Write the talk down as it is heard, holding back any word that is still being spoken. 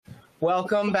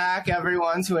Welcome back,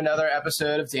 everyone, to another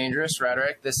episode of Dangerous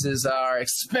Rhetoric. This is our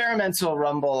experimental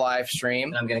Rumble live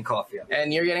stream. I'm getting coffee.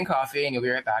 And you're getting coffee, and you'll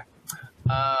be right back.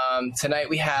 Tonight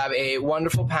we have a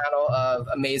wonderful panel of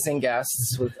amazing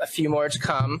guests with a few more to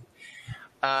come.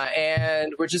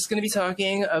 And we're just going to be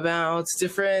talking about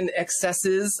different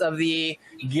excesses of the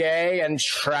gay and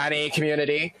tranny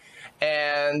community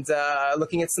and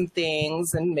looking at some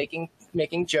things and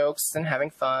making jokes and having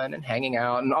fun and hanging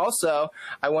out. And also,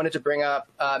 I wanted to bring up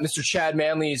Mr. Chad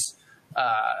Manley's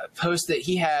post that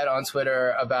he had on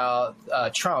Twitter about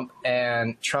Trump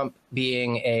and Trump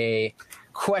being a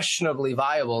questionably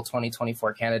viable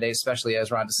 2024 candidate, especially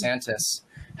as Ron DeSantis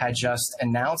had just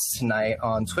announced tonight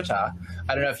on Twitter.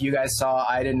 I don't know if you guys saw.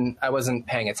 I wasn't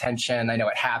paying attention. I know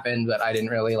it happened, but I didn't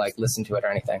really listen to it or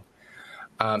anything.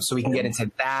 So we can get into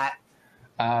that.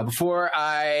 Before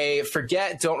I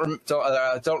forget, don't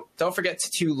forget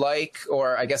to like,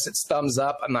 or I guess it's thumbs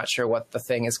up. I'm not sure what the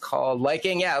thing is called.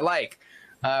 Liking, yeah, like.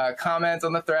 Comment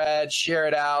on the thread, share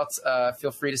it out.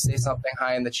 Feel free to say something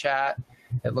high in the chat.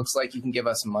 It looks like you can give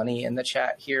us money in the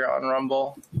chat here on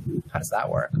Rumble. How does that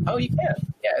work? Oh, you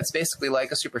can. Yeah, it's basically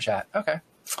like a super chat. Okay.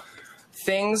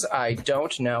 Things I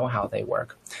don't know how they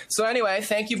work. So anyway,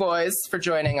 thank you, boys, for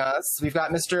joining us. We've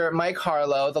got Mr. Mike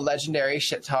Harlow, the legendary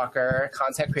shit talker,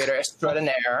 content creator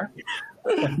extraordinaire.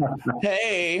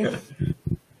 Hey.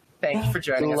 Thank you for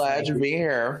joining us. Glad to be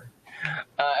here.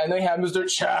 And then we have Mr.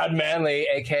 Chad Manley,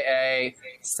 a.k.a.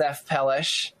 Seth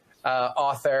Pellish,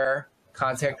 author,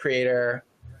 content creator,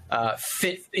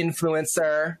 fit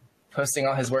influencer, posting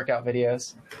all his workout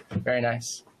videos. Very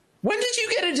nice. When did you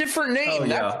get a different name? Oh,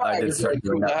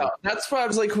 That's why I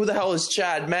was like, who the hell is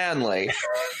Chad Manley?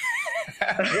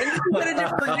 When did you get a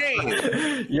different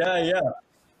name? Yeah.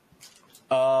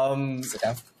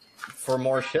 For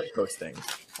more shit posting.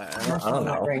 I don't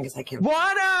know.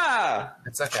 Wanna!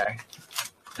 It's okay.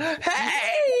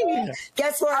 Hey!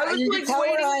 Guess what? I was like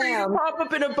waiting for you to pop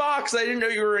up in a box. I didn't know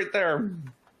you were right there.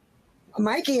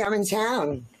 Mikey, I'm in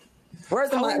town. Where's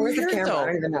the camera? I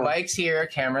don't even know. Mike's here,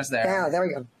 camera's there. Yeah, there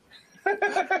we go.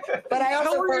 But I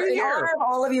also, in honor of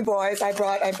all of you boys, I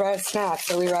brought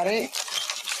snacks. Are we ready?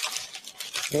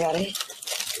 You ready?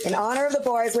 In honor of the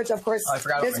boys, which of course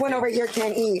this one over here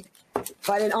can't eat.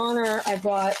 But in honor, I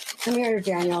brought. Come here,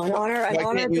 Daniel. In honor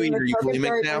of being the perfect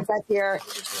fairy princess here,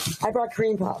 I brought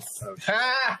cream puffs. Oh shit!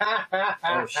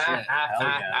 Hell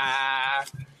yeah.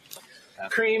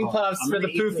 Cream puffs for the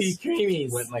poofy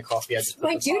creamies. With my coffee,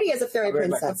 My duty as a fairy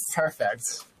princess.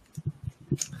 Perfect.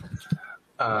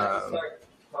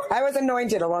 I was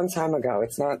anointed a long time ago.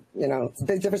 It's not, it's a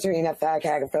big difference between a fag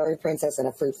hag, a fairy princess, and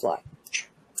a fruit fly.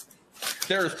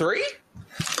 There are three?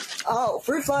 Oh,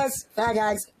 fruit flies, fag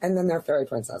hags, and then they're fairy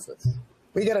princesses.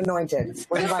 We get anointed.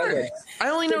 We're invited. I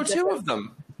only know two of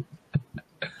them.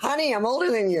 Honey, I'm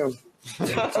older than you.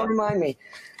 Don't remind me.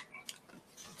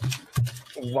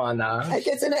 Wanna? I'll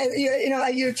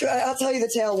tell you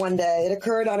the tale one day. It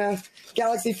occurred on a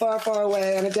galaxy far, far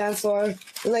away on a dance floor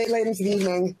late into the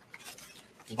evening,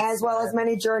 as well as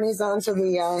many journeys onto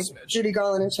the Judy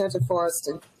Garland Enchanted Forest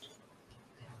and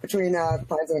between the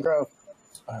Pines and the Grove.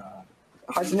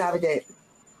 Hard to navigate.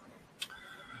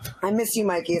 I miss you,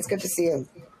 Mikey. It's good to see you.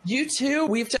 You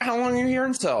too? How long are you here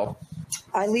until?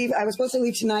 I was supposed to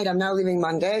leave tonight. I'm now leaving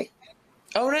Monday.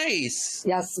 Oh, nice.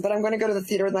 Yes, but I'm going to go to the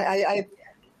theater. I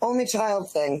only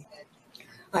child thing.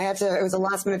 It was a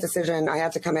last minute decision. I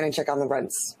had to come in and check on the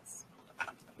rents.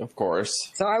 Of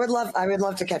course. So I would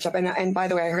love to catch up. And by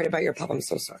the way, I heard about your pup. I'm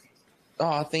so sorry.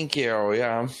 Oh, thank you.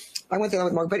 Yeah. I went through that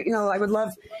with Mark, but I would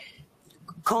love,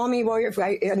 call me while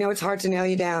I know it's hard to nail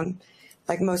you down.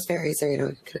 Like most fairies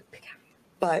are,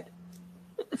 but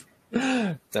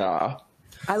I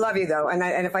love you though. And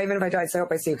even if I die, I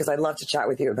hope I see you because I'd love to chat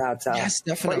with you about yes,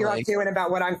 definitely. what you're up to and about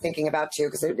what I'm thinking about too.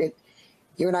 Because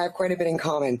you and I have quite a bit in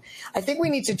common. I think we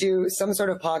need to do some sort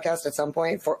of podcast at some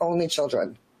point for only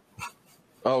children.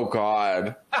 Oh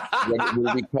God. What would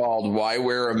it be called? Why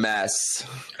Wear a Mess?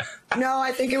 No,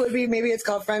 I think it would be, maybe it's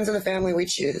called Friends of the Family We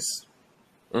Choose.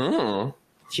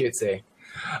 Cutesy.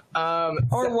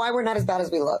 Or Why We're Not As Bad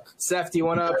As We Look. Seth, do you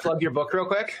want to plug your book real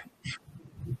quick?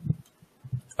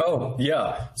 Oh,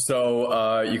 yeah.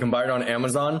 So you can buy it on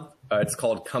Amazon. It's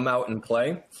called Come Out and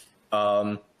Play.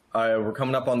 We're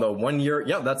coming up on the 1 year.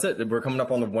 Yeah, that's it. We're coming up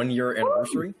on the 1 year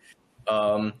anniversary.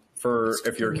 For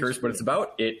if you're curious what it's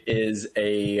about, it is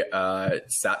a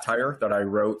satire that I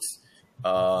wrote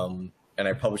and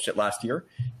I published it last year.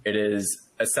 It is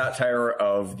a satire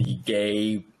of the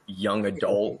gay young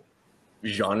adult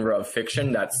genre of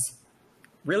fiction that's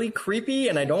really creepy,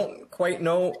 and I don't quite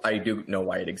know. I do know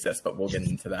why it exists, but we'll get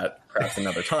into that perhaps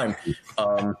another time.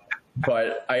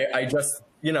 But I just,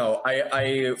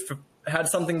 I had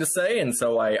something to say, and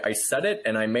so I said it,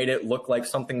 and I made it look like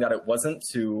something that it wasn't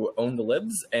to own the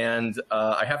libs. And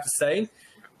I have to say,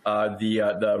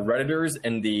 the Redditors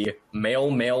in the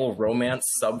male romance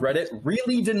subreddit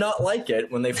really did not like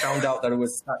it when they found out that it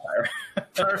was satire.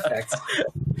 Perfect.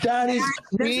 That is There's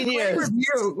a great genius.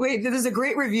 review. Wait, there's a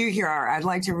great review here. I'd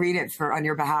like to read it on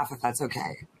your behalf, if that's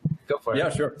okay. Go for it. Yeah,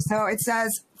 sure. So it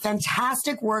says,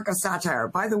 fantastic work of satire.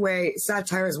 By the way,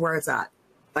 satire is where it's at.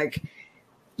 Like,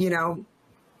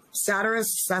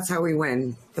 satirists, that's how we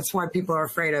win. That's why people are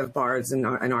afraid of bards and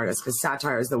artists, because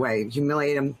satire is the way.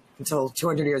 Humiliate them until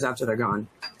 200 years after they're gone.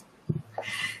 It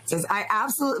says, I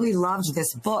absolutely loved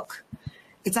this book.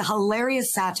 It's a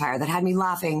hilarious satire that had me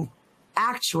laughing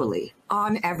actually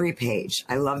on every page.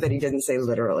 I love that he didn't say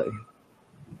literally.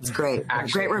 It's great.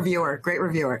 Actually. Great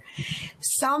reviewer.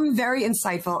 Some very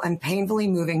insightful and painfully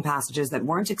moving passages that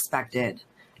weren't expected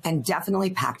and definitely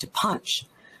packed a punch.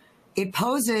 It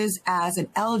poses as an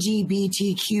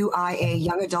LGBTQIA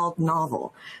young adult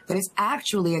novel that is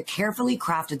actually a carefully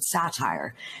crafted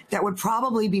satire that would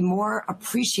probably be more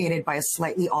appreciated by a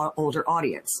slightly older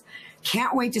audience.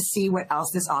 Can't wait to see what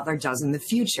else this author does in the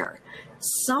future.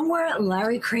 Somewhere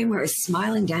Larry Kramer is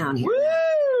smiling down here.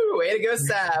 Woo! Way to go,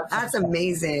 Sab. That's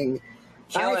amazing.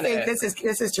 Killing I think it.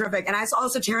 this is terrific. And I saw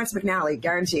also Terrence McNally,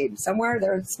 guaranteed. Somewhere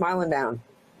they're smiling down.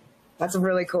 That's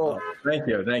really cool. Thank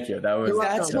you. That was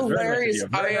That's that was very hilarious.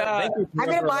 nice of you. I'm I'm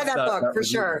going to buy that book for review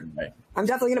sure. today. I'm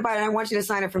definitely going to buy it. And I want you to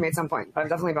sign it for me at some point. I'm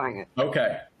definitely buying it.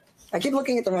 Okay. I keep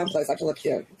looking at the wrong place. I have to look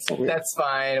here. It's so weird. That's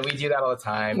fine. We do that all the I'm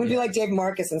time. going to be like Dave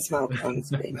Marcus and smile on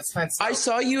screen. That's fine. I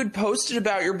saw you had posted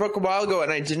about your book a while ago,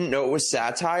 and I didn't know it was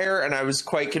satire, and I was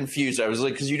quite confused. I was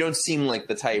like, because you don't seem like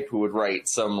the type who would write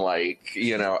some,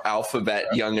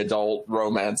 alphabet young adult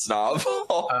romance novel.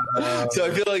 So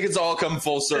I feel like it's all come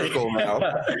full circle now.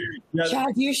 Yeah,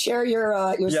 Chad, do you share your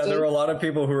yeah, state? there were a lot of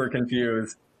people who were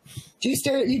confused. Do you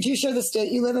share the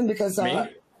state you live in? Because Me?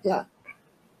 yeah,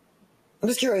 I'm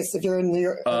just curious if you're in New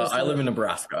York. I live in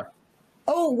Nebraska.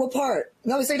 Oh, what part?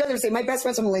 No, so you don't have to say. My best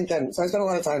friend's from Lincoln, so I spent a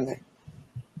lot of time there.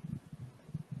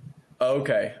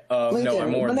 Okay. Lincoln. No,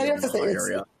 I'm more in But the then you have to say Omaha it's-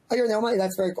 area. Oh, you're in Omaha?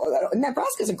 That's very cool.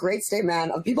 Nebraska's a great state, man.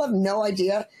 People have no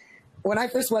idea. When I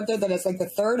first went there, that it's like the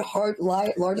third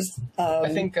largest. I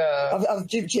think of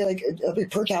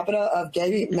per capita of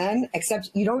gay men, except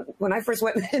you don't. When I first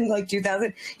went in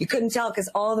 2000, you couldn't tell because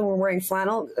all of them were wearing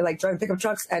flannel, driving pickup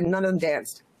trucks, and none of them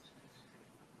danced.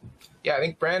 I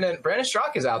think Brandon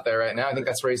Strzok is out there right now. I think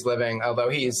that's where he's living, although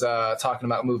he's talking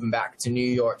about moving back to New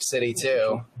York City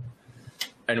too.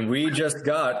 And we just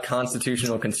got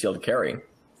constitutional concealed carry.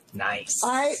 Nice.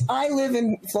 I live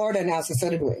in Florida now, so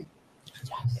did we.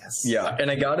 Yes. Yeah, and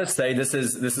I gotta say, this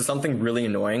is something really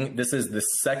annoying. This is the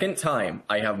second time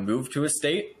I have moved to a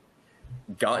state,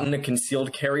 gotten a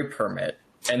concealed carry permit,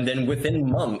 and then within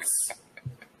months,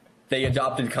 they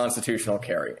adopted constitutional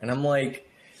carry. And I'm like,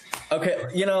 okay,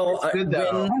 It's good,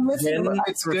 though.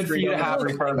 It's good for you to have a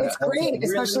permit.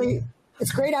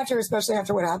 It's great, especially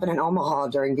after what happened in Omaha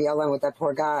during BLM with that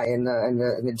poor guy and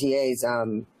the DA's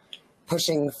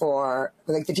pushing for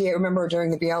the DA. Remember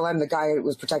during the BLM, the guy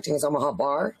was protecting his Omaha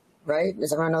bar, right?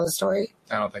 Does everyone know the story?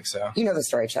 I don't think so. You know the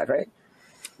story, Chad, right?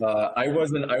 I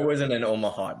wasn't in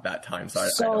Omaha at that time,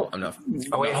 so I'm not.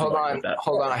 Oh wait, not hold familiar on. with that.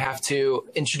 Hold on. I have to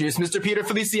introduce Mr. Peter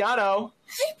Feliciano.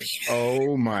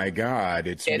 Oh my God,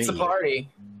 it's It's a me. party.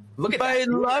 Look at My that.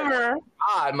 lover.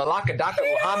 God, Malaka Daka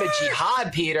Muhammad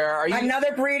Jihad, Peter. Are you?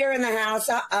 Another breeder in the house.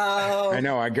 Uh-oh. I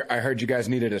know. I heard you guys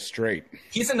needed a straight.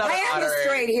 He's another I am the honorary.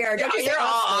 straight here. Don't you You're say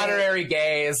all I'm straight. honorary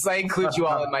gays. I include you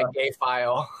all in my gay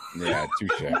file. Yeah,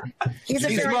 touche. He's a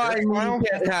He's fairy. mine. You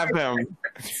can't have him.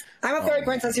 I'm a fairy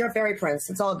princess. You're a fairy prince.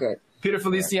 It's all good. Peter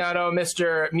Feliciano,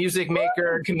 Mr. Music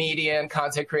Maker, comedian,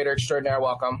 content creator extraordinaire.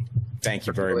 Welcome. Thank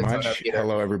you very Really don't know much. Peter.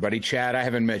 Hello, everybody. Chad, I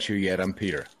haven't met you yet. I'm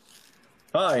Peter.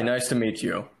 Hi, nice to meet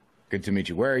you. Good to meet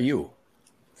you. Where are you?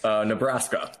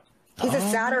 Nebraska. He's a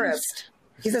satirist.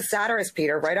 He's a satirist,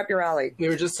 Peter. Right up your alley. We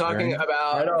were just talking Right.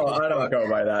 about. I don't go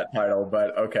by that title,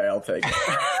 but okay, I'll take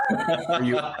it. Are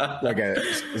you like a?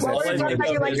 Is Well, all we're I talking think about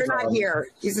you of like is, you're not here.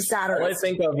 He's a All I satirist.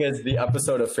 think of is the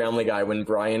episode of Family Guy when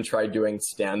Brian tried doing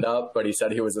stand-up, but he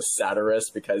said he was a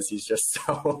satirist because he's just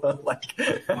so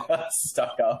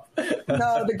stuck up.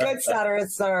 No, the good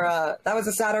satirists are. That was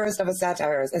a satirist of a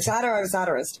satirist. A satir of a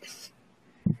satirist.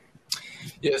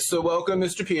 Yes. So welcome,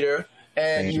 Mr. Peter.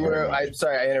 And Thank you you very were. much. I'm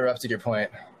sorry, I interrupted your point.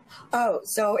 Oh,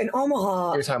 so in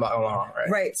Omaha, You're talking about Omaha, right?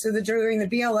 right? So during the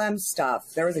BLM stuff,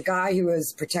 there was a guy who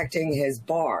was protecting his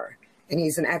bar, and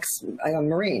he's an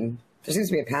ex-Marine. There seems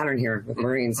to be a pattern here with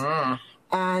Marines,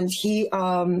 and he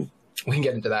We can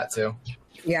get into that too.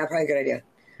 Yeah, probably a good idea.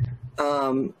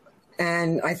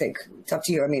 And I think it's up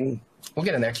to you. I mean, We'll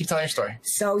get in there. Keep telling your story.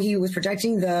 so he was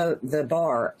protecting the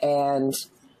bar, and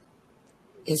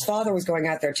his father was going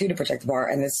out there too to protect the bar.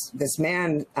 And this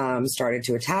man started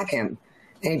to attack him,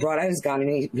 and he brought out his gun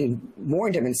and he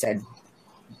warned him and said,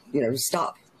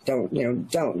 stop, don't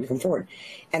come forward.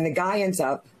 And the guy ends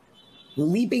up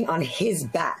leaping on his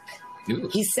back. Ooh.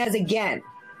 He says again,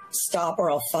 stop or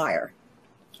I'll fire.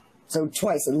 So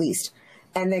twice at least.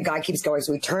 And the guy keeps going.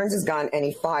 So he turns his gun and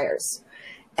he fires.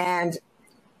 And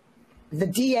the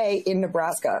DA in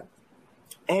Nebraska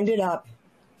ended up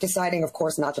deciding, of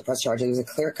course, not to press charges. It was a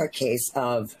clear-cut case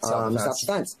of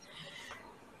self-defense.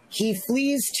 He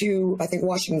flees to, I think,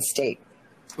 Washington State.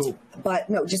 Ooh. But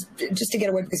no, just to get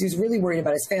away, because he was really worried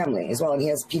about his family as well. And he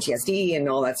has PTSD and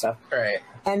all that stuff. Right.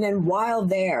 And then while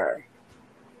there,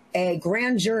 a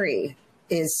grand jury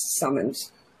is summoned,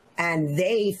 and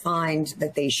they find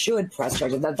that they should press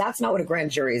charges. Now, that's not what a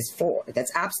grand jury is for.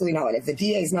 That's absolutely not. If the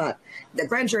DA is not, the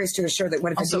grand jury is to assure that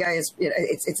when the DA is,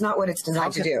 it's not what it's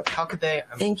designed to do. How could they?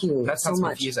 Thank you That so sounds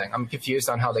much. confusing. I'm confused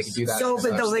on how they could do that. So, as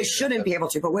but a though they state shouldn't be able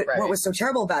to. But what was so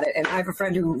terrible about it, and I have a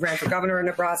friend who ran for governor in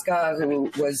Nebraska,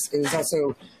 who was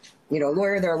also, a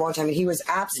lawyer there a long time, and he was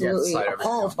absolutely Yeah,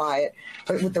 appalled by it.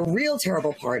 But what the real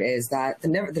terrible part is that the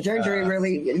grand jury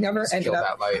really never ended kill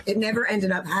up. that light. It never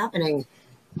ended up happening.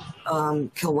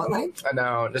 Kill what light?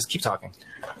 No, just keep talking.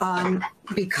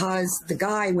 Because the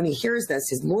guy, when he hears this,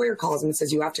 his lawyer calls him and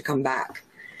says, "You have to come back."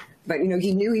 But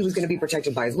he knew he was going to be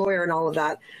protected by his lawyer and all of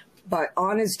that. But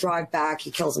on his drive back,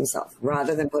 he kills himself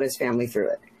rather than put his family through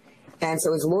it. And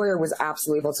so his lawyer was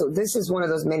absolutely. So this is one of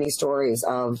those many stories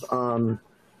of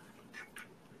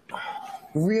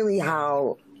really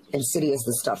how insidious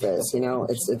this stuff is.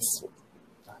 It's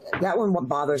that one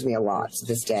bothers me a lot to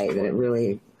this day. That it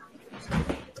really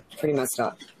pretty messed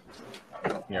up.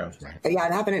 Yeah. But yeah,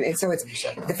 it happened. And so it's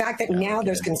the fact that now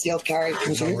there's concealed carry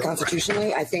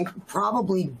constitutionally, I think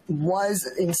probably was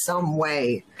in some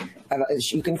way,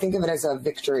 you can think of it as a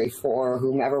victory for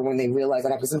whomever when they realize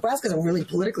that happens. Nebraska's a really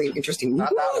politically interesting. Not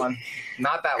that one.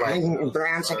 Not that one.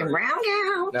 Brown chicken round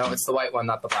out. No, it's the white one,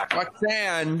 not the black one.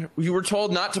 Roxanne, you were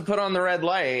told not to put on the red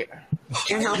light.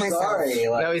 Can't help myself. Sorry,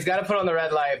 No, he's got to put on the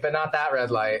red light, but not that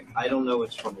red light. I don't know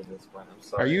which one it is, but I'm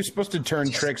sorry. Are you supposed to turn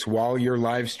tricks while you're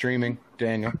live streaming,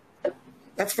 Daniel?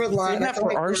 That's for live. Save that That's for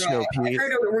only our show, I Pete.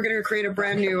 heard we're going to create a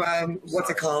brand new, what's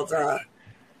it called?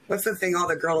 What's the thing all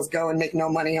the girls go and make no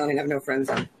money on and have no friends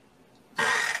on?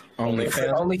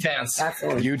 OnlyFans, OnlyFans. That's the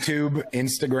one. YouTube,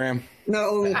 Instagram.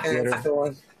 No, OnlyFans is the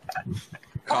one.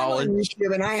 College. I'm on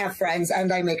YouTube and I have friends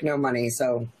and I make no money,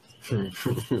 so.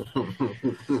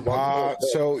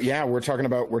 So yeah, we're talking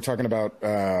about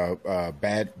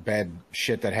bad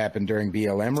shit that happened during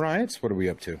BLM riots. What are we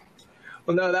up to?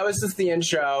 Well, no, that was just the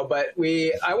intro, but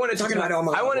I wanted to Talking about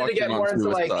almost I wanted to get walking more on into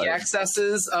like suicide. the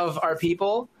excesses of our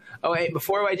people. Oh, wait,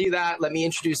 before I do that, let me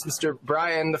introduce Mr.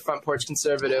 Brian, the Front Porch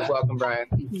Conservative. Welcome, Brian.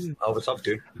 Oh, what's up,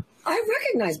 dude? I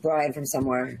recognize Brian from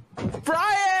somewhere.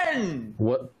 Brian!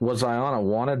 What was I on a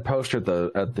wanted poster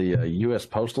at the U.S.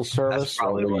 Postal Service? That's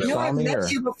probably Or what you it No, saw I've me, met or-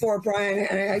 you before, Brian,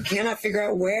 and I cannot figure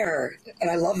out where.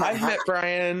 And I love that. I've met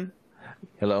Brian.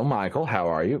 Hello, Michael. How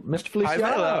are you, Mr. Feliciano?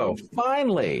 hello.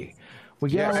 Finally, we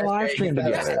get on a live stream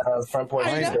together. Front Porch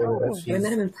I Conservative. I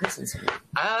met him in person.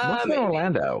 What's in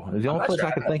Orlando? Is the only not place sure.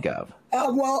 I could think of.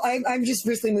 Well, I'm just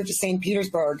recently moved to St.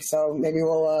 Petersburg, so maybe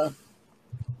we'll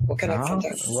connect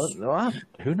sometime. Well,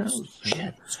 who knows?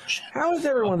 How is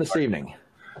everyone this evening?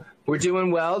 We're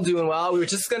doing well, doing well. We were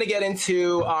just going to get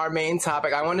into our main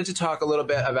topic. I wanted to talk a little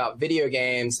bit about video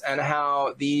games and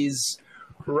how these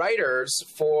writers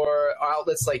for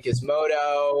outlets like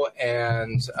Gizmodo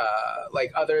and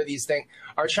like other these things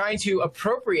are trying to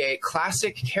appropriate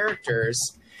classic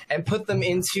characters and put them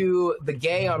into the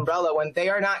gay umbrella when they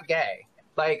are not gay.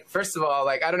 Like, first of all,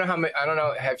 like I don't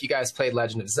know if you guys played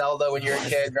Legend of Zelda when you were a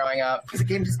kid growing up. It's a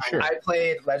game design. I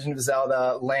played Legend of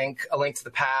Zelda, Link, A Link to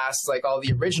the Past, like all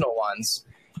the original ones.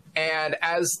 And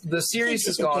as the series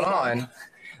has gone on,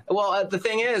 well, the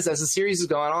thing is, as the series has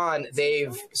gone on,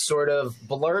 they've sort of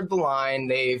blurred the line.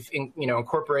 They've,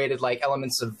 incorporated like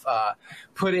elements of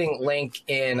putting Link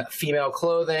in female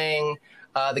clothing.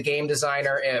 The game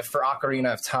designer for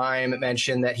Ocarina of Time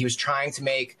mentioned that he was trying to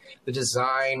make the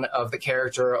design of the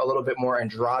character a little bit more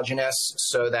androgynous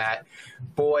so that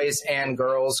boys and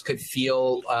girls could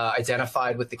feel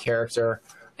identified with the character.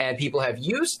 And people have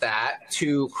used that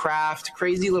to craft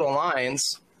crazy little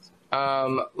lines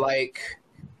like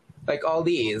all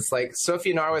these. Like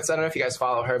Sophia Norwitz, I don't know if you guys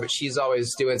follow her, but she's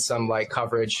always doing some like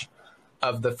coverage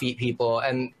of the feet people,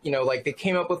 and like they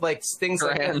came up with like things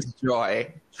like Trans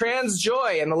joy. Trans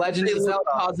Joy and the Legend of Zelda.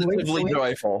 Positively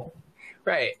joyful.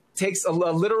 Right. Takes a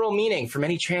literal meaning for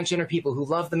many transgender people who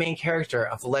love the main character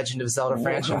of the Legend of Zelda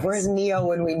franchise. Where's Neo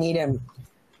when we need him?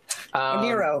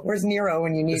 Nero. Where's Nero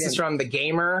when you need him? This is from The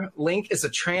Gamer. Link is a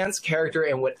trans character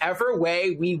in whatever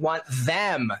way we want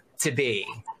them to be.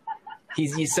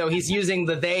 He's using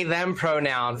the they them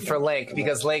pronoun for Link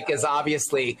because Link is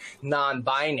obviously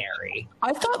non-binary.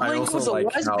 I thought Link was a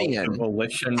lesbian. The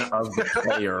volition of the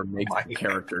player makes the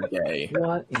character gay.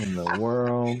 What in the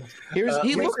world? He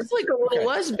looks like a little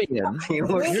lesbian. He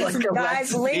looks like a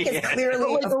guys, Link is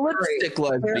clearly like a lipstick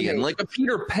lesbian, Clearly. like a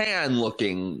Peter Pan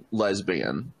looking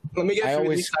lesbian. Let me get I through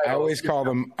always these titles.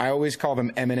 call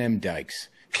them Eminem dykes.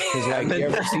 Because like you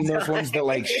ever seen those ones that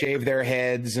like shave their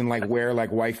heads and like wear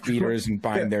like wife beaters and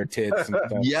bind their tits and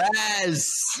stuff? Yes.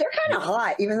 They're kind of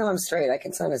hot, even though I'm straight. I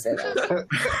can kind of say that.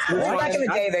 Back in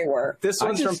the day, they were. This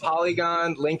one's from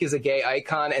Polygon. Link is a gay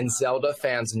icon, and Zelda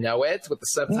fans know it. With the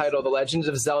subtitle, "The Legend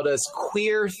of Zelda's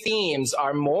queer themes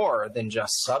are more than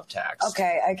just subtext."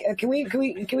 Okay, can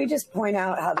we just point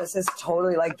out how this is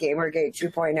totally like Gamergate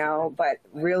 2.0? But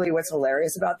really, what's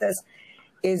hilarious about this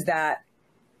is that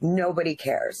nobody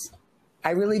cares. I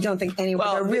really don't think anyone.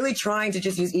 They're really trying to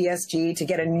just use ESG to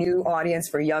get a new audience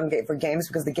for games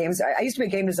because the games. I used to be a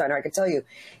game designer. I could tell you,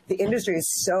 the industry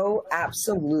is so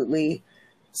absolutely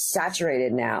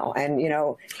saturated now, and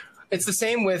It's the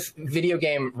same with video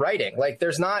game writing. Like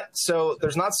there's not so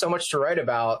much to write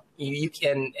about.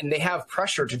 And they have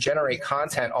pressure to generate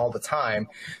content all the time.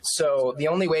 So the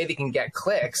only way they can get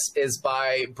clicks is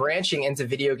by branching into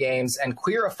video games and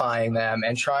queerifying them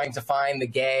and trying to find the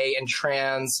gay and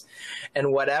trans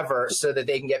and whatever so that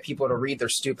they can get people to read their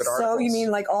stupid articles. So you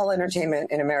mean like all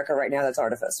entertainment in America right now? That's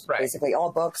artifice, right? Basically,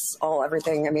 all books, all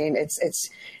everything. I mean, it's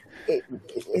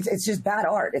just bad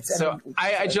art.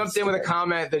 I jumped in with a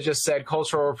comment that just said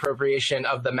cultural appropriation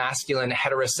of the masculine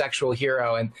heterosexual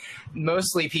hero, and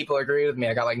mostly people agree with me.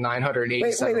 I got like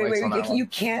 987 likes on that one. You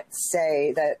can't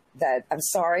say that. I'm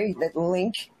sorry that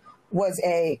Link was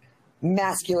a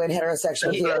masculine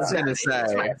heterosexual hero. I was going to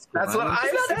say. That's what I'm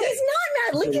saying. He's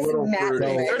not mad. Link isn't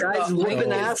masculine. Guys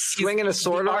whipping ass, swinging a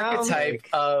sword the around. Archetype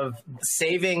of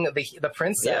saving the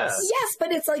princess. Yes,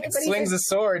 but it's like swings a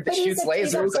sword that shoots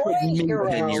lasers.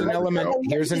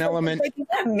 Here's an element. He's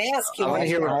not masculine. I want to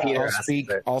hear what Peter has to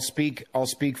say. I'll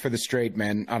speak for the straight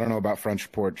men. I don't know about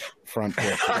front porch straight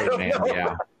man.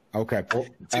 Yeah. Okay.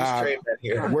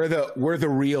 We're the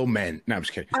real men. No, I'm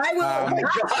just kidding.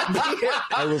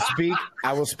 I will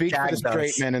speak for the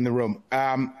straight men in the room.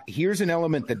 Here's an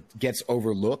element that gets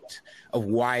overlooked of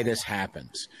why this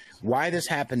happens. Why this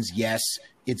happens, yes,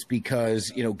 it's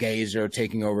because, gays are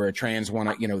taking over, trans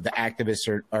the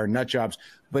activists are nut jobs.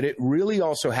 But it really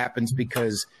also happens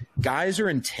because guys are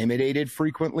intimidated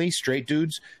frequently, straight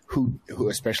dudes who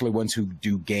especially ones who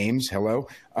do games,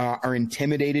 are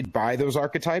intimidated by those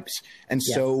archetypes. And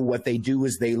so what they do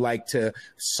is they like to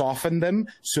soften them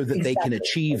so that they can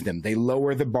achieve them. They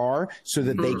lower the bar so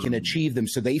that they can achieve them.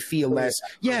 So they feel less,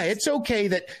 it's okay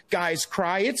that guys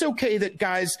cry. It's okay that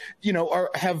guys,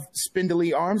 have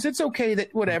spindly arms. It's okay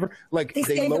that whatever. Like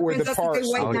they lower the bar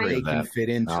so that they can fit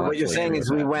into what you're saying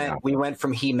is we went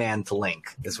from He-Man to Link,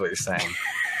 is what you're saying.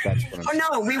 That's what I'm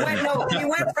saying. We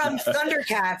went from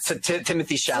Thundercats to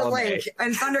Timothy Chalamet. To Link,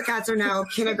 and Thundercats are now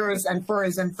Kinnegers and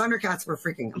furries, and Thundercats were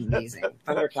freaking amazing.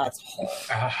 Thundercats.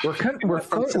 Were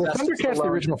Thundercats the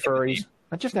original furries?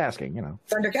 I'm just asking,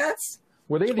 Thundercats?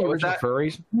 Were they the original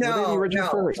furries? No, Were they the original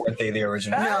furries? Were they the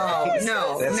original?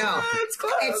 No. It's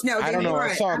close. I don't know.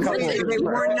 I saw a couple. They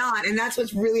were not, and that's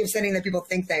what's really upsetting that people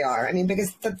think they are. I mean,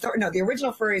 because the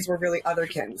original furries were really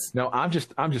otherkins. No, I'm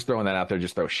just throwing that out there.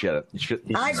 Just throw shit.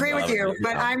 I agree with you,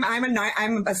 but I'm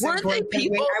a centaur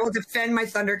penguin. I will defend my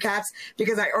Thundercats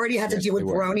because I already had to deal with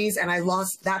bronies, and I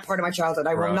lost that part of my childhood.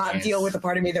 I will not deal with the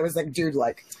part of me that was like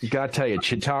dude-like. You gotta tell you,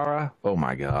 Chitara. Oh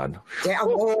my god. Yeah.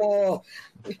 Oh.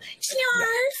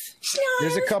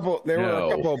 There's a couple. There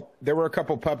were a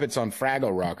couple puppets on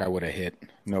Fraggle Rock. I would have hit.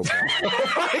 No problem.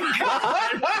 Oh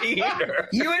my God, Peter.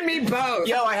 You and me both.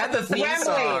 Yo, I had the theme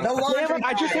song.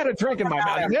 I just had a drink in my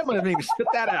mouth. You haven't even spit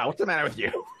that out. What's the matter with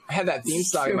you? I had that theme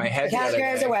song in my head. Cash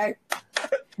goes away.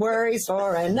 Worries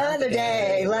for another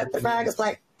day. Let the Fraggles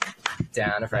play.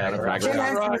 Down a Fraggle. Jim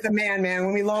Henson was a man.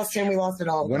 When we lost him, we lost it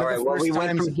all. All right. Well, we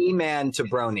went from He-Man to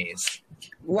bronies.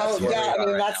 Well, I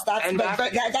mean, that's.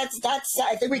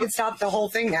 I think we can stop the whole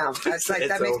thing now. That's like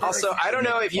that makes. Also, I don't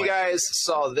know if you guys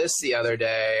saw this the other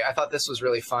day. I thought this was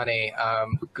really funny.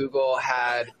 Google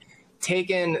had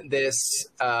taken this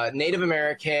Native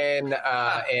American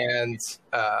and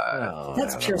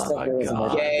that's pure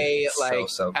gay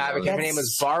so advocate. Her name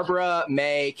was Barbara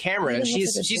May Cameron.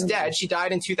 She's dead. She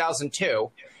died in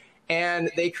 2002.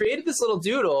 And they created this little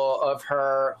doodle of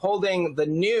her holding the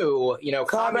new,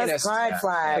 communist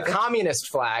flag, the communist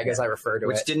flag, as I refer to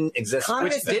which it, didn't exist.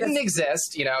 Which didn't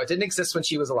exist. It didn't exist when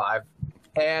she was alive.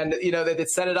 And they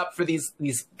set it up for these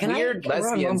weird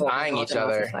lesbians eyeing each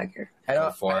other.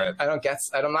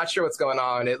 I'm not sure what's going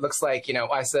on. It looks like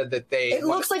I said that It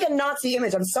looks like a Nazi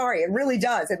image. I'm sorry, it really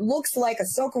does. It looks like a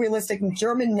so realistic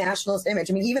German nationalist image.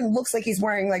 I mean, it even looks like he's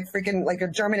wearing like a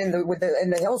German in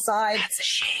the hillside. That's a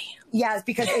shame. Yes,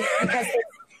 because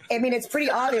it's pretty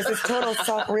obvious. It's total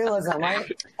soft realism, right?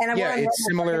 And it's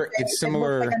similar. It's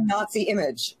similar. It looks like a Nazi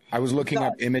image. I was looking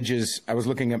up images.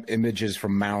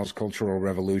 From Mao's Cultural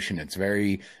Revolution. It's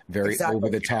very, very over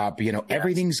the top.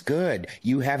 Everything's good.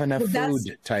 You have enough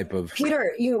food type of.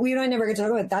 Peter, you and I never get to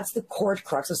talk about it. That's the core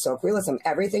crux of Soap realism.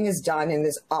 Everything is done in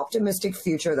this optimistic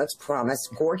future that's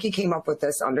promised. Gorky came up with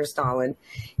this under Stalin.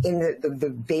 In the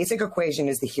basic equation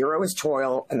is the hero is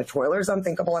toil, and the toiler is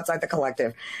unthinkable outside the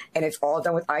collective, and it's all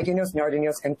done with Idinos,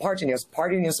 Nardinos, and Partinos.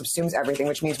 Partinos subsumes everything,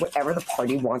 which means whatever the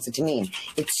party wants it to mean.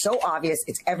 It's so obvious.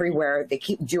 It's everywhere. They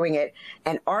keep doing it.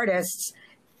 And artists,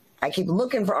 I keep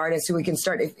looking for artists who we can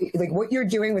start. Like what you're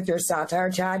doing with your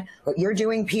satire, Chad, what you're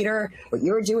doing, Peter, what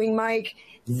you're doing, Mike,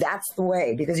 that's the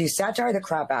way. Because you satire the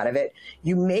crap out of it.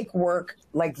 You make work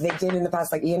like they did in the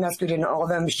past, like Ionescu did, and all of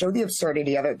them show the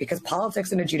absurdity of it, because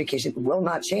politics and adjudication will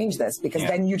not change this, because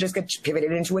then you just get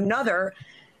pivoted into another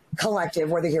collective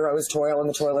where the hero is toil and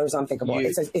the toiler is unthinkable.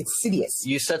 It's insidious.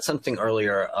 You said something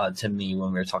earlier to me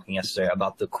when we were talking yesterday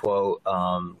about the quote,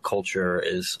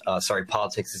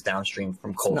 politics is downstream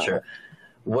from culture.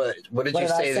 What did you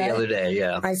say the other day?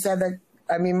 Yeah. I said that,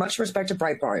 much respect to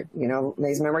Breitbart, may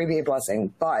his memory be a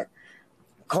blessing, but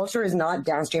culture is not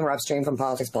downstream or upstream from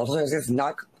politics. Politics is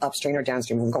not upstream or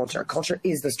downstream from culture. Culture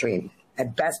is the stream.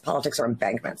 At best, politics are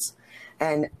embankments.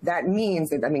 And that means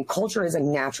that, culture is a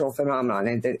natural phenomenon.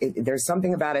 And there's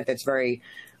something about it that's very,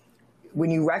 when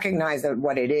you recognize that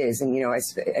what it is, and,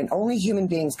 and only human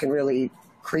beings can really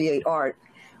create art,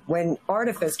 when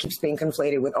artifice keeps being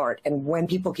conflated with art, and when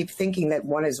people keep thinking that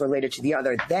one is related to the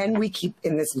other, then we keep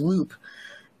in this loop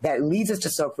that leads us to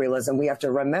Soap realism. We have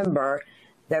to remember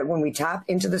that when we tap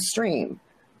into the stream,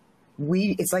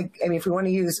 it's like, if we want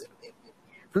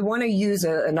to use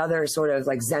another sort of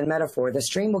like Zen metaphor, the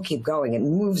stream will keep going. It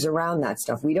moves around that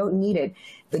stuff. We don't need it.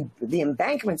 The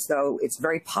embankments, though, it's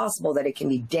very possible that it can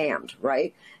be dammed,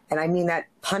 right? And I mean that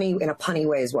in a punny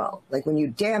way as well. Like when you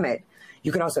dam it,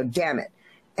 you can also dam it.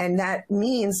 And that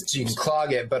means... So you can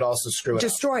clog it, but also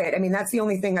destroy it. That's the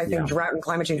only thing I think drought and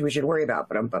climate change we should worry about.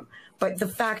 But the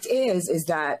fact is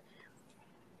that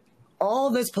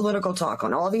all this political talk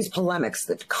on all these polemics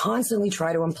that constantly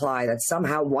try to imply that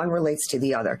somehow one relates to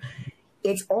the other,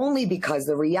 it's only because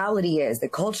the reality is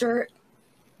that culture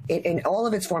in all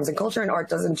of its forms, and culture and art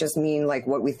doesn't just mean like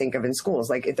what we think of in schools.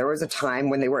 Like there was a time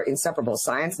when they were inseparable.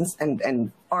 Science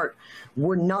and art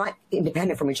were not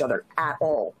independent from each other at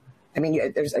all.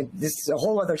 This is a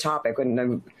whole other topic. But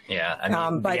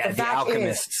the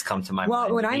alchemists come to my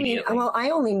mind. I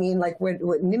only mean like what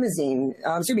Nimazine,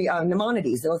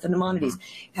 Maimonides, the Oath of Maimonides,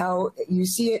 how you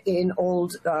see it in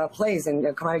old plays in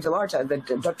Commedia dell'arte.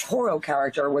 The Toro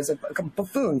character was a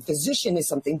buffoon. Physician is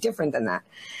something different than that.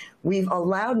 We've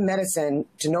allowed medicine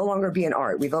to no longer be an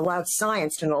art. We've allowed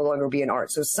science to no longer be an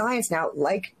art. So science now,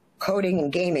 like coding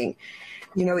and gaming,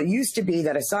 it used to be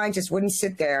that a scientist wouldn't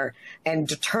sit there and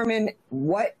determine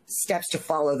what steps to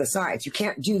follow the science. You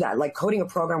can't do that, like coding a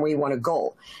program where you want a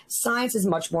goal. Science is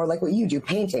much more like what you do,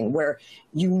 painting, where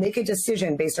you make a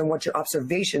decision based on what your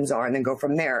observations are and then go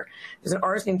from there. There's an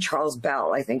artist named Charles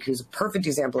Bell, I think, who's a perfect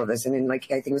example of this. And in I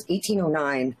think it was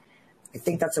 1809, I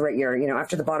think that's the right year,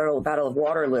 after the Battle of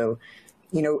Waterloo,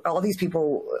 all these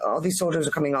soldiers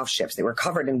are coming off ships. They were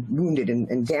covered and wounded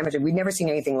and damaged. And we'd never seen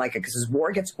anything like it, because as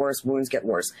war gets worse, wounds get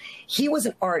worse. He was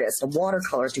an artist, a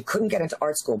watercolorist who couldn't get into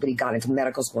art school, but he got into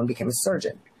medical school and became a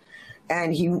surgeon.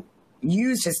 And he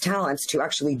used his talents to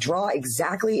actually draw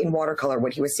exactly in watercolor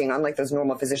what he was seeing, unlike those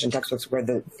normal physician textbooks where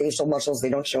the facial muscles, they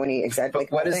don't show any exact. But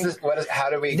what is this? How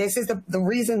do we? This is the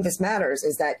reason this matters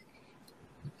is that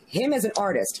him as an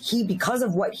artist, because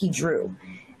of what he drew,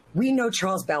 we know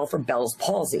Charles Bell for Bell's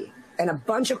palsy and a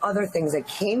bunch of other things that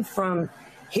came from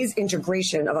his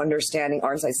integration of understanding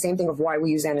art and science. Same thing of why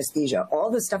we use anesthesia. All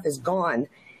this stuff is gone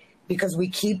because we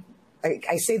keep,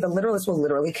 I say the literalists will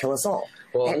literally kill us all.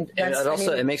 Well, and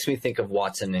it makes me think of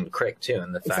Watson and Crick too,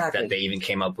 and the fact that they even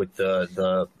came up with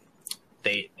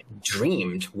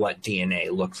dreamed what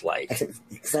DNA looked like. That's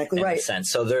exactly right. In a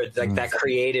sense. So they're like that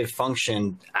creative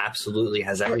function absolutely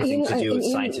has everything to do with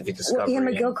scientific discovery. Ian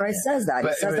McGilchrist says that.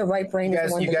 He says the right brain is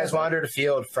the one. You guys wandered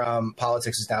afield from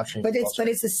politics is now changing. But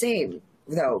it's the same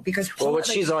though, because what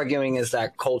she's arguing is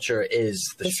that culture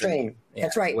is the stream. Yeah,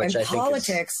 that's right. And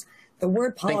politics. The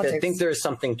word politics. I think there is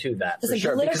something to that for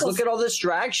sure. Because look at all this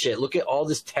drag shit. Look at all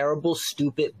this terrible,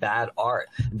 stupid, bad art.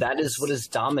 That is what is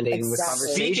dominating the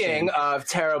conversation. Speaking of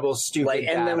terrible, stupid,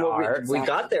 and bad then art, we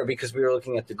got there because we were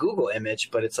looking at the Google image,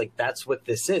 but it's like that's what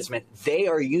this is, man. They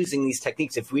are using these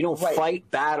techniques. If we don't fight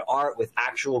bad art with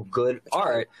actual good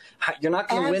art, you're not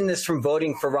going to win this from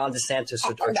voting for Ron DeSantis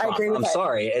or Trump. I'm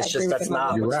sorry. It's just that's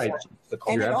not. You're right.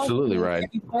 You're absolutely right.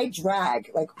 Right,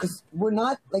 drag, like, because we're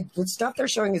not like the stuff they're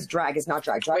showing is drag is not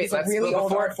drag. Drag is like really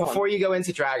old art form. Before you go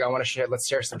into drag, I want to share. Let's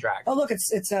share some drag. Oh look,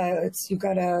 it's you've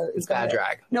got bad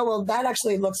drag. No, well that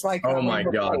actually looks like. Oh my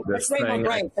god, this thing! Rainbow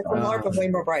Bright. That's from LARP of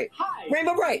Rainbow Bright. Hi,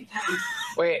 Rainbow Bright.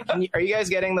 Wait, are you guys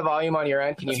getting the volume on your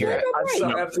end? Can you hear it? I'm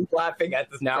sorry, I'm laughing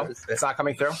at this. No, it's not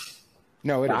coming through.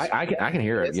 No, it is. I can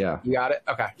hear it. Yeah, you got it.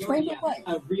 Okay.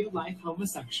 A real life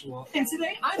homosexual, and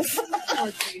today I'm invite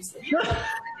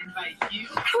you.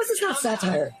 How is this not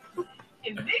satire?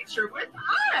 In nature with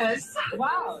us.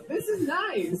 Wow, this is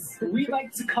nice. We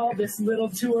like to call this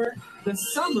little tour the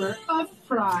Summer of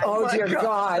Pride. Oh dear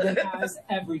God! It has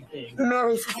everything.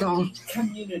 No,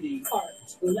 community,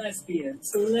 art,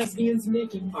 lesbians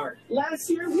making art. Last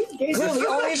year we gave clearly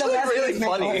only the lesbians really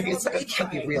funny. It can't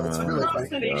be real. It's really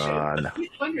funny.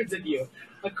 Hundreds of you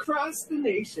across the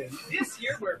nation. This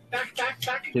year we're back again.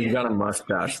 He's got a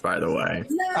mustache, by the way.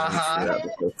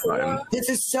 This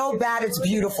is so bad. It's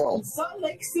beautiful. Salt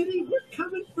Lake City, we're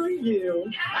coming for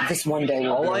you. This one day.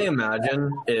 All I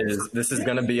imagine is this is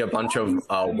going to be a bunch of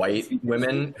white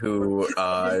women who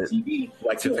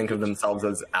like to think of themselves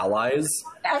as allies.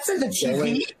 That's in the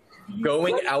TV.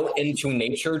 Going out into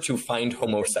nature to find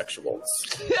homosexuals.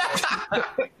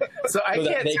 So I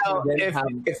can't tell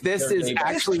if this is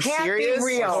actually serious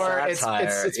or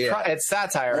it's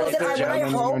satire. Well, I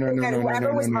hope that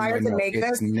whoever was hired to make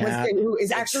this who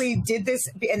is actually did this,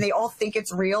 and they all think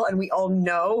it's real, and we all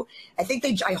know.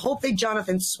 I hope they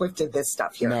Jonathan Swifted this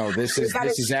stuff here. No, this is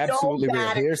absolutely real.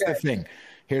 Here's the thing.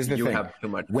 Here's the thing. Have too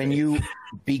much when you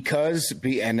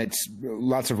and it's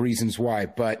lots of reasons why,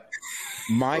 but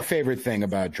my favorite thing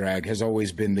about drag has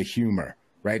always been the humor,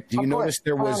 right? Do you notice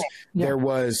there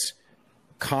was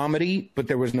comedy, but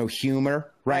there was no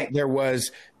humor, right? There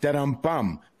was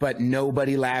da-dum-bum, but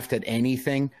nobody laughed at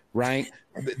anything, right?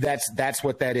 That's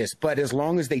what that is. But as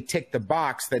long as they tick the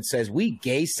box that says we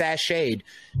gay sashayed,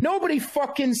 nobody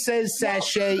fucking says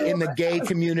sashay in the gay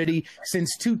community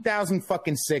since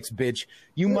 2006, bitch.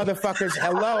 You motherfuckers,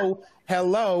 hello.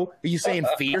 Are you saying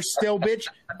fierce still, bitch?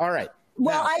 All right.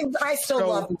 Well, now, I still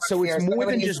love them. So it's more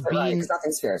than just being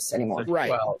nothing's fierce anymore. Right.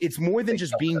 Well, it's more than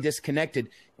just being disconnected.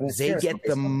 They get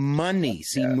the money.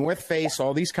 See, North Face,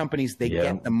 all these companies, they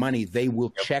get the money. They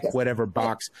will check whatever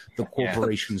box the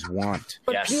corporations want.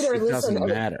 But Peter, it doesn't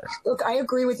matter. Look, I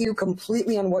agree with you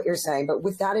completely on what you're saying. But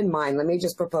with that in mind, let me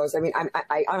just propose. I mean,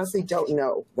 I honestly don't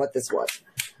know what this was,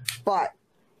 but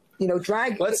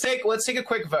drag. Let's take a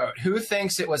quick vote. Who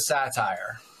thinks it was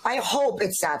satire? I hope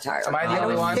it's satire. Am I the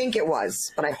only one? I don't think it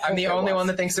was, but I hope I'm the only one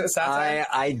that thinks it was satire?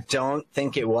 I don't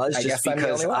think it was, just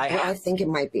because I think it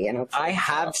might be. I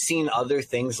have seen other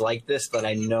things like this that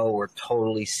I know were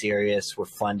totally serious, were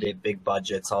funded, big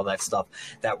budgets, all that stuff,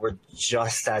 that were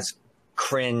just as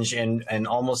cringe and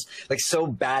almost like so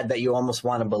bad that you almost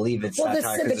want to believe it's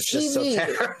satire because it's just so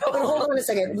terrible. But hold on a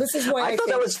second. This is why I thought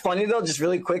that was funny though, just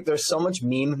really quick. There's so much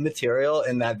meme material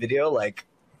in that video, like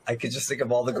I could just think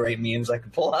of all the great memes I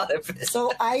could pull out of it.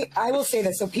 So I will say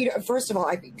this. So Peter, first of all,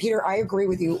 Peter, I agree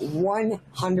with you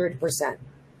 100%.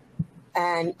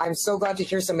 And I'm so glad to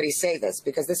hear somebody say this,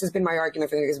 because this has been my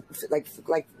argument for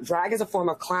like drag is a form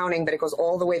of clowning, but it goes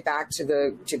all the way back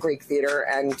to Greek theater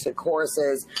and to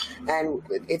choruses, and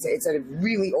it's a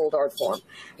really old art form.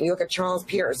 And you look at Charles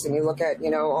Pierce and you look at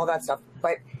all that stuff.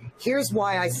 But here's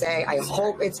why I say I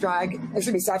hope it's drag. It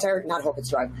should be satire, not hope it's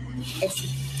drag.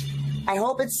 I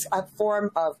hope it's a form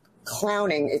of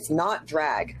clowning. It's not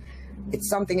drag. It's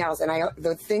something else. And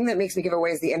the thing that makes me give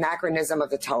away is the anachronism of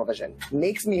the television.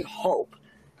 Makes me hope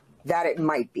that it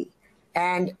might be.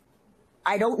 And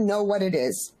I don't know what it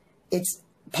is. It's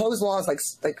Poe's law is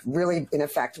like really in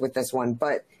effect with this one.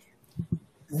 But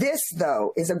this,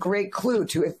 though, is a great clue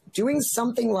to if doing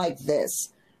something like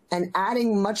this and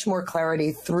adding much more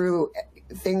clarity through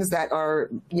things that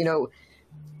are,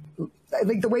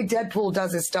 like the way Deadpool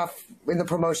does his stuff in the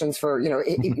promotions for,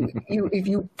 if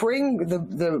you bring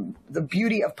the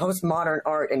beauty of postmodern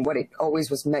art and what it always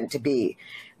was meant to be,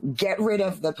 get rid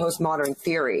of the postmodern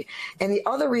theory. And the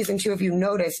other reason too, if you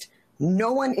noticed,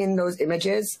 no one in those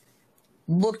images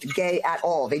looked gay at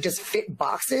all. They just fit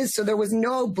boxes. So there was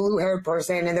no blue-haired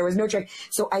person and there was no trick.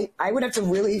 So I would have to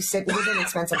really sit with it and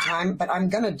spend some time, but I'm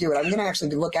going to do it. I'm going to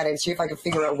actually look at it and see if I can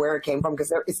figure out where it came from,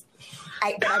 because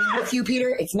I'm with you, Peter.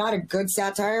 It's not a good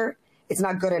satire. It's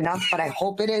not good enough, but I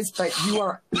hope it is. But you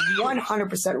are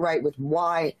 100% right with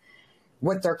why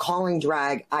what they're calling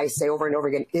drag, I say over and over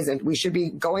again, isn't. We should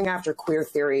be going after queer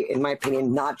theory, in my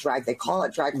opinion, not drag. They call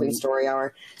it Drag Queen Story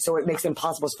Hour, so it makes it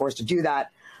impossible for us to do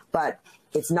that. But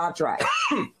it's not drag.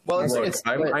 Well,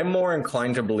 I'm more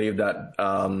inclined to believe that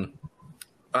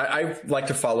I like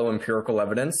to follow empirical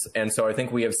evidence. And so I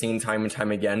think we have seen time and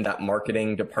time again that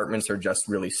marketing departments are just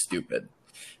really stupid.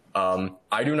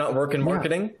 I do not work in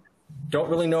marketing, don't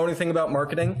really know anything about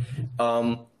marketing,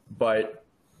 but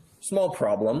small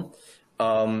problem.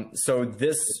 So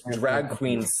this drag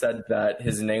queen said that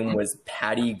his name was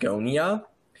Patagonia.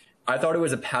 I thought it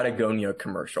was a Patagonia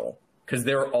commercial, because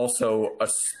they're also a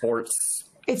sports.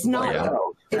 It's not,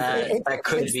 though. That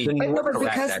could be correct,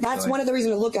 because that's one of the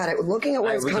reasons to look at it. Looking at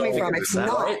where it's coming from, it's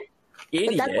not.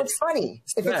 Idiot. But that's what's funny.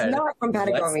 If it's not from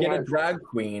Patagonia. Let's get a drag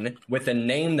queen with a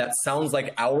name that sounds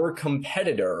like our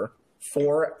competitor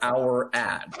for our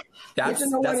ad. That's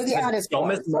the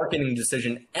dumbest marketing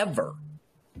decision ever.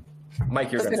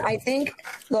 Mike, you're listen, I think,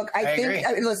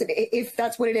 listen, if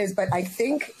that's what it is, but I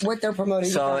think what they're promoting.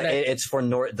 So it's for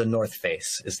the North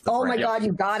Face. Is the oh brand. My God,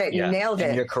 you got it. You nailed it.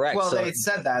 And you're correct. Well, they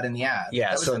said that in the ad. Yeah,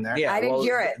 that was in there. Yeah, I didn't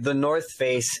hear it. The North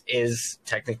Face is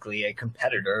technically a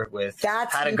competitor with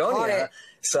Patagonia.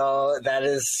 So that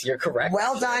is, you're correct.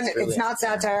 Well done. It's not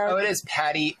satire. Oh, it is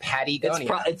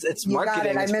Patagonia. It's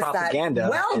marketing. It's propaganda.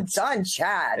 Well done,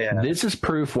 Chad. Yeah. This is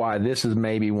proof why this is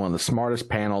maybe one of the smartest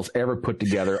panels ever put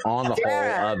together on the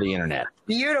whole of the internet.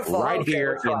 Beautiful. Right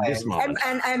here in this moment.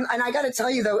 And I got to tell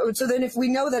you, though, so then if we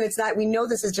know that it's that, we know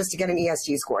this is just to get an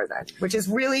ESG score then, which is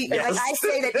really, like I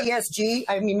say that ESG,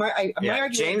 I mean, my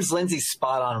James Lindsay's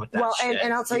spot on with that shit.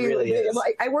 And I'll tell you, really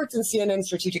I worked in CNN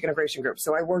Strategic Integration Group,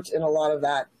 so I worked in a lot of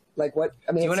that. Like what?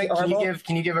 I mean,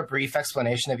 can you give a brief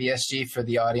explanation of ESG for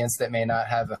the audience that may not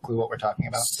have a clue what we're talking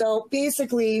about? So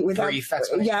basically,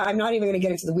 I'm not even going to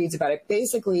get into the weeds about it.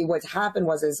 Basically, what's happened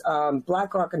is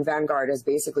BlackRock and Vanguard has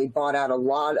basically bought out a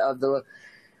lot of the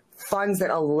funds that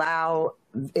allow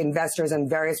investors in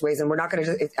various ways, and we're not going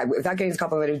to without getting into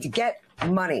complicated to get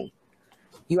money.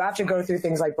 You have to go through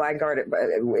things like Blackguard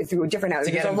through different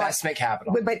to get investment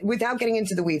capital. But without getting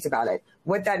into the weeds about it,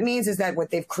 what that means is that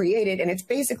what they've created, and it's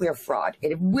basically a fraud,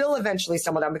 and it will eventually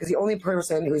stumble down because the only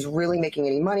person who's really making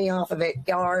any money off of it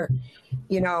are,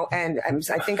 and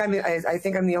I think I'm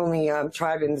the only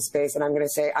tribe in the space, and I'm going to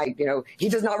say he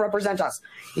does not represent us.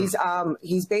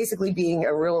 He's basically being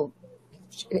a real.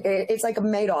 It's like a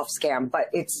Madoff scam, but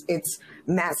it's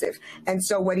massive. And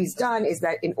so what he's done is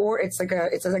that it's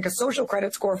like a social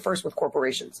credit score first with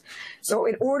corporations. So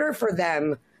in order for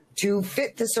them to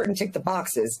fit the certain tick the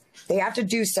boxes, they have to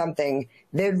do something.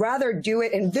 They'd rather do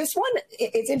it. And this one,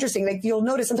 it's interesting. Like you'll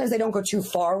notice sometimes they don't go too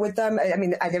far with them. I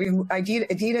mean,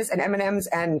 Adidas and M&M's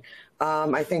and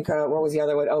I think what was the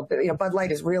other one? Oh, Bud Light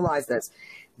has realized this.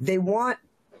 They want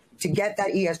to get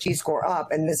that ESG score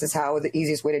up, and this is how the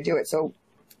easiest way to do it. So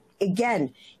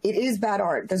again, it is bad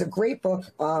art. There's a great book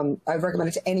I recommend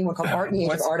it to anyone called Art in the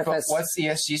Age of Artifice. What's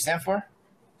ESG stand for?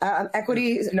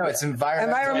 Equity. No, it's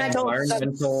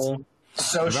environmental,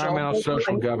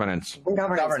 social governance.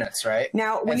 Governance, right?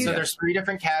 Now, so there's 3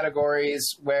 different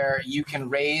categories where you can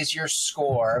raise your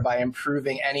score by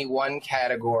improving any one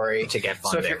category to get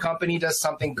funding. So if your company does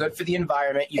something good for the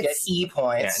environment, you get E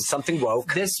points. Yeah, and something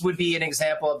woke. This would be an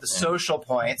example of the social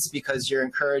points because you're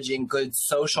encouraging good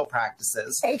social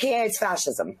practices. AKA it's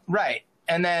fascism. Right.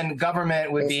 And then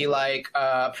government would be like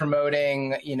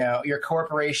promoting, your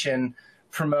corporation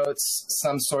promotes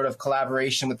some sort of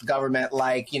collaboration with the government,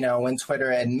 like, when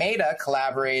Twitter and Meta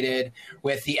collaborated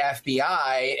with the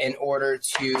FBI in order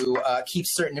to keep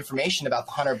certain information about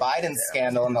the Hunter Biden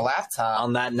scandal in the laptop.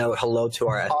 On that note, hello to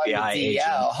our FBI agents.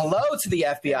 Hello to the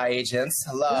FBI agents.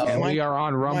 Hello. And we are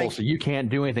on Rumble, so you can't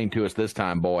do anything to us this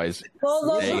time, boys.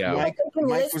 Well, there you go. Mike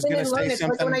was going to say something.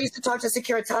 Like when I used to talk to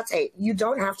Securitate, you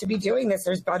don't have to be doing this.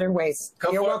 There's better ways.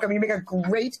 You're welcome. You make a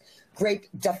great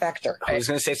defector. I was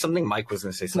going to say something. Mike was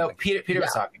going to say something. No, Peter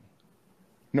was talking.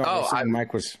 No,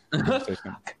 Mike was.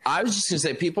 I was just going to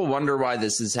say, people wonder why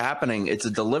this is happening. It's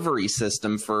a delivery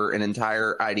system for an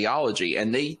entire ideology,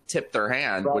 and they tipped their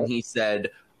hand when he said,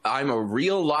 "I'm a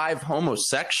real live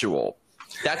homosexual."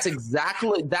 That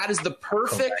is the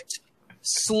perfect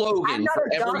slogan I'm not for a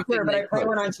doctor, everything but they I play put.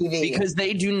 one on TV. Because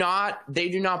they do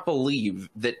not believe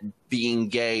that being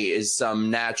gay is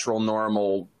some natural,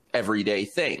 normal, everyday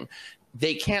thing.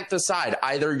 They can't decide.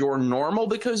 Either you're normal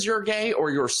because you're gay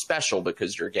or you're special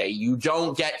because you're gay. You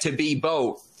don't get to be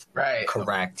both. Right.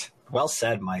 Correct. Well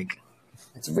said, Mike.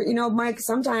 Mike,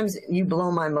 sometimes you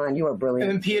blow my mind. You are brilliant.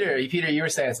 And Peter, you were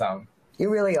saying something. You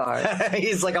really are.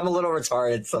 He's like, I'm a little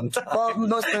retarded sometimes. Well,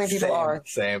 most brilliant people are.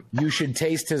 Same. You should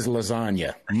taste his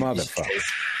lasagna, motherfucker.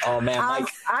 Oh, man, Mike,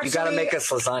 you got to make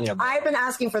us lasagna. Bro. I've been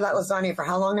asking for that lasagna for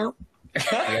how long now?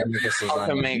 I'll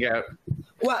come make it.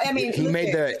 Well, I mean, he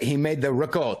made the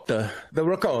ricotta. The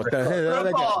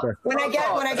ricotta. When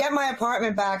I get my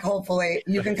apartment back, hopefully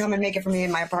you can come and make it for me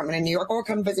in my apartment in New York, or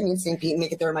come visit me in St. Pete and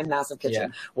make it there in my massive kitchen.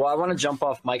 Yeah. Well, I want to jump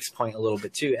off Mike's point a little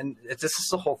bit too, and this is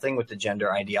the whole thing with the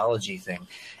gender ideology thing.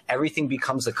 Everything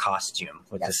becomes a costume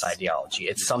with this ideology.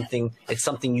 It's something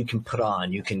you can put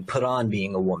on. You can put on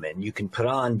being a woman. You can put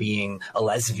on being a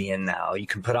lesbian now. You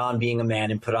can put on being a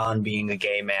man and put on being a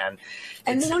gay man.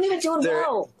 And they don't even do it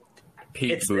well.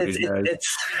 It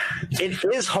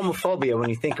is homophobia when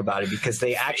you think about it, because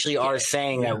they actually are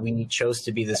saying that we chose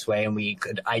to be this way and we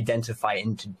could identify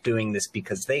into doing this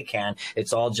because they can.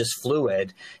 It's all just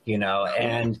fluid,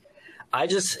 and I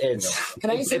just,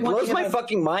 it blows my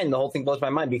fucking mind. The whole thing blows my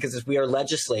mind because we are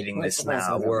legislating this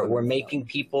now. We're making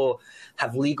people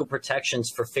have legal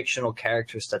protections for fictional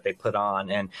characters that they put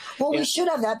on. And we should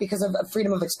have that because of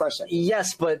freedom of expression.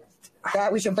 Yes, but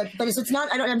that we should, but it's not.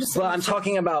 I'm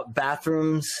talking about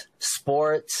bathrooms,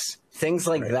 sports, things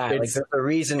like that. Like the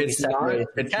reason it's not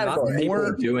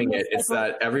people doing it. It's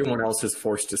that everyone else is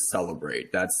forced to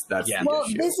celebrate. That's the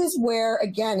issue. This is where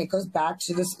again it goes back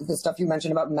to the stuff you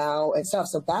mentioned about Mao and stuff.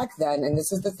 So back then, and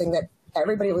this is the thing that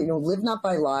everybody live not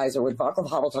by lies, or when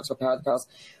Václav Havel talks about Power of the Palace.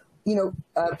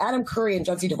 Adam Curry and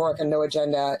Judson Dvorak on No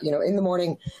Agenda, in the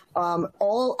morning,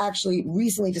 all actually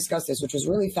recently discussed this, which was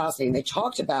really fascinating. They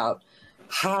talked about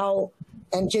how,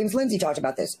 and James Lindsay talked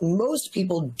about this, most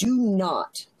people do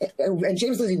not, and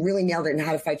James Lindsay really nailed it in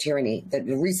How to Fight Tyranny, the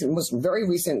very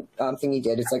recent thing he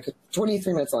did. It's like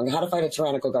 23 minutes long, How to Fight a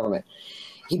Tyrannical Government.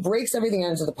 He breaks everything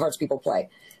into the parts people play.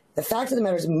 The fact of the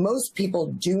matter is most people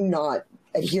do not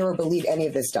adhere or believe any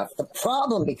of this stuff. The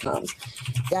problem becomes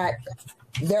that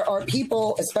there are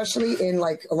people, especially in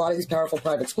like a lot of these powerful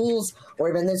private schools, or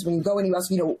even this, when you go and you ask,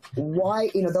 why,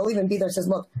 they'll even be there and says,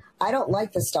 look, I don't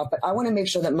like this stuff, but I want to make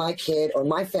sure that my kid or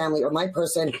my family or my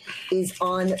person is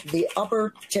on the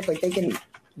upper tip, like they can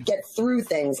get through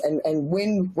things and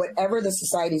win whatever the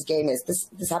society's game is.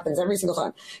 This happens every single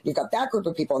time. You've got that group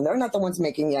of people, and they're not the ones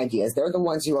making the ideas. They're the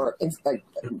ones who are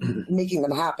making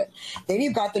them happen. Then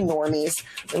you've got the normies,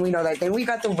 and we know that. Then we've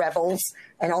got the rebels,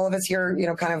 and all of us here,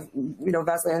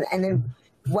 vested. And then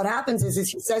what happens is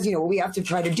he says, what we have to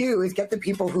try to do is get the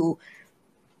people who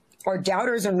are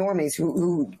doubters or normies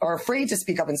who are afraid to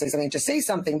speak up and say something, to say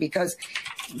something, because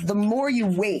the more you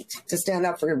wait to stand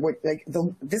up for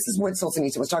this is what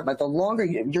Solzhenitsyn was talking about. The longer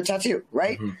your tattoo,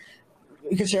 right?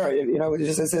 Mm-hmm. You can share it.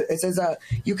 It says,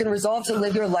 you can resolve to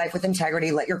live your life with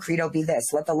integrity. Let your credo be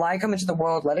this: let the lie come into the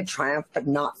world, let it triumph, but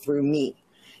not through me.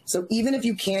 So even if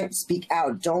you can't speak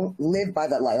out, don't live by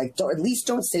that lie. At least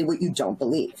don't say what you don't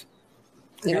believe.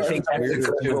 Here's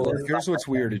what's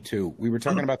weirder too. We were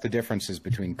talking about the differences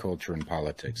between culture and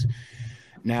politics.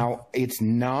 Now, it's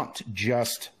not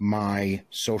just my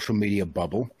social media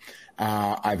bubble.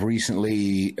 I've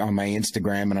recently on my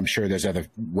Instagram, and I'm sure there's other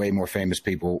way more famous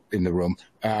people in the room,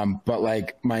 but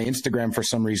like my Instagram for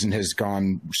some reason has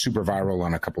gone super viral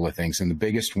on a couple of things. And the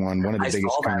biggest one of the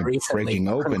biggest kind of breaking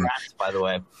open. Congrats, by the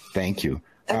way. Thank you.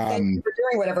 Thank you for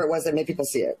doing whatever it was that made people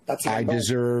see it. I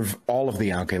deserve all of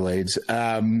the accolades.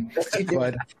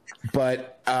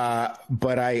 But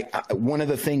one of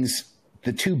the things,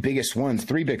 the three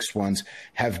biggest ones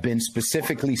have been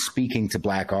specifically speaking to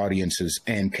black audiences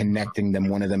and connecting them.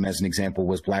 One of them, as an example,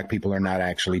 was black people are not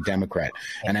actually Democrat.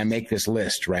 And I make this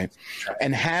list, right?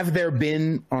 And have there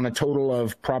been, on a total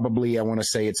of probably, I want to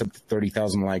say it's up to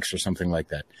 30,000 likes or something like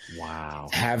that. Wow.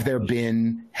 Have there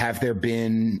been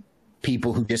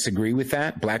people who disagree with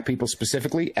that? Black people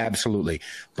specifically? Absolutely.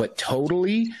 But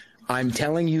totally, I'm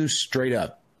telling you straight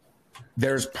up,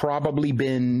 there's probably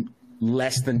been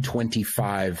less than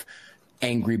 25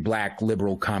 angry black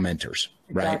liberal commenters,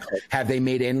 right? Exactly. Have they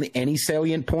made any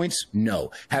salient points?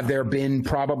 No. Have there been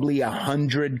probably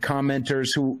 100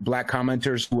 black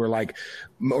commenters who are like,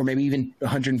 or maybe even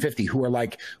 150 who are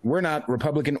like, we're not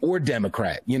Republican or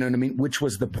Democrat, you know what I mean? Which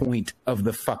was the point of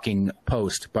the fucking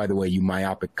post, by the way, you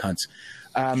myopic cunts.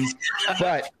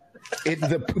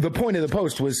 the point of the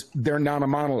post was they're not a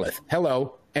monolith.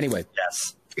 Hello. Anyway.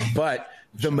 Yes. But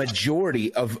the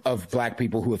majority of black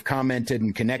people who have commented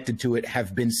and connected to it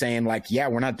have been saying like, yeah,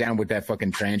 we're not down with that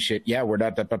fucking trans shit. Yeah, we're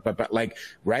not, like,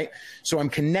 right? So I'm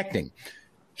connecting.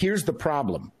 Here's the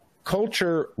problem.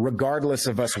 Culture, regardless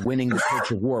of us winning the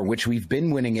culture war, which we've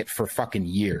been winning it for fucking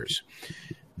years,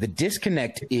 the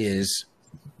disconnect is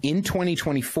in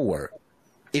 2024,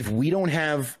 if we don't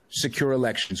have secure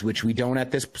elections, which we don't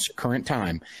at this current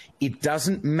time, it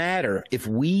doesn't matter if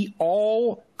we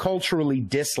all culturally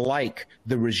dislike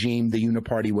the regime, the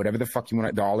uniparty, whatever the fuck you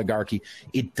want, the oligarchy.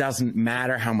 It doesn't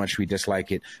matter how much we dislike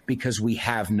it because we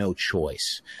have no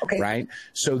choice, right?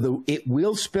 So it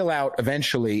will spill out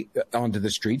eventually onto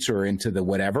the streets or into the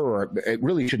whatever, or it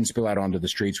really shouldn't spill out onto the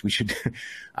streets. We should,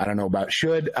 I don't know about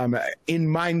should, in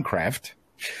Minecraft,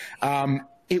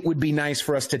 it would be nice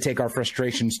for us to take our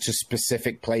frustrations to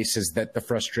specific places that the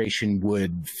frustration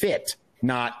would fit,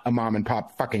 not a mom and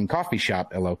pop fucking coffee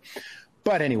shop. Hello.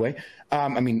 But anyway,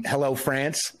 hello,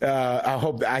 France. I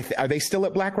hope, are they still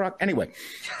at BlackRock? Anyway,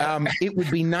 it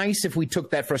would be nice if we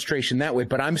took that frustration that way.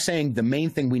 But I'm saying the main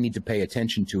thing we need to pay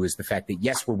attention to is the fact that,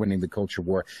 yes, we're winning the culture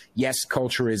war. Yes,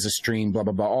 culture is a stream, blah,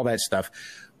 blah, blah, all that stuff.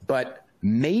 But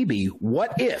maybe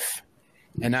what if,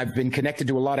 and I've been connected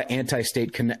to a lot of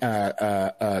anti-state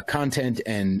content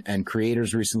and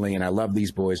creators recently, and I love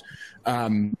these boys.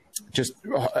 Just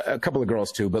a couple of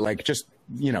girls too, but like just,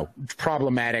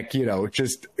 problematic,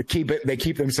 just they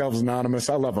keep themselves anonymous.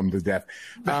 I love them to death.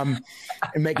 And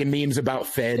making memes about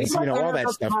feds, all that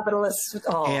stuff.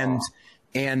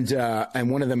 And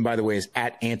one of them, by the way, is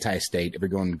at Anti-State.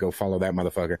 Everyone go follow that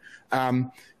motherfucker.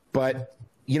 But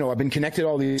I've been connected to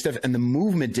all these stuff, and the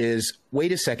movement is,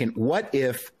 wait a second, what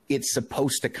if it's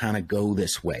supposed to kind of go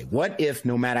this way? What if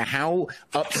no matter how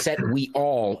upset we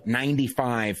all,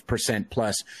 95%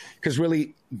 plus, because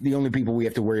really the only people we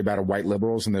have to worry about are white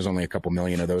liberals, and there's only a couple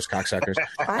million of those cocksuckers.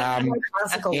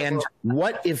 And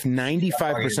what if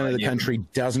 95% of the country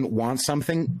doesn't want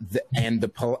something, and the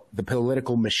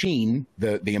political machine,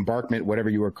 the embarkment, whatever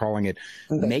you were calling it,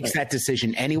 makes that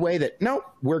decision anyway, that, nope,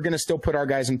 we're going to still put our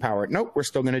guys in power. Nope, we're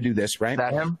still going to do this, right? Is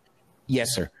that him?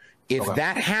 Yes, sir. If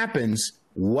that happens,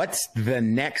 what's the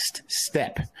next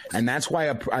step? And that's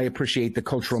why I appreciate the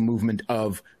cultural movement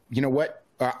of, you know what?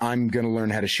 I'm going to learn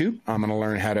how to shoot. I'm going to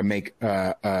learn how to make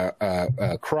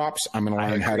crops. I'm going to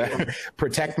learn how to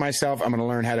protect myself. I'm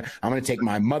going to take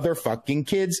my motherfucking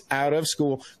kids out of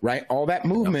school, right? All that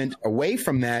movement away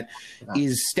from that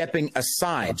is stepping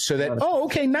aside so that,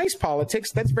 okay, nice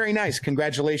politics. That's very nice.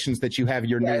 Congratulations that you have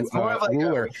your new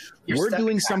ruler. We're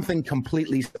doing something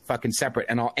completely fucking separate.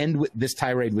 And I'll end with this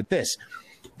tirade with this.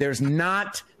 There's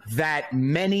not that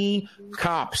many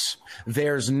cops.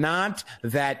 There's not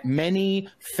that many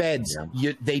feds.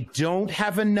 They don't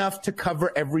have enough to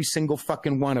cover every single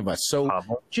fucking one of us. So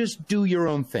just do your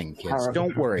own thing, kids.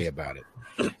 Don't worry about it.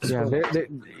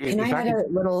 Can I add a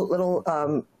little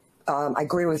I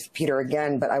agree with Peter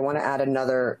again, but I want to add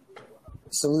another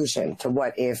solution to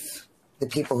what if the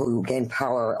people who gain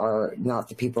power are not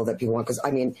the people that people want. Because,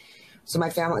 so my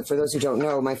family, for those who don't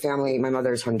know, my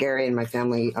mother is Hungarian. My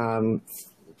family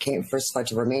first fled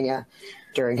to Romania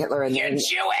during Hitler. And You're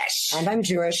Jewish! And I'm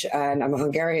Jewish, and I'm a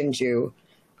Hungarian Jew.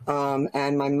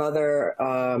 And my mother,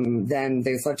 then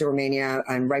they fled to Romania,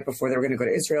 and right before they were going to go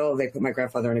to Israel, they put my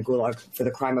grandfather in a gulag for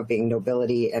the crime of being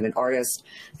nobility and an artist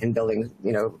and building,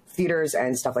 theaters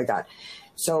and stuff like that.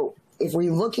 So if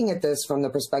we're looking at this from the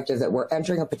perspective that we're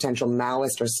entering a potential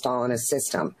Maoist or Stalinist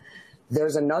system,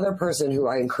 there's another person who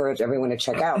I encourage everyone to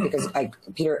check out, because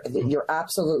Peter, you're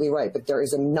absolutely right, but there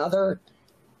is another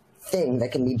thing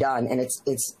that can be done, and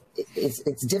it's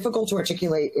difficult to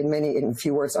articulate in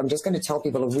few words. I'm just going to tell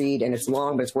people to read, and it's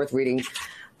long, but it's worth reading,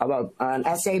 about an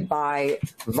essay by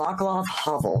Václav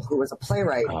Havel, who was a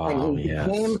playwright,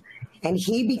 and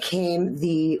he became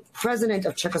the president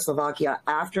of Czechoslovakia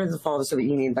after the fall of the Soviet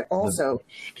Union. But also,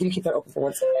 can you keep that open for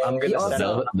 1 second? I'm going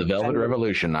to the Velvet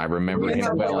Revolution. I remember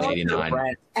him well,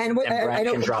 89. And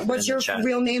what's your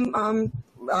real name?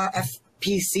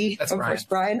 PC. That's Brian.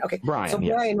 Brian. Okay. Brian, so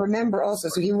Brian, remember also,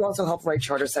 so he also helped write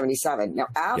Charter 77. Now,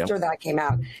 after that came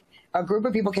out, a group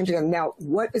of people came together. Now,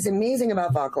 what is amazing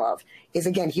about Václav is,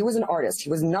 again, he was an artist. He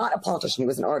was not a politician. He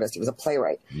was an artist. He was a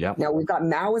playwright. Yep. Now, we've got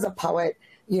Mao as a poet.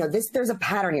 There's a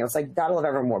pattern here. It's like Battle of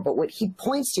Evermore. But what he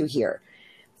points to here,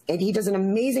 and he does an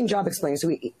amazing job explaining.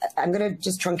 So I'm going to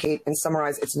just truncate and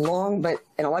summarize. It's long, and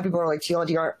a lot of people are like,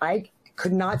 TLDR. I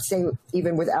could not say,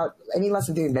 even without any less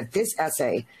of doing that, this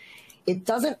essay, it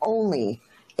doesn't only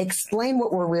explain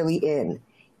what we're really in.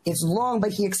 It's long,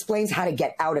 but he explains how to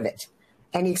get out of it.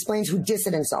 And he explains who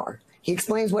dissidents are. He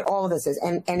explains what all of this is,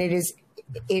 and it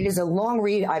is a long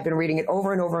read. I've been reading it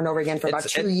over and over and over again for about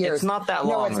 2 years. It's not that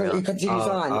long. No, it continues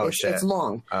on. It's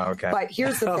long. Oh, okay. But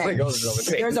here's the thing.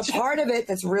 There's a part of it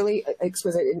that's really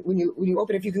exquisite. When you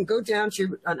open it, if you can go down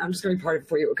to, I'm just going to read part of it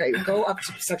for you. Okay, go up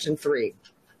to section 3.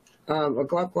 Or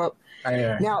go up.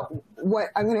 Now, what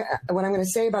I'm gonna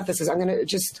say about this is I'm gonna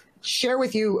just share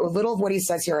with you a little of what he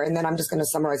says here, and then I'm just gonna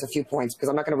summarize a few points because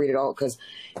I'm not gonna read it all.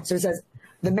 So he says,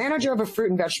 the manager of a fruit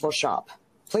and vegetable shop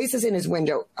places in his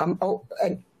window.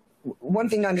 And one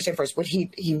thing to understand first, what he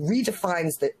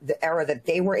redefines the era that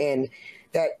they were in,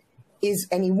 that is,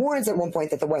 and he warns at one point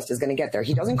that the West is going to get there.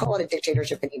 He doesn't call it a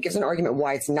dictatorship, and he gives an argument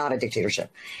why it's not a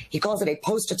dictatorship. He calls it a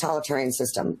post-totalitarian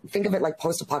system. Think of it like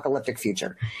post-apocalyptic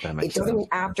future. It doesn't mean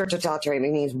after totalitarian,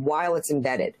 it means while it's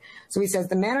embedded. So he says,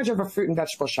 the manager of a fruit and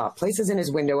vegetable shop places in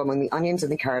his window among the onions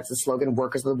and the carrots the slogan,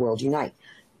 "Workers of the World Unite."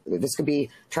 This could be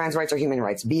trans rights or human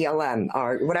rights, BLM,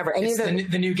 or whatever. Any it's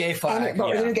of the new gay flag.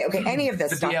 Any of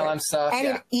this the stuff. BLM stuff.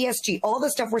 ESG, all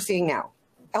the stuff we're seeing now,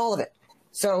 all of it.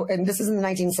 So, and this is in the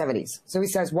 1970s. So he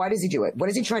says, why does he do it? What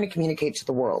is he trying to communicate to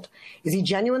the world? Is he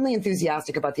genuinely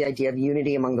enthusiastic about the idea of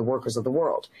unity among the workers of the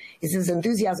world? Is his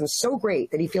enthusiasm so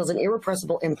great that he feels an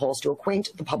irrepressible impulse to acquaint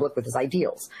the public with his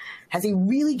ideals? Has he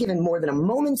really given more than a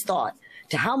moment's thought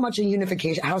to how such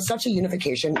a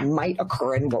unification might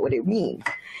occur and what would it mean?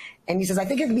 And he says, I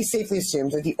think it can be safely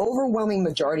assumed that the overwhelming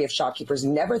majority of shopkeepers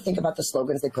never think about the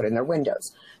slogans they put in their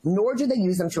windows, nor do they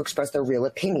use them to express their real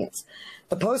opinions.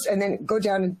 The post, and then go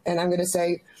down, and I'm going to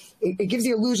say, it gives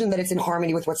the illusion that it's in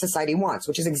harmony with what society wants,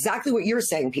 which is exactly what you're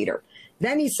saying, Peter.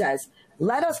 Then he says,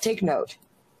 let us take note.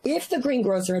 If the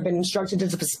greengrocer had been instructed to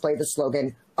display the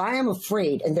slogan, I am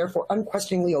afraid and therefore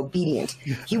unquestioningly obedient,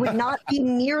 he would not be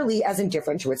nearly as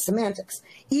indifferent to its semantics,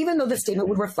 even though the statement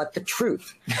would reflect the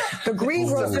truth. The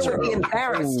greengrocer would be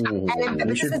embarrassed.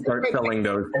 We should start selling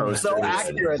those posters. So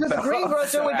accurate. So the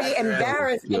greengrocer would be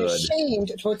embarrassed and ashamed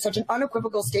to put such an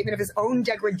unequivocal statement of his own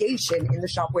degradation in the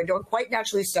shop window, and quite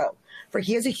naturally so, for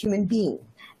he is a human being,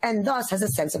 and thus has a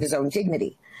sense of his own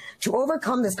dignity. To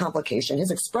overcome this complication,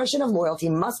 his expression of loyalty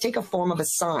must take a form of a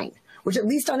sign, which at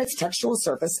least on its textual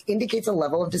surface indicates a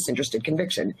level of disinterested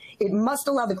conviction. It must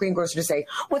allow the greengrocer to say,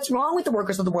 what's wrong with the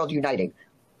workers of the world uniting?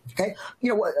 Okay,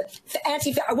 you know,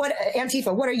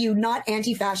 Antifa, what are you, not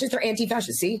anti-fascist or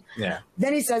anti-fascist? See? Yeah.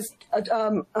 Then he says,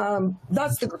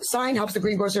 thus the sign helps the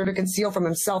greengrocer to conceal from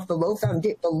himself the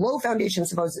low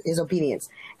foundations of his obedience,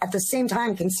 at the same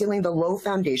time concealing the low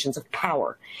foundations of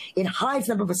power. It hides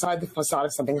them beside the facade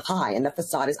of something high, and that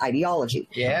facade is ideology.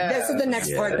 Yeah. This is the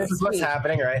next part of the This is what's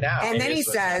happening right now. And then he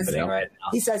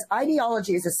says,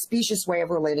 ideology is a specious way of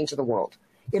relating to the world.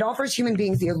 It offers human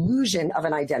beings the illusion of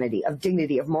an identity, of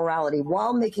dignity, of morality,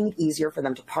 while making it easier for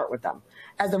them to part with them.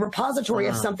 As the repository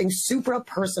of something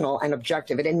supra-personal and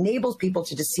objective, it enables people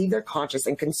to deceive their conscience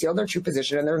and conceal their true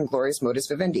position and their inglorious modus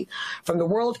vivendi from the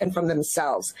world and from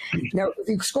themselves. Now, if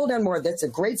you scroll down more, that's a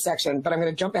great section, but I'm going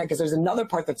to jump back because there's another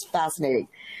part that's fascinating.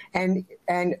 And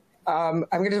I'm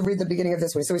going to read the beginning of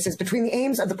this one. So he says, between the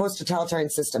aims of the post-totalitarian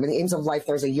system and the aims of life,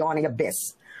 there's a yawning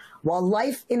abyss. While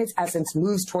life in its essence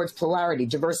moves towards plurality,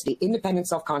 diversity, independent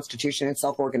self-constitution, and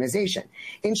self-organization,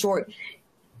 in short,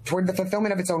 toward the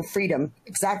fulfillment of its own freedom,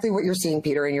 exactly what you're seeing,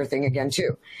 Peter, in your thing again,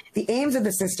 too. The aims of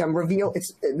the system reveal,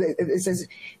 it says,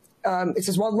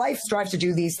 while life strives to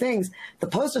do these things, the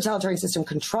post-totalitarian system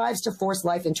contrives to force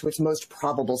life into its most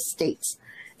probable states.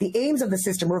 The aims of the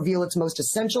system reveal its most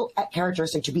essential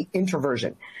characteristic to be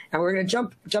introversion. And we're going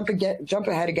to jump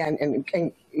ahead again, and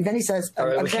then he says,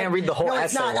 we can't read the whole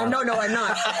essay. No, I'm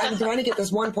not. I'm trying to get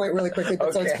this one point really quickly,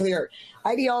 but so it's clear.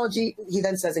 Ideology, he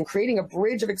then says, in creating a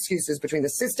bridge of excuses between the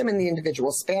system and the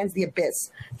individual, spans the abyss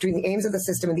between the aims of the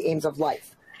system and the aims of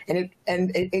life. And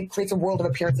it creates a world of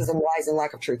appearances and lies and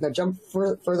lack of truth. Now jump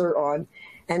further on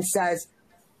and says,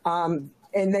 and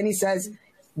then he says,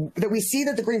 that we see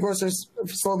that the greengrocer's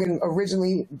slogan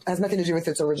originally has nothing to do with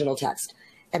its original text.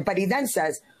 But he then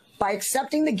says, by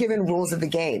accepting the given rules of the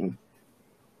game,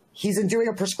 he's doing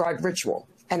a prescribed ritual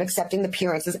and accepting the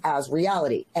appearances as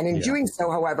reality. And in doing so,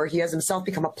 however, he has himself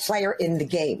become a player in the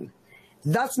game,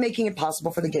 thus making it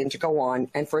possible for the game to go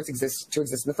on and for it to exist in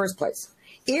the first place.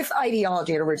 If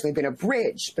ideology had originally been a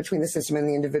bridge between the system and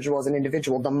the individual as an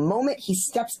individual, the moment he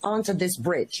steps onto this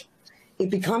bridge, it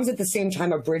becomes at the same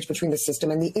time a bridge between the system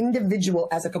and the individual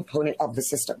as a component of the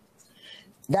system.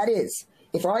 That is,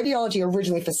 if our ideology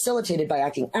originally facilitated by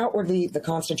acting outwardly the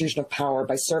constitution of power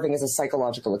by serving as a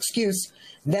psychological excuse,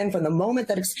 then from the moment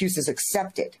that excuse is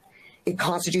accepted, it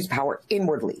constitutes power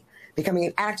inwardly, becoming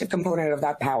an active component of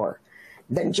that power.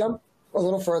 Then jump a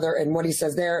little further, and what he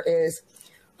says there is,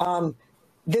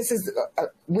 this is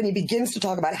when he begins to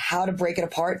talk about how to break it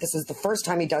apart. This is the first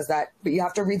time he does that, but you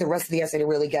have to read the rest of the essay to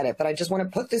really get it. But I just want to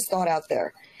put this thought out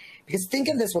there, because think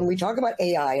of this when we talk about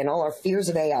AI and all our fears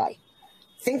of AI.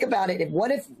 Think about it. What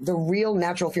if the real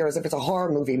natural fear, as if it's a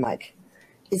horror movie, Mike,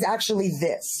 is actually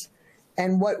this?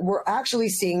 And what we're actually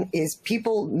seeing is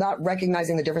people not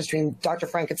recognizing the difference between Dr.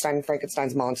 Frankenstein and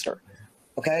Frankenstein's monster.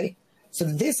 Okay? So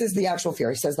this is the actual fear.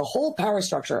 He says the whole power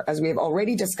structure, as we have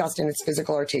already discussed in its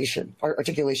physical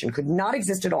articulation, could not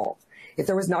exist at all if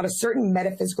there was not a certain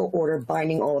metaphysical order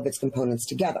binding all of its components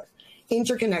together,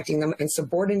 interconnecting them and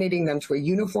subordinating them to a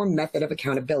uniform method of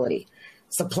accountability,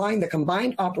 supplying the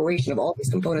combined operation of all these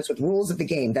components with rules of the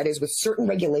game, that is, with certain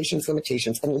regulations,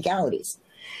 limitations, and legalities.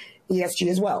 ESG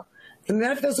as well. The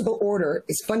metaphysical order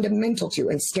is fundamental to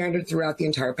and standard throughout the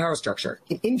entire power structure.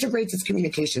 It integrates its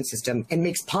communication system and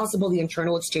makes possible the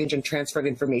internal exchange and transfer of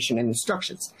information and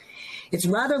instructions. It's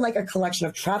rather like a collection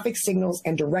of traffic signals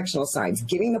and directional signs,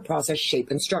 giving the process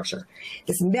shape and structure.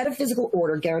 This metaphysical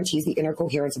order guarantees the inner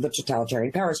coherence of the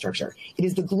totalitarian power structure. It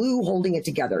is the glue holding it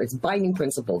together, its binding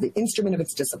principle, the instrument of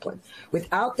its discipline.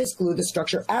 Without this glue, the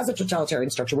structure as a totalitarian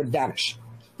structure would vanish.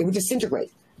 It would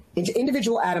disintegrate into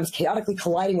individual atoms chaotically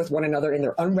colliding with one another in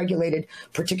their unregulated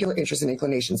particular interests and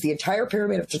inclinations. The entire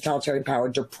pyramid of totalitarian power,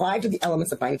 deprived of the elements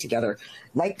that bind it together,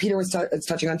 like Peter was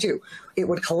touching on too, it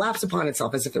would collapse upon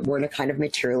itself as if it were in a kind of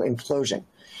material implosion.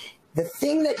 The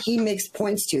thing that he makes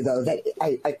points to, though, that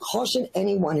I caution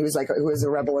anyone who is a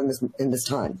rebel in this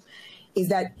time, is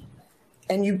that,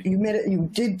 and you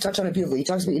did touch on it beautifully. He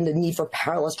talks about the need for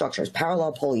parallel structures,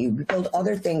 parallel pole. You build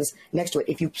other things next to it.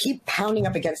 If you keep pounding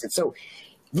up against it, so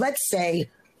let's say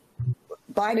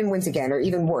Biden wins again, or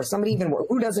even worse, somebody even worse,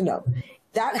 who doesn't know?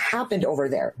 That happened over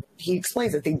there. He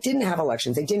explains that they didn't have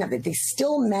elections. They didn't have it. They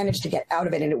still managed to get out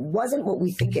of it. And it wasn't what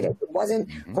we think it is. It wasn't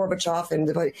Gorbachev. And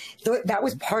that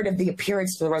was part of the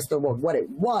appearance to the rest of the world. What it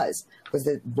was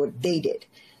what they did.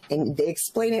 And they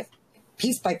explain it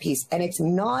piece by piece. And it's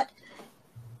not,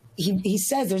 he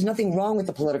says there's nothing wrong with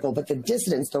the political, but the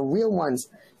dissidents, the real ones,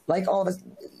 like all of us,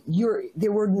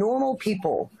 there were normal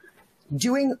people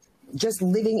just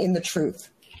living in the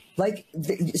truth.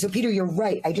 So Peter, you're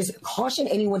right. I just caution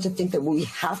anyone to think that we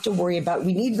have to worry about,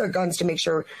 we need their guns to make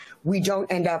sure we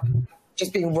don't end up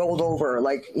just being rolled over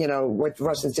like, what the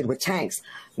Russians did with tanks.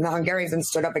 And the Hungarians then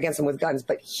stood up against them with guns.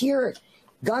 But here,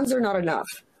 guns are not enough.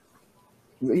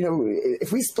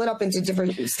 If we split up into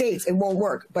different states, it won't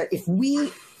work. But if we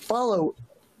follow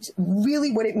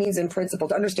really what it means in principle,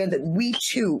 to understand that we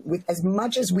too, with as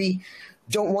much as we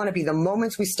don't want to be, the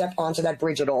moments we step onto that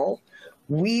bridge at all,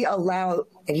 we allow,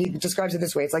 and he describes it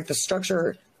this way, it's like the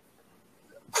structure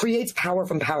creates power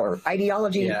from power.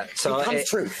 Ideology becomes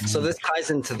truth. So this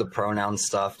ties into the pronoun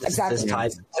stuff. Exactly. This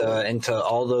ties into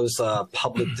all those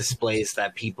public displays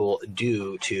that people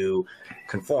do to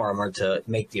conform or to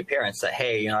make the appearance that,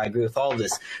 hey, I agree with all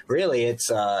this. Really, it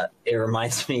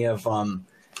reminds me of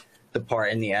the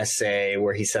part in the essay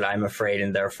where he said, I'm afraid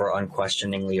and therefore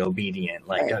unquestioningly obedient.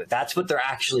 That's what they're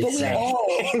actually saying.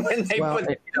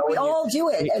 We all do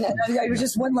it. And I was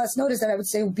just one last notice that I would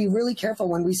say, be really careful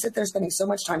when we sit there spending so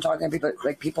much time talking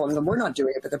to people, and we're not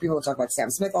doing it, but there are people who talk about Sam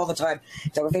Smith all the time.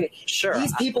 Sure.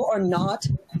 These people are not,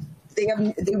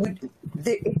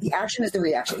 the action is the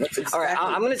reaction. Exactly. All right,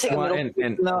 I'm going to take a little and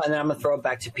then I'm going to throw it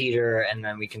back to Peter, and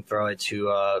then we can throw it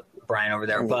to Brian over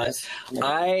there. But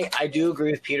I do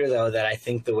agree with Peter, though, that I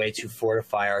think the way to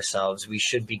fortify ourselves, we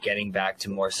should be getting back to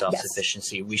more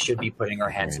self-sufficiency. Yes. We should be putting our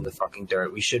hands in the fucking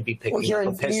dirt. We should be picking up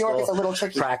a pistol, New York, it's a little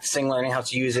tricky. Practicing, learning how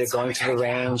to use it, going to the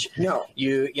range.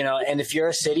 And if you're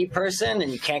a city person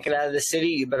and you can't get out of the city,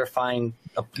 you better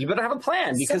have a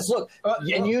plan, because look,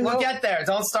 we'll get there.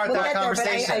 Don't start that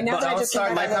conversation.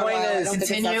 My point is,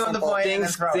 continue on the point.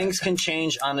 Things can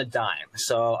change on a dime.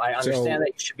 So I understand that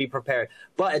you should be prepared,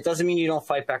 but it doesn't mean you don't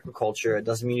fight back with culture. It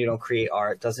doesn't mean you don't create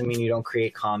art. It doesn't mean you don't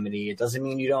create comedy. It doesn't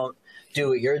mean you don't do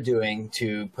what you're doing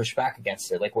to push back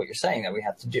against it, like what you're saying that we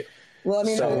have to do. Well, I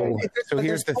mean, so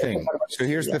here's the thing.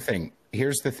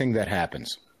 Here's the thing that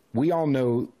happens. We all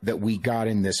know that we got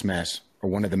in this mess, or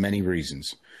one of the many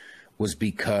reasons was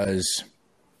because,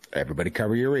 everybody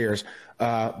cover your ears,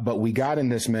 but we got in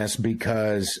this mess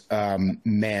because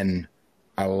men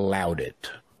allowed it.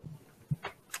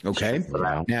 Okay?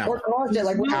 Now, what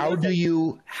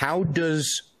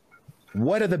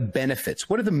are the benefits?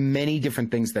 What are the many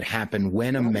different things that happen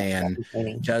when a man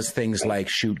does things like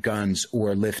shoot guns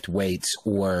or lift weights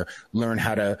or learn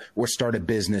how to, or start a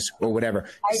business or whatever?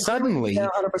 Suddenly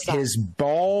his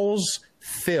balls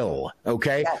fill,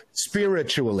 okay? Yes.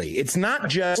 Spiritually. It's not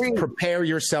just prepare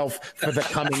yourself for the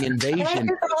coming invasion.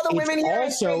 All the women here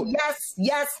also, yes.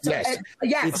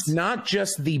 It's not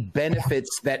just the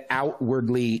benefits that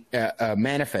outwardly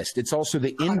manifest. It's also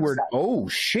the inward, oh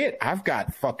shit, I've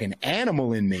got fucking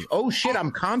animal in me. Oh shit,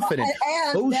 I'm confident.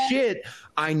 Oh shit,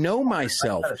 I know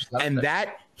myself. And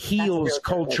that heals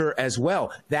culture as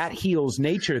well. That heals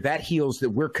nature. That heals that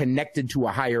we're connected to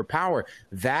a higher power.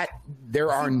 That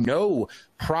there are no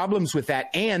problems with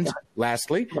that. And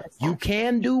lastly, you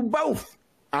can do both.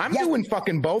 I'm doing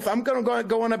fucking both. I'm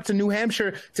going up to New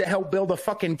Hampshire to help build a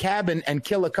fucking cabin and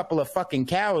kill a couple of fucking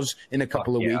cows in a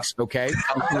couple of weeks. Okay.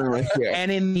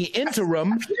 And in the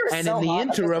interim,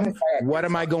 what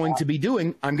am I going to be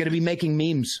doing? I'm going to be making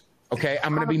memes. Okay,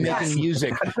 I'm going to be making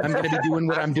music. I'm going to be doing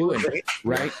what I'm doing,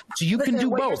 right? So you can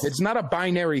do both. It's not a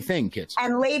binary thing, kids.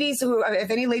 And ladies who, if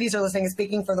any ladies are listening,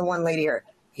 speaking for the one lady here,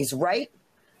 he's right.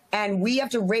 And we have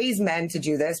to raise men to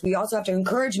do this. We also have to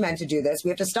encourage men to do this. We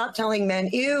have to stop telling men,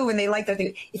 ew, and they like that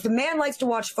thing. If the man likes to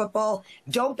watch football,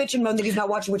 don't bitch and moan that he's not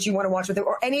watching what you want to watch with him,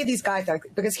 or any of these guys.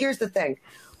 Because here's the thing.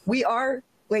 We are,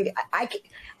 wait,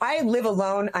 I live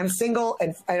alone. I'm single,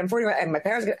 and I'm 41, and my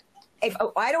parents, if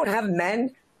I don't have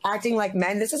men acting like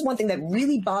men, this is one thing that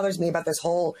really bothers me about this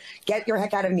whole get your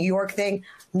heck out of New York thing.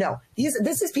 No,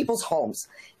 this is people's homes.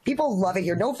 People love it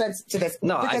here. No offense to this.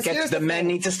 No, I guess the men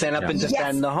need to stand up and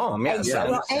defend the home. Yes.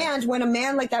 And when a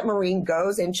man like that Marine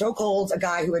goes and chokeholds a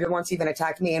guy who had once even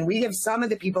attacked me, and we have some of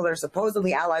the people that are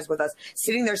supposedly allies with us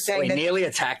sitting there saying that nearly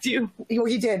attacked you?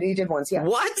 He did once, yeah.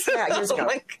 What? Yeah, years ago.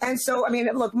 And so, I mean,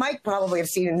 look, Mike probably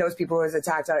has seen and knows people who has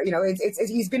attacked.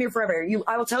 He's been here forever.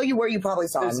 I will tell you where you probably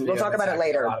saw him. We'll talk about it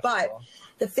later. But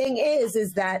the thing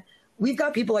is that we've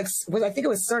got people like, I think it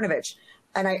was Cernovich.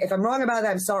 And if I'm wrong about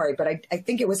that, I'm sorry, but I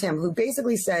think it was him who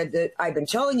basically said that I've been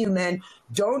telling you, men,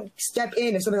 don't step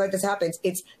in if something like this happens.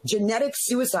 It's genetic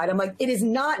suicide. I'm like, it is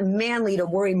not manly to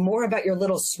worry more about your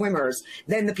little swimmers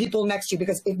than the people next to you,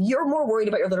 because if you're more worried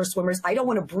about your little swimmers, I don't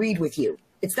want to breed with you.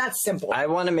 It's that simple. I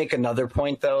want to make another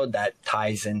point, though, that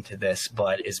ties into this,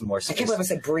 but is more specific. I can't believe I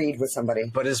said breed with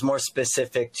somebody. But is more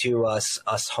specific to us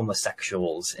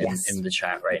homosexuals in the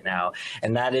chat right now.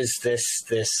 And that is this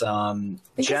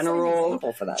general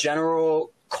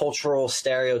cultural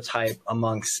stereotype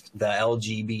amongst the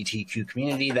LGBTQ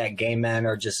community that gay men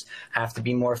are just have to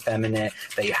be more feminine,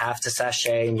 that you have to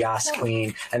sashay and yas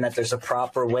queen, and that there's a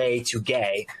proper way to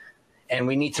gay. And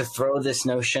we need to throw this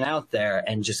notion out there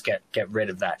and just get rid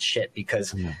of that shit,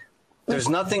 because there's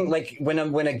nothing like when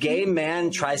a gay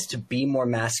man tries to be more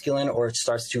masculine or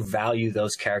starts to value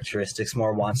those characteristics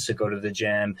more, wants to go to the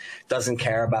gym, doesn't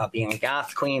care about being a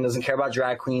goth queen, doesn't care about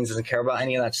drag queens, doesn't care about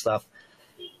any of that stuff.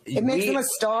 It makes them a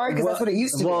star because that's what it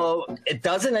used to be. Well, it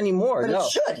doesn't anymore. But no,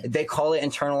 it should. They call it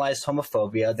internalized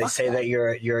homophobia. They say that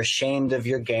you're ashamed of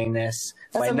your gayness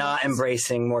by not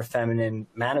embracing more feminine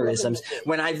mannerisms.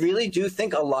 When I really do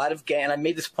think a lot of gay, and I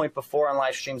made this point before on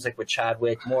live streams like with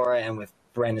Chadwick Mora and with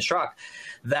Brandon Schrock,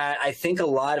 that I think a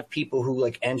lot of people who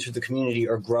like enter the community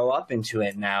or grow up into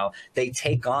it now, they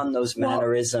take on those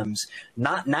mannerisms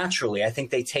not naturally. I think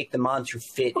they take them on to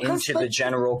fit into the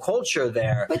general culture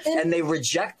there, and they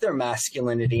reject their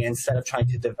masculinity instead of trying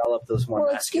to develop those more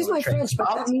masculine excuse my traits. French,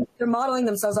 but that means they're modeling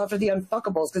themselves after the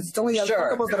unfuckables, because it's only the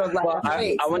unfuckables that are left. Well,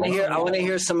 I want to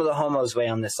hear some of the homos weigh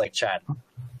on this, like Chad.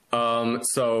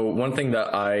 So one thing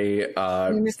that I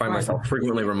find myself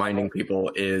frequently reminding people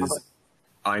is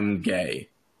I'm gay.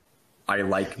 I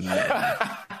like men.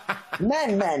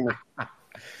 Men.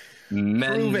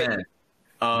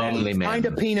 Manly men. Find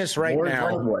a penis right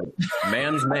now.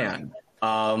 Man's man.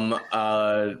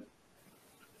 I've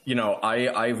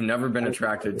never been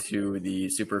attracted to the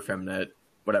super effeminate,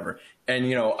 whatever. And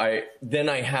I'm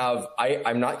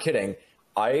not kidding.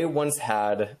 I was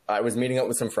meeting up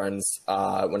with some friends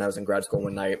when I was in grad school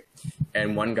one night,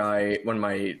 and one of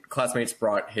my classmates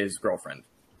brought his girlfriend,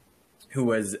 who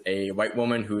was a white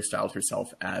woman who styled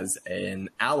herself as an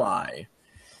ally.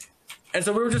 And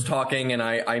so we were just talking, and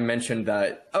I mentioned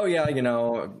that, oh yeah,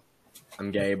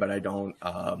 I'm gay, but I don't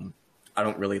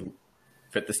really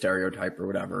fit the stereotype or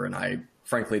whatever, and I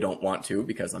frankly don't want to,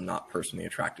 because I'm not personally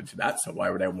attracted to that. So why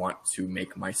would I want to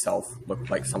make myself look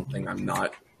like something I'm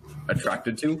not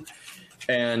attracted to?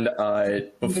 And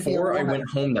before I went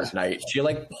home that night, she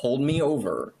pulled me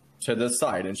over to the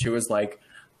side, and she was like,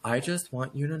 I just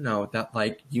want you to know that,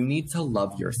 you need to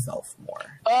love yourself more.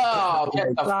 Oh,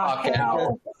 get the fuck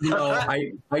out.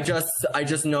 I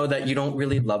just know that you don't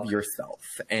really love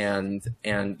yourself, and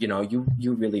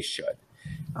you really should.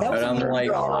 But I'm like,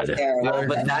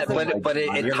 but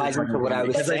it ties into what I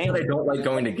was saying. I don't like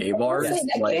going to gay bars.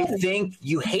 They think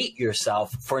you hate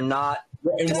yourself for not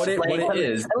And what it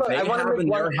is, they have in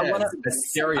their heads a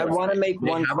stereotype. I want to make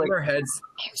one quick.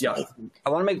 I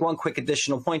want to make one quick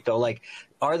additional point though. Like,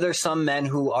 are there some men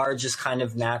who are just kind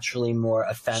of naturally more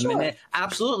effeminate? Sure.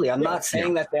 Absolutely. I'm not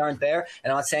saying that they aren't there,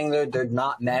 and I'm not saying they're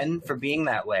not men for being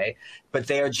that way, but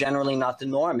they are generally not the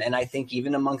norm. And I think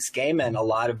even amongst gay men, a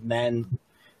lot of men,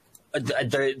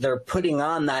 they're putting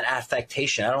on that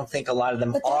affectation. I don't think a lot of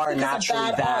them are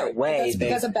naturally that way. That's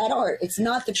because of bad art. It's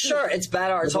not the truth. Sure, it's bad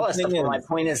art. It's all that stuff. My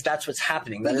point is that's what's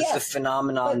happening. That is the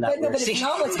phenomenon that we're seeing. It's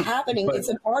not what's happening. It's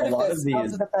an artifice of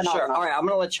the phenomenon. Sure. All right, I'm going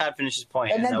to let Chad finish his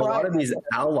point. And then a lot of these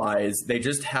allies, they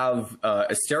just have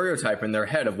a stereotype in their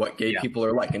head of what gay people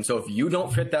are like. And so if you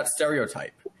don't fit that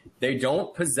stereotype, they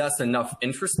don't possess enough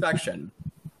introspection,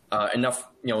 enough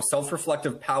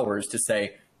self-reflective powers to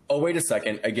say, oh, wait a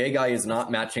second, a gay guy is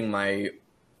not matching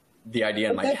the idea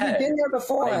in my head. You've been there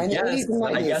before.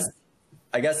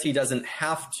 I guess he doesn't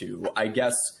have to. I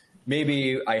guess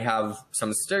maybe I have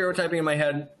some stereotyping in my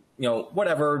head.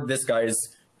 Whatever. This guy's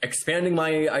expanding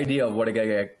my idea of what a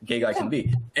gay guy can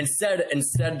be. Instead,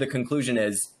 the conclusion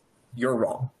is you're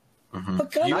wrong.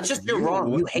 Mm-hmm. Not just you're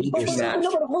wrong. You hate yourself.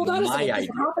 No, but hold on a second. This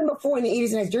happened before in the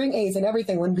 80s and during AIDS and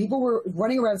everything. When people were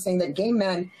running around saying that gay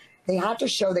men, they had to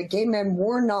show that gay men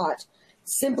were not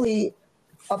simply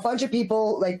a bunch of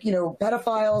people like,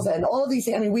 pedophiles and all of these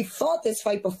things. I mean, we fought this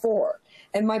fight before.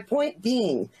 And my point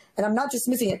being, and I'm not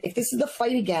dismissing it, if this is the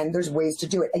fight again, there's ways to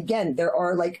do it. Again, there's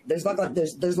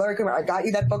Larry Kramer. I got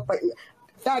you that book,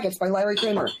 Faggots by Larry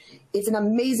Kramer. It's an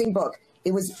amazing book.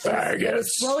 It was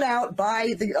thrown out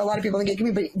by a lot of people in the gay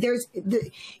community. But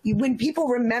when people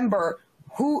remember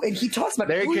who, and he talks about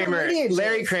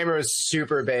Larry Kramer was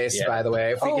super based, by the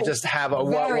way. If we could just have a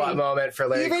what moment for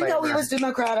Larry Kramer. Even though he was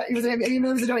Democrat, and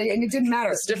it didn't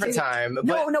matter. It's a different time.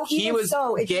 But he was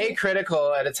gay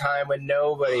critical at a time when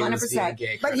nobody 100%. Was being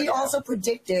gay critical. But he also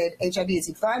predicted HIV.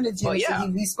 He found it.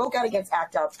 He spoke out against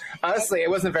ACT UP. Honestly, it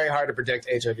wasn't very hard to predict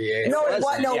HIV/AIDS. No, it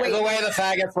was. No, wait. The way the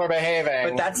faggots were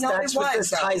behaving. But that's what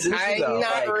this ties into, though.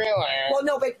 Not really. Well,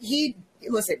 no, but he...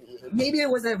 Listen, maybe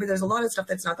it wasn't, but there's a lot of stuff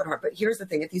that's not that hard. But here's the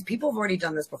thing: if these people have already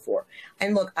done this before,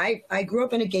 and look, I grew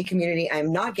up in a gay community.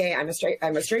 I'm not gay. I'm a straight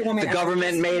woman. The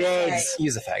government made AIDS.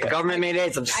 He's a faggot. The government made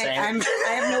AIDS. I'm just saying. I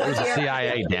have no idea.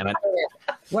 CIA, damn it.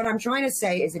 What I'm trying to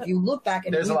say is, if you look back,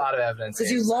 and there's a lot of evidence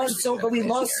because we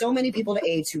lost so many people to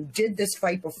AIDS who did this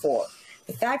fight before.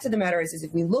 The fact of the matter is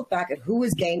if we look back at who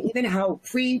was gay, even how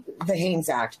pre the Haines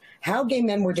Act, how gay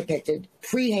men were depicted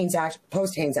pre-Haines Act,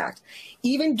 post-Haines Act,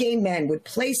 even gay men would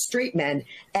play straight men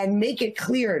and make it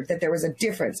clear that there was a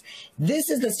difference. This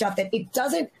is the stuff that it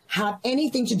doesn't have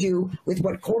anything to do with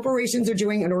what corporations are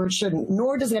doing, or it shouldn't,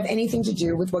 nor does it have anything to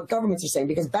do with what governments are saying,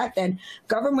 because back then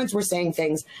governments were saying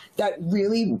things that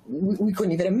really we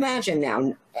couldn't even imagine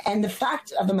now. And the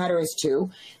fact of the matter is,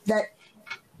 too, that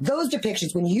those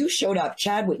depictions, when you showed up,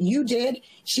 Chad, what you did,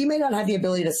 she may not have the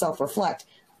ability to self-reflect,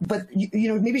 but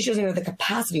maybe she doesn't have the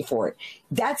capacity for it.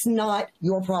 That's not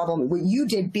your problem. What you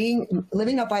did,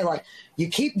 living up by life, you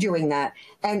keep doing that.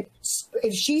 And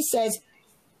if she says,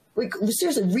 like,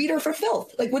 seriously, read her for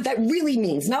filth. Like, what that really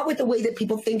means, not with the way that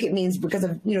people think it means because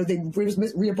of, they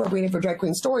reappropriated for drag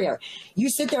queen story hour. You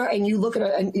sit there and you look at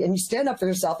her and you stand up for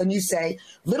yourself and you say,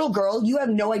 little girl, you have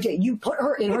no idea. You put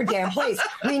her in her damn place.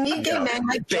 We need gay men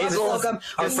like Basil. Our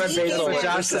friend Basil.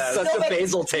 Josh says such a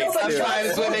Basil take.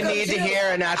 Sometimes women need to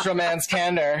hear a natural man's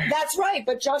candor. That's right,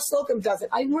 but Josh Slocum doesn't.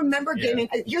 I remember gay men.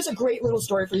 Here's a great little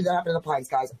story for you that happened in the Pines,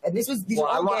 guys. And these were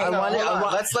all gay.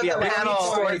 Let's let the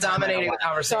panel dominate the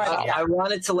conversation. I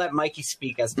wanted to let Mikey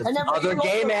speak as the other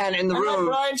gay man in the room.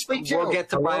 Brian speak too. We'll get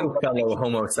to Brian. Fellow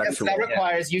homosexual. That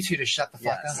requires you two to shut the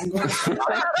fuck up.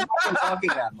 I'm talking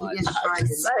that much. I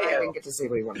didn't get to say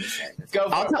what he wanted to say.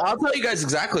 I'll tell you guys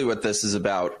exactly what this is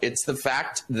about. It's the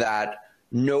fact that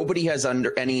nobody has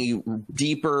any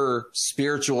deeper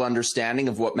spiritual understanding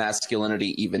of what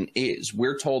masculinity even is.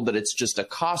 We're told that it's just a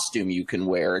costume you can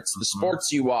wear. It's the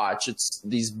sports you watch. It's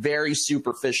these very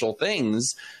superficial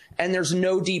things. And there's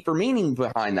no deeper meaning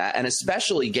behind that. And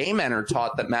especially gay men are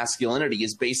taught that masculinity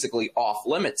is basically off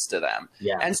limits to them.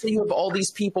 Yeah. And so you have all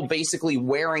these people basically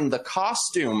wearing the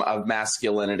costume of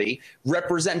masculinity,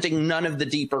 representing none of the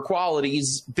deeper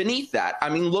qualities beneath that. I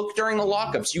mean, look, during the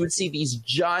lockups, you would see these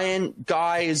giant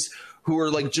guys who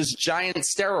are like just giant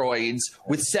steroids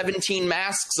with 17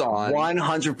 masks on.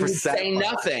 100%. Say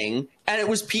nothing. And it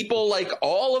was people like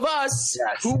all of us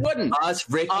who wouldn't. Us,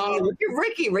 Ricky. Look at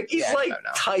Ricky. Ricky's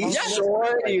tight,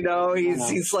 short,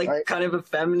 he's like kind of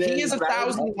effeminate. He is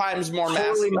 1,000 times more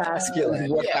masculine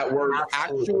what that word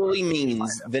actually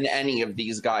means than any of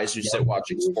these guys who sit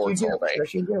watching sports all day.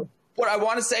 What I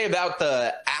want to say about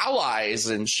the allies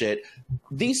and shit,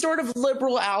 these sort of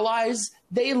liberal allies,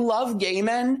 they love gay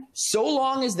men so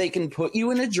long as they can put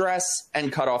you in a dress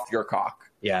and cut off your cock.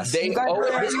 Yes. They You guys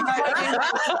always are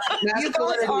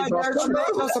their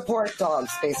emotional support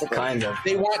dogs, basically. Kind of.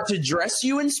 they want to dress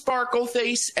you in sparkle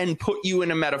face and put you in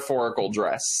a metaphorical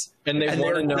dress. And they want to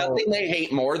there's know. nothing they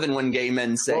hate more than when gay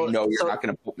men say, "No, you're not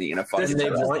going to put me in a fucking And they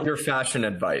dress." want your fashion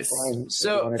advice.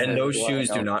 So And those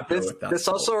shoes do not go with that. This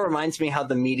also reminds me how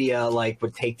the media like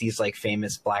would take these like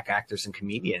famous black actors and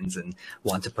comedians and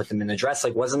want to put them in a dress.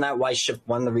 Like, wasn't that why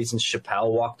one of the reasons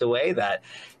Chappelle walked away? That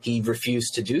he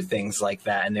refused to do things like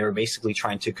that, and they were basically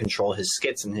trying to control his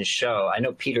skits and his show. I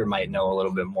know Peter might know a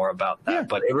little bit more about that,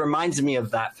 but it reminds me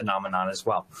of that phenomenon as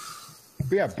well.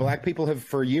 Yeah, black people have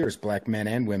for years, black men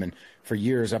and women, for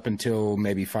years up until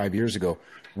maybe 5 years ago,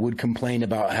 would complain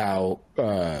about how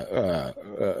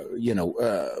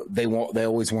they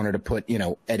always wanted to put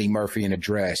Eddie Murphy in a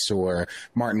dress or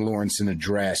Martin Lawrence in a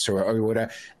dress or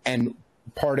whatever. And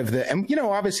part of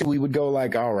obviously we would go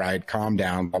like, all right, calm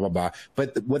down, blah blah blah.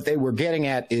 But what they were getting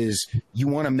at is you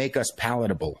want to make us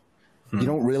palatable. You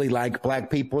don't really like black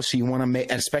people, so you want to make,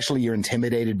 especially you're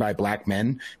intimidated by black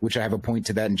men, which I have a point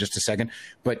to that in just a second,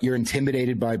 but you're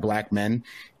intimidated by black men.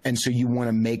 And so you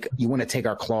want to take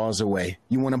our claws away.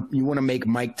 You want to make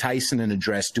Mike Tyson in a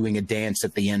dress doing a dance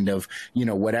at the end of,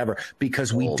 whatever,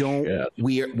 because we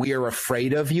are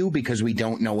afraid of you because we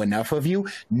don't know enough of you.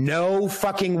 No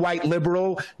fucking white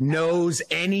liberal knows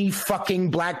any fucking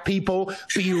black people.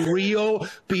 Be real.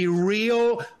 Be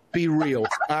real. Be real.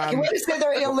 Can we just say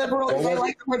they're illiberal? Because I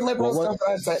like the word liberal. What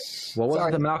was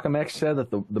it that Malcolm X said,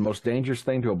 that the most dangerous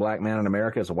thing to a black man in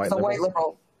America is a white liberal? It's a white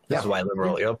liberal. That's a white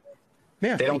liberal, yep.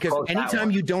 Yeah, because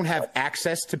anytime you don't have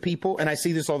access to people, and I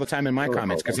see this all the time in my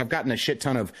comments, because I've gotten a shit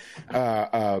ton of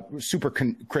super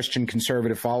Christian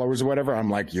conservative followers or whatever.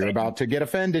 I'm like, you're about to get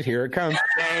offended. Here it comes.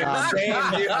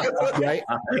 Right?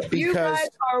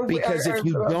 Because if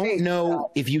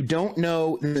you don't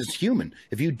know, this is human.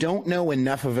 If you don't know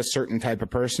enough of a certain type of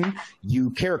person,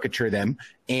 you caricature them,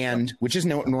 and which is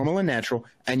normal and natural,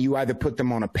 and you either put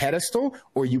them on a pedestal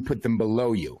or you put them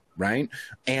below you. Right.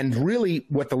 And really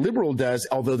what the liberal does,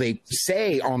 although they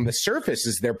say on the surface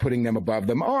is they're putting them above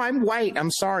them. Oh, I'm white. I'm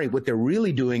sorry. What they're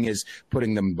really doing is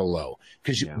putting them below,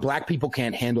 because black people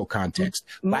can't handle context.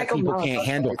 Black people can't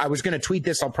handle. I was going to tweet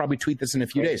this. I'll probably tweet this in a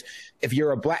few days. If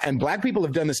you're and black people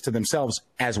have done this to themselves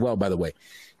as well, by the way.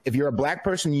 If you're a black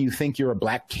person, you think you're a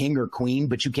black king or queen,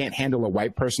 but you can't handle a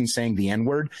white person saying the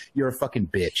N-word, you're a fucking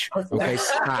bitch. Okay,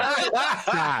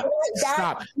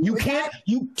 stop. You can't.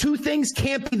 Two things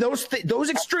can't be those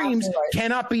extremes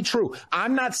cannot be true.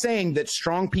 I'm not saying that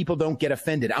strong people don't get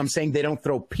offended. I'm saying they don't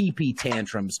throw pee-pee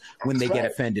tantrums when they get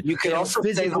offended. You can also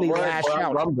physically lash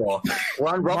out.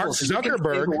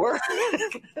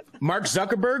 Mark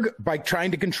Zuckerberg, by trying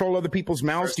to control other people's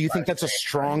mouths, do you think that's a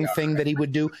strong thing that he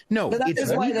would do? No,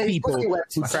 it's weak people who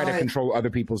try to control other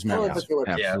people's mouths.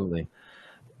 Absolutely.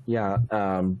 Yeah,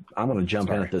 I'm going to jump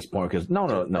in at this point because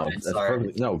no, that's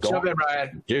perfect. No, go jump in,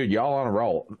 Brian. Dude, y'all on a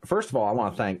roll. First of all, I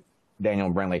want to thank Daniel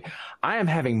and Brentley. I am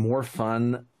having more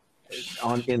fun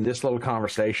in this little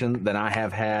conversation than I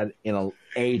have had in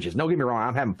ages. Don't get me wrong,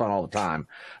 I'm having fun all the time,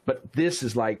 but this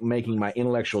is like making my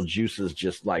intellectual juices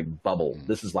just like bubble.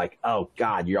 This is like, oh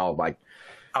God, you're all like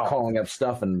calling up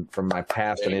stuff and from my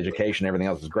past and education, everything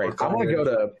else is great. I want to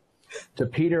go to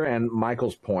Peter and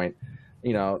Michael's point,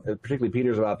 particularly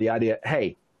Peter's about the idea,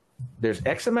 hey, there's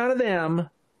X amount of them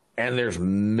and there's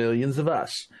millions of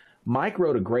us. Mike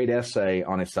wrote a great essay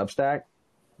on his Substack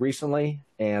recently.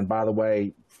 And by the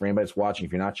way, for anybody that's watching,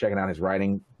 if you're not checking out his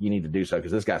writing, you need to do so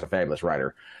because this guy's a fabulous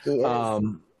writer.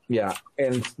 Yeah.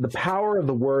 And the power of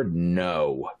the word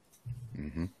no.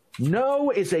 Mm-hmm. No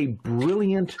is a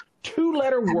brilliant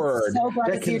two-letter word so glad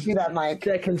to see you do that, Mike.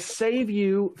 That can save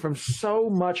you from so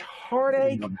much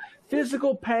heartache,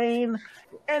 physical pain,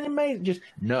 and it may just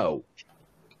no.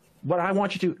 But I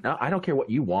want you to. No, I don't care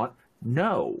what you want.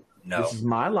 No. This is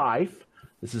my life.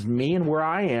 This is me and where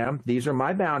I am. These are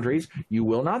my boundaries. You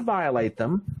will not violate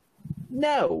them.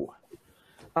 No.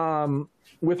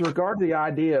 With regard to the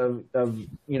idea of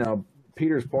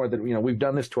Peter's point that we've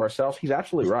done this to ourselves, he's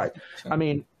absolutely right. I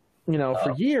mean,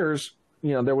 for years,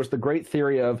 there was the great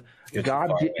theory of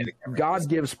God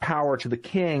gives power to the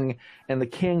king, and the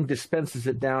king dispenses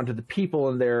it down to the people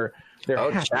and their.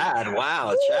 Chad!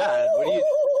 Wow, Chad! What do you?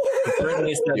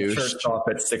 Brittany said church off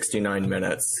at 69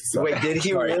 minutes. So. Wait, did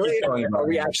he really? Are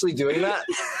we actually doing that?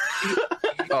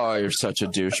 Oh, you're such a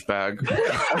douchebag.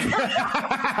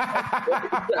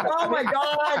 Oh my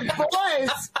God,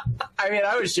 boys! I mean,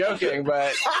 I was joking,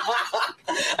 but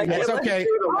That's okay.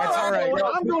 That's all right.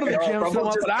 I'm going to the gym so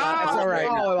much, but That's all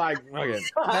right.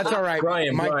 That's all right.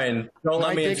 Brian, don't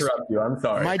let me interrupt you. I'm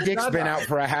sorry. My dick's been out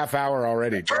for a half hour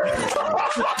already.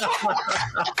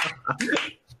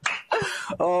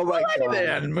 Oh my God.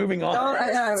 Then moving on.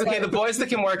 it's okay. The boys that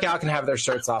can work out can have their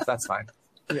shirts off. That's fine.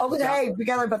 Oh, but hey, we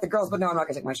gotta learn about the girls, but no, I'm not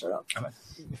gonna take my shirt off.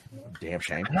 Damn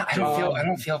shame. I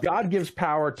don't feel. God gives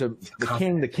power to the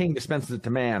king. The king dispenses it to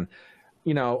man.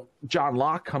 You know, John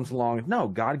Locke comes along. No,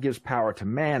 God gives power to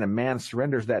man, and man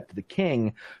surrenders that to the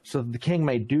king, so that the king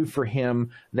may do for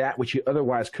him that which he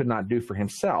otherwise could not do for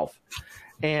himself.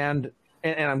 And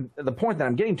the point that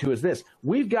I'm getting to is this: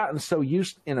 we've gotten so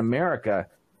used in America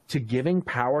to giving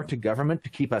power to government to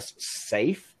keep us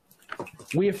safe.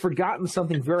 We have forgotten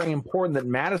something very important that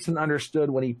Madison understood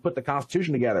when he put the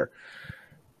Constitution together.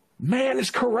 Man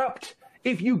is corrupt.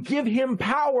 If you give him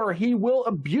power, he will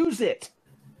abuse it.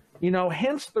 You know,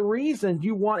 hence the reason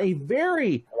you want a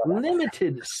very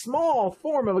limited, small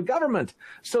form of a government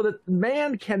so that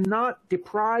man cannot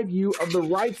deprive you of the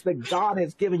rights that God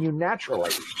has given you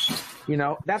naturally. You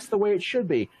know, that's the way it should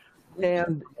be.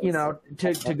 And, you know,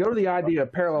 to go to the idea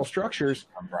of parallel structures,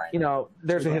 you know,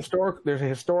 there's a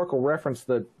historical reference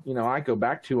that, you know, I go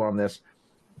back to on this.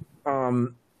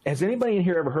 Has anybody in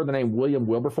here ever heard the name William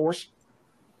Wilberforce?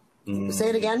 Say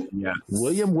it again. Yeah.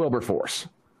 William Wilberforce.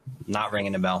 Not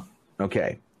ringing a bell.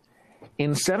 Okay. In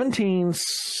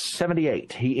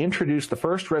 1778, he introduced the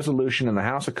first resolution in the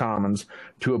House of Commons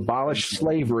to abolish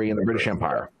slavery in the British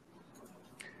Empire.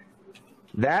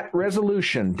 That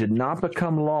resolution did not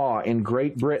become law in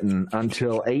Great Britain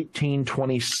until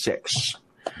 1826.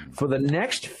 For the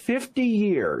next 50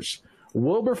 years,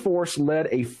 Wilberforce led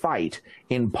a fight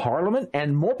in Parliament,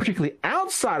 and more particularly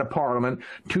outside of Parliament,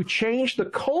 to change the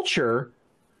culture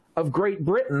of Great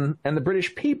Britain and the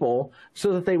British people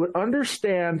so that they would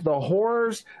understand the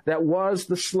horrors that was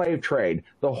the slave trade,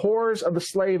 the horrors of the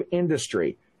slave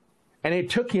industry. And it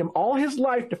took him all his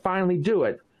life to finally do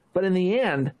it. But in the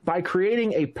end, by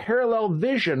creating a parallel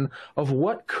vision of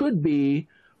what could be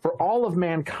for all of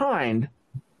mankind,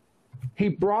 he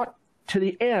brought to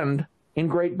the end in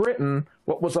Great Britain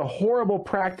what was a horrible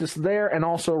practice there and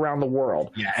also around the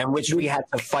world. Yeah, and which we had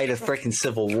to fight a freaking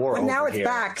civil war And now over it's here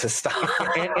back. to stop.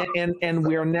 and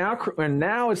we are now, and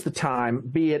now is the time,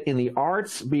 be it in the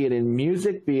arts, be it in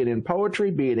music, be it in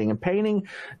poetry, be it in painting,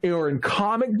 or in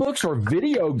comic books or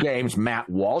video games, Matt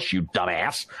Walsh, you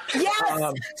dumbass.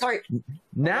 Yes! Sorry.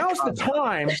 Now's the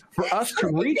time for us to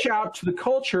reach out to the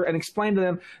culture and explain to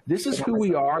them, this is who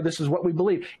we are, this is what we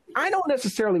believe. I don't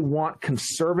necessarily want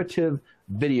conservative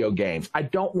video games. I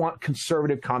don't want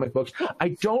conservative comic books.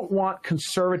 I don't want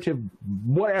conservative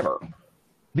whatever.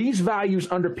 These values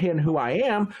underpin who I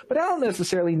am, but I don't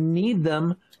necessarily need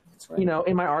them, you know,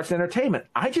 in my arts and entertainment.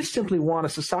 I just simply want a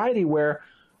society where,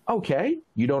 okay,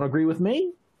 you don't agree with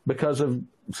me because of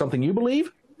something you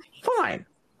believe? Fine.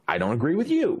 I don't agree with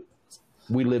you.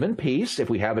 We live in peace. If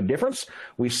we have a difference,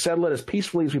 we settle it as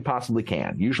peacefully as we possibly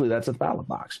can. Usually that's at the ballot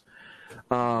box.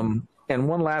 And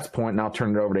one last point, and I'll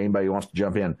turn it over to anybody who wants to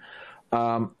jump in.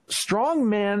 Strong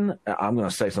men, I'm going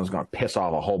to say something's going to piss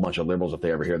off a whole bunch of liberals if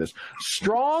they ever hear this.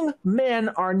 Strong men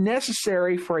are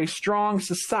necessary for a strong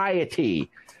society.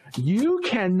 You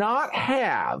cannot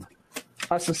have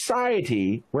a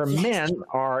society where men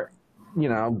are, you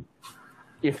know,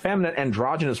 effeminate,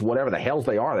 androgynous, whatever the hell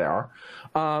they are,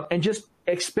 and just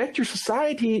expect your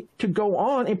society to go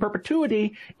on in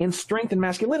perpetuity in strength and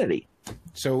masculinity.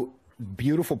 So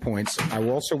beautiful points. I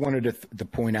also wanted to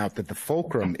point out that the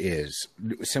fulcrum is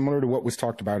similar to what was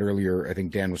talked about earlier. I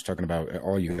think Dan was talking about,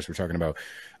 all you guys were talking about,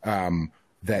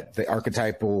 that the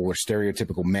archetypal or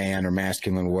stereotypical man or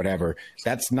masculine or whatever,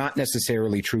 that's not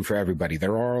necessarily true for everybody.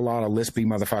 There are a lot of lispy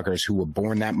motherfuckers who were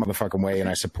born that motherfucking way, and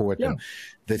I support them.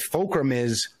 The fulcrum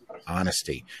is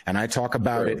honesty. And I talk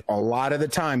about it a lot of the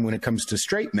time when it comes to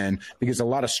straight men, because a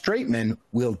lot of straight men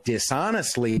will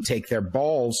dishonestly take their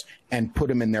balls and put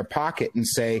them in their pocket and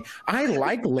say, I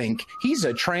like Link. He's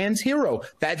a trans hero.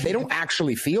 That they don't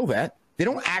actually feel that. They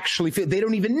don't actually feel, they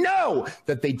don't even know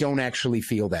that they don't actually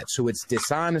feel that. So it's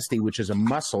dishonesty, which is a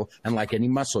muscle. And like any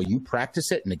muscle, you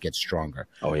practice it and it gets stronger.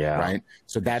 Oh, yeah. Right.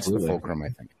 So that's the fulcrum, I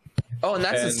think. Oh, and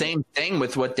that's the same thing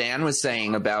with what Dan was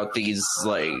saying about these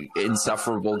like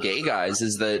insufferable gay guys,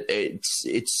 is that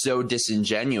it's so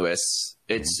disingenuous.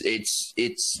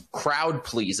 It's crowd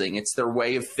pleasing. It's their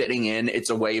way of fitting in.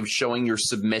 It's a way of showing your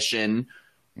submission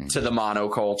to the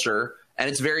monoculture. And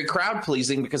it's very crowd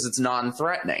pleasing because it's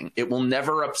non-threatening. It will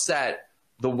never upset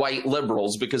the white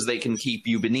liberals because they can keep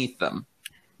you beneath them.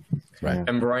 Right.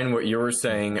 And Brian, what you were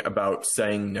saying about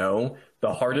saying no,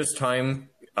 the hardest time,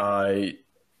 the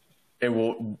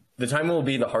time will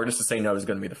be the hardest to say no is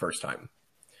going to be the first time.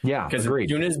 Yeah, because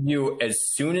as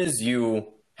soon as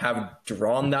you have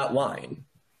drawn that line,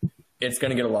 it's going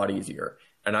to get a lot easier.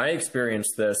 And I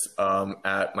experienced this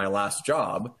at my last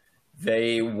job.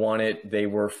 They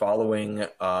were following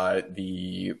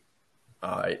the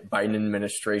Biden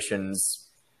administration's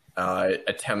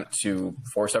attempt to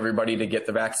force everybody to get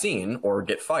the vaccine or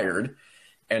get fired.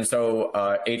 And so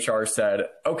HR said,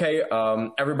 okay,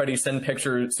 everybody send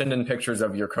in pictures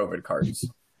of your COVID cards.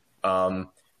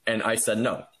 And I said,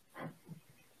 no.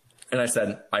 And I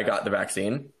said, I got the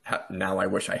vaccine. Now I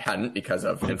wish I hadn't because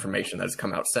of information that has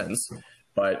come out since.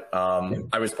 But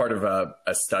I was part of a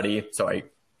study. So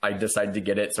I decided to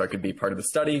get it so I could be part of the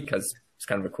study because it's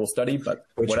kind of a cool study. But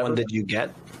which one did you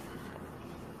get?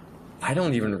 I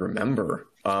don't even remember.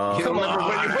 You remember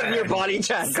when you put in your body,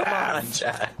 Chad? Come on,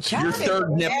 Chad. Your third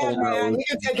nipple, man. He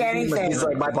can take anything. He's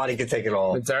like, my body can take it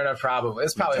all. It's not a problem.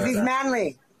 It's probably he's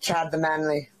manly. Chad the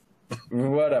manly.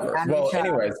 Whatever. Manly well, Chad.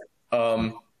 anyways,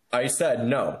 I said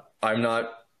no. I'm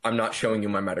not showing you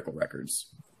my medical records.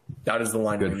 That is the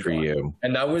line. Good for you.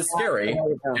 And that was scary.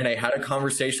 And I had a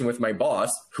conversation with my boss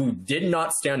who did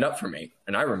not stand up for me,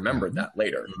 and I remembered that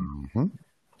later.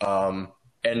 Mm-hmm.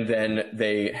 And then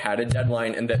they had a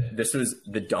deadline, and this was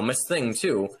the dumbest thing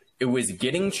too. It was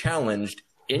getting challenged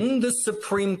in the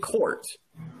Supreme Court.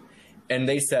 And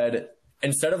they said,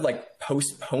 instead of like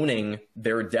postponing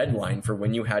their deadline for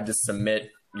when you had to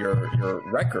submit your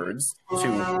records to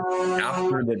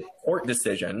after the court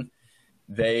decision,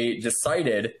 they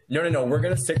decided, no, we're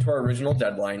going to stick to our original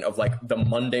deadline of like the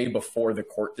Monday before the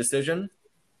court decision.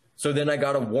 So then I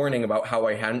got a warning about how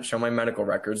I hadn't shown my medical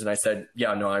records. And I said,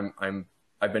 yeah, no,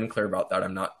 I've been clear about that.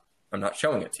 I'm not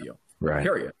showing it to you. Right.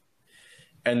 Period.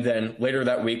 And then later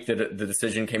that week, the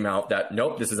decision came out that,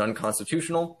 nope, this is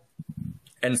unconstitutional.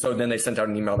 And so then they sent out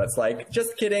an email that's like,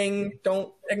 just kidding.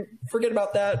 Don't forget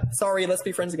about that. Sorry. Let's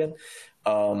be friends again.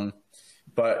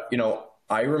 But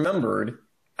I remember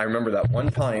that one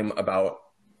time about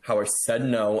how I said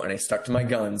no and I stuck to my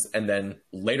guns. And then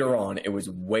later on, it was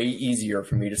way easier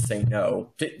for me to say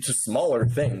no to smaller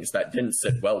things that didn't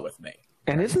sit well with me.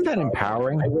 And isn't that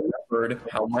empowering? I remembered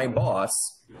how my boss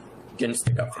didn't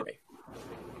stick up for me.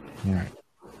 Yeah.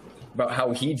 About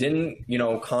how he didn't,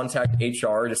 contact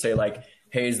HR to say like,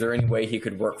 hey, is there any way he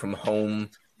could work from home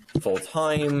full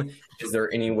time? Is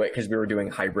there any way, because we were doing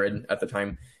hybrid at the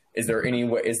time, is there any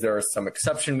way, is there some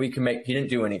exception we can make? He didn't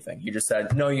do anything. He just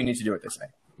said, no, you need to do it this way.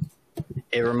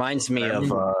 It reminds me of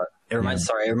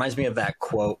that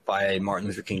quote by Martin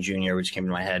Luther King Jr., which came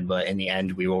to my head. But in the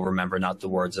end, we will remember not the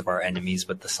words of our enemies,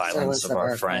 but the silence of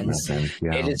our friends.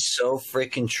 Yeah. It is so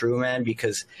freaking true, man.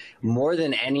 Because more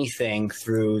than anything,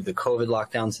 through the COVID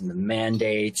lockdowns and the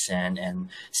mandates, and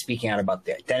speaking out about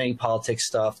the identity politics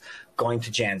stuff, going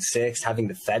to Jan 6th, having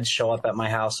the feds show up at my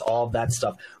house, all of that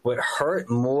stuff, what hurt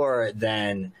more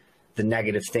than the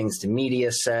negative things the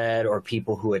media said or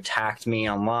people who attacked me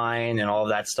online and all of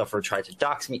that stuff or tried to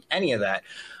dox me, any of that,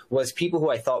 was people who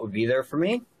I thought would be there for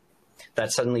me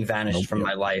that suddenly vanished from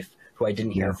my life, who I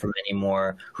didn't hear from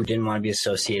anymore, who didn't want to be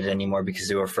associated anymore because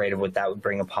they were afraid of what that would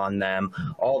bring upon them,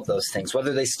 all of those things.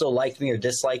 Whether they still liked me or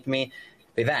disliked me,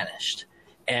 they vanished.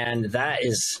 And that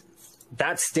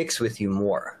sticks with you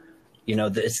more.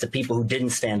 It's the people who didn't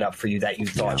stand up for you that you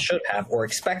thought should have or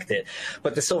expected.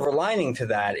 But the silver lining to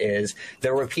that is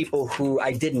there were people who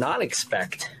I did not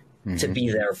expect to be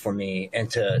there for me and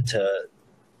to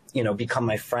become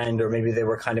my friend, or maybe they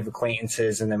were kind of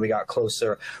acquaintances and then we got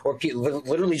closer, or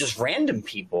literally just random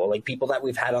people, like people that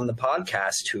we've had on the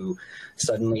podcast who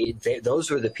suddenly,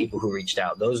 those were the people who reached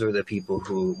out. Those were the people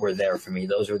who were there for me.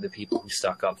 Those were the people who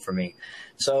stuck up for me.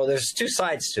 So there's two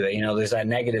sides to it. There's that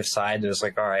negative side. There's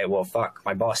like, all right, well, fuck,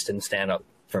 my boss didn't stand up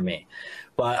for me.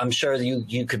 But I'm sure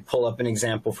you could pull up an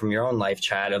example from your own life,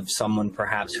 Chad, of someone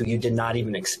perhaps who you did not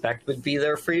even expect would be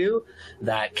there for you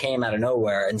that came out of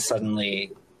nowhere and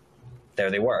suddenly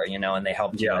there they were, and they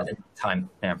helped you at the time.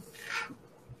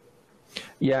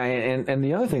 Yeah, and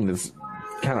the other thing that's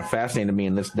kind of fascinating to me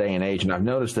in this day and age, and I've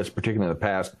noticed this particularly in the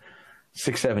past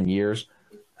 6-7 years,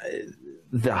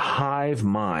 the hive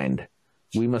mind.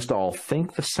 We must all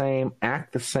think the same,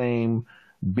 act the same,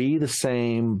 be the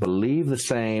same, believe the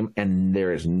same, and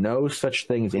there is no such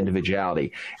thing as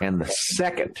individuality. And the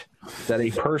second that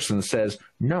a person says,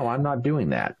 no, I'm not doing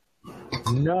that,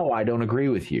 no, I don't agree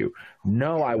with you,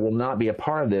 no, I will not be a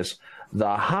part of this,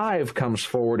 the hive comes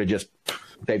forward and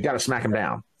they've got to smack them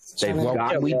down.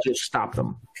 We just stopped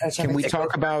them. Can we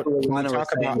talk about?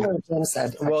 James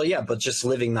said? Well, yeah, but just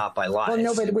living not by lies. Well,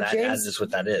 no, but what James is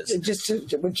what that is.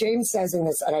 What James says in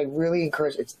this, and I really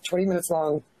encourage. It's 20 minutes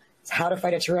long. It's how to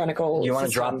fight a tyrannical. You want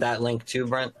to drop that link too,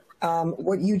 Brent?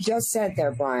 What you just said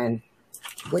there, Brian.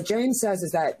 What James says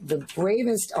is that the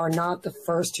bravest are not the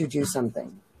first to do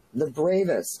something. The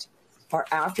bravest are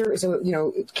after. So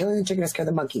killing the chicken is killing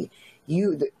the monkey.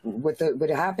 What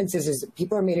happens is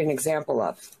people are made an example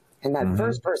of, and that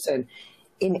first person,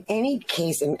 in any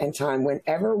case and time,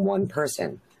 whenever one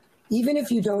person, even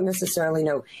if you don't necessarily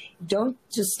know, don't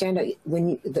just stand up.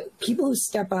 The people who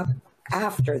step up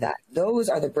after that, those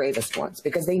are the bravest ones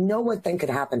because they know what then could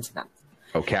happen to them.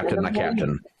 Oh, Captain, not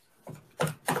Captain.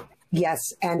 Yes,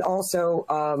 and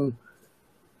also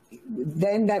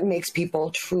then that makes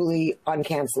people truly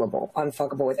uncancelable,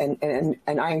 unfuckable with, and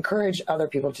I encourage other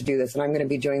people to do this, and I'm going to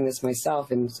be doing this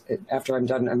myself. And after I'm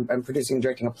done, I'm producing and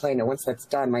directing a play. Now, once that's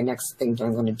done, my next thing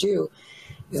I'm going to do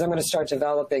is I'm going to start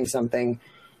developing something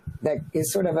that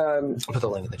is sort of I'll put the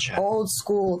link in the chat. Old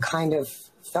school kind of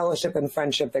fellowship and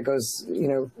friendship that goes,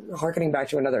 harkening back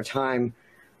to another time,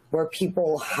 where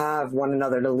people have one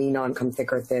another to lean on, come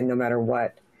thick or thin, no matter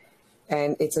what.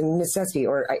 And it's a necessity,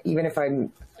 or even if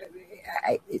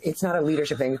it's not a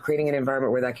leadership thing, creating an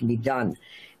environment where that can be done.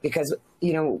 Because,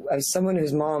 as someone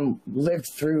whose mom lived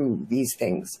through these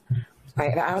things, I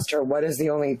asked her,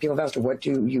 people have asked her, what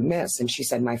do you miss? And she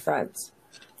said, my friends,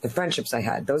 the friendships I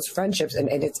had, those friendships, and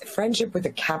it's friendship with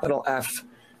a capital F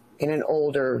in an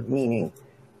older meaning.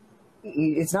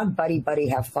 It's not buddy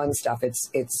have fun stuff.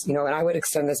 It's and I would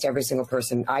extend this to every single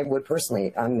person. I would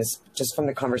personally, on this, just from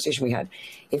the conversation we had,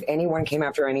 if anyone came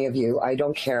after any of you, I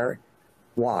don't care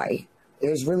why.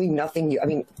 There's really nothing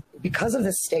because of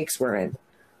the stakes we're in,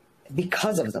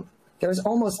 because of them, there's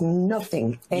almost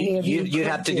nothing any of you. You'd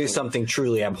have to do something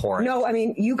truly abhorrent. No,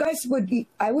 you guys would.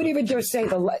 I would even dare say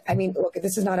look,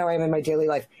 this is not how I am in my daily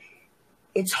life.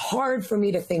 It's hard for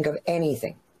me to think of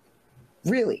anything,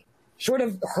 really, short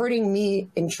of hurting me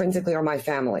intrinsically or my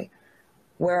family,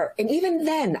 and even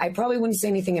then, I probably wouldn't say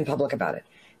anything in public about it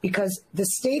because the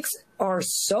stakes are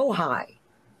so high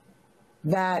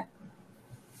that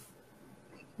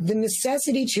the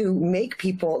necessity to make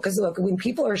people, because look, when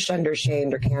people are shunned or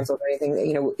shamed or canceled or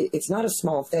anything, it's not a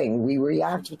small thing. We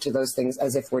react to those things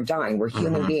as if we're dying. We're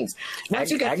human beings.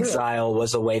 Exile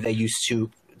was a way they used to,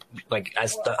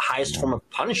 as the highest form of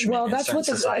punishment. Well, that's what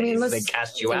they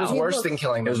cast you out. It was worse than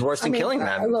killing them. It was worse than killing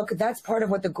them. Look, that's part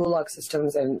of what the Gulag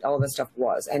systems and all this stuff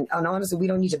was. And honestly, we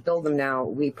don't need to build them now.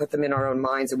 We put them in our own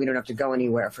minds, and we don't have to go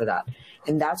anywhere for that.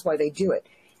 And that's why they do it.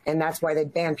 And that's why they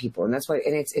ban people, and that's why,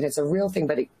 and it's a real thing.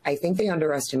 But I think they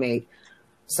underestimate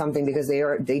something because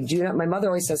they do not. My mother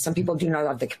always says some people do not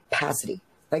have the capacity.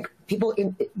 Like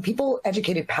people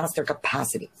educated past their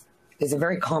capacity is a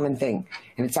very common thing,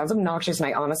 and it sounds obnoxious, and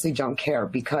I honestly don't care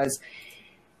because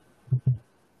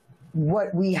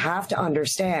what we have to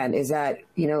understand is that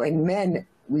and men,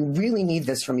 we really need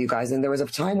this from you guys. And there was a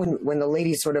time when the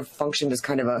ladies sort of functioned as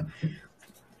kind of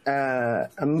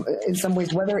in some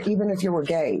ways, whether even if you were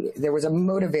gay, there was a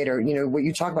motivator, what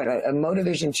you talk about, a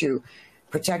motivation to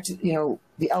protect,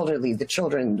 the elderly, the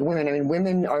children, the women. I mean,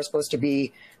 women are supposed to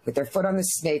be with their foot on the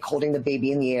snake, holding the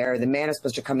baby in the air. The man is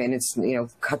supposed to come in and,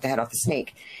 cut the head off the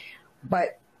snake.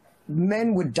 But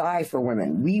men would die for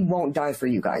women. We won't die for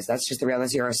you guys. That's just the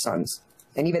reality. You're our sons.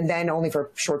 And even then, only for a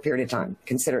short period of time,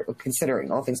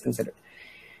 considering all things considered.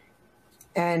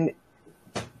 And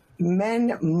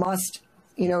men must,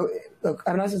 look,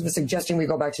 I'm not suggesting we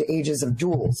go back to ages of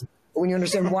duels. But when you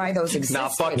understand why those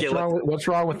exist. What's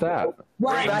wrong with that?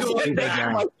 I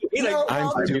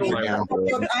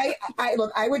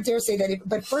would dare say that,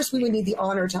 but first we would need the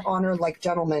honor to honor like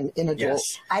gentlemen in a duel.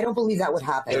 Yes. I don't believe that would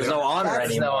happen. There's no honor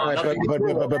anymore.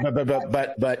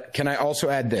 But can I also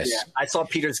add this? Yeah, I saw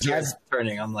Peter's gears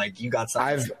turning. I'm like, you got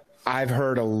something. I've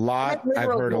heard a lot. I've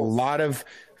heard a lot of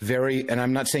and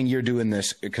I'm not saying you're doing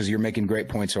this because you're making great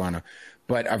points, Anna.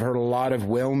 But I've heard a lot of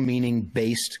well-meaning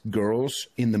based girls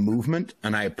in the movement,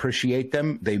 and I appreciate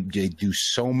them. They do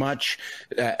so much.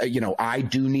 I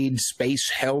do need space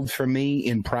held for me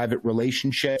in private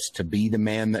relationships to be the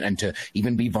man and to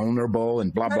even be vulnerable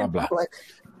and blah, blah, blah.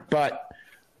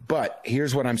 But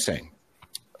here's what I'm saying.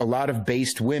 A lot of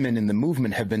based women in the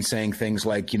movement have been saying things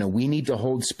like, we need to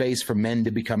hold space for men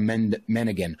to become men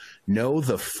again. No,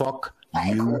 the fuck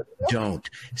you don't.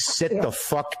 Sit the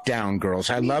fuck down, girls.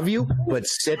 I love you, but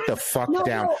sit the fuck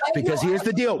down. Because here's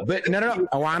the deal. But no.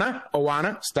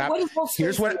 Oana, stop.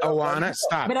 Here's what Oana,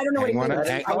 stop. But I don't know what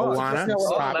Oana,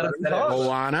 stop.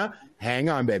 Oana, hang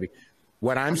on, baby.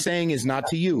 What I'm saying is not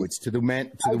to you. It's to the men,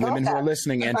 to the women who are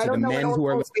listening, and to the men who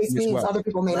are listening as well. Other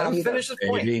people may not finish the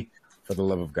point. Baby, for the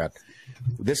love of God,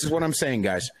 this is what I'm saying,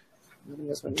 guys.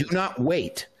 Do not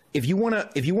wait. If you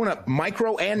want to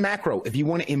micro and macro, if you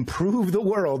want to improve the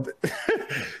world,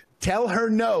 tell her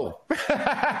no.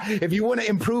 If you want to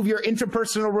improve your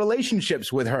interpersonal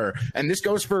relationships with her, and this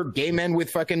goes for gay men with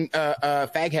fucking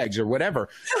fag hags or whatever,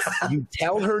 you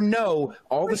tell her no.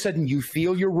 All of a sudden, you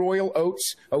feel your royal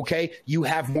oats. Okay, you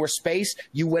have more space.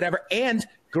 You whatever, and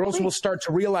girls will start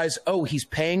to realize, oh, he's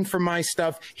paying for my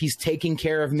stuff. He's taking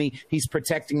care of me. He's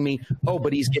protecting me. Oh,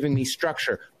 but he's giving me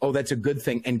structure. Oh, that's a good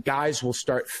thing. And guys will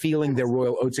start feeling their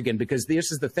royal oats again, because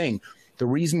this is the thing. The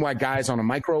reason why guys on a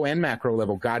micro and macro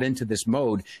level got into this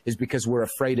mode is because we're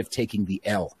afraid of taking the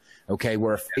L. Okay,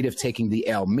 we're afraid of taking the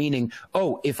L, meaning,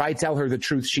 oh, if I tell her the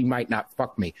truth, she might not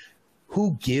fuck me.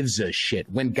 Who gives a shit?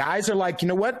 When guys are like, you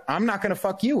know what? I'm not going to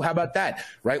fuck you. How about that?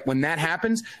 Right? When that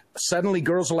happens, suddenly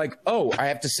girls are like, oh, I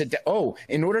have to sit down. Oh,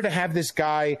 in order to have this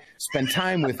guy spend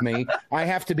time with me, I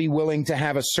have to be willing to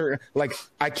have a certain, like,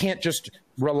 I can't just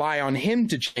rely on him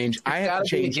to change. I have to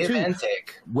change too.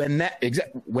 When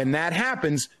that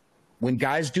happens, when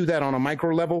guys do that on a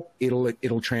micro level,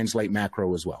 it'll translate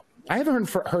macro as well. I haven't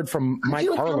heard from Mike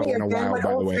Harlow in a while, by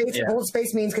the way. Old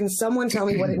space means. Can someone tell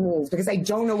me what it means? Because I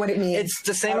don't know what it means. It's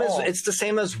the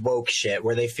same as woke shit,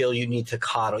 where they feel you need to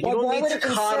coddle. You Well, don't need to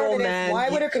coddle, man. Why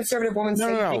would a conservative woman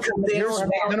say? No.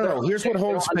 Here's what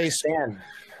hold space.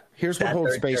 Here's what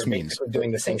hold space means.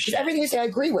 Doing the same shit. Everything you say, I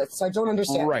agree with, so I don't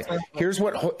understand. Right. Here's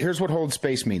what hold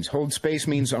space means. Hold space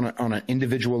means on an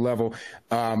individual level.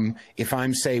 If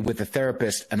I'm, say, with a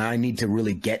therapist and I need to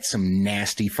really get some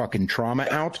nasty fucking trauma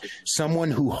out, someone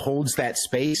who holds that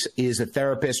space is a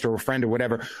therapist or a friend or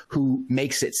whatever who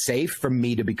makes it safe for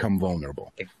me to become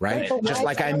vulnerable. Right. Just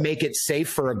like I make it safe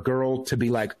for a girl to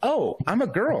be like, oh, I'm a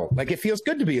girl. Like, it feels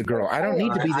good to be a girl. I don't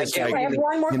need to be this. I have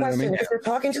one more question. If we're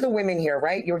talking to the women here,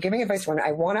 right? You're giving advice to women.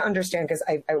 I want to understand, because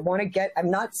I want to get. I'm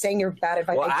not saying you're bad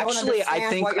advice. Well, I don't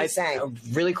understand what you're saying.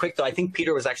 Really quick though, I think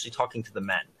Peter was actually talking to the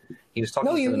men. He was talking.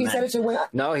 No, to the you men. said it to women.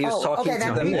 No, he was talking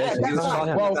to the men. He was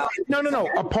talking about. No.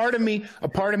 A part of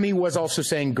me was also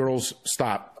saying, girls,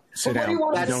 stop. Sit down.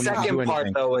 That second part,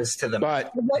 though, was to the men.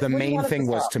 But the main thing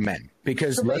was to men,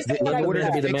 because in order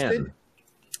to be the man,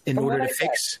 in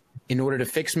order to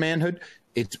fix manhood,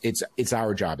 it's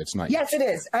our job. It's not. Yes, it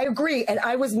is. I agree, and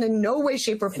I was in no way,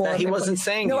 shape, or form. He wasn't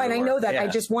saying. No, and I know that. Yeah. I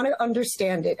just want to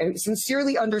understand it. I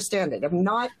sincerely understand it. I'm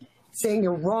not saying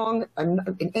you're wrong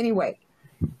in any way.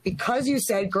 Because you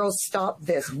said, "Girls, stop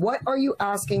this." What are you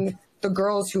asking the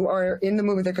girls who are in the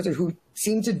movement who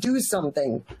seem to do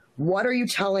something? What are you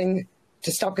telling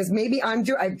to stop? Because maybe I'm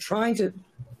trying to.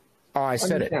 Oh, I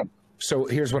said it. So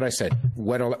here's what I said.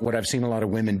 What I've seen a lot of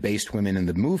women-based women in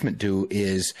the movement do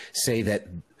is say that,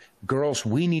 girls,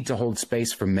 we need to hold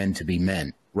space for men to be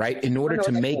men, right? In order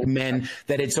to make men,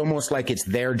 that it's almost like it's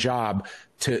their job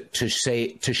to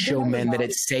show men that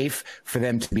it's safe for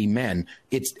them to be men.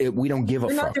 We don't give a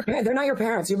fuck. They're not your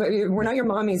parents. We're not your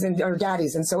mommies and or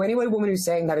daddies. And so any woman who's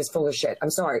saying that is full of shit.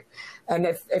 I'm sorry. And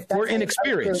if that's we're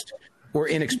inexperienced. We're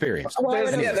inexperienced.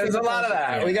 There's a lot of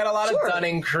that. We got a lot of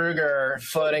Dunning-Kruger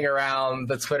floating around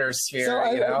the Twitter sphere. So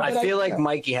I feel like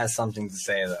Mikey has something to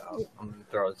say, though. I'm going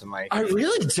to throw it to Mikey. I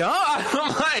really don't.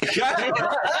 Oh, my God.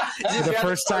 For the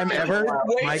first time ever,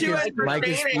 Mike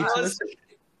is speechless.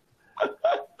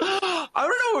 I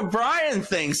don't know what Brian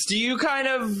thinks. Do you kind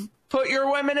of put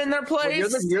your women in their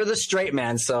place? Well, you're the straight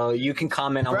man, so you can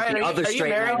comment on Brian, what the other straight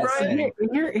man is saying.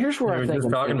 Here's where I'm just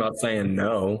talking about saying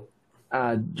no.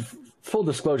 Full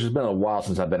disclosure, it's been a while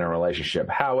since I've been in a relationship.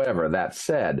 However, that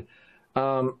said,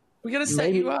 we gotta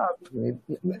set you up.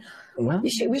 Well, we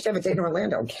should have a date in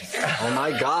Orlando. Oh my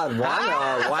God!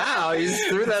 Wow! Wow! You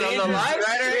threw that on the live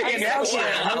stream.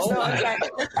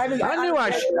 I knew I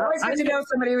should. I always get to know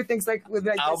somebody who thinks like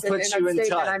I'll put you in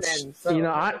touch. I'm in, so. You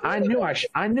know, I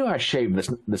knew I shaved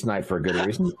this night for a good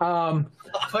reason.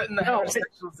 Putting the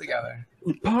homosexuals together.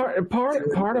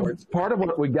 Part of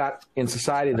what we got in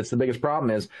society that's the biggest problem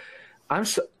is,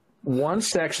 one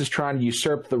sex is trying to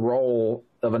usurp the role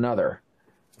of another.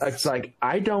 It's like,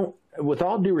 with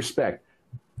all due respect,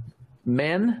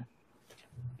 men,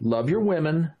 love your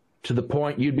women to the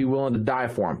point you'd be willing to die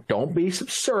for them. Don't be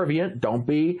subservient. Don't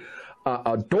be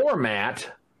a doormat.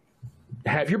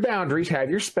 Have your boundaries, have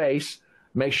your space.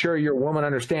 Make sure your woman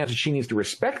understands that she needs to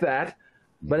respect that.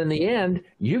 But in the end,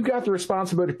 you've got the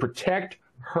responsibility to protect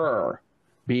her,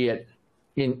 be it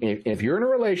if you're in a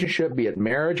relationship, be it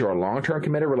marriage or a long-term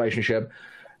committed relationship,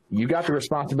 you got the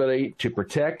responsibility to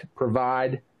protect,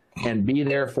 provide, and be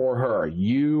there for her.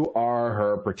 You are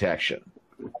her protection.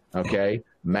 Okay?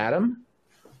 Madam,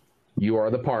 You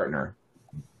are the partner.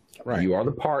 Right. You are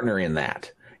the partner in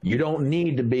that. You don't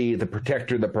need to be the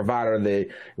protector, the provider,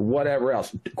 the whatever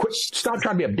else. Quit. Stop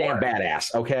trying to be a damn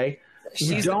badass, okay?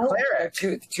 She's the cleric.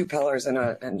 Two pillars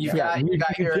and you've got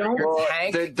your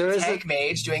tank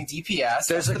mage doing DPS.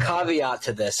 There's a caveat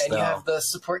to this, and though. You have the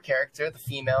support character, the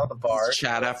female, the bard.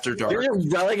 Chat after dark. You're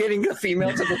relegating the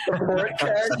female to the support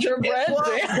character, Brent.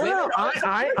 Well,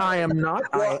 I am not.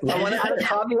 I want to add a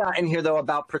caveat in here, though,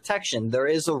 about protection. There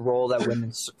is a role that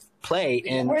women play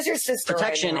in Where's your sister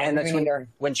protection, right now? and that's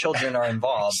when children are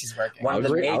involved. She's working. One of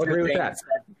the major things that.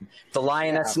 The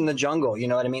lioness in the jungle, you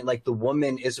know what I mean? Like the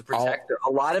woman is a protector. A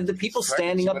lot of the people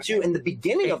standing up to in the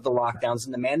beginning of the lockdowns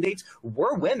and the mandates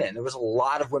were women. There was a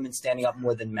lot of women standing up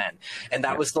more than men. And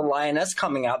that was the lioness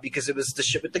coming out because it was the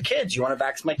shit with the kids. You want to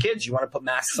vax my kids. You want to put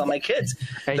masks on my kids.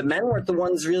 The men weren't the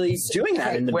ones really doing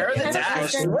that in the Where are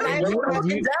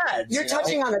the dads? You're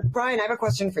touching on it. Brian, I have a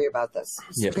question for you about this.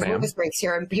 Yes, because we're the straights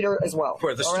here, and Peter as well.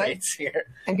 We're the straights here.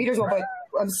 And Peter's well, but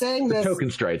I'm saying this. Token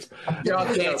straights. You're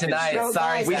all gay tonight. No,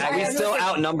 Sorry, guys, we still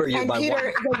outnumber you and by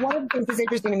Peter, one of the things that's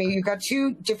interesting to me, you've got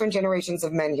two different generations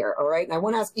of men here, all right? And I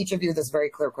want to ask each of you this very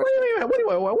clear question. What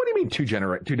do you mean two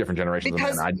different generations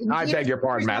Because of men? I beg your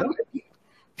pardon, madam.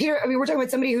 Peter, I mean, we're talking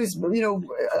about somebody who's,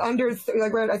 under,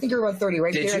 like, I think you're around 30,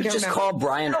 right? Did Peter, you just call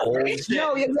Brian old?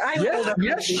 No, I'm older.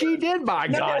 Yes, she did. By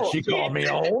God, she called me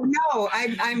old. No,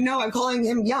 I'm calling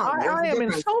him young. I am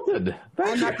insulted.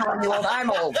 I'm not calling you old. I'm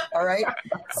old. All right.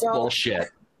 So bullshit.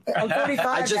 I'm 35.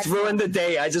 I just ruined the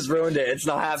day. I just ruined it. It's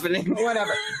not happening.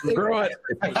 Whatever. Screw it.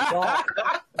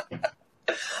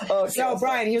 So,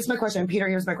 Brian, here's my question. Peter,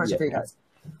 here's my question for you guys.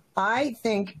 I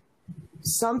think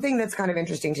something that's kind of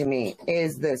interesting to me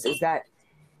is that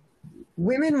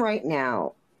women right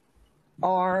now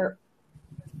are,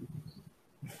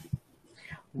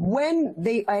 when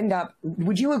they end up,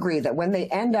 would you agree that when they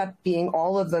end up being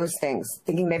all of those things,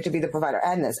 thinking they have to be the provider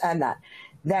and this and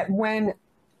that when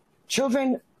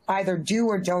children either do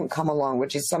or don't come along,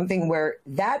 which is something where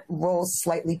that role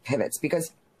slightly pivots,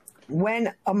 because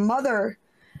when a mother,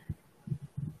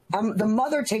 the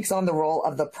mother takes on the role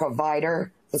of the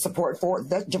provider, the support for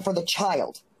the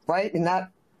child, right? And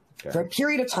that for a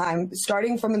period of time,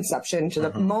 starting from inception to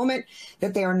the moment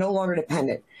that they are no longer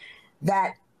dependent,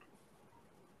 that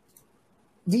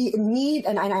the need,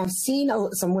 and I've seen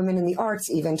some women in the arts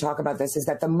even talk about this, is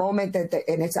that the moment that,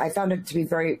 I found it to be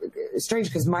very strange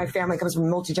because my family comes from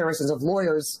multi-generations of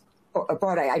lawyers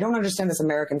abroad. I don't understand this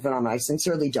American phenomenon. I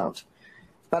sincerely don't,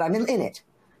 but I'm in it.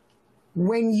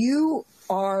 When you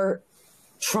are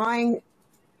trying,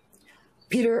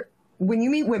 Peter, when you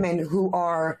meet women who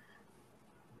are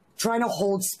trying to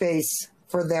hold space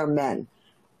for their men,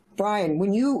 Brian,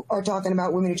 when you are talking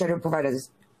about women who try to provide this,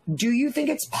 do you think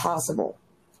it's possible?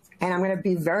 And I'm going to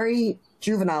be very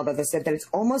juvenile about this, that it's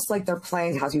almost like they're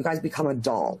playing house. You guys become a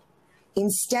doll.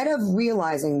 Instead of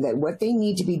realizing that what they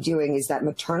need to be doing is that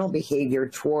maternal behavior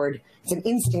toward, it's an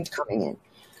instinct coming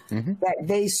in, that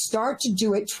they start to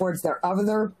do it towards their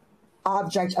other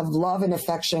object of love and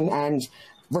affection and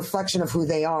reflection of who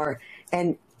they are.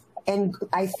 And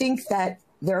I think that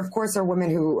there, of course, are women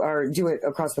who do it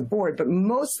across the board, but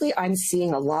mostly I'm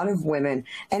seeing a lot of women,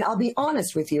 and I'll be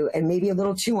honest with you, and maybe a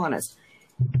little too honest.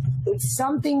 It's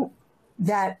something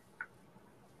that,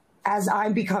 as I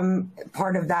become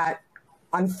part of that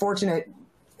unfortunate,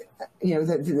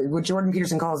 what Jordan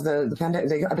Peterson calls the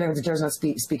epidemic that does not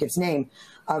speak its name,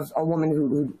 of a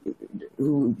woman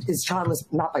who is childless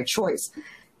not by choice,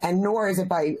 and nor is it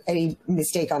by any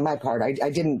mistake on my part.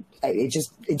 It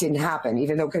didn't happen,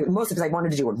 even though mostly because I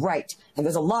wanted to do it right. And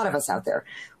there's a lot of us out there.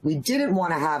 We didn't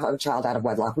want to have a child out of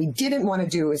wedlock. We didn't want to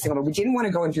do a single. We didn't want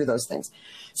to go and do those things.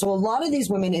 So a lot of these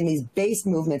women in these base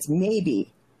movements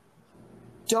maybe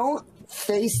don't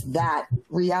face that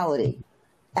reality.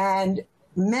 And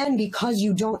men, because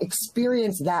you don't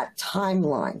experience that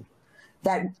timeline,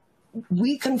 that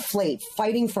we conflate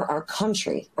fighting for our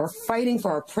country or fighting for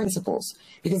our principles,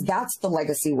 because that's the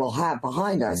legacy we'll have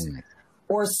behind us.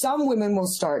 Or some women will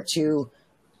start to,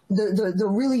 the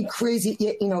really crazy,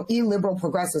 illiberal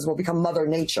progressives will become Mother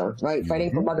Nature, right?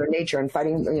 Fighting for Mother Nature and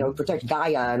fighting, protect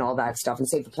Gaia and all that stuff and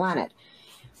save the planet.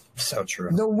 So true.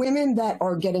 The women that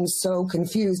are getting so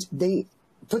confused, they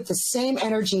put the same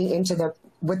energy into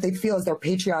what they feel is their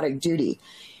patriotic duty.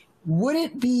 Would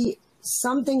it be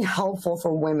something helpful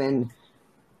for women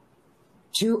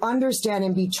to understand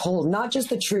and be told not just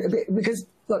the truth? Because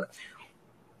look,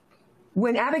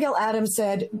 when Abigail Adams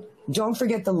said, "Don't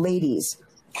forget the ladies,"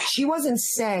 she wasn't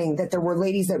saying that there were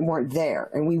ladies that weren't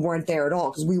there, and we weren't there at all,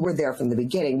 because we were there from the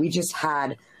beginning. We just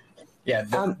had Yeah,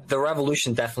 the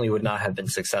revolution definitely would not have been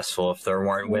successful if there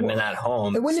weren't women at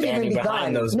home it wouldn't standing even be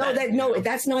behind done. those No, men.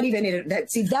 that's not even it.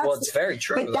 That's well, it's very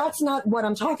true. But that's not what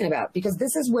I'm talking about, because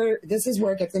this is where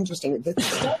it gets interesting.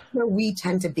 That's where we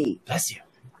tend to be. Bless you.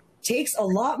 Takes a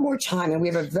lot more time, and we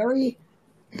have a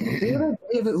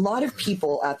lot of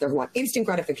people out there who want instant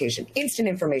gratification, instant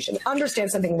information,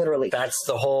 understand something literally. That's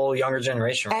the whole younger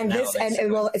generation. And right this, now,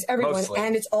 and well, it's everyone, Mostly.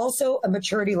 and it's also a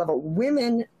maturity level.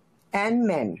 Women and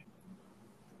men,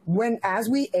 as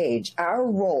we age, our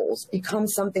roles become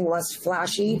something less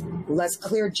flashy, less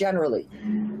clear generally.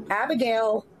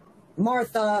 Abigail,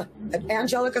 Martha,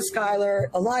 Angelica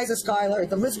Schuyler, Eliza Schuyler,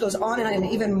 the list goes on and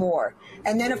even more.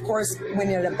 And then, of course, when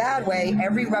in a bad way,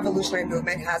 every revolutionary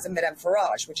movement has a Madame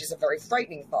Farage, which is a very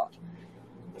frightening thought.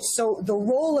 So the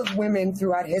role of women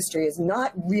throughout history is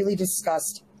not really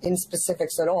discussed in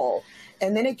specifics at all.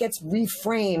 And then it gets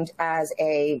reframed as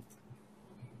a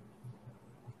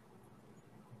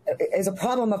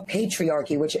problem of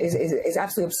patriarchy, which is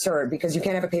absolutely absurd, because you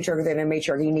can't have a patriarchy and a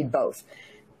matriarchy. You need both.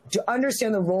 To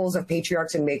understand the roles of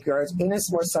patriarchs and matriarchs in a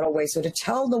more subtle way. So to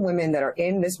tell the women that are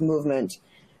in this movement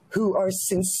who are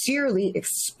sincerely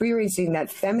experiencing that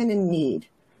feminine need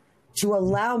to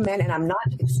allow men, and I'm not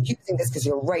excusing this because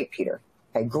you're right, Peter,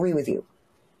 I agree with you.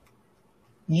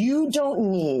 You don't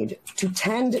need to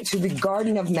tend to the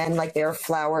garden of men like they're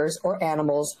flowers or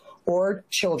animals or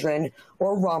children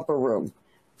or romper room.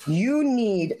 You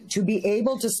need to be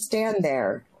able to stand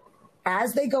there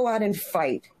as they go out and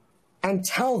fight and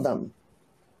tell them,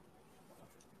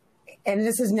 and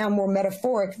this is now more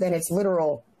metaphoric than it's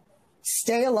literal,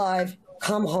 stay alive,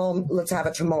 come home, let's have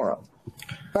it tomorrow.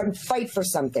 But fight for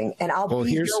something, and I'll be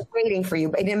here waiting for you,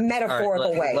 but in a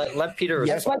metaphorical way. Let Peter.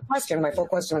 That's my question. My full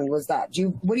question was that.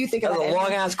 What do you think That's about a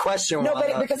long ass question. No,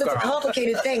 but because it's a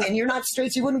complicated thing, and you're not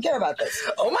straight, so you wouldn't care about this.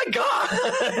 Oh my god!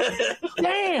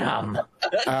 Damn.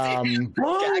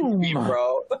 Gag me,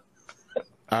 bro.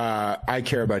 I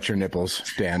care about your nipples,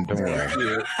 Dan. Don't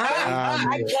worry.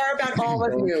 I care about all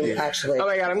of you, actually. Oh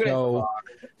my god, I'm gonna.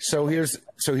 So here's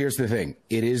the thing.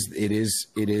 It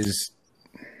is.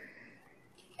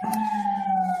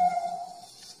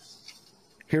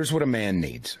 Here's what a man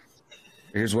needs.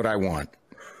 Here's what I want.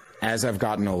 As I've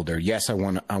gotten older, yes, I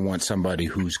want somebody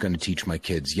who's going to teach my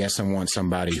kids. Yes, I want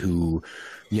somebody who,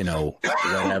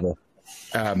 whatever,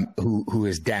 who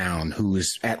is down, who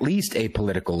is at least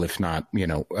apolitical, if not,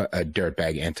 a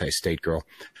dirtbag anti-state girl.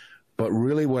 But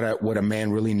really what a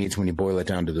man really needs when you boil it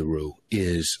down to the root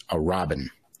is a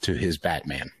Robin to his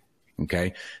Batman.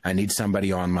 Okay. I need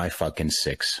somebody on my fucking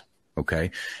 6.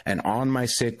 Okay. And on my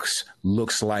 6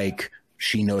 looks like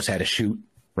she knows how to shoot.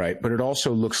 Right. But it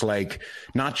also looks like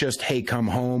not just, hey, come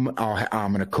home,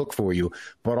 I'm going to cook for you,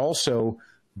 but also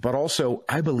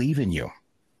I believe in you.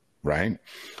 Right.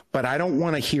 But I don't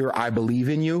want to hear I believe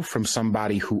in you from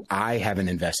somebody who I haven't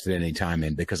invested any time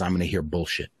in, because I'm going to hear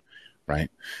bullshit.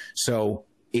 Right. So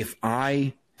if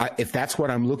that's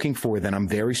what I'm looking for, then I'm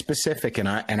very specific. And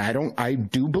I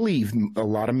do believe a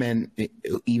lot of men,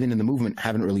 even in the movement,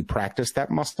 haven't really practiced that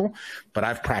muscle, but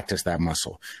I've practiced that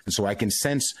muscle. And so I can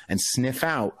sense and sniff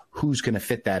out who's going to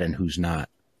fit that and who's not.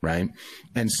 Right.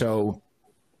 And so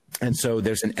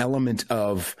there's an element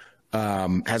of,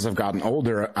 as I've gotten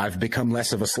older, I've become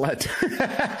less of a slut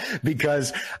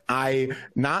because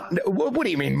what do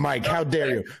you mean, Mike? How dare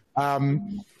you?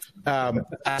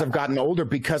 As I've gotten older,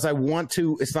 because I want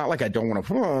to, it's not like I don't want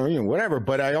to, whatever,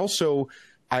 but I also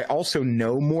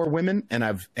know more women, and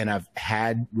I've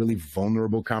had really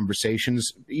vulnerable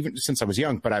conversations even since I was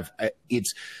young, but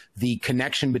it's the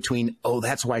connection between, oh,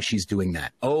 that's why she's doing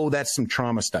that. Oh, that's some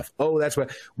trauma stuff. Oh, that's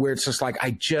where it's just like,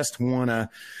 I just want to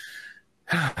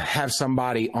have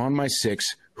somebody on my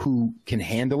 6 who can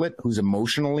handle it, who's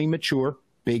emotionally mature,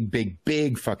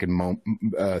 big fucking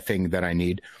thing that I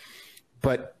need.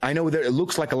 But I know that it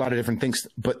looks like a lot of different things,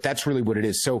 but that's really what it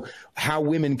is. So how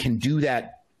women can do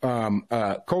that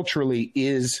culturally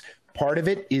is part of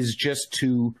it is just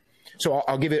to. So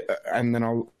I'll give it, and then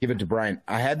I'll give it to Brian.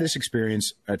 I had this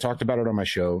experience. I talked about it on my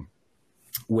show,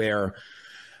 where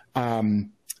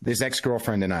this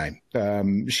ex-girlfriend and I,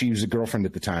 she was a girlfriend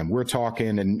at the time. We're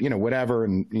talking and whatever,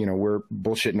 and we're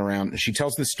bullshitting around. She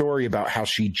tells the story about how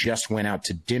she just went out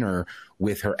to dinner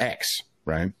with her ex,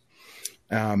 right?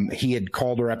 He had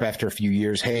called her up after a few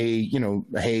years. Hey,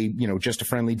 just a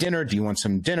friendly dinner. Do you want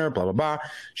some dinner? Blah, blah, blah.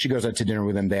 She goes out to dinner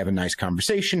with him. They have a nice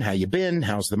conversation. How you been?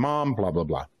 How's the mom? Blah, blah,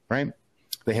 blah. Right?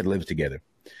 They had lived together.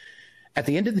 At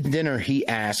the end of the dinner, he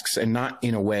asks, and not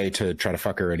in a way to try to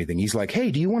fuck her or anything. He's like, hey,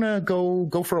 do you want to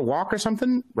go for a walk or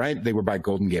something? Right? They were by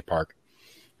Golden Gate Park.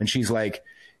 And she's like,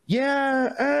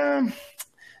 yeah,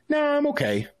 no, I'm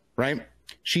okay. Right?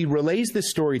 she relays this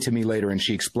story to me later, and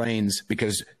she explains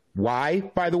because why,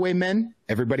 by the way, men,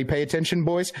 everybody pay attention,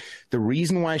 boys. The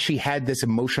reason why she had this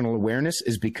emotional awareness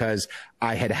is because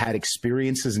I had had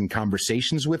experiences and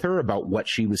conversations with her about what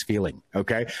she was feeling.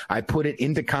 Okay. I put it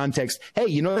into context. Hey,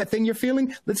 you know that thing you're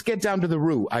feeling? Let's get down to the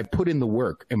root. I put in the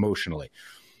work emotionally.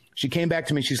 She came back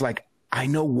to me. She's like, I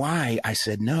know why. I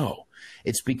said, no,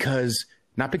 it's because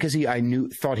not because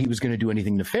thought he was going to do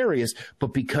anything nefarious,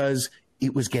 but because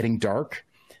it was getting dark.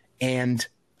 And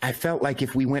I felt like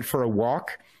if we went for a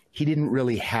walk, he didn't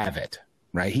really have it,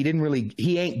 right?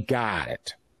 He ain't got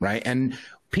it, right? And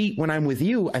Pete, when I'm with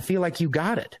you, I feel like you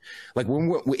got it. Like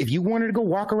if you wanted to go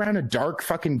walk around a dark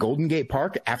fucking Golden Gate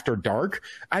Park after dark,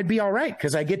 I'd be all right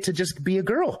because I get to just be a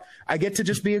girl.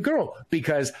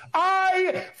 Because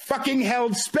I fucking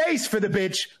held space for the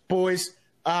bitch, boys.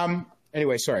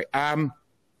 Anyway, sorry.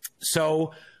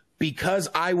 So because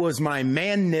I was my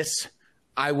manness,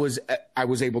 I was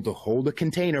able to hold a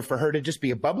container for her to just be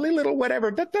a bubbly little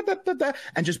whatever,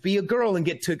 and just be a girl and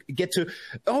get to,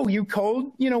 oh, you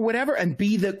cold, whatever, and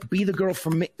be the girl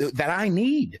for me that I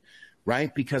need,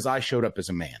 right? Because I showed up as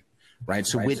a man, right?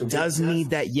 So it does need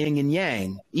that yin and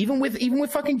yang, even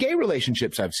with fucking gay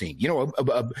relationships I've seen,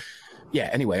 yeah.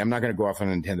 Anyway, I'm not going to go off on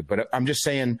unintended, but I'm just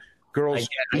saying. Girls,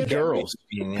 be girls.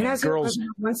 Girls,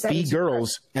 be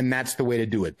girls, and that's the way to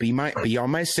do it. Be on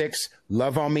my six,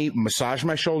 love on me, massage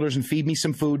my shoulders, and feed me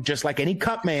some food, just like any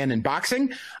cut man in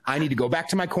boxing. I need to go back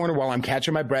to my corner while I'm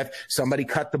catching my breath. Somebody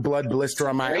cut the blood blister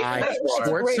on my eye,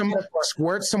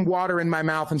 squirt some water in my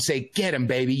mouth, and say, "Get him,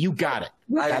 baby, you got it."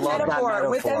 With that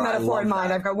metaphor in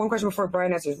mind, I've got one question before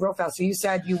Brian answers real fast. So you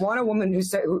said you want a woman who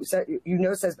says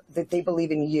that they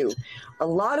believe in you. A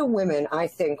lot of women, I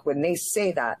think, when they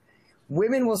say that,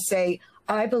 women will say,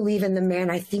 I believe in the man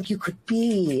I think you could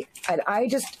be. And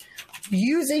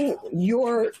using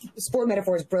your sport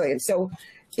metaphor is brilliant. So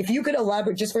if you could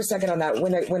elaborate just for a second on that,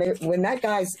 when that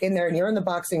guy's in there and you're in the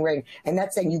boxing ring and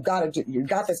that's saying, you got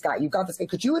this guy,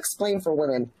 could you explain for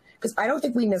women? Because I don't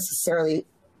think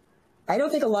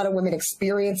a lot of women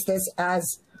experience this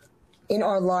as in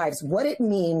our lives, what it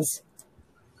means.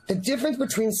 The difference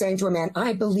between saying to a man,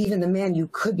 I believe in the man you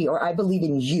could be, or I believe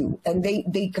in you. And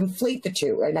they conflate the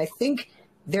two. And I think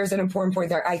there's an important point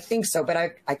there. I think so, but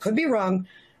I could be wrong.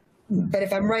 But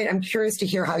if I'm right, I'm curious to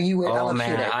hear how you would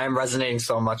allocate it. I'm resonating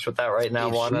so much with that right now,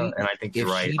 Wanda, and I think you're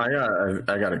right. I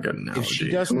got a good analogy. If she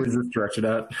doesn't, who is this directed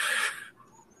at?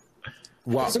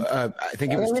 Well, I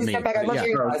think it was to me.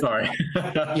 Sorry.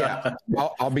 Yeah,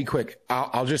 I'll be quick.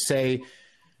 I'll just say,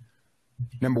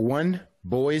 number one,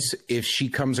 boys, if she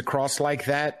comes across like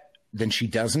that, then she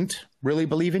doesn't really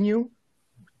believe in you.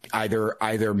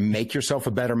 Either make yourself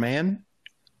a better man,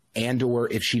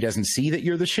 or if she doesn't see that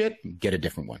you're the shit, get a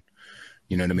different one.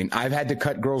 You know what I mean? I've had to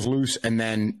cut girls loose, and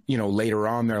then, later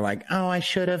on they're like, oh, I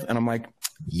should have. And I'm like,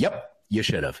 yep, you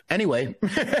should have. Anyway,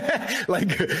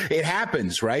 like it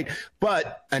happens, right?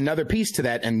 But another piece to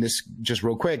that, and this just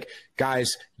real quick,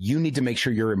 guys, you need to make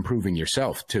sure you're improving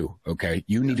yourself too. Okay.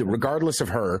 You need to, regardless of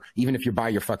her, even if you're by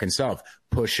your fucking self,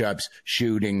 push-ups,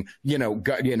 shooting,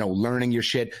 learning your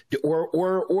shit,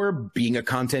 or being a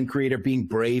content creator, being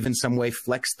brave in some way,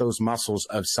 flex those muscles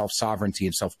of self-sovereignty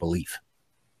and self-belief.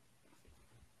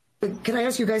 Can I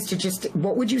ask you guys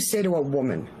what would you say to a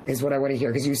woman is what I want to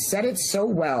hear? Because you said it so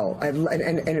well.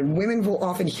 And women will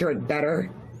often hear it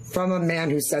better from a man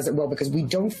who says it well, because we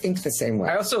don't think the same way.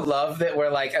 I also love that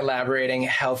we're elaborating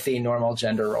healthy, normal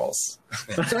gender roles.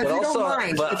 So if you don't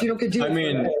mind, if you could do it,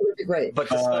 it would be great. But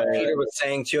just what Peter was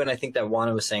saying too, and I think that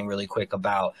Wanda was saying really quick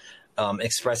about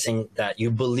expressing that you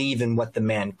believe in what the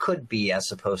man could be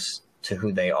as opposed to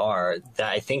who they are,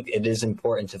 that I think it is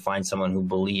important to find someone who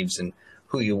believes in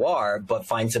who you are, but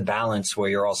finds a balance where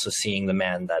you're also seeing the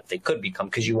man that they could become,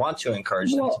 because you want to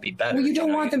encourage them to be better. Well, you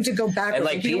don't want them to go backwards. And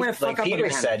like Peter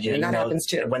said, that happens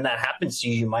too. When that happens to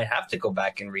you might have to go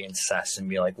back and reassess and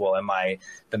be like, well, am I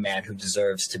the man who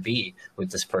deserves to be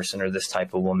with this person or this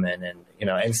type of woman? And, and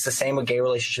it's the same with gay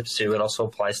relationships too. It also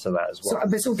applies to that as well.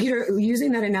 So Peter,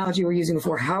 using that analogy we're using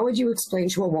before, how would you explain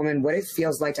to a woman what it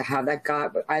feels like to have that guy,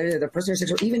 either the person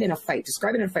or even in a fight?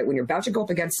 Describe it in a fight when you're about to go up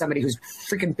against somebody who's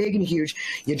freaking big and huge.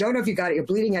 You don't know if you got it. You're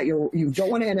bleeding out. You don't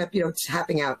want to end up,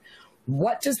 tapping out.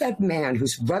 What does that man who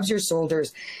rubs your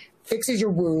shoulders, fixes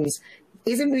your wounds,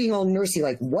 isn't being all nursey,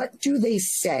 like, what do they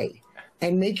say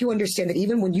and make you understand that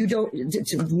even when you don't,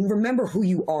 to remember who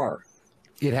you are?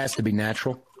 It has to be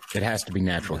natural. It has to be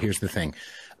natural. Here's the thing.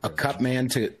 A cup man,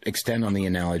 to extend on the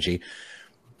analogy,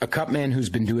 a cup man who's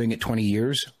been doing it 20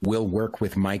 years will work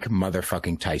with Mike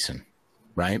motherfucking Tyson,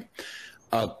 right?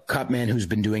 A cut man who's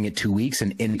been doing it 2 weeks,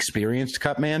 an inexperienced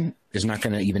cut man, is not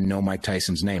going to even know Mike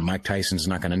Tyson's name. Mike Tyson's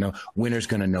not going to know. Winner's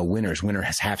going to know winners.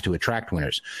 Winners have to attract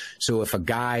winners. So if a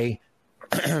guy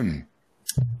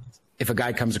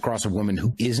comes across a woman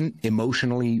who isn't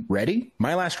emotionally ready,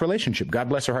 my last relationship, God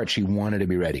bless her heart, she wanted to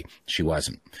be ready. She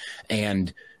wasn't.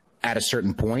 And at a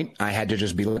certain point, I had to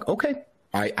just be like, okay,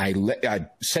 I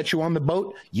set you on the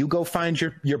boat. You go find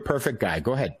your perfect guy.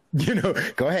 Go ahead.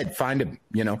 Go ahead. Find him,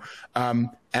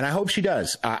 and I hope she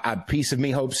does. A piece of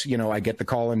me hopes, I get the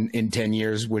call in 10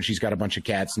 years where she's got a bunch of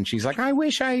cats and she's like, I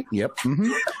wish yep.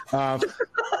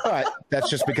 But that's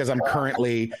just because I'm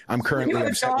currently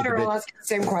upset with will ask the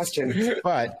same question.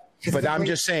 But I'm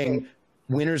just saying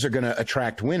winners are going to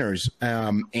attract winners.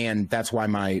 And that's why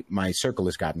my circle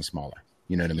has gotten smaller.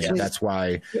 You know what I mean? Yes. That's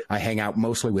why I hang out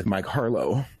mostly with Mike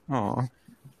Harlow. Aw.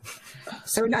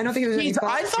 So I don't think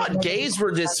I thought gays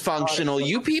were dysfunctional.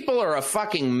 You people are a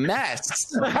fucking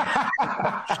mess.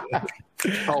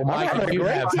 Oh my! You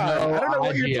have no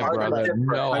idea, brother.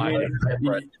 No idea.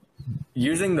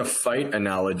 Using the fight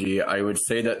analogy, I would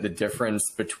say that the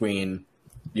difference between,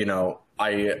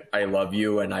 I love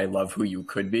you and I love who you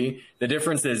could be. The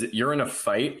difference is you're in a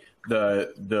fight.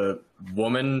 The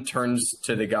woman turns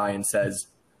to the guy and says,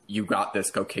 "You got this.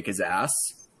 Go kick his ass."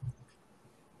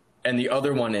 And the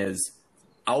other one is,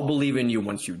 "I'll believe in you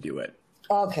once you do it."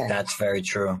 Okay, that's very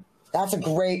true. That's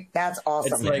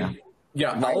awesome. It's like,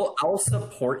 I'll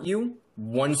support you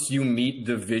once you meet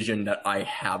the vision that I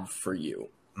have for you.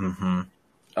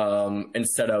 Mm-hmm.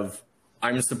 Instead of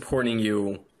I'm supporting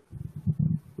you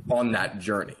on that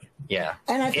journey. Yeah,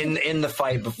 and I think, in the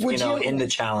fight, in the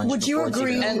challenge. Would you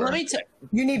agree? And let me tell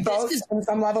you, need both on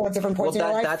some level at different points in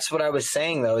your life. That's what I was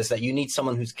saying, though, is that you need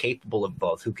someone who's capable of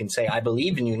both, who can say, "I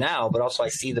believe in you now," but also I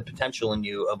see the potential in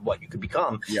you of what you could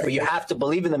become. Yeah. But you have to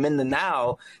believe in them in the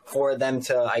now for them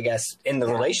to, I guess, in the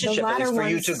relationship, at least for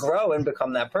you to grow and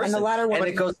become that person. And the latter one, and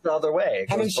it goes the other way.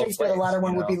 And in Shakespeare, the latter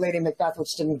one would be Lady Macbeth,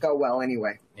 which didn't go well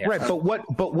anyway. Yeah. Right, but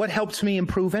what helps me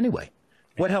improve anyway?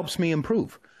 What helps me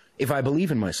improve? If I believe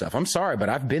in myself. I'm sorry, but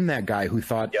I've been that guy who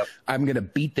thought I'm going to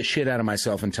beat the shit out of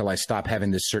myself until I stop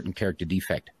having this certain character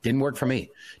defect. Didn't work for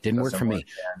me. Yeah.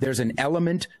 There's an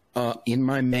element in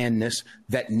my manness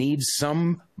that needs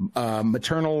some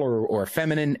maternal or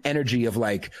feminine energy of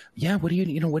like, what do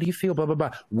you feel? Blah, blah,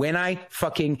 blah. When I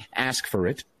fucking ask for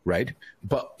it, right?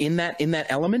 But in that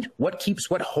element, what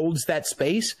holds that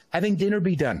space? Having dinner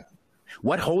be done.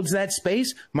 What holds that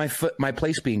space? My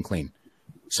place being clean.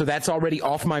 So that's already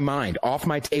off my mind, off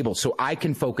my table, so I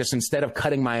can focus instead of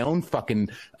cutting my own fucking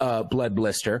blood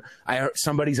blister.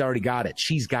 Somebody's already got it.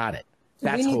 She's got it.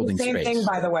 That's holding space. We need the same thing,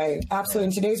 by the way. Absolutely.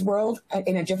 In today's world,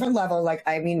 in a different level,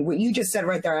 what you just said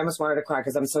right there, I almost wanted to cry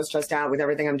because I'm so stressed out with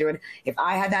everything I'm doing. If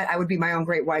I had that, I would be my own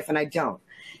great wife, and I don't.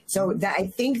 So I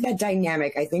think that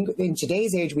dynamic, in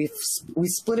today's age, we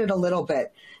split it a little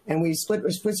bit. And we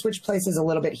switch places a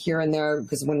little bit here and there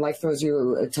because when life throws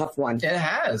you a tough one. It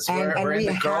has. We're in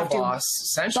the girl boss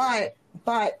century.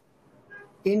 But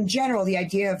in general, the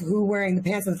idea of who wearing the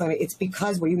pants and something, it's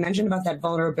because what you mentioned about that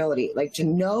vulnerability, like to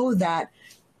know that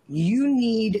you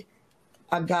need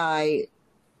a guy.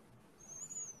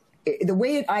 The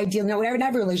way I deal,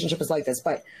 every relationship is like this,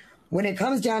 but when it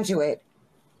comes down to it,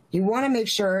 you want to make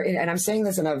sure, and I'm saying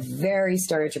this in a very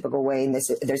stereotypical way, and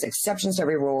there's exceptions to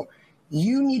every rule.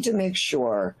 You need to make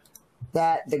sure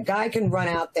that the guy can run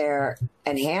out there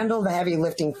and handle the heavy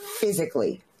lifting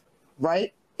physically,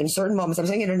 right? In certain moments. I'm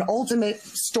saying in an ultimate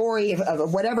story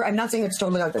of whatever. I'm not saying it's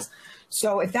totally like this.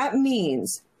 So if that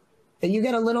means that you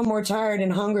get a little more tired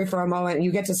and hungry for a moment and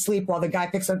you get to sleep while the guy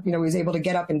picks up, he's able to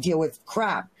get up and deal with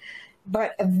crap.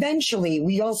 But eventually,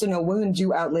 we also know women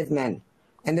do outlive men.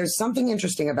 And there's something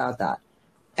interesting about that.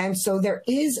 And so there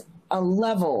is a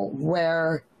level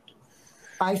where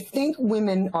I think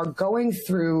women are going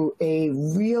through a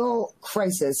real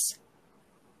crisis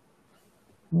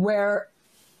where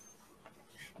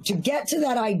to get to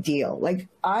that ideal, like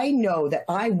I know that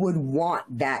I would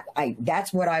want that.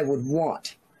 That's what I would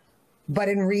want. But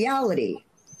in reality,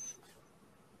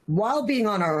 while being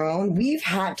on our own, we've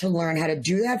had to learn how to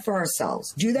do that for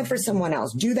ourselves, do that for someone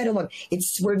else, do that alone.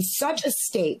 We're in such a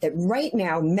state that right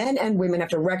now, men and women have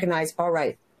to recognize, all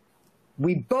right,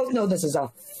 we both know this is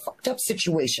a fucked up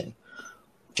situation.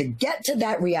 To get to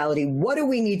that reality, what do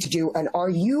we need to do? And are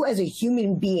you as a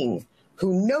human being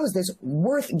who knows this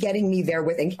worth getting me there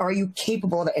with? And are you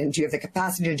capable of it? And do you have the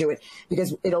capacity to do it?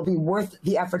 Because it'll be worth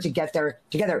the effort to get there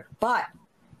together. But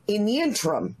in the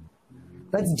interim,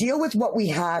 let's deal with what we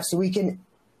have so we can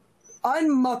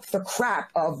unmuck the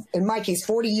crap of, in my case,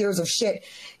 40 years of shit.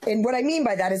 And what I mean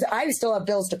by that is I still have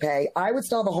bills to pay. I would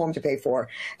still have a home to pay for.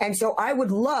 And so I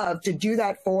would love to do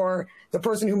that for the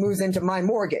person who moves into my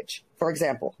mortgage, for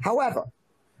example. However,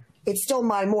 it's still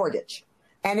my mortgage.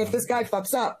 And if this guy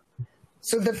fucks up,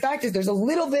 so the fact is there's a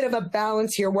little bit of a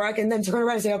balance here where I can then turn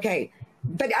around and say, okay,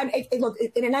 but look,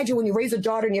 in Nigeria, when you raise a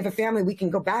daughter and you have a family, we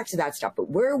can go back to that stuff. But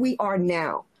where we are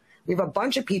now, we have a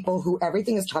bunch of people who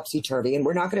everything is topsy-turvy, and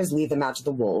we're not going to leave them out to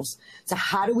the wolves. So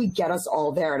how do we get us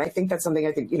all there? And I think that's something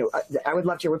I would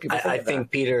love to hear what people think I think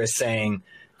Peter is saying,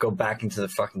 go back into the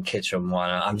fucking kitchen,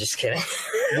 Juana. I'm just kidding.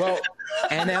 Well,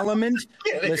 an element.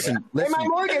 Listen. Pay my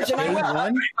mortgage, and I will.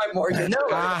 My mortgage. No.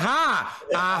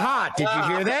 Aha. Did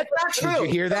you hear that? That's not true. Did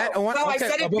you hear that? No, I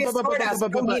said it this smart ass. I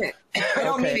don't mean it. I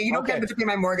don't mean it. You don't get to pay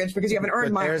my mortgage because you haven't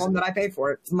earned my home that I paid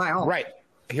for. It's my home. Right.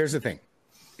 Here's the thing.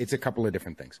 It's a couple of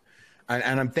different things.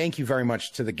 And I'm thank you very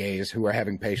much to the gays who are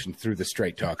having patience through the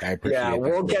straight talk. I appreciate it. Yeah,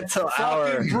 we'll get to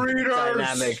our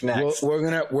dynamic next.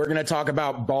 We're gonna talk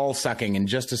about ball sucking in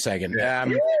just a second.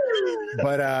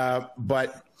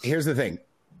 But here's the thing.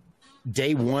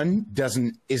 Day one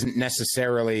isn't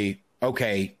necessarily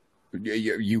okay.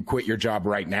 You quit your job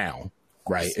right now,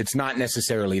 right? It's not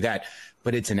necessarily that,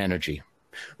 but it's an energy.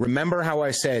 Remember how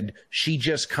I said she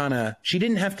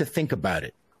didn't have to think about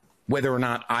it, whether or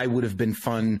not I would have been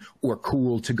fun or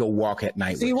cool to go walk at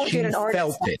night. So you won't get an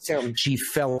artist costume. She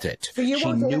felt it. So you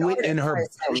she knew it in her.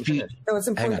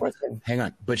 Hang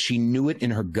on, but she knew it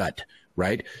in her gut,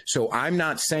 right? So I'm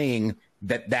not saying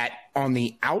that on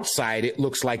the outside it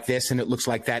looks like this and it looks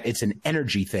like that. It's an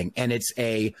energy thing, and it's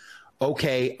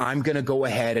okay, I'm going to go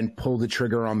ahead and pull the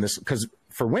trigger on this, because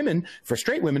for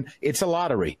straight women, it's a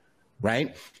lottery,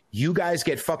 right? You guys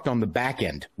get fucked on the back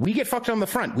end. We get fucked on the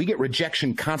front. We get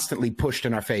rejection constantly pushed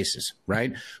in our faces,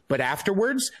 right? But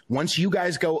afterwards, once you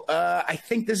guys go, I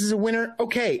think this is a winner,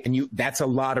 okay, and that's a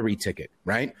lottery ticket,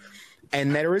 right?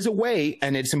 And there is a way,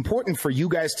 and it's important for you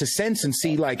guys to sense and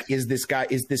see, like, is this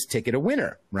ticket a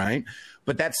winner, right?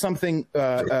 But that's something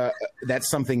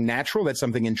natural, that's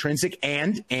something intrinsic,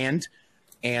 and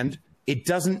it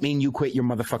doesn't mean you quit your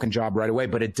motherfucking job right away,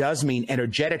 but it does mean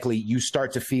energetically you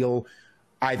start to feel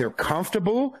either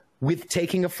comfortable with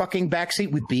taking a fucking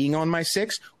backseat, with being on my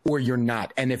six, or you're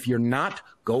not. And if you're not,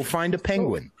 go find a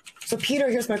penguin. So Peter,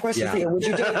 here's my question for you. Would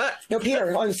you no,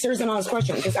 Peter, serious and honest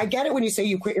question, because I get it when you say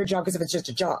you quit your job because if it's just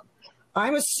a job.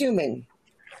 I'm assuming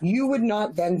you would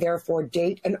not then therefore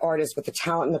date an artist with the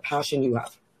talent and the passion you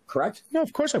have, correct? No,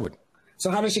 of course I would. So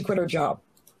how does she quit her job?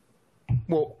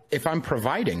 Well, if I'm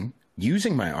providing,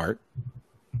 using my art.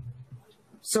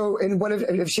 So, and what if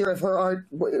her art,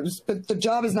 but the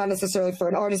job is not necessarily for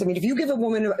an artist. I mean, if you give a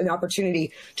woman an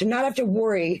opportunity to not have to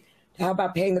worry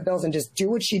about paying the bills and just do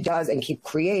what she does and keep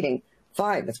creating,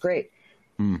 fine, that's great.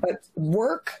 But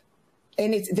work,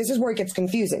 and this is where it gets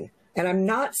confusing. And I'm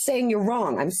not saying you're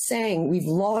wrong. I'm saying we've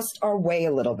lost our way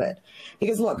a little bit.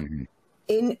 Because look,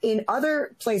 in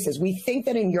other places, we think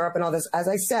that in Europe and all this, as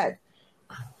I said,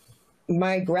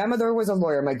 my grandmother was a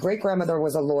lawyer. My great-grandmother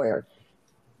was a lawyer.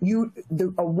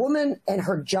 A woman and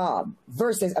her job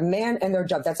versus a man and their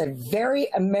job. That's a very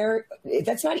American. That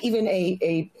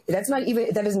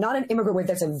is not an immigrant way.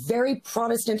 That's a very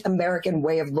Protestant American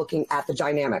way of looking at the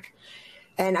dynamic.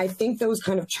 And I think those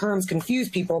kind of terms confuse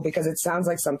people because it sounds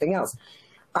like something else.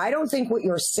 I don't think what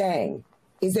you're saying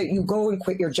is that you go and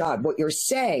quit your job. What you're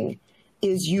saying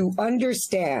is you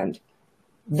understand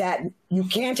that you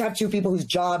can't have two people whose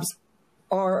jobs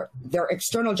are their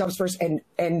external jobs first, and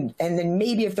then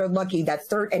maybe if they're lucky, that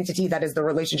third entity that is the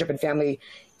relationship and family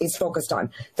is focused on.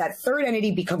 That third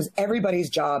entity becomes everybody's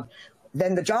job.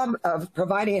 Then the job of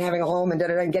providing and having a home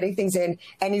and getting things in,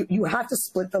 and you have to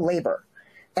split the labor.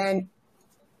 And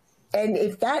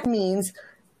if that means,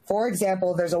 for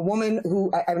example, there's a woman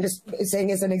who, I'm just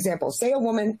saying as an example, say a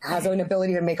woman has an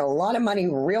ability to make a lot of money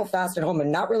real fast at home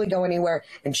and not really go anywhere,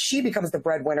 and she becomes the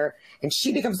breadwinner, and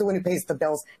she becomes the one who pays the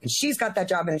bills, and she's got that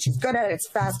job, and she's good at it, it's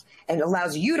fast, and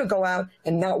allows you to go out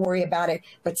and not worry about it,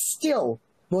 but still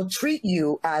will treat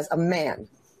you as a man.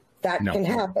 That can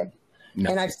happen.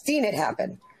 And I've seen it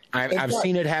happen. I've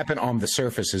seen it happen on the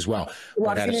surface as well.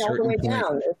 Well, I've seen it all the way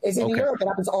down. It's in Europe. It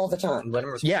happens all the time.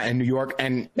 Yeah, in New York.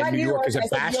 And New York is a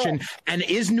bastion. And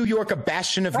is New York a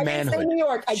bastion of manhood? I didn't say New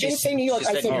York. I didn't say New York.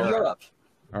 I said Europe.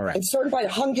 All right. It's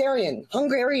certified Hungarian.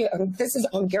 This is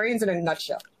Hungarians in a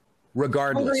nutshell.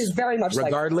 Regardless. Hungary is very much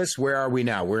regardless, where are we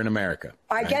now? We're in America.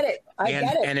 I get it. I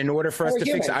get it. And in order for us to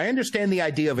fix it, I understand the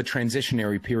idea of a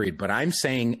transitionary period, but I'm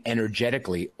saying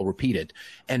energetically, I'll repeat it,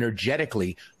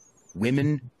 energetically,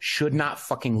 women should not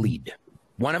fucking lead.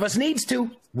 One of us needs to.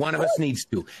 One of us needs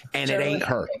to. And it ain't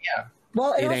her. Yeah.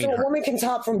 Well, and also a woman can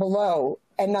top from below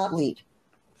and not lead.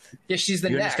 Yeah, she's the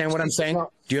Do you next. understand what I'm saying?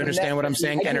 Do you understand what I'm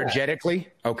saying energetically?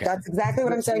 Okay. That's exactly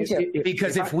what I'm saying too.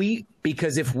 Because if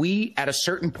we at a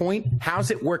certain point,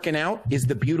 how's it working out is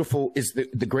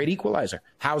the great equalizer.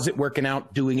 How's it working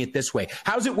out doing it this way?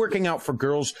 How's it working out for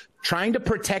girls trying to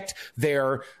protect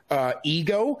their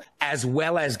ego as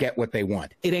well as get what they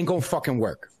want? It ain't gonna fucking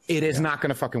work. It is not going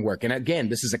to fucking work. And again,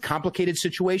 this is a complicated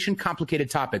situation, complicated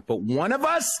topic, but one of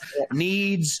us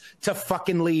needs to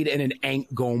fucking lead, and it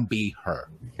ain't going to be her.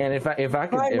 And if I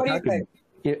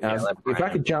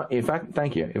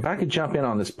could jump in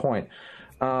on this point,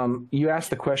 you asked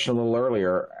the question a little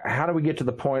earlier. How do we get to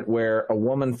the point where a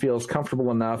woman feels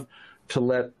comfortable enough to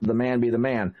let the man be the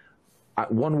man?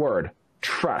 One word: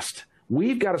 trust.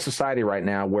 We've got a society right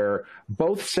now where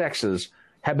both sexes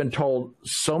have been told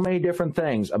so many different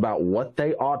things about what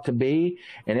they ought to be,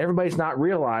 and everybody's not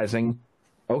realizing,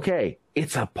 okay,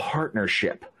 it's a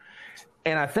partnership.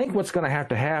 And I think what's going to have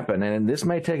to happen, and this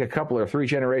may take a couple or 3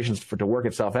 generations to work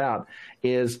itself out,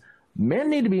 is men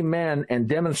need to be men and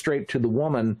demonstrate to the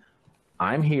woman,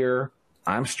 I'm here,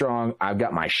 I'm strong, I've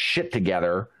got my shit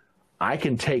together, I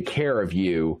can take care of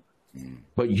you,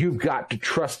 but you've got to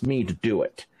trust me to do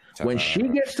it. When she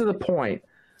gets to the point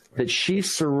that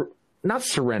she's not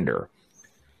surrender.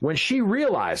 When she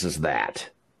realizes that,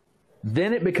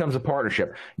 then it becomes a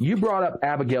partnership. You brought up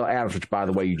Abigail Adams, which, by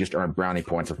the way, you just earned brownie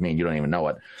points with me and you don't even know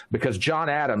it, because John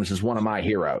Adams is one of my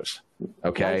heroes.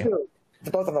 Okay?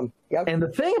 Both of them. Yep. And the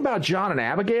thing about John and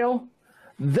Abigail,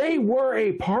 they were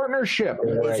a partnership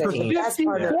for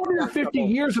 450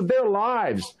 years of their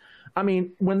lives. I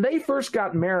mean, when they first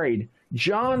got married,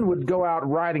 John would go out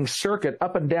riding circuit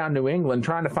up and down New England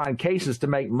trying to find cases to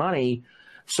make money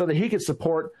so that he could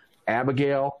support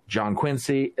Abigail, John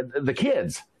Quincy, the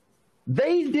kids.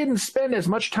 They didn't spend as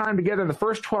much time together in the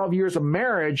first 12 years of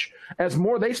marriage as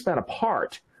more they spent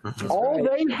apart. All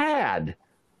they had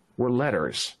were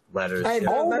letters. Letters.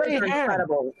 All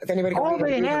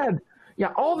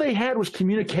they had was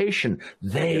communication.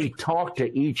 They talked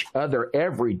to each other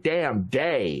every damn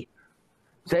day.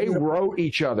 They wrote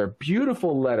each other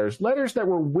beautiful letters that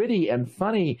were witty and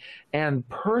funny and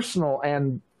personal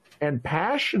and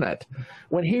passionate.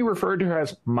 When he referred to her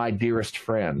as my dearest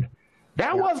friend,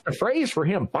 that wasn't a phrase for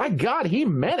him. By God, he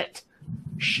meant it.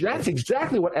 That's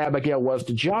exactly what Abigail was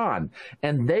to John.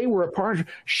 And they were a partnership.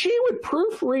 She would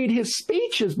proofread his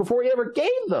speeches before he ever gave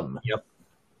them. Yep.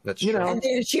 That's true.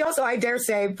 And she also, I dare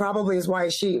say, probably is why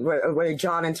when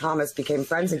John and Thomas became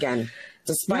friends again,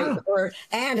 despite her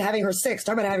and having her sixth.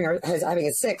 Talk about having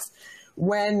a sixth.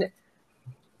 When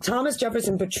Thomas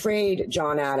Jefferson betrayed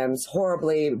John Adams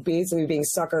horribly, basically being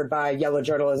suckered by yellow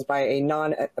journalists, by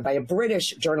a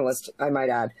British journalist, I might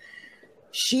add.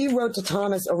 She wrote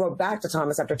back to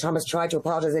Thomas after Thomas tried to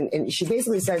apologize, and she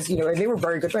basically says, and they were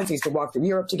very good friends. They used to walk through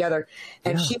Europe together,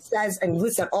 and she says, and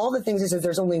listen, all the things, she says,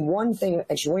 there's only one thing,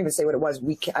 and she won't even say what it was.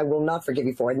 I will not forgive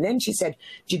you for. And then she said,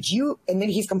 and then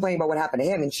he's complaining about what happened to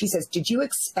him, and she says, did you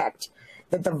expect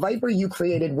that the viper you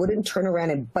created wouldn't turn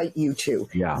around and bite you too?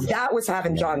 Yeah. That was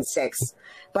having John six.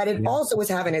 But it also was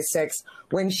having his six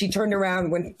when she turned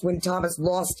around when Thomas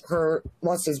was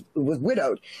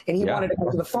widowed and he wanted to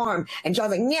go to the farm, and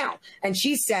John's like, no. And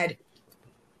she said,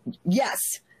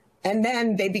 yes. And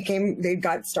then they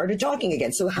started talking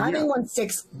again. So having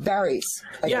 1-6 varies.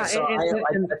 I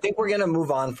think we're going to move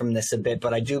on from this a bit,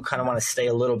 but I do kind of want to stay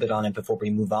a little bit on it before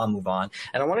we move on.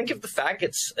 And I want to give the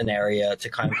faggots an area to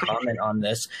kind of comment on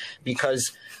this,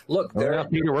 because look,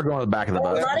 Peter, we're going to the back of the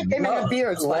bus.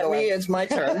 It's my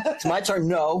turn. It's my turn.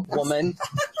 No, woman.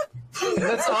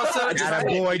 That's also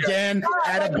attaboy, Dan.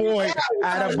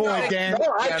 Attaboy, Dan.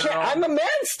 No, I can't. I'm a man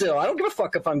still. I don't give a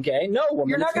fuck if I'm gay. No, woman.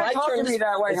 You're not going to talk to me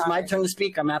that way. It's my turn to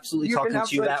speak. I'm absolutely talking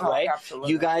to you that way.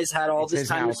 Absolutely. You guys had all this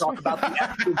time to talk about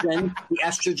the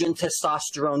estrogen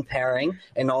testosterone pairing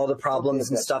and all the problems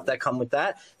and stuff that come with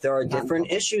that. There are different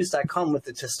issues that come with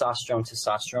the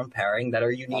testosterone pairing that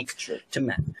are unique to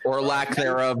men, or lack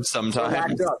thereof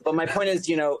sometimes. But my point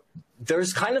is,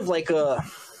 there's kind of like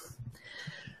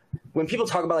when people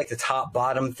talk about like the top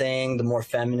bottom thing, the more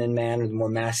feminine man or the more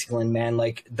masculine man,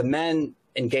 like the men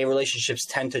in gay relationships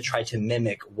tend to try to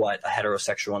mimic what a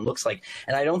heterosexual one looks like.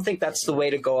 And I don't think that's the way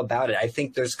to go about it. I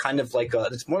think there's kind of like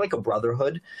it's more like a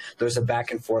brotherhood. There's a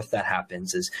back and forth that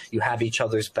happens is you have each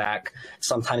other's back.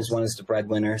 Sometimes one is the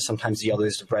breadwinner. Sometimes the other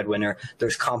is the breadwinner.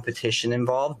 There's competition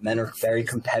involved. Men are very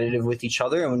competitive with each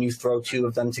other. And when you throw two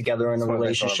of them together in a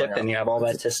relationship and you have all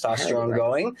that testosterone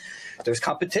going, there's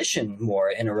competition more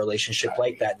in a relationship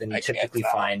like that than you typically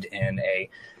find in a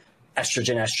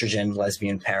estrogen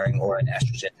lesbian pairing or an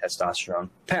estrogen testosterone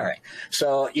pairing.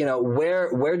 So, you know,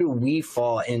 where do we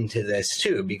fall into this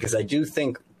too? Because I do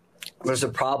think there's a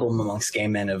problem amongst gay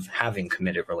men of having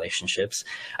committed relationships.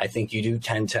 I think you do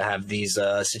tend to have these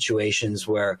situations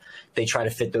where they try to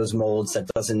fit those molds that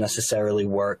doesn't necessarily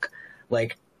work.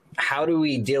 Like, how do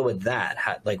we deal with that?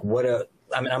 I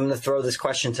mean, I'm going to throw this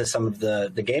question to some of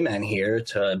the gay men here,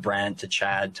 to Brant, to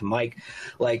Chad, to Mike.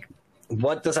 Like,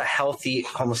 what does a healthy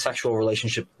homosexual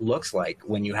relationship looks like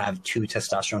when you have two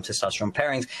testosterone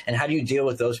pairings? And how do you deal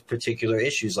with those particular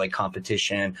issues like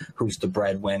competition, who's the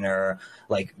breadwinner,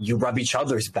 like you rub each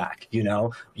other's back, you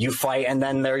know, you fight and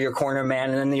then they're your corner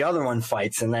man and then the other one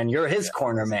fights and then you're his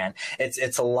corner man.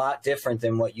 It's a lot different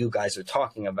than what you guys are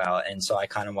talking about. And so I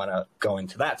kind of want to go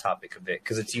into that topic a bit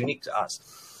because it's unique to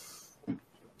us.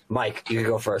 Mike, you can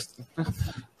go first.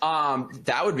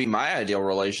 That would be my ideal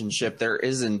relationship. There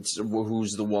isn't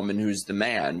who's the woman, who's the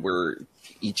man. We're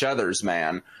each other's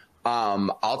man.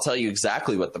 I'll tell you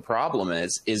exactly what the problem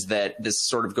is that this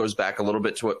sort of goes back a little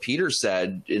bit to what Peter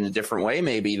said in a different way,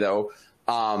 maybe, though.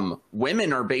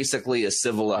 Women are basically a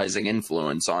civilizing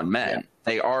influence on men. Yeah.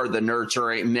 They are the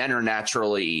nurturing. Men are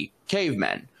naturally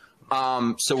cavemen.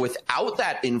 So without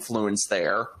that influence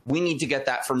there, we need to get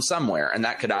that from somewhere. And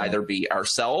that could either be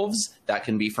ourselves, that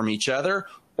can be from each other,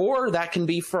 or that can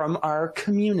be from our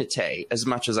community, as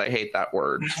much as I hate that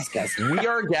word. We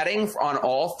are getting on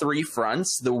all three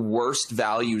fronts the worst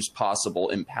values possible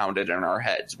impounded in our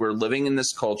heads. We're living in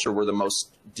this culture where the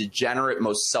most degenerate,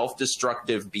 most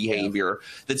self-destructive behavior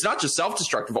that's not just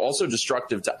self-destructive, also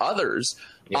destructive to others,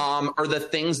 are the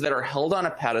things that are held on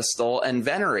a pedestal and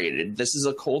venerated. This is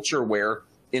a culture where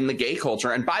in the gay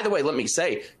culture, and by the way, let me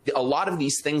say, a lot of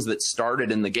these things that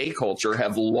started in the gay culture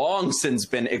have long since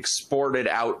been exported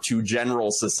out to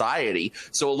general society.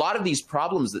 So a lot of these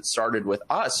problems that started with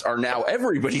us are now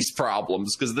everybody's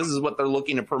problems because this is what they're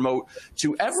looking to promote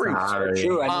to everyone.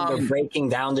 True. I mean, they're breaking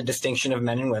down the distinction of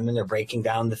men and women. They're breaking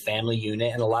down the family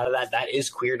unit, and a lot of that is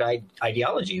queer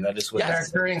ideology. That is what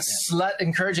they're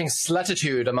encouraging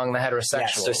slutitude among the heterosexuals.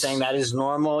 Yes, they're saying that is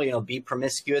normal. You know, be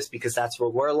promiscuous because that's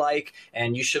what we're like,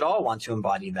 and you should all want to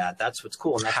embody that. That's what's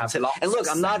cool. And look,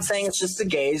 I'm not saying it's just the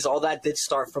gays. All that did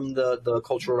start from the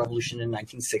Cultural Revolution in the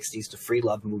 1960s, the free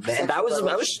love movement, and that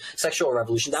was sexual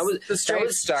revolution. That was the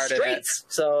straights started straights.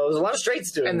 So there's a lot of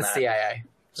straights doing that. And the CIA.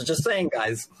 So just saying,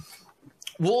 guys.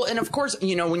 Well, and of course,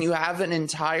 you know, when you have an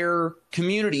entire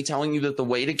community telling you that the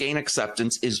way to gain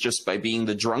acceptance is just by being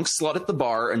the drunk slut at the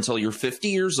bar until you're 50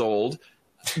 years old,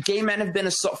 gay men have been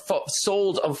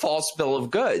sold a false bill of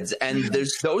goods, and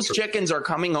those chickens are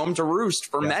coming home to roost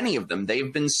for many of them.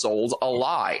 They've been sold a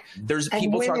lie. There's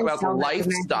people talk about the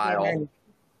lifestyle.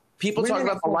 People talk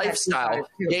about the lifestyle.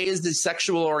 Gay is the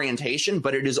sexual orientation,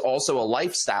 but it is also a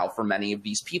lifestyle for many of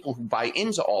these people who buy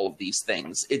into all of these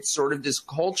things. It's sort of this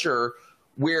culture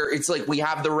where it's like we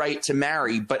have the right to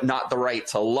marry, but not the right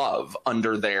to love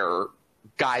under their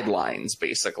guidelines,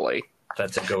 basically.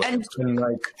 That's a good one.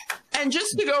 And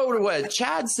just to go to what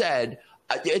Chad said,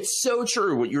 it's so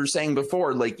true what you were saying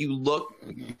before. Like, you look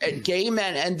at gay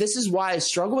men, and this is why I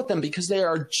struggle with them, because they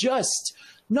are just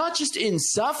not just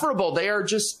insufferable, they are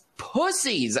just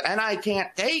pussies, and I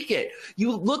can't take it.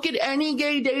 You look at any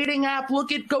gay dating app,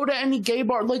 go to any gay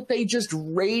bar, like, they just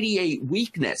radiate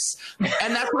weakness.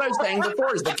 And that's what I was saying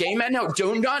before, is the gay men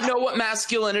do not know what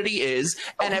masculinity is,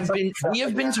 and we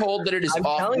have been told that it is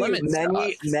off limits.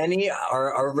 Many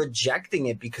are rejecting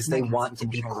it because they want to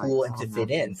be cool and to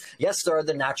fit in. Yes, there are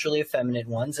the naturally effeminate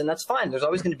ones, and that's fine. There's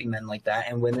always going to be men like that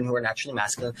and women who are naturally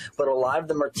masculine, but a lot of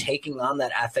them are taking on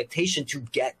that affectation to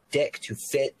get dick, to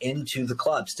fit into the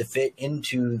clubs, to fit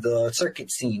into the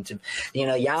circuit scene, to, you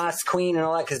know, yas queen and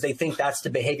all that, because they think that's the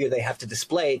behavior they have to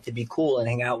display to be cool and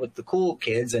hang out with the cool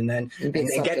kids and then and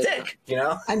get dick, you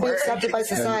know? And be accepted by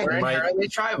society. Mike,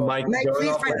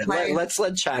 let's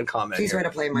let Chad comment. Please try to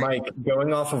play Mike,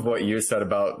 going off of what you said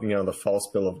about, you know, the false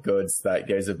bill of goods that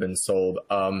gays have been sold,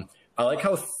 I like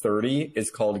how 30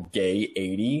 is called gay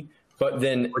 80, but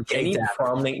then any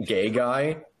prominent gay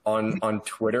guy on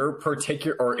Twitter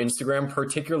or Instagram,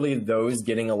 particularly those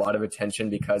getting a lot of attention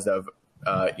because of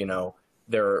you know,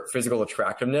 their physical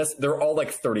attractiveness, they're all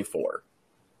like 34.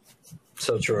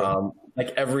 So true.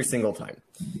 Like every single time.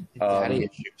 Daddy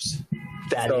issues.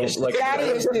 Daddy issues.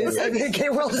 The gay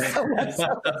world is so much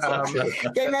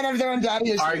gay men have their own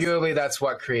daddy issues. Arguably, that's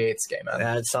what creates gay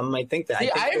men. Some might think that.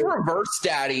 I have reverse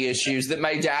daddy issues, that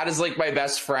my dad is like my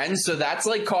best friend, so that's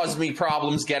like caused me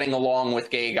problems getting along with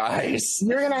gay guys.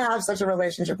 You're going to have such a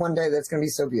relationship one day that's going to be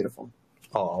so beautiful.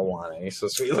 Oh, Juan, so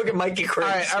sweet. Look at Mikey Chris.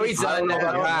 All right, are we done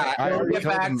now? We'll get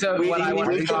back to what I want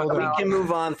to talk about. We can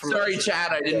move on from. Sorry,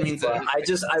 Chad. I didn't mean to.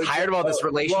 I'm tired of all this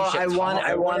relationship. Well,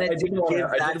 I wanted to give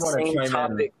that same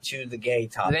topic to the gay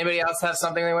topic. Does anybody else have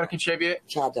something they want to contribute?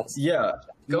 Chad does. Yeah.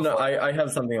 Go for it. I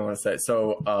have something I want to say.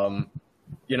 So,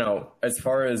 you know, as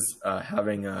far as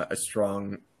having a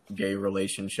strong gay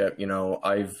relationship, you know,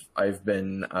 I've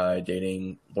been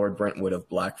dating Lord Brentwood of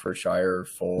Blackfordshire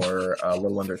for a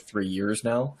little under 3 years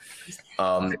now,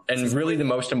 and really the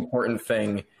most important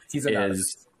thing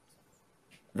is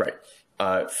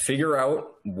figure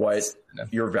out what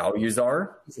your values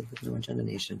are,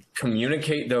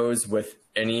 communicate those with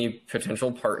any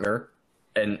potential partner,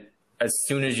 and as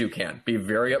soon as you can, be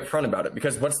very upfront about it,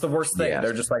 because what's the worst thing?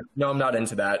 They're just like, no, I'm not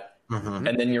into that,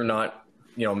 and then you're not,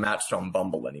 you know, matched on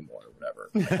Bumble anymore or whatever.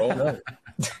 Like, oh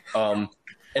no.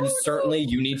 And certainly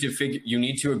you need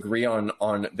to agree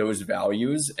on those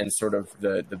values and sort of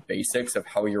the basics of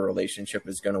how your relationship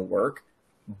is going to work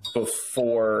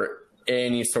before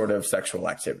any sort of sexual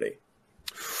activity.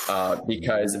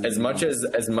 Because as much as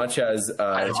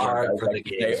guys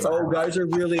are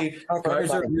really,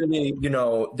 you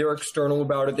know, they're external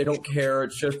about it. They don't care.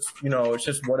 It's just, you know, it's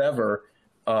just whatever.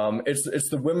 It's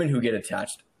the women who get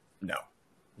attached. No.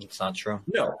 It's not true.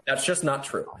 No, that's just not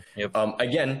true. Yep.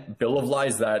 Again, bill of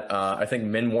lies that I think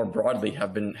men more broadly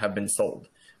have been sold.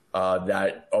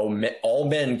 That all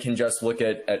men can just look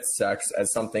at sex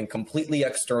as something completely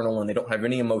external and they don't have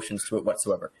any emotions to it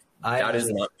whatsoever. That is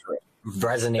not true.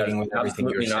 Resonating with everything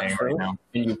you're saying right now.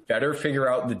 And you better figure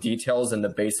out the details and the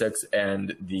basics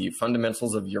and the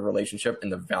fundamentals of your relationship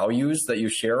and the values that you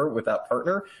share with that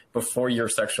partner before you're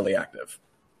sexually active.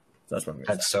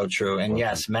 That's so true. And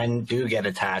yes, men do get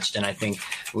attached. And I think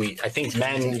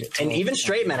men, and even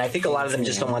straight men, I think a lot of them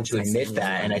just don't want to admit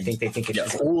that. And I think they think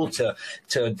it's cool to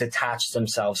detach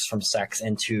themselves from sex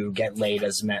and to get laid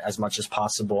as much as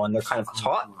possible. And they're kind of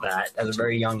taught that at a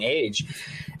very young age.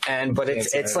 But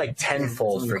it's like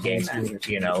tenfold for gay men,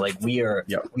 you know, like we are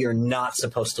not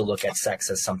supposed to look at sex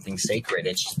as something sacred.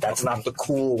 That's not the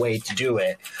cool way to do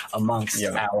it amongst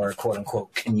our quote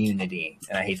unquote community.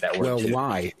 And I hate that word. Well, too.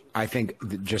 why? I think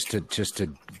just to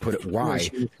put it, why?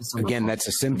 Again, that's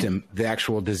a symptom. The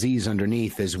actual disease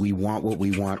underneath is we want what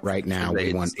we want right now.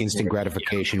 We want instant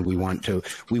gratification. We want to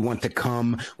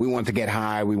come. We want to get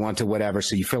high. We want to whatever.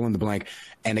 So you fill in the blank.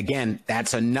 And again,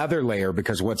 that's another layer,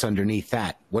 because what's underneath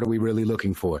that? What are we really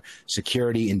looking for?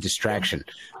 Security and distraction.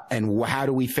 And how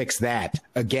do we fix that?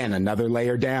 Again, another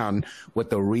layer down. What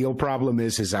the real problem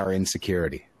is our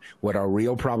insecurity. What our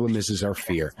real problem is our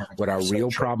fear. What our real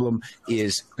problem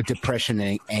is depression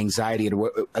and anxiety.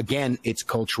 Again, it's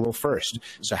cultural first.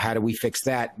 So how do we fix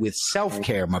that? With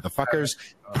self-care, motherfuckers.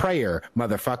 Prayer,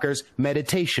 motherfuckers.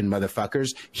 Meditation, motherfuckers.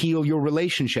 Heal your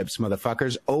relationships,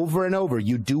 motherfuckers. Over and over.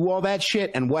 You do all that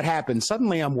shit, and what happens?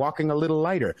 Suddenly I'm walking a little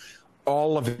lighter.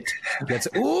 All of it gets,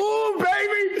 ooh,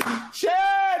 baby!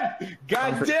 Chad!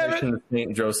 God damn it!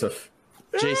 St. Joseph.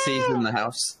 JC's in the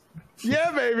house.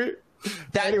 Yeah, baby.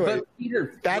 Anyway, but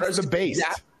Peter, that's the base.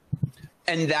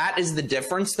 And that is the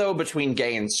difference, though, between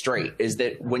gay and straight, is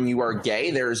that when you are gay,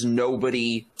 there's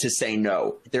nobody to say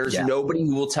no. There's nobody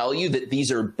who will tell you that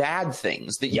these are bad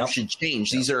things, that you should change.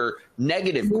 These are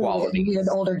negative qualities. You need an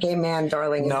older gay man,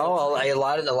 darling. No, a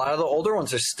lot of the older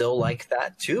ones are still like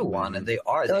that, too, Juan, and they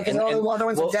are. All the older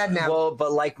ones are dead now. Well,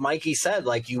 but like Mikey said,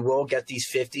 like you will get these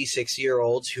 50,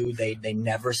 60-year-olds who they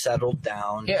never settled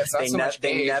down. Yeah, it's not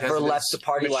they never left the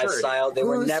party lifestyle. They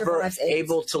were never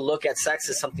able to look at sex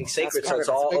as something sacred. So it's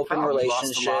all open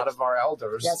relationships. We lost a lot of our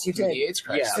elders. Yes, you did. To the AIDS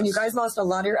crisis. And you guys lost a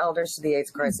lot of your elders to the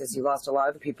AIDS crisis. You lost a lot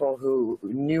of the people who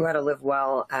knew how to live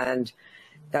well, and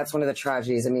that's one of the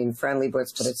tragedies. I mean, Fran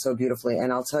Lebowitz put it so beautifully,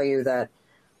 and I'll tell you that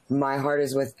my heart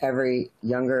is with every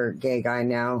younger gay guy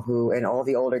now and all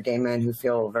the older gay men who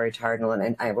feel very tired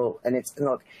and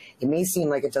look, it may seem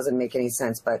like it doesn't make any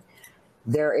sense, but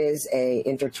there is a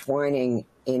intertwining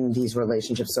in these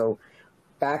relationships. So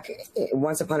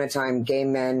once upon a time, gay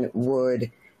men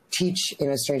would teach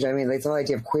in a strange, I mean, the whole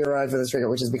idea of queer eye for the straight,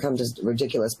 which has become just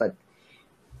ridiculous, but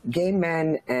gay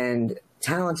men and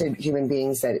talented human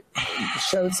beings that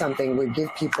showed something would give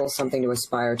people something to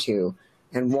aspire to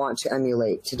and want to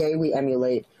emulate. Today we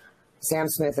emulate Sam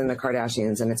Smith and the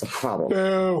Kardashians, and it's a problem.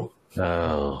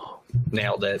 Oh,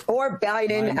 nailed it. Or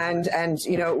Biden, and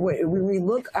you know, we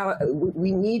look out.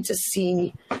 We need to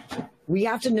see. We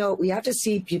have to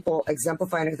see people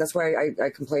exemplifying it. That's why I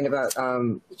complained about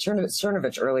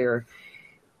Cernovich earlier.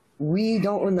 We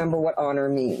don't remember what honor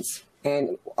means.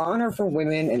 And honor for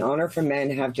women and honor for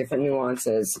men have different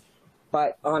nuances.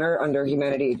 But honor under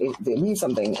humanity, it means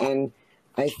something. And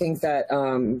I think that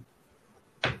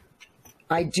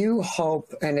I do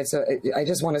hope, and I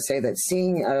just want to say that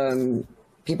seeing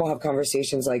people have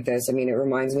conversations like this, I mean, it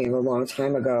reminds me of a long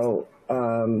time ago,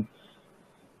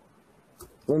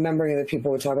 remembering that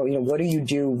people would talk about, what do you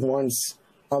do once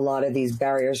a lot of these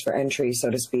barriers for entry, so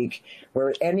to speak,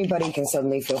 where anybody can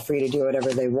suddenly feel free to do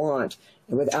whatever they want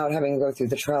without having to go through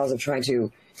the trials of trying to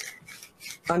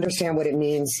understand what it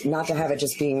means, not to have it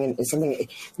just being something.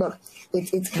 Look,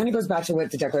 it kind of goes back to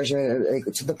what the Declaration,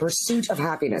 to the pursuit of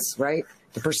happiness, right?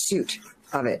 The pursuit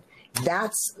of it.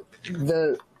 That's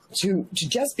to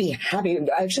just be happy.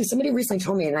 Actually, somebody recently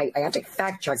told me, and I have to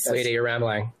fact check this. Sweetie, you're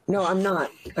rambling. No, I'm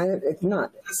not. It's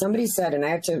not. Somebody said, and I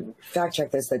have to fact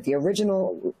check this, that the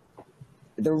original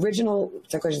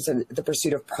Declaration said the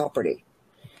pursuit of property,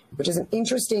 which is an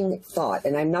interesting thought.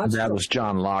 And I'm not. That was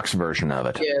John Locke's version of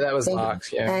it. Yeah, that was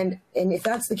Locke's. Yeah. And if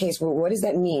that's the case, well, what does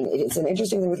that mean? It's an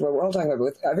interesting thing with what we're all talking about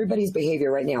with everybody's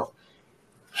behavior right now.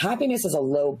 Happiness is a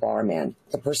low bar, man.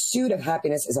 The pursuit of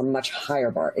happiness is a much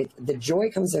higher bar. The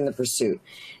joy comes in the pursuit.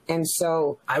 And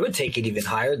so I would take it even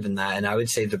higher than that, and I would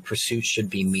say the pursuit should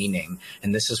be meaning.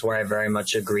 And this is where I very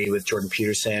much agree with Jordan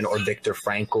Peterson or Viktor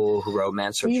Frankl, who wrote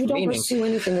Man's Search for Meaning. You don't pursue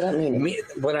anything without meaning.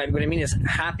 What I mean is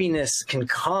happiness can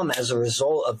come as a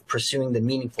result of pursuing the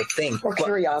meaningful thing. Or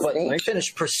curiosity. But let me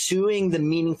finish. Pursuing the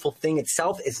meaningful thing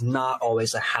itself is not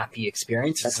always a happy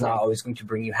experience. It's not always going to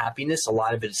bring you happiness. A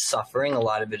lot of it is suffering. A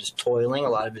lot of it is toiling. A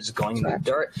lot of it is going in the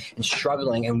dirt and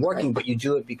struggling and working, but you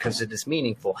do it because it is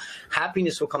meaningful.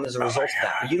 Happiness will come as a result of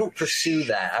that. But you don't pursue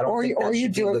that. I don't think that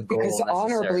should be the goal because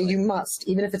honorably you must,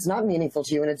 even if it's not meaningful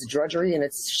to you and it's drudgery and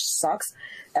it sucks.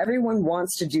 Everyone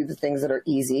wants to do the things that are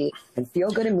easy and feel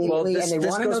good immediately, and they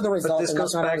want to know the results. This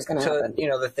goes back to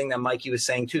the thing that Mikey was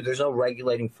saying too. There's no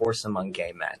regulating force among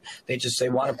gay men. They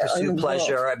want to pursue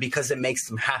pleasure because it makes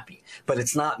them happy, but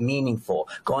it's not meaningful.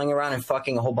 Going around and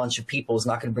fucking a whole bunch of people is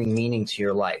not going to bring meaning to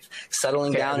your life.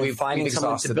 Settling down and finding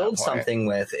someone to build something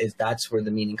with that's where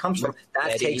the meaning comes from.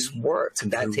 That takes work.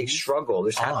 That takes struggle.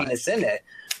 There's happiness in it,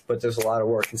 but there's a lot of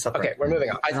work and suffering. Okay, we're moving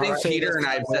on. I think Peter and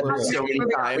I have said this so many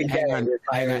times. Hang on.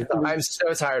 I'm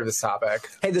so tired of this topic.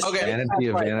 Hey, this vanity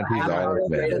of vanities always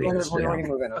vanity.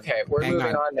 Okay, we're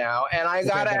moving on now, and I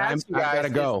gotta ask you guys. I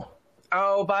gotta go.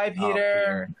 Oh, bye,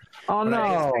 Peter. Oh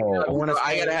no!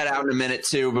 I gotta head out in a minute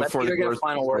too before the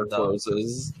final word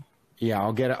closes. Yeah,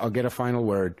 I'll get a final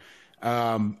word.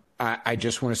 I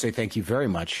just want to say thank you very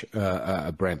much,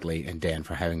 Brentley and Dan,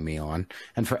 for having me on,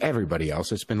 and for everybody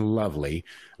else. It's been lovely.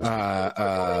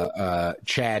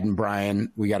 Chad and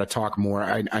Brian, we got to talk more.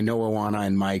 I know Awana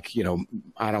and Mike.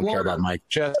 I don't care about Mike.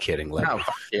 Just kidding. No,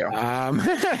 fuck you.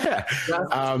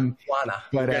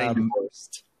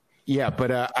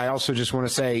 But I also just want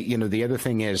to say, the other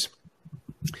thing is,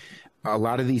 a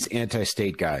lot of these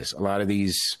anti-state guys, a lot of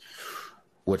these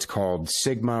what's called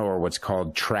Sigma or what's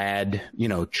called trad,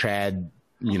 a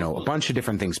bunch of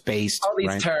different things based.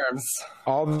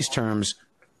 All these terms.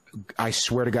 I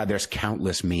swear to God, there's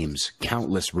countless memes,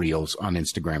 countless reels on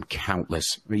Instagram,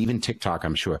 countless, even TikTok,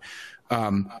 I'm sure.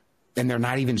 And they're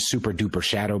not even super duper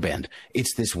shadow banned.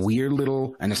 It's this weird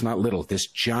little, and it's not little, this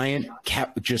giant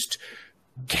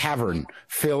cavern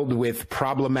filled with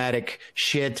problematic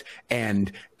shit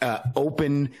and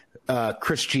open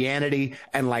Christianity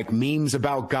and like memes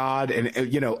about God and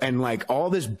and like all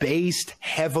this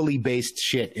heavily based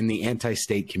shit in the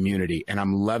anti-state community, and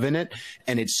I'm loving it,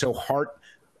 and it's so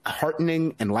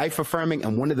heartening and life affirming.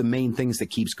 And one of the main things that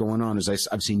keeps going on is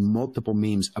I've seen multiple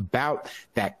memes about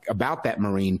that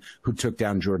Marine who took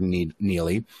down Jordan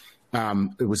Neely.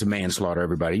 It was a manslaughter,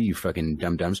 everybody, you fucking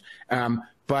dum-dums.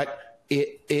 But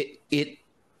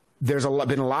there's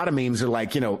been a lot of memes that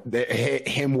like,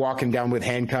 him walking down with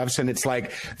handcuffs, and it's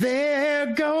like,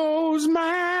 there goes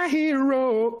my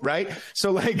hero, right? So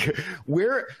like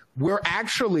we're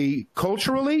actually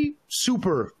culturally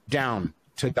super down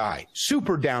to die,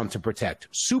 super down to protect,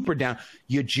 super down.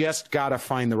 You just got to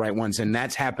find the right ones. And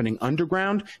that's happening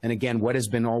underground. And again, what has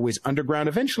been always underground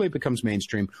eventually becomes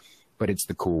mainstream, but it's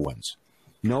the cool ones.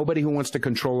 Nobody who wants to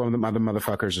control the other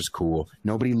motherfuckers is cool.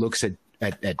 Nobody looks at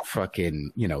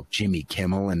fucking, Jimmy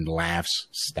Kimmel and laughs.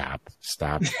 Stop.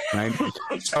 Right?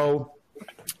 So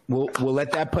we'll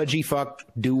let that pudgy fuck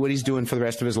do what he's doing for the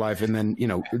rest of his life, and then,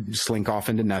 slink off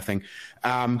into nothing.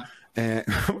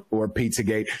 Or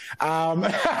Pizzagate.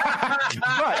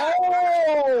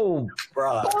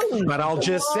 But I'll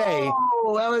just say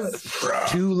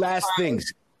two last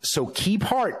things. So keep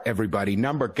heart, everybody.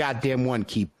 Number goddamn one,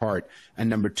 keep heart. And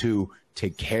number two,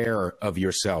 take care of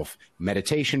yourself.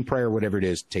 Meditation, prayer, whatever it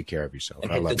is, take care of yourself.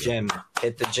 And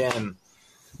hit the gym.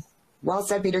 Well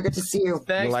said, Peter. Good to see you.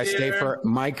 Thanks, Will I stay for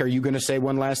Mike? Are you going to say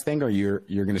one last thing, or you're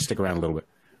going to stick around a little bit?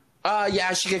 Yeah,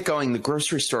 I should get going. The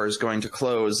grocery store is going to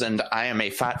close, and I am a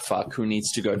fat fuck who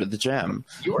needs to go to the gym.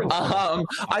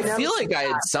 I feel like I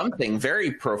had something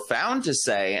very profound to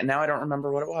say, and now I don't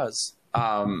remember what it was.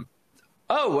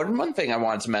 One thing I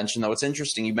wanted to mention, though, it's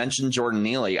interesting. You mentioned Jordan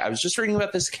Neely. I was just reading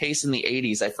about this case in the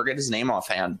 80s. I forget his name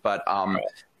offhand, but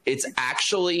it's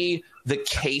actually the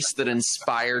case that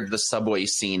inspired the subway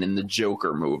scene in the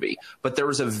Joker movie. But there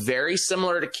was a very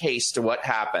similar case to what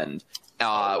happened.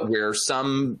 Where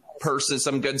some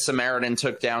good Samaritan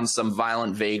took down some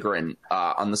violent vagrant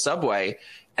on the subway,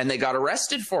 and they got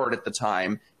arrested for it at the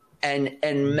time. And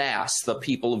en masse, the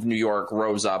people of New York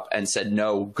rose up and said,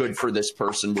 no, good for this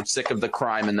person. We're sick of the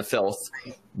crime and the filth.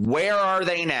 Where are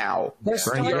they now? They're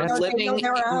living.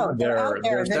 They're out. They're out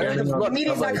there. The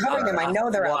media's not covering them. I know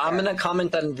they're out there. I'm going to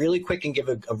comment on really quick and give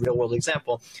a real world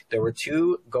example. There were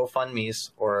 2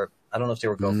 GoFundMes, or I don't know if they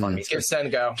were GoFundMes. Give,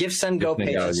 Send, Go. Give, Send, Go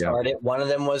pages started. One of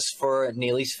them was for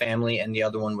Neely's family, and the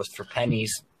other one was for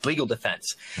Penny's legal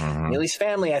defense. Neely's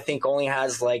family, I think, only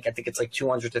has it's like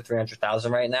 200 to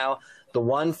 300,000 right now. The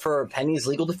one for Penny's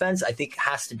legal defense, I think,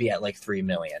 has to be at like 3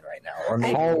 million right now, or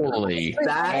maybe holy.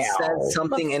 That says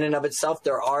something in and of itself.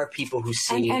 There are people who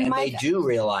see and Mike, they do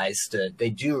realize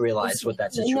what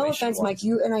that situation. No offense, was. Mike,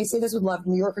 you and I say this with love.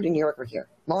 New Yorker to New Yorker here,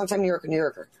 longtime New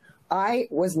Yorker. I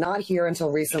was not here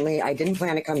until recently. I didn't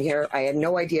plan to come here. I had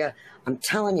no idea. I'm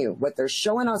telling you, what they're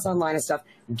showing us online and stuff,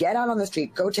 get out on the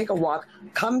street, go take a walk,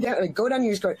 come down, go down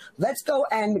your street. Let's go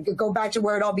and go back to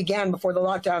where it all began before the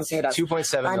lockdowns hit us.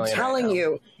 2.7 million. I'm telling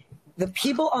you, the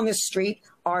people on the street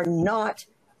are not,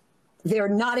 they're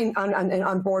not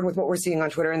on board with what we're seeing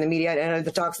on Twitter and the media and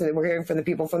the talks that we're hearing from the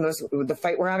people from the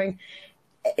fight we're having.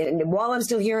 And while I'm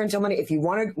still here until Monday, if you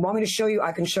want me to show you,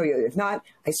 I can show you. If not,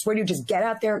 I swear to you, just get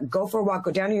out there, go for a walk,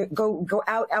 go down, go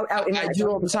out. I do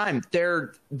all the time.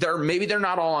 Maybe they're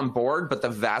not all on board, but the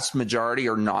vast majority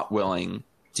are not willing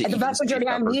to. And the vast majority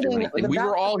I'm meeting. We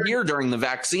were all here during the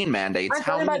vaccine mandates.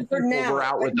 How many people were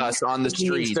out with us on the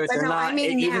streets?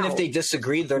 Even if they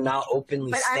disagreed, they're not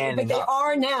openly standing up. But they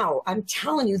are now. I'm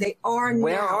telling you, they are now.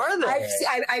 Where are they?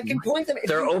 I can point them.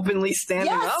 They're openly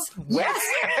standing up? Yes.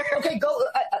 Okay, go.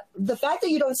 The fact that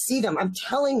you don't see them, I'm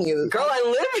telling you. Girl, I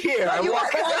live here. I've been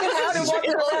out and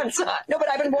walking around. No, but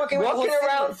I've been walking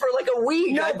around for like a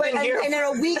week. No, but and in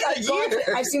a week,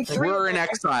 I've seen 3. We're in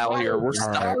exile here. We're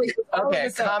stuck. Okay,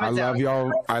 I love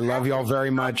y'all. I love y'all very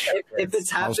much. If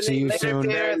it's happening, I'll see you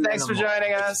soon. Thanks for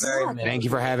joining us. Thank you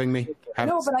for having me.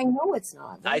 No, but I know it's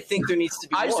not. I think there needs to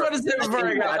be more. I just want to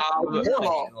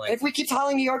say if we keep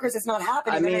telling New Yorkers it's not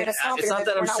happening, I mean, it's not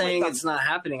that I'm saying it's not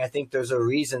happening. I think there's a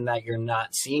reason that you're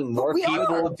not seeing more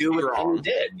people do what Penny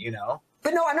did, you know?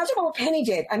 But no, I'm not talking about what Penny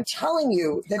did. I'm telling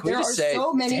you that there are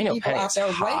so many people out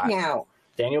there right now.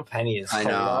 Daniel Penny is. I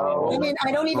know. I mean,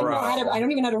 I don't even know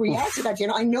how to react to that. You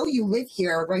know, I know you live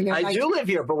here right now. I do live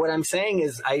here, but what I'm saying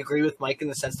is, I agree with Mike in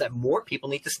the sense that more people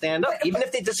need to stand up, even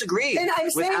if they disagree. And I'm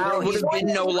saying there would have been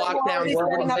no lockdown, there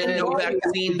would have been no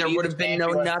vaccine, there would have been no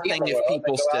nothing if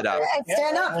people stood up.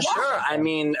 Stand up. Sure. I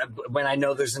mean, when I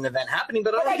know there's an event happening,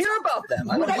 but I don't hear about them.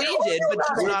 We did, but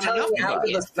not enough of us. I told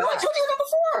you that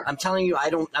before. I'm telling you, I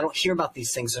don't hear about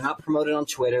these things. They're not promoted on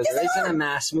Twitter. There isn't a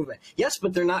mass movement. Yes,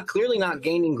 but they're clearly not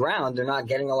gaining ground. They're not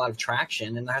getting a lot of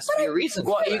traction, and there has to be a reason.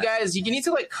 Well, you guys, you need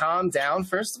to calm down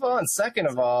first of all, and second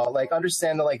of all,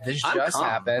 understand that this just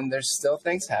happened. There's still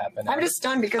things happening. I'm just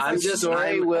stunned because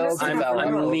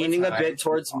I'm leaning a bit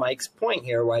towards Mike's point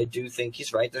here, where I do think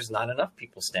he's right. There's not enough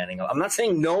people standing up. I'm not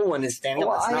saying no one is standing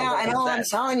up. And all I'm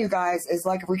telling you guys is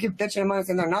if we keep bitching amongst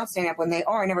and they're not standing up when they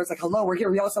are, and everyone's like, "Hello, we're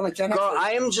here." We all sound like Gen X.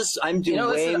 I'm doing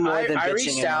way more than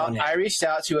bitching. I reached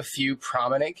out to a few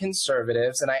prominent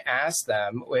conservatives, and I asked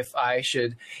them if I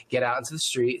should get out into the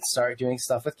street, start doing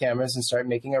stuff with cameras, and start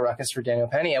making a ruckus for Daniel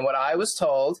Penny. And what I was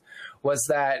told was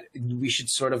that we should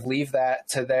sort of leave that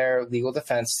to their legal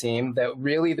defense team, that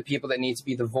really the people that need to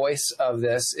be the voice of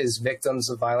this is victims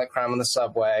of violent crime on the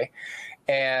subway.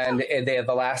 And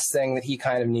the last thing that he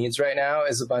kind of needs right now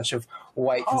is a bunch of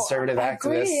white conservative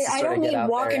activists. I don't need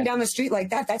walking down the street like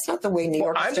that. That's not the way New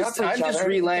York is. I'm just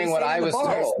relaying what I was told.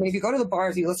 I mean, if you go to the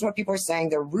bars, you listen to what people are saying.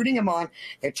 They're rooting him on.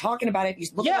 They're talking about it.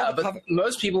 But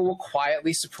most people will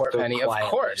quietly support Penny, of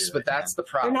course. But that's the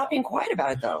problem. They're not being quiet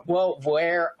about it, though. Well,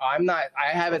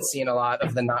 I haven't seen a lot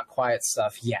of the not quiet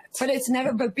stuff yet. But it's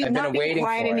never. But not being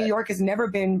quiet in New York has never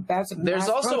been. There's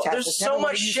so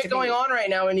much shit going on right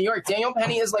now in New York. Daniel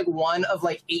Penny is like one of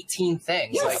like 18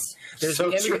 things. Yes. Like there's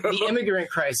the immigrant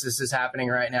crisis is happening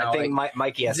right now. I think like,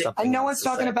 Mikey has something. And no one's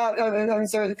talking about. I'm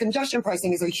sorry, the congestion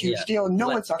pricing is a huge deal. No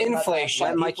one's talking inflation.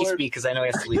 about Let Mikey speak because I know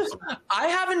he has to leave. I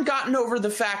haven't gotten over the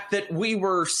fact that we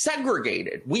were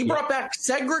segregated. We brought back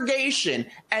segregation,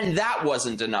 and that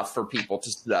wasn't enough for people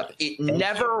to stood up. It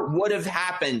never would have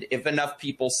happened if enough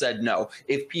people said no.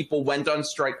 If people went on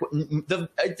strike,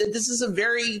 this is a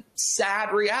very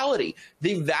sad reality.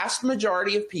 The vast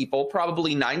majority of people,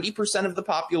 probably 90% of the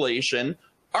population,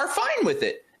 are fine with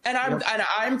it. And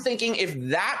I'm thinking if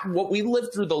what we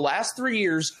lived through the last 3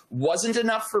 years wasn't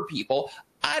enough for people,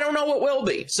 I don't know what will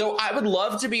be. So I would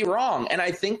love to be wrong. And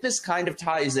I think this kind of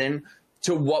ties in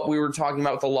to what we were talking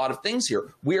about with a lot of things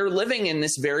here. We are living in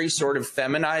this very sort of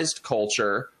feminized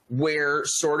culture where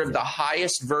sort of the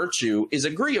highest virtue is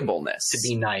agreeableness. To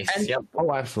be nice. And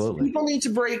oh, absolutely. People need to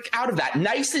break out of that.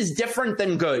 Nice is different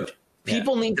than good.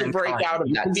 People need to break out of that.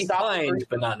 You can be kind,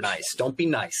 but not nice. Don't be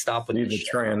nice. Stop with the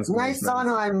trans. Nice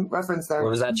Sondheim reference there.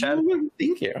 What was that, Chad?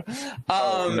 Thank you.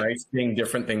 Nice being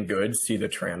different than good. See the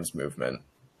trans movement.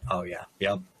 Oh, yeah.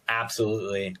 Yep.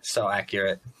 Absolutely. So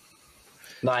accurate.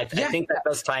 No, I think that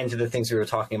does tie into the things we were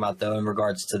talking about, though, in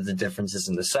regards to the differences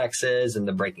in the sexes and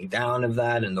the breaking down of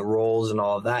that and the roles and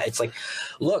all of that. It's like,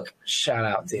 look, shout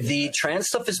out. The trans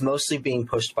stuff is mostly being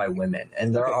pushed by women.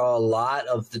 And there are a lot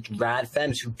of the rad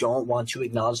femmes who don't want to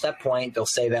acknowledge that point. They'll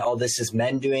say that, oh, this is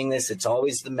men doing this. It's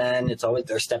always the men. It's always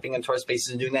they're stepping into our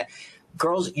spaces and doing that.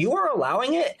 Girls, you are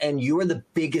allowing it, and you are the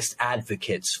biggest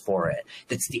advocates for it.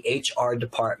 It's the HR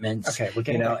department. Okay, we're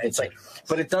getting it's like,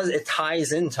 but it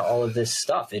ties into all of this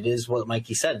stuff. It is what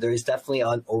Mikey said. There is definitely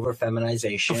an over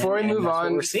feminization. Before we move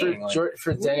on,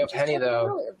 for Daniel Penny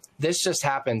though, this just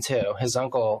happened too. His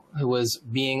uncle, who was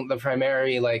being the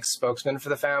primary like spokesman for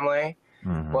the family,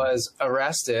 was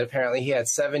arrested. Apparently, he had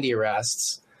 70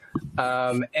 arrests,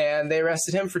 and they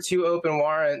arrested him for 2 open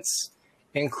warrants.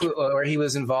 Where he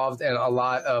was involved in a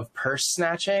lot of purse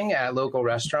snatching at local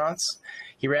restaurants.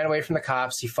 He ran away from the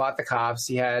cops. He fought the cops.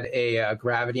 He had a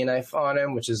gravity knife on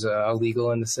him, which is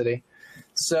illegal in the city.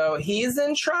 So he's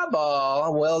in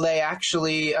trouble. Will they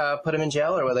actually put him in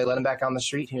jail, or will they let him back on the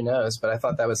street? Who knows? But I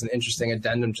thought that was an interesting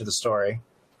addendum to the story.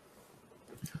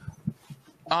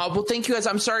 Well, thank you guys.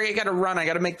 I'm sorry I got to run. I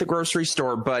got to make the grocery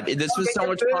store, but this was so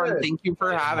much fun. Thank you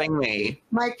for having me.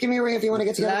 Mike, give me a ring if you want to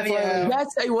get together. Yes,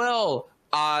 I will.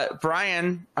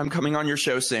 Brian, I'm coming on your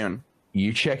show soon.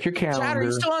 You check your calendar. Chad, are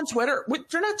you still on Twitter?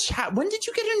 You're not Chad. When did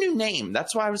you get a new name?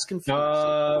 That's why I was confused.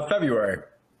 February.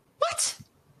 What?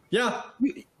 Yeah.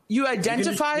 You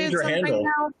identify as something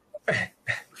now?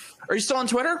 Are you still on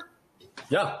Twitter?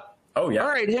 Yeah. Oh, yeah. All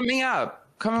right, hit me up.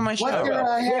 Come on my show.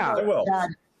 Yeah, I will.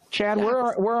 Chad,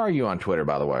 where are you on Twitter,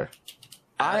 by the way?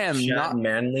 I am Chad not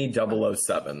Manley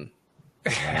 007.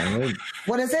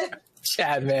 What is it?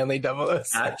 Chad Manley 007.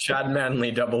 At Chad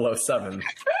Manley 007.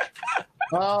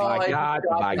 Oh my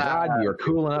God, you're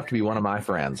cool enough to be one of my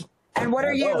friends. And what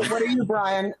are you? What are you,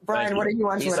 Brian? Brian, what are you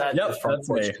on Twitter? Yep, that's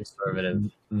me.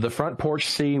 Conservative. The Front Porch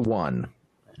C1.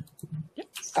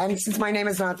 And since my name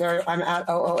is not there, I'm at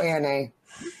OOANA.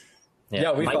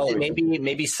 Yeah, we follow.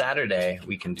 Maybe Saturday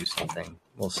we can do something.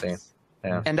 We'll see.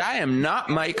 Yeah. And I am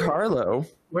not Mike Harlow,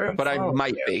 but I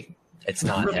might be. It's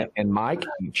not. And Mike,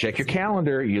 you check your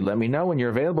calendar. You let me know when you're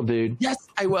available, dude. Yes,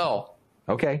 I will.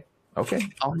 Okay. I'll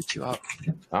hit you up.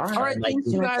 All right. All right. Thank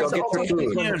you guys. Go get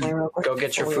your food. Go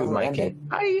get your food, Mikey.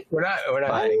 We're not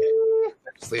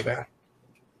just leaving.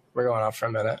 We're going off for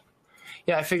a minute.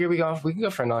 Yeah, I figured we can go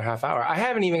for another half hour. I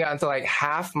haven't even gotten to like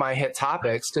half my hit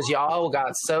topics because y'all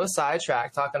got so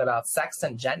sidetracked talking about sex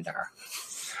and gender.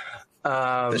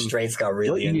 The straights got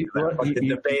really into the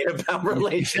debate about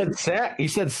relations. You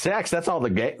said sex. That's all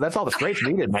the straights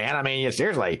needed, man. I mean,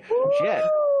 seriously, shit.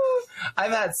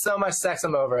 I've had so much sex,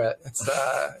 I'm over it. It's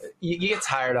you get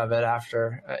tired of it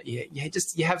after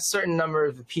you have a certain number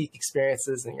of peak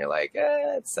experiences, and you're like,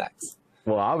 it's sex.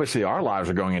 Well, obviously, our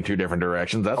lives are going in 2 different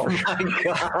directions. That's for sure. My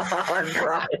God,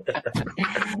 Brian.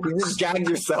 You just gagged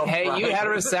yourself. Hey, Brian. you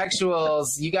heterosexuals,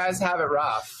 you guys have it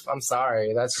rough. I'm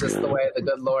sorry. That's just the way the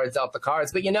good Lord dealt the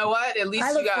cards. But you know what? At least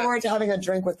I look forward to having a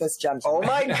drink with this gentleman.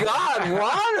 Oh, my God,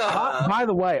 Rana. By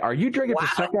the way, are you drinking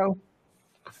Prosecco?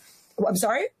 I'm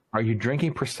sorry? Are you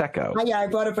drinking Prosecco? Yeah, I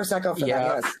brought a Prosecco for that,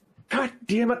 yes. God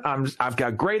damn it. I've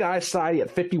got great eyesight at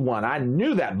 51. I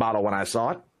knew that bottle when I saw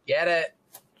it. Get it?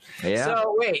 Yeah.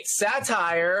 So wait,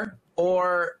 satire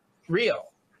or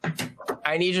real?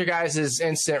 I need your guys'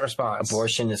 instant response.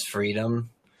 Abortion is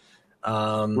freedom.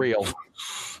 Real.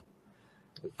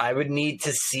 I would need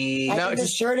to see. I think the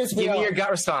shirt is real. Give me your gut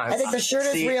response. I think the shirt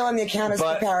is real and the account is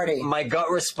for parody. My gut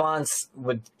response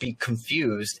would be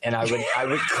confused, and I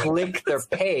would click their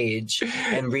page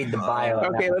and read the bio.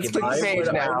 Okay, let's click the page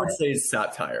now. I would say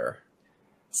satire.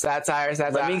 Satire.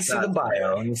 Let me see the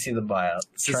bio. This is the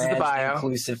bio.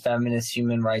 Inclusive feminist,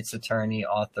 human rights attorney,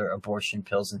 author, abortion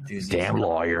pills enthusiast. Damn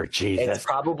lawyer, Jesus. It's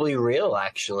probably real,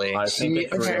 actually. I think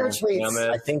it's real. Tweets.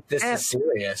 I think this is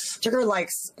serious. Check her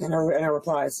likes and her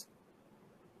replies.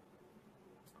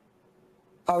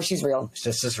 Oh, she's real.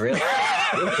 This is real.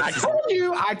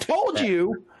 I told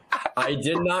you. I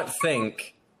did not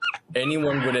think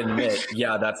anyone would admit,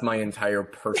 yeah, that's my entire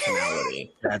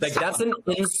personality. That's an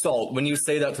insult when you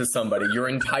say that to somebody. Your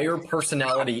entire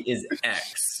personality is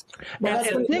X.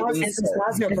 And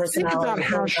think about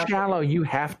how shallow you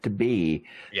have to be.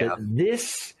 Yeah. That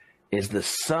this is the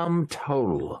sum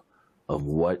total of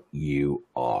what you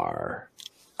are.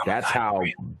 That's how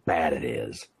bad it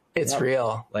is. It's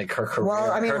real. Like her career.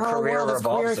 Well, I mean, her world is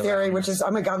queer theory, which is,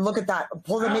 oh my God, look at that.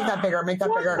 Make that bigger. Make that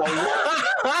bigger.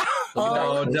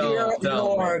 Oh, dear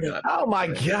Lord. Oh my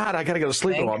God, I gotta go to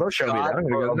sleep a while. Don't show me that. I'm gonna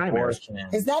go to nightmares.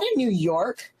 Is that in New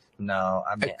York? No,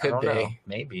 I mean, it could I don't be. know.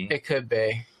 Maybe It could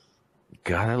be.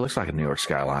 God, that looks like a New York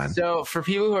skyline. So for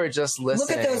people who are just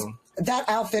listening, Look at those. That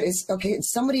outfit is okay.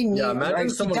 Somebody needs. Yeah, imagine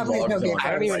someone logs on.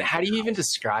 I don't even. How do you even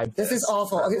describe this? This is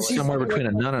awful. Okay, Somewhere between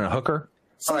a nun and a hooker.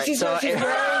 So she's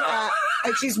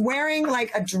wearing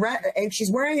like a dress, and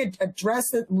she's wearing a dress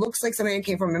that looks like something that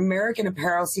came from American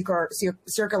Apparel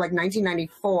circa like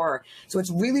 1994. So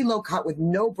it's really low cut with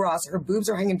no bras. Her boobs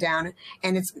are hanging down,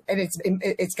 and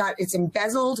it's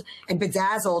embezzled and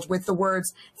bedazzled with the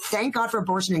words "Thank God for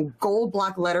Abortion" in gold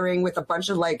block lettering with a bunch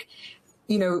of like,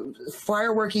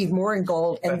 fireworky more in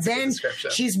gold, and then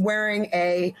she's wearing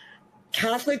a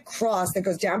Catholic cross that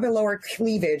goes down below her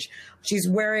cleavage. She's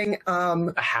wearing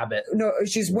a habit. No,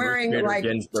 she's wearing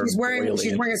she's wearing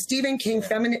a Stephen King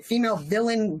female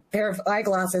villain pair of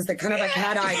eyeglasses that kind of like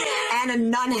cat eye and a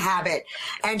nun habit.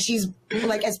 And she's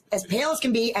like as pale as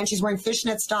can be, and she's wearing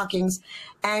fishnet stockings,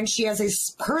 and she has a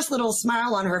pursed little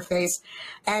smile on her face,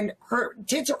 and her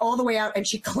tits are all the way out, and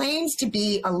she claims to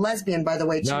be a lesbian, by the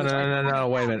way. No,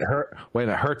 wait a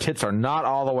minute. Her tits are not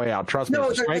all the way out. Trust me, as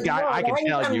a straight guy, I can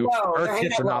tell you her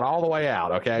tits are not all the way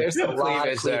out, okay? There's some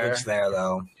cleavage there,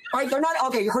 though. All right, they're not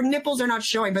okay. Her nipples are not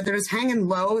showing, but they're just hanging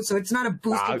low, so it's not a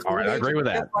boosted. All right, I agree with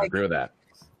that.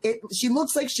 She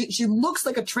looks like she looks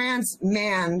like a trans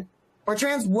man or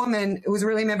trans woman who's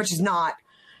really a man, but she's not.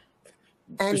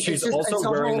 And she's also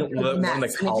wearing one of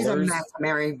the collars.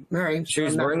 Mary.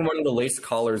 She's wearing one of the lace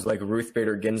collars like Ruth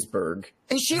Bader Ginsburg.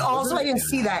 Is she also? I didn't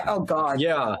see that. Oh God.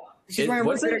 Yeah. She's wearing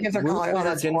Ruth Bader Ginsburg collar. Oh,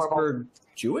 that's horrible.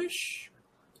 Jewish?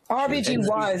 RBG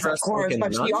was, of course,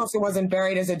 but she also wasn't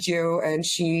buried as a Jew, and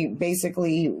she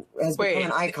basically has become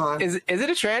an icon. Is it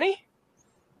a tranny?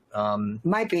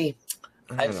 Might be.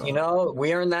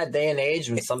 We are in that day and age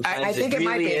when sometimes I think it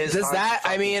might be. Does that?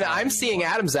 I mean, I'm seeing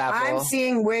Adam's apple. I'm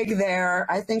seeing wig there.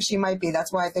 I think she might be.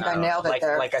 That's why I think I nailed it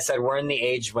there. Like I said, we're in the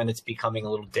age when it's becoming a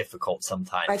little difficult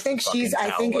sometimes. I think she's.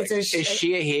 I think it's a. Is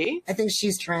she a he? I think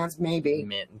she's trans. Maybe.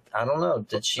 I don't know.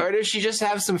 Did she? Or does she just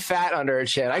have some fat under her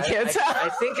chin? I can't tell. I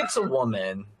think it's a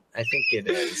woman. I think it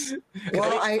is.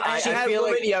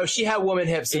 Well, she had woman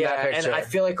hips in that picture. And I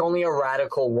feel like only a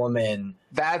radical woman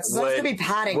could be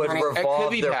padding, would honey.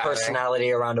 revolve their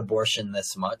personality around abortion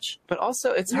this much. But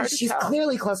also, it's hard to She's tell.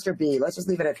 clearly cluster B. Let's just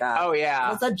leave it at that. Oh, yeah.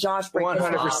 Let's let Josh break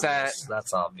 100%.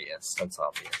 That's obvious. This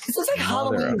looks like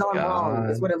Halloween gone wrong,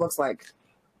 is what it looks like.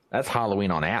 That's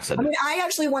Halloween on acid. I mean, I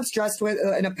actually once dressed with,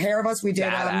 in a pair of us, we did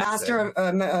Master of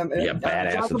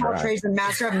Trades and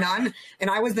Master of None, and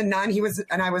I was the nun, he was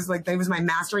my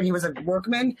master, and he was a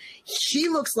workman. She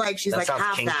looks like she's like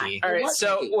half kinky. That. All right,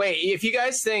 so wait, if you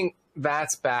guys think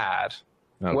that's bad,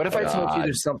 what if I told you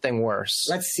there's something worse?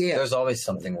 Let's see it. There's always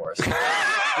something worse. There's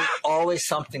always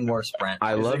something worse, Brent.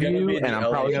 I love you, and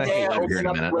I'm probably going to hate you here in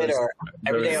a minute.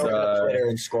 Every day I open up Twitter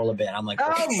and scroll a bit. I'm like,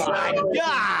 oh my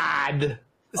God!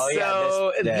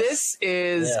 So this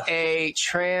is a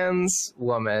trans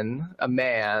woman, a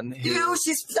man who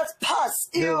that's pus.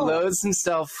 Who loads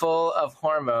himself full of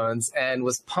hormones and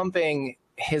was pumping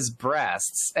his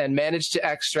breasts and managed to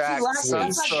extract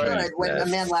some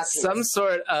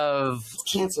sort of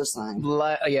cancer sign.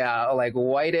 Like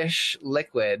whitish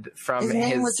liquid from his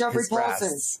name was Jeffrey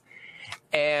breasts.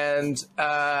 And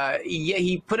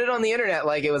he put it on the internet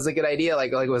like it was a good idea,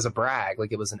 like it was a brag,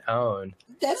 like it was an own.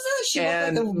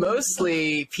 And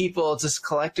mostly people just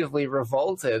collectively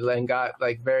revolted and got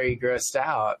like very grossed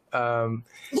out.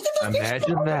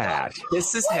 Imagine that.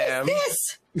 This is him.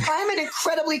 I'm an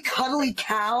incredibly cuddly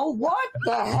cow. What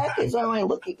the heck am I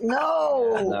looking?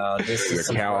 No, this is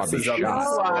cow. This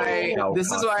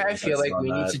is why I feel like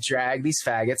we need to drag these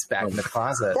faggots back in the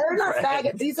closet. They're not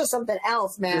faggots. These are something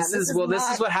else, man. This is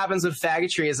what happens when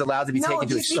faggotry is allowed to be taken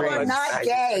to extremes. No, these people are not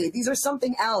gay. These are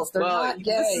something else. They're not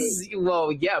gay.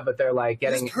 Yeah, but they're like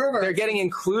they're getting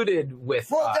included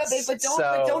with us. But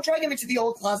don't drag them into the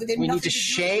old closet. We need to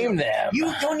shame them.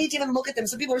 You don't need to even look at them.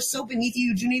 Some people are so beneath you.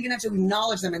 You don't even have to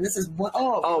acknowledge them. And this is what.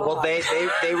 Well, they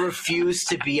refuse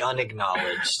to be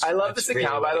unacknowledged. I love this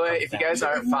account, by the way. If you guys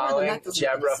aren't following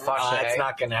Jebra Fauché, it's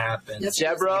not going to happen.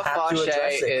 Jebra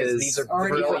Fauché is these are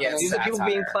brilliant. These are people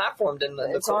being platformed in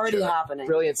the It's already happening.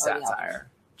 Brilliant satire.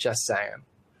 Just saying.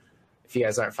 If you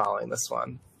guys aren't following this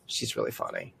one, she's really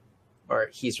funny. Or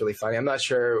he's really funny. I'm not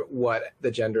sure what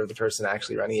the gender of the person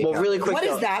actually running the account. Well, really quick. What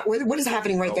is that? What is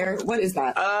happening right there? What is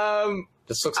that?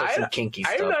 This looks like some kinky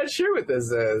stuff. I'm not sure what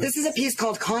this is. This is a piece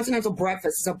called Continental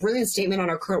Breakfast. It's a brilliant statement on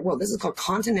our current world. This is called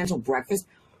Continental Breakfast.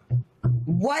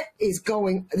 What is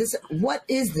what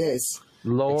is this?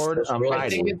 Lord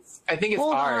Almighty. I think it's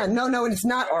Hold art. on. No, it's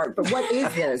not art. But what is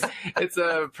this? It's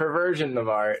a perversion of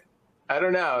art. I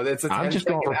don't know. I'm just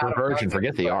going for perversion.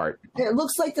 Forget the art. It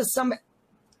looks like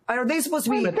are they supposed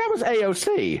to be? But that was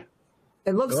AOC.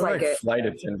 It looks like it. Flight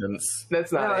attendants.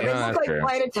 That's not it. They look like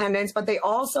flight attendants, but they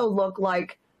also look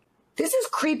like. This is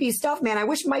creepy stuff, man. I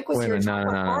wish Mike was here to talk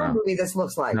about our movie this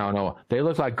looks like. No. They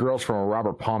look like girls from a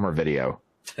Robert Palmer video.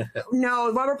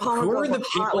 No, Robert Palmer. Who are the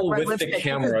people with the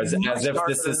cameras as if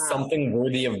this is that. something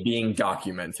worthy of being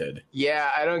documented?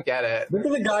 Yeah, I don't get it. Look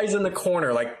at the guys in the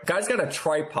corner. Like, guy's got a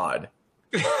tripod.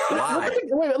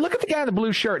 Look at the guy in the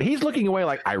blue shirt. He's looking away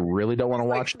like, I really don't want to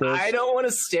watch this. I don't want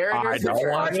to stare at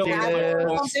your I don't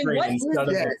want to see this. What is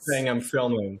this? Thing I'm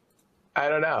filming. I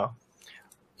don't know.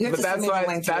 But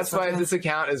that's why this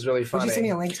account is really funny. Would you send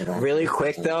me a link to that? Really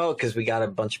quick though, because we got a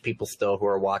bunch of people still who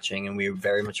are watching, and we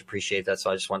very much appreciate that. So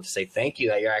I just wanted to say thank you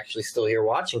that you're actually still here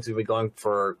watching, because we've been going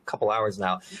for a couple hours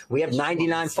now. We have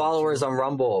 99 followers on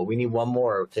Rumble. We need one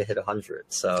more to hit 100.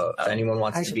 So if anyone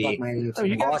wants to be you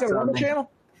guys got a Rumble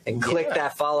channel? And click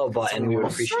that follow button, we would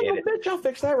appreciate it. Bitch, I'll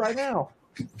fix that right now.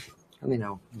 Let me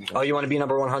know. Oh, you want to be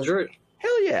number 100?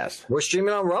 Hell yes. We're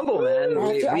streaming on Rumble, man.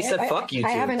 We said fuck you.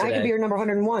 I haven't. Today. I could be your number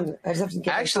 101. I just have to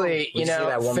get Actually,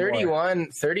 31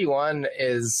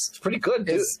 is pretty good,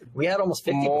 dude. We had almost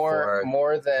 50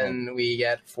 more than we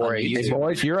get for a YouTube. Hey,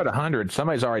 boys, you're at 100.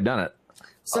 Somebody's already done it.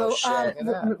 So,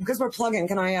 because we're plugging,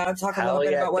 can I talk a little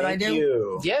bit about what I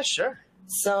do? Yeah, sure.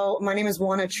 So, my name is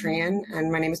Juana Tran,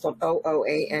 and my name is spelled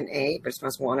Oana, but it's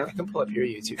pronounced Juana. I can pull up your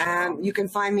YouTube channel. You can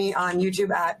find me on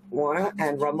YouTube at Juana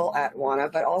and Rumble at Juana,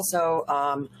 but also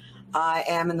I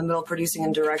am in the middle of producing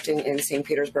and directing in St.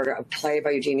 Petersburg a play by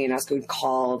Eugenie Ionescu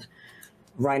called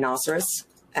Rhinoceros.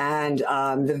 And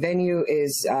the venue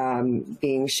is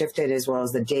being shifted as well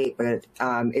as the date, but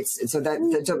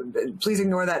please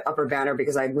ignore that upper banner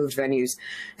because I moved venues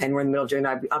and we're in the middle of doing that.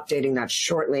 I'll be updating that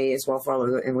shortly as well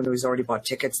for anyone who's already bought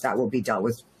tickets. That will be dealt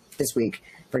with this week.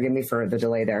 Forgive me for the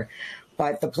delay there.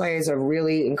 But the play is a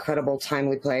really incredible,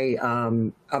 timely play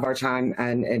of our time,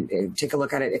 and take a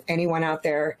look at it. If anyone out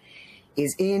there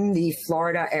is in the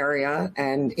Florida area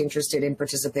and interested in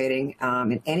participating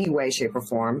in any way, shape, or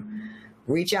form,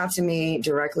 reach out to me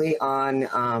directly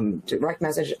on direct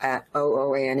message at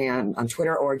OOANA on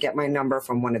Twitter, or get my number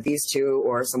from one of these two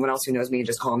or someone else who knows me.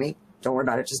 Just call me. Don't worry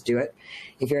about it. Just do it.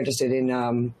 If you're interested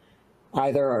in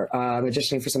either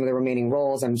auditioning for some of the remaining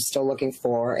roles, I'm still looking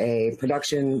for a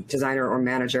production designer or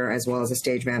manager as well as a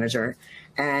stage manager.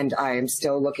 And I am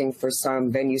still looking for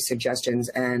some venue suggestions,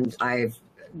 and I'm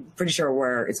pretty sure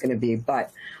where it's going to be,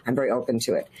 but I'm very open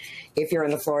to it. If you're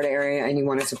in the Florida area and you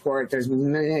want to support, there's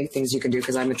many things you can do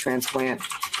because I'm a transplant,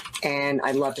 and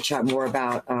I'd love to chat more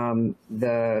about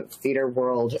the theater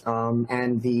world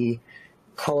and the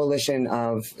coalition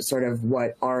of sort of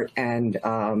what art and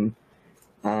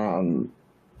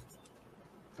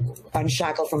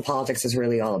unshackled from politics is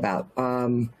really all about.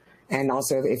 And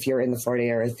also, if you're in the Florida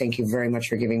area, thank you very much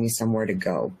for giving me somewhere to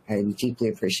go. I deeply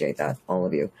appreciate that, all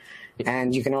of you.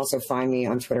 And you can also find me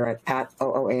on Twitter at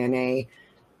OOANA.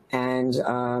 And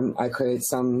I create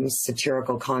some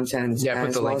satirical content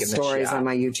as well as stories on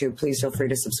my YouTube. Please feel free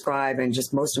to subscribe and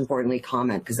just most importantly,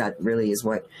 comment, because that really is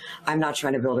what I'm not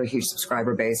trying to build a huge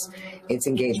subscriber base. It's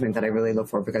engagement that I really look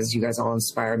for, because you guys all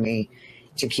inspire me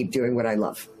to keep doing what I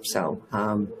love. So,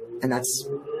 and that's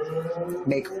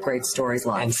make great stories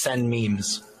live. And send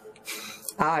memes.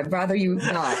 I'd rather you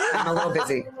not. I'm a little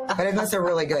busy, but unless they're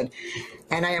really good.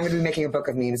 And I am going to be making a book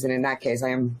of memes. And in that case,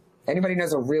 anybody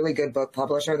knows a really good book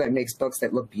publisher that makes books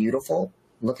that look beautiful,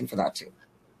 I'm looking for that too.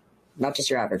 Not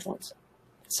just your average ones.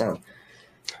 So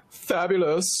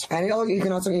fabulous. And you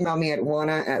can also email me at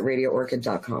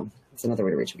wana@radioorchid.com. That's another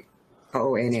way to reach me.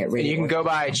 OANA at Radio. You can go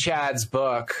buy Chad's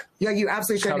book. Yeah, you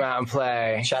absolutely should. Come out and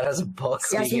play. Chad has a book.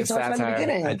 Yes, we talked about in the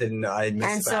beginning. I didn't know. I missed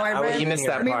and that. so I read, you missed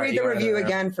that let me part. read the review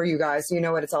again for you guys so you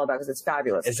know what it's all about because it's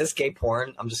fabulous. Is this gay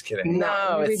porn? I'm just kidding.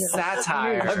 No, it's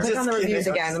satire. Click on the reviews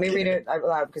again. Let me read it out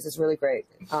loud because it's really great.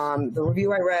 The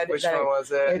review I read. Which one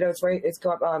was it? It's right. It's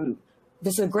called.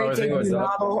 This is a great debut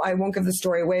novel. I won't give the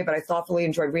story away, but I thoughtfully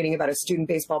enjoyed reading about a student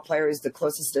baseball player who's the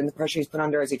closest and the pressure he's put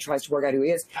under as he tries to work out who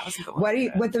he is.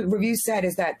 What the review said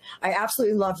is that I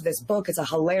absolutely loved this book. It's a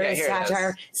hilarious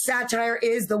satire. Satire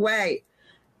is the way.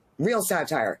 Real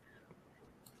satire.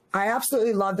 I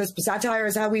absolutely love this. Satire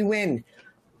is how we win.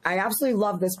 I absolutely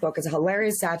love this book. It's a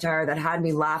hilarious satire that had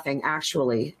me laughing,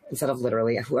 actually, instead of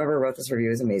literally. Whoever wrote this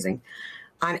review is amazing.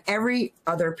 On every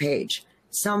other page.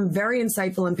 Some very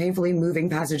insightful and painfully moving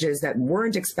passages that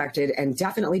weren't expected and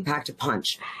definitely packed a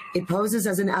punch. It poses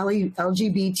as an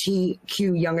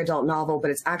LGBTQ young adult novel, but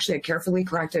it's actually a carefully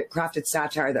crafted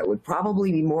satire that would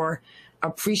probably be more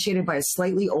appreciated by a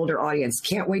slightly older audience.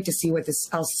 Can't wait to see what this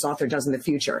author does in the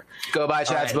future. Go buy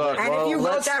Chad's book. And if you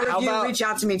wrote that review, reach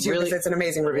out to me too because it's an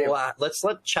amazing review. Well, let's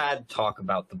let Chad talk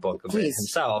about the book a bit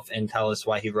himself and tell us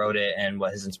why he wrote it and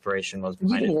what his inspiration was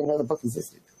behind it. You didn't even know the book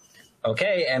existed.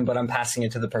 Okay, but I'm passing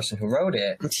it to the person who wrote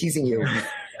it. I'm teasing you.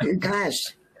 Gosh,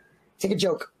 take a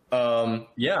joke.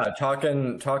 Yeah,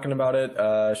 talking about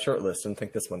it shirtless. Didn't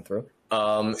think this one through.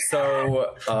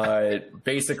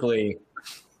 Basically,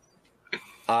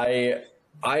 I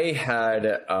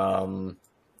had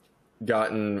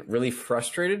gotten really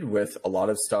frustrated with a lot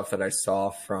of stuff that I saw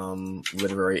from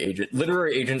literary agents.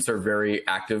 Literary agents are very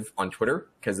active on Twitter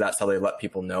because that's how they let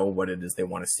people know what it is they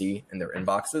want to see in their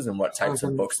inboxes and what types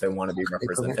of books they want to be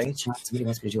representing.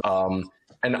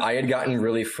 And I had gotten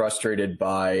really frustrated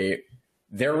by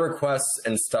their requests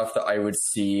and stuff that I would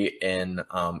see in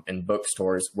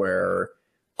bookstores where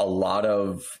there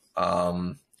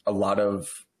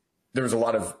was a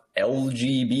lot of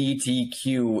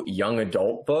LGBTQ young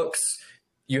adult books.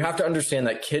 You have to understand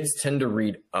that kids tend to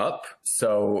read up.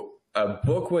 So a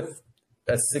book with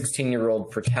a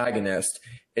 16-year-old protagonist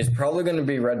is probably going to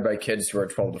be read by kids who are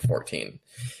 12 to 14.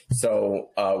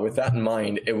 So with that in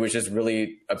mind, it was just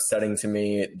really upsetting to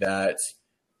me that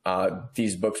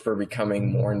these books were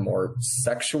becoming more and more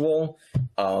sexual.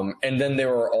 And then they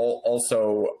were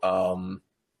also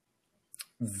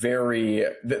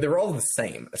they're all the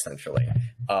same, essentially.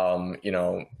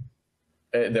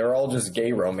 They're all just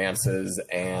gay romances,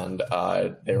 and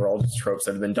they were all just tropes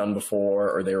that have been done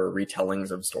before, or they were retellings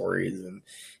of stories.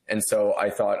 And so I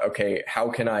thought, okay,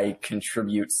 how can I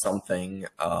contribute something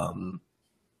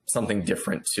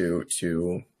different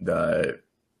to the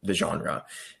genre?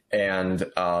 And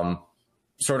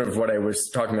sort of what I was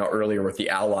talking about earlier with the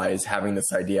allies, having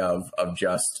this idea of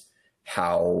just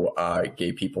how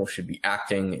gay people should be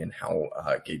acting and how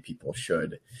gay people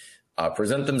should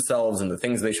present themselves and the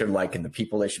things they should like and the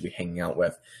people they should be hanging out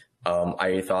with.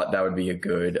 I thought that would be a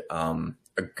good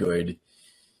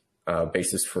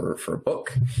basis for a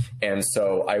book. And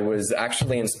so I was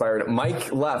actually inspired.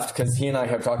 Mike left because he and I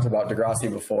have talked about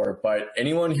Degrassi before, but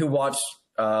anyone who watched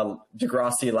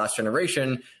Degrassi Last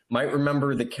Generation might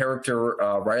remember the character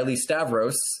Riley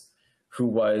Stavros, who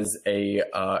was a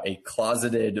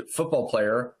closeted football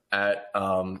player at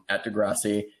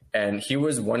Degrassi, and he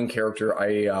was one character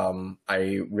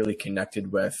I really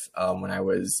connected with when I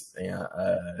was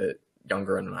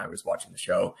younger and when I was watching the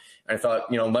show. And I thought,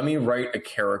 let me write a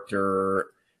character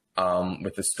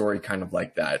with a story kind of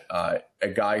like that, a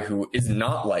guy who is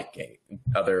not like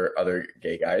other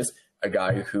gay guys, a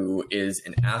guy who is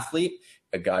an athlete,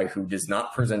 a guy who does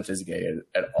not present as gay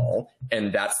at all.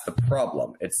 And that's the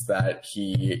problem. It's that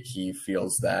he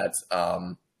feels that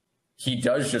he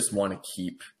does just want to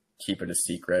keep it a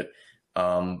secret.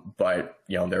 But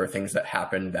there are things that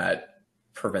happen that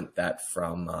prevent that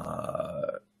from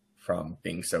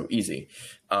being so easy.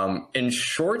 In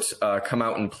short, Come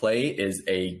Out and Play is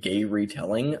a gay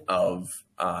retelling of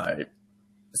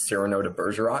Cyrano de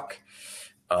Bergerac.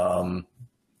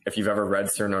 If you've ever read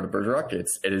Cyrano de Bergerac,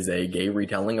 it is a gay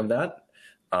retelling of that.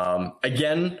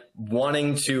 Again,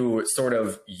 wanting to sort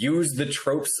of use the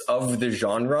tropes of the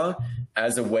genre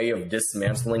as a way of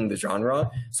dismantling the genre.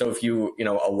 So if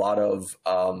a lot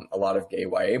of gay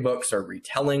YA books are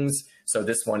retellings. So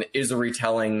this one is a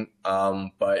retelling,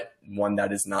 but one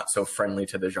that is not so friendly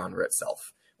to the genre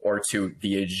itself or to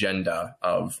the agenda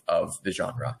of the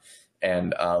genre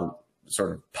and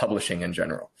sort of publishing in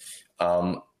general.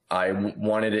 I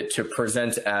wanted it to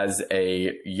present as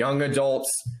a young adult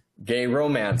gay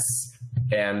romance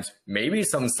and maybe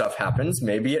some stuff happens,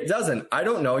 maybe it doesn't. I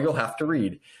don't know. You'll have to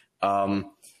read.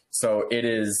 So it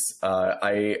is.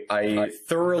 I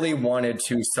thoroughly wanted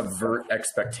to subvert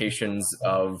expectations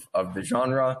of the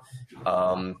genre,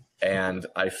 and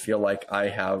I feel like I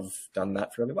have done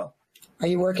that fairly well. Are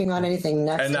you working on anything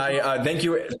next? And I thank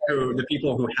you to the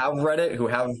people who have read it, who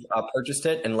have purchased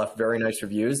it, and left very nice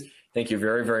reviews. Thank you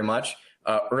very, very much.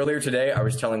 Earlier today, I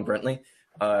was telling Brentley,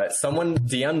 someone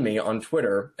DM'd me on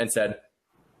Twitter and said,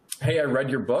 "Hey, I read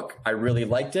your book. I really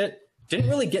liked it. Didn't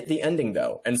really get the ending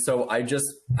though." And so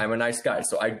I'm a nice guy.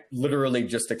 So I literally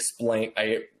just explained,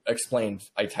 I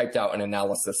typed out an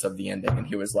analysis of the ending, and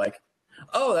he was like,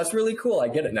 "Oh, that's really cool. I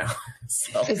get it now."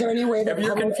 So is there any way that if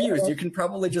you're confused, you can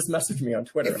probably just message me on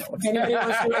Twitter.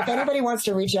 If anybody wants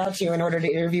to reach out to you in order to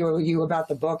interview you about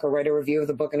the book or write a review of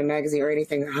the book in a magazine or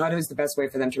anything, how is the best way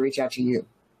for them to reach out to you?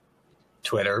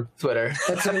 Twitter. But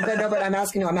I'm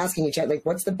asking you, Chet, like,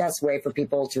 what's the best way for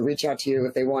people to reach out to you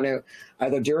if they want to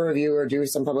either do a review or do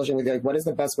some publishing with you? Like, what is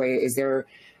the best way? Is it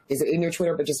in your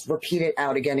Twitter, but just repeat it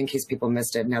out again in case people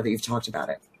missed it now that you've talked about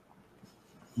it?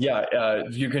 Yeah,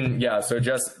 you can. Yeah, so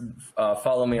just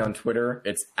follow me on Twitter.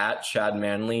 It's at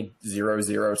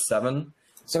ChadManley007.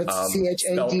 So it's CHAD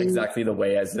spelled exactly the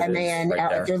way as it is right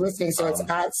there. If you're listening, so it's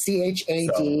at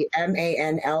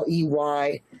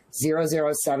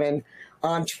ChadManly007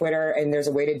 on Twitter. And there's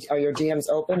a way to. Are your DMs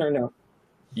open or no?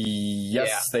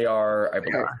 Yes, they are. I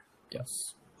believe.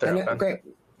 Yes, great.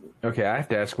 Okay, I have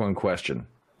to ask one question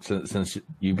since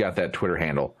you've got that Twitter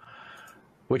handle.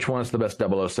 Which one's the best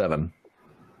 007?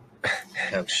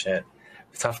 Oh shit!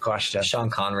 Tough question. Sean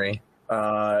Connery.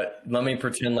 Let me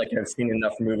pretend like I've seen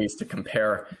enough movies to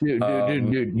compare. Dude,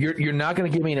 you're not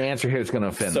going to give me an answer here that's going to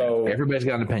offend me. Everybody's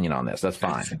got an opinion on this. That's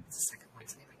fine.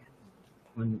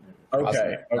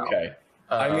 Okay.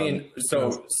 I mean,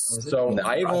 so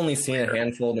I've only seen a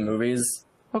handful of the movies.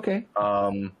 Okay.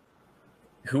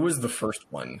 Who was the first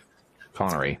one?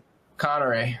 Connery.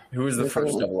 Who was the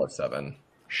first 007?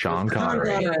 Sean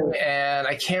Connery. And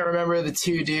I can't remember the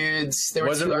two dudes.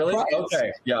 Was it really?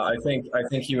 Okay. Yeah, I think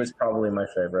he was probably my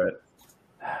favorite.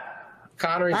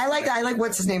 Connery. I like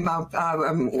what's his name?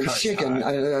 Chicken.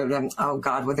 Oh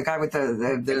God, with the guy with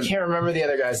the I can't remember the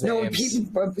other guy's name. No,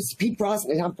 Pete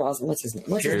Brosnan. Not Brosnan. What's his name?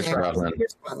 Pierce Brosnan.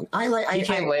 He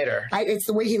came later. It's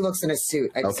the way he looks in a suit.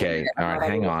 Okay. All right.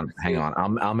 Hang on.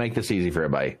 I'll make this easy for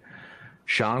everybody.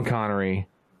 Sean Connery,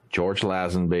 George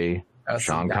Lazenby,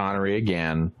 Sean Connery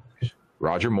again,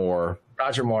 Roger Moore.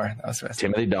 That's what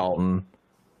Timothy Dalton,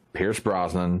 Pierce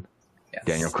Brosnan,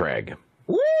 Daniel Craig.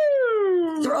 Woo!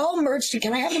 They're all merged.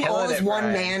 Can I have them all as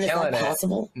one man? Is that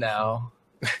possible? No.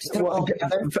 Well,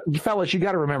 fellas, you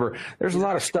got to remember, there's a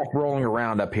lot of stuff rolling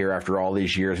around up here after all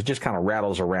these years. It just kind of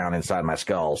rattles around inside my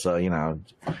skull. So,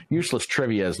 useless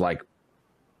trivia is like,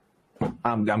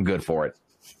 I'm good for it.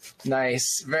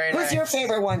 Nice. Very nice. Who's your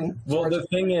favorite one? Well, the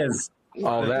thing is,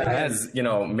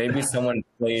 maybe someone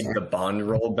played the Bond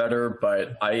role better,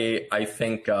 but I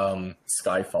think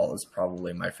Skyfall is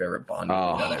probably my favorite Bond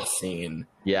movie that I've seen.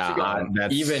 Yeah,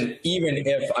 even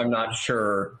if I'm not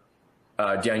sure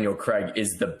Daniel Craig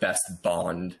is the best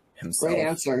Bond himself. Great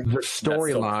answer. The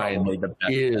storyline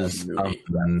is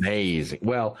amazing.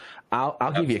 Well,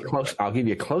 I'll give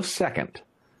you a close second.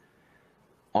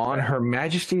 On Her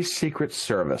Majesty's Secret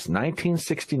Service,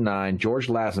 1969, George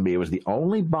Lazenby, it was the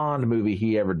only Bond movie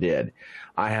he ever did.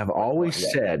 I've always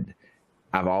said,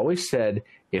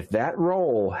 if that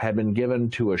role had been given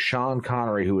to a Sean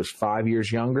Connery who was 5 years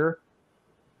younger,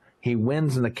 he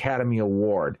wins an Academy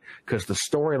Award because the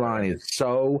storyline is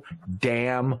so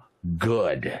damn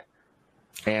good.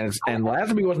 And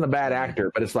Lazenby wasn't a bad actor,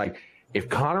 but it's like, if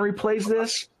Connery plays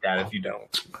this... Dad, if you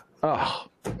don't. Oh...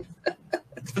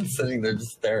 It's been sitting there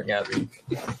just staring at me.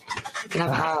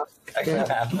 I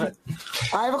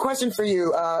have a question for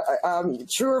you.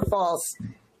 True or false?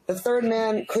 The Third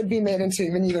Man could be made into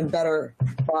an even better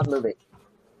Bond movie.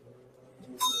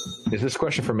 Is this a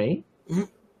question for me? Mm-hmm.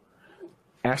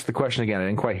 Ask the question again. I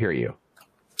didn't quite hear you.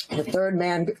 The Third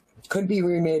Man could be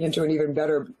remade into an even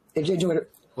better.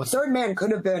 Third Man could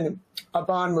have been a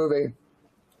Bond movie.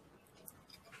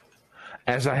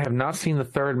 As I have not seen The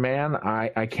Third Man,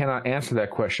 I cannot answer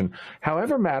that question.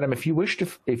 However, madam, if you wish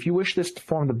this to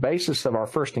form the basis of our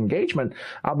first engagement,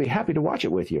 I'll be happy to watch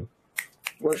it with you.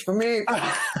 Works for me.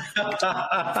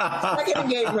 Second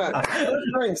engagement.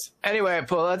 Anyway,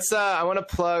 Paul, let's. I want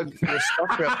to plug your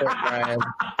stuff real quick, Brian.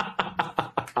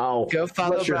 Oh, go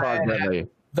follow Brian.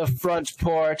 The Front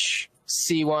Porch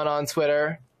C1 on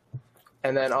Twitter,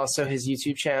 and then also his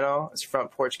YouTube channel is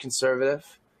Front Porch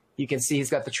Conservative. You can see he's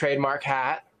got the trademark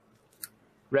hat,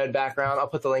 red background. I'll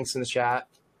put the links in the chat.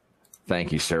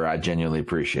 Thank you, sir. I genuinely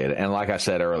appreciate it. And like I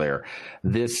said earlier,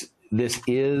 this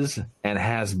is and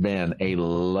has been a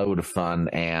load of fun.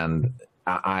 And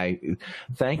I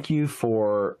thank you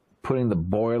for putting the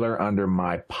boiler under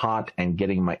my pot and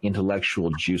getting my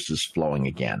intellectual juices flowing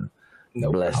again.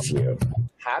 No Bless problem.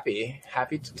 you.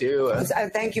 Happy to do.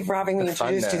 Thank you for having me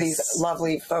introduced to these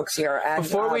lovely folks here. And,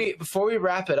 before we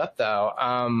wrap it up, though,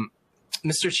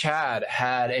 Mr. Chad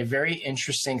had a very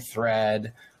interesting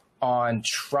thread on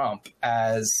Trump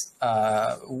as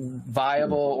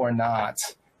viable or not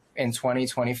in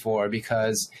 2024,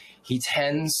 because he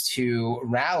tends to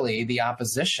rally the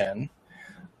opposition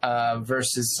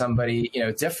versus somebody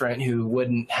different who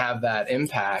wouldn't have that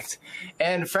impact.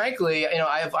 And frankly,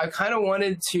 I kind of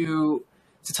wanted to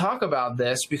talk about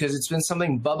this because it's been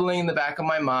something bubbling in the back of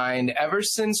my mind ever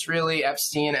since really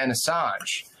Epstein and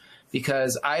Assange,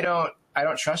 because I don't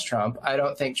trust Trump. I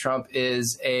don't think Trump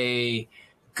is a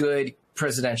good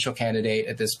presidential candidate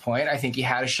at this point. I think he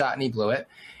had a shot and he blew it.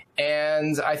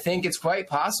 And I think it's quite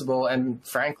possible and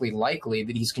frankly likely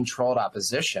that he's controlled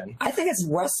opposition. I think it's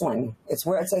wrestling. It's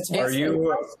wrestling. Are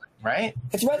you right?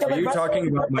 It's right. Are you talking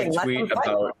about my tweet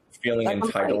about feeling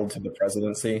entitled to the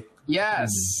presidency?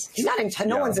 Yes. He's not entitled.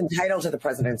 No one's entitled to the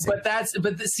presidency.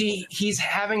 See, he's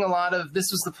having a lot of. This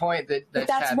was the point that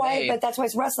that's Chad why. made. But that's why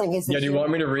it's wrestling. Yeah. Do you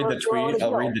want me to read the tweet?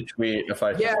 I'll read the tweet if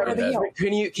I. Yeah.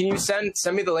 Can you send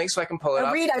me the link so I can pull it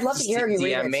up? I'd love to hear you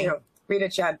read it too. Read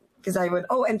it, Chad. Because I would.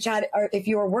 Oh, and Chad, if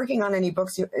you are working on any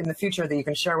books in the future that you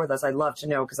can share with us, I'd love to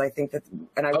know, because I think that.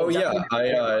 And I. Oh yeah,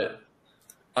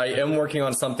 I am working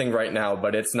on something right now,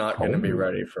 but it's not going to be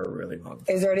ready for a really long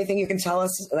time. Is there anything you can tell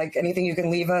us, like anything you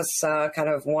can leave us kind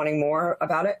of wanting more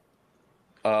about it?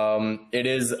 It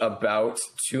is about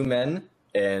two men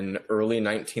in early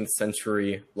 19th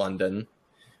century London,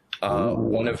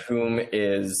 one of whom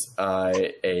is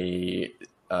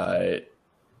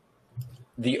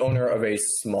the owner of a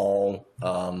small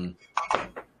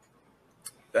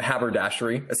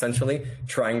haberdashery, essentially,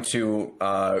 trying to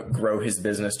grow his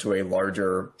business to a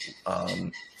larger,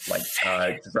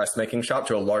 dressmaking shop,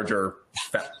 to a larger,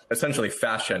 essentially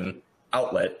fashion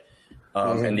outlet.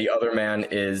 And the other man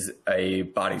is a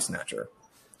body snatcher,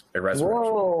 a resurrection.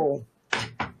 Whoa.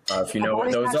 If you know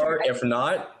what those are, if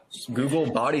not, Google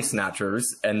body snatchers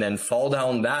and then fall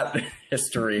down that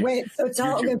history. Wait, so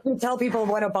tell people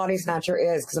what a body snatcher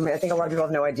is, because I think a lot of people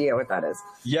have no idea what that is.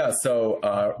 Yeah, so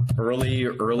early.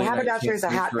 Haberdashery is a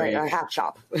hat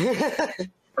shop.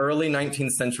 Early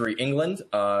 19th century England,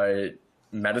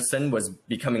 medicine was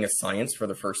becoming a science for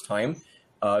the first time.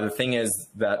 The thing is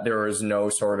that there is no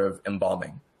sort of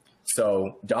embalming.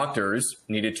 So doctors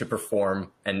needed to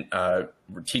perform and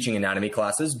teaching anatomy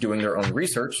classes, doing their own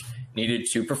research, needed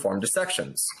to perform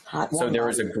dissections. So there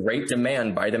was a great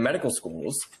demand by the medical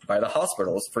schools, by the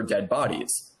hospitals, for dead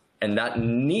bodies. And that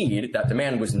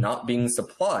demand was not being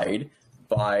supplied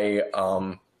by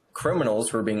criminals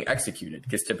who were being executed,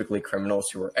 because typically criminals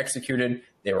who were executed,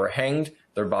 they were hanged,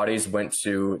 their bodies went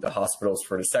to the hospitals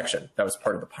for dissection. That was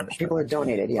part of the punishment. People are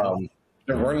donated, yeah.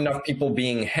 There weren't enough people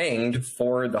being hanged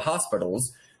for the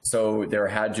hospitals, so there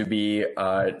had to be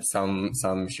some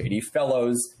shady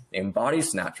fellows named body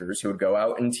snatchers who would go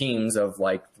out in teams of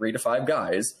like 3 to 5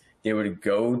 guys. They would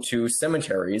go to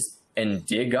cemeteries and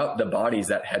dig up the bodies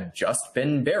that had just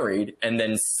been buried and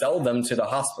then sell them to the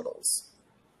hospitals.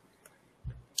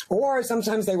 Or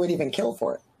sometimes they would even kill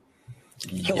for it.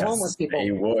 Kill homeless people.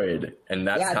 They would, and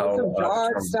that's how. There's some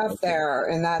dark stuff there,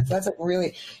 and that's a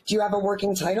really. Do you have a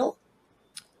working title?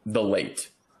 The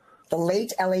Late. The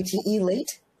Late, L-A-T-E,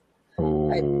 Late.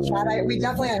 Chad,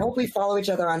 I hope we follow each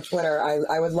other on Twitter.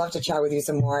 I would love to chat with you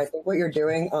some more. I think what you're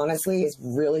doing, honestly, is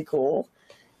really cool,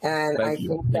 and I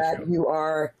think that you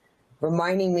are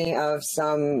reminding me of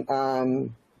some.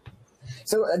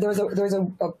 So there's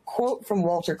a quote from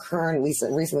Walter Kern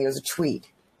recently. It was a tweet,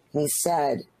 and he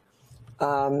said,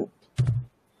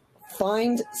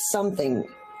 "Find something,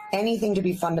 anything to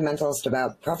be fundamentalist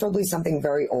about, preferably something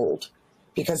very old,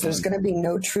 because there's going to be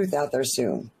no truth out there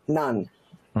soon. None.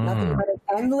 Nothing but an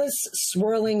endless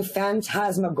swirling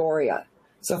phantasmagoria.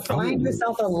 So find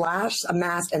yourself a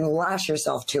mask and lash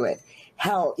yourself to it.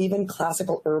 Hell, even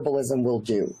classical herbalism will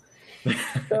do."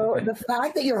 So the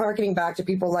fact that you're hearkening back to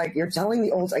people, like you're telling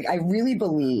the old, like I really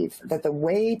believe that the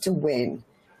way to win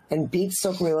and beat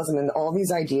surrealism and all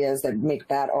these ideas that make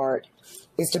bad art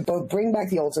is to both bring back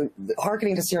the old. So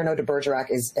hearkening to Cyrano de Bergerac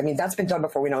is, I mean, that's been done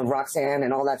before. We know Roxanne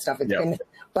and all that stuff.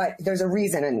 But there's a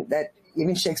reason, and that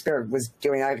even Shakespeare was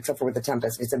doing that, except for with The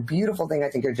Tempest. It's a beautiful thing I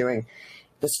think you're doing.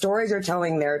 The stories you're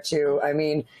telling there too. I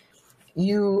mean,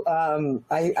 you,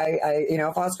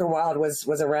 if Oscar Wilde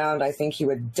was around, I think he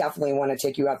would definitely want to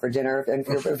take you out for dinner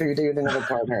if you do another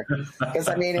partner. Because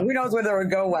I mean, who knows whether it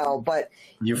would go well, but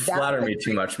you flatter me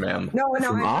too much, ma'am. No.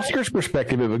 From Oscar's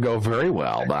perspective, it would go very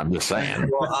well, but I'm just saying.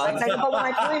 But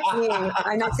my point being,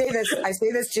 and I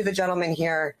say this to the gentleman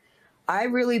here, I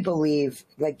really believe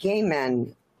that gay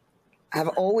men have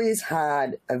always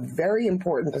had a very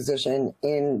important position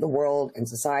in the world and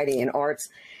society and arts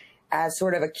as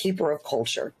sort of a keeper of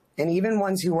culture. And even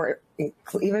ones who were,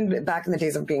 even back in the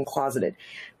days of being closeted,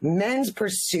 men's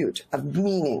pursuit of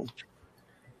meaning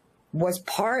was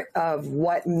part of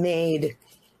what made,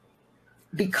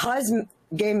 because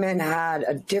gay men had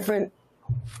a different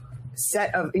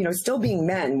set of, still being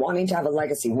men, wanting to have a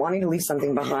legacy, wanting to leave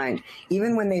something behind,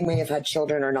 even when they may have had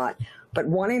children or not. But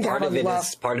wanting to have a love.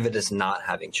 Part of it is not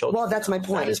having children. Well, that's my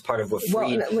point. That is part of what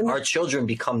freed our children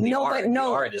become the art. The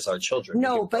art is our children.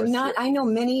 No, but not. I know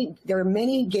there are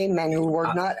many gay men who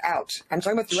were not out. I'm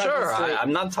talking about throughout history.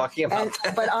 I'm not talking about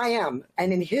that. But I am.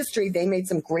 And in history, they made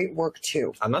some great work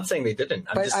too. I'm not saying they didn't.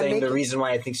 I'm just saying the reason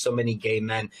why I think so many gay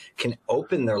men can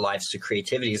open their lives to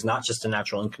creativity is not just a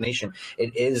natural inclination.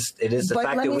 It is the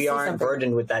fact that we aren't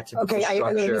burdened with that typical structure. Okay,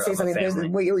 let me say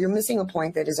something. You're missing a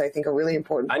point that is, I think, a really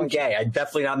important point. I'm gay. I'm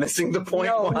definitely not missing the point.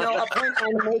 No, a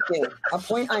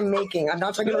point I'm making. I'm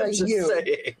not talking about you.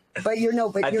 Saying. But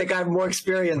I think I have more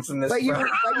experience in this. But you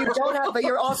don't have. But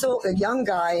you're also a young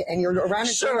guy, and you're around.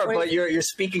 Sure, but you're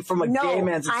speaking from a gay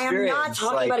man's experience. I am not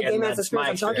talking about a gay man's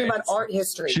experience. I'm talking about art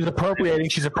history. She's appropriating.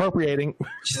 She's appropriating.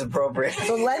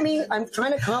 So I'm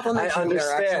trying to compliment you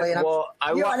here, actually.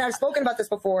 And I've spoken about this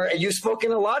before. You've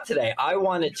spoken a lot today. I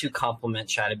wanted to compliment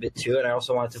Chad a bit too, and I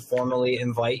also wanted to formally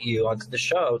invite you onto the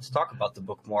show to talk about the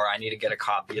book more. I need to get a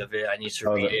copy of it. I need to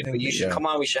read it. But you should come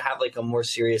on. We should have like a more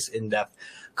serious, in-depth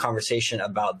conversation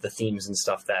about the themes and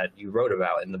stuff that you wrote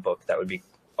about in the book. That would be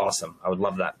awesome. I would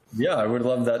love that. Yeah, I would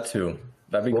love that too.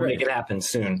 That'd be great. We'll make it happen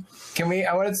soon.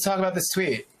 I wanted to talk about this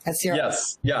tweet.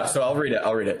 Yes. Yeah, so I'll read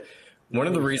it. One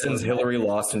of the reasons Hillary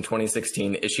lost in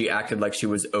 2016 is she acted like she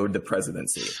was owed the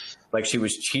presidency. Like she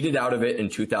was cheated out of it in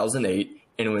 2008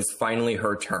 and it was finally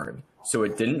her turn. So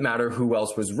it didn't matter who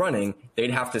else was running.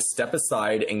 They'd have to step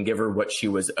aside and give her what she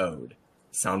was owed.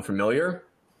 Sound familiar?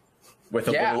 With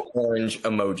a little orange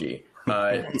emoji.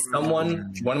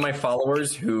 One of my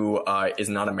followers who is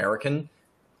not American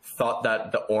thought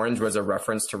that the orange was a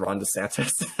reference to Ron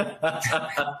DeSantis.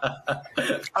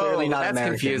 Clearly not that's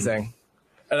American. Confusing.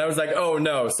 And I was like, oh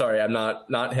no, sorry, I'm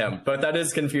not him. But that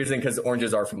is confusing because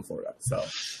oranges are from Florida. So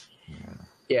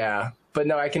yeah, but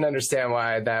no, I can understand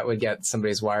why that would get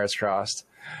somebody's wires crossed.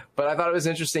 But I thought it was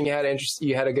interesting.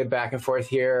 You had a good back and forth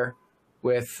here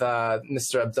with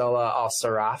Mr. Abdullah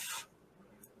Al-Sarraf,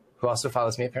 who also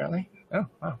follows me apparently. Oh,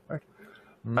 wow.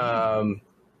 Weird.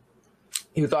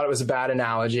 He thought it was a bad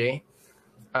analogy.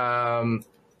 And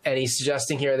he's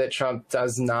suggesting here that Trump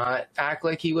does not act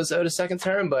like he was owed a second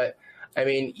term, but I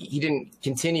mean, he didn't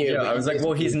continue. Yeah, I was like,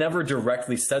 well, he's never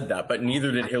directly said that, but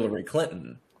neither did Hillary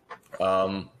Clinton.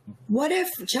 What if,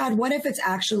 Chad, it's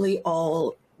actually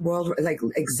all world, like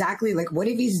exactly like, what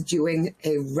if he's doing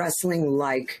a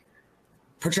wrestling-like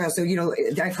portrayal? So,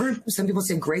 I've heard some people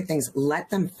say great things, let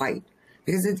them fight.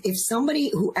 Because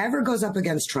if whoever goes up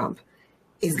against Trump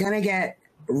is going to get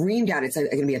reamed out, it's going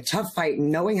to be a tough fight,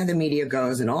 knowing how the media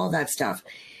goes and all that stuff.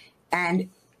 And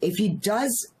if he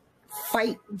does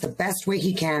fight the best way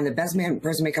he can, the best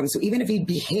person may come. So even if he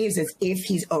behaves as if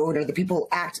he's owed, or the people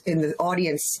act in the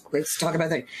audience, let's talk about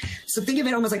that. So think of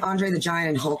it almost like Andre the Giant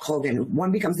and Hulk Hogan.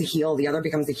 One becomes the heel, the other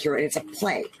becomes the hero, and it's a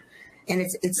play. And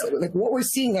it's like what we're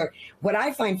seeing there. What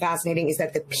I find fascinating is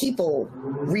that the people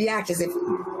react as if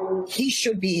he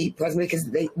should be president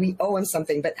because we owe him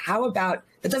something. But how about,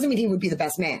 that doesn't mean he would be the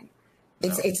best man.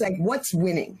 It's like, what's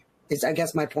winning? Is I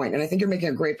guess my point, and I think you're making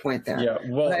a great point there. Yeah,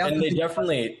 well, and they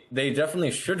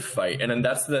definitely should fight, and then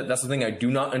that's the thing I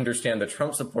do not understand.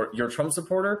 You're a Trump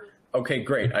supporter. Okay,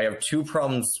 great. I have two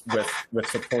problems with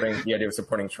supporting the idea of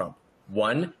supporting Trump.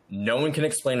 One, no one can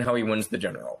explain how he wins the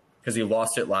general because he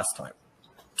lost it last time.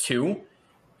 Two,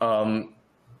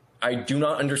 I do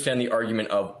not understand the argument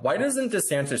of why doesn't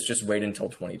DeSantis just wait until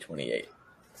 2028?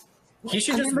 He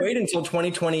should just wait until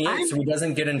 2028 so he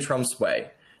doesn't get in Trump's way.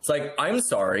 It's like, I'm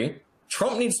sorry,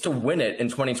 Trump needs to win it in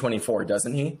 2024,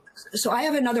 doesn't he? So I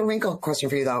have another wrinkle question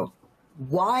for you, though.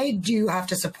 Why do you have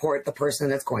to support the person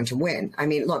that's going to win? I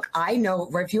mean, look, I know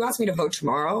if you asked me to vote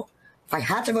tomorrow, if I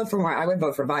had to vote for tomorrow, I would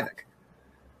vote for Vivek.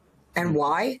 And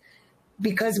why?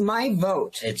 Because my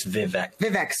vote... It's Vivek.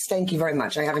 Vivek, thank you very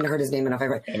much. I haven't heard his name enough.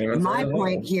 My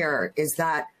point here is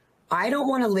that I don't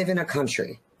want to live in a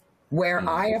country where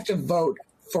I have to vote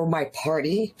for my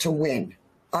party to win.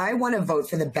 I want to vote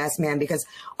for the best man because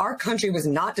our country was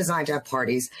not designed to have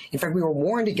parties. In fact, we were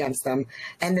warned against them.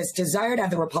 And this desire to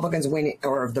have the Republicans win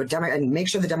or and make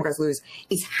sure the Democrats lose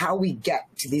is how we get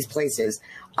to these places.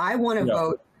 I want to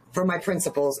vote for my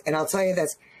principles. And I'll tell you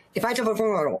this. If I had to vote for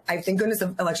tomorrow, I thank goodness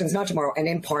the election's not tomorrow. And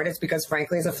in part, it's because,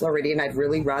 frankly, as a Floridian, I'd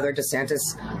really rather DeSantis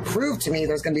prove to me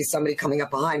there's going to be somebody coming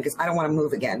up behind because I don't want to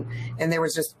move again. And there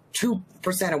was just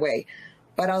 2% away.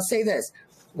 But I'll say this.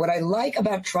 What I like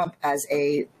about Trump as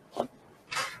a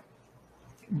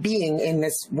being in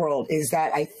this world is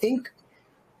that I think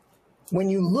when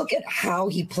you look at how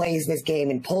he plays this game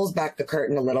and pulls back the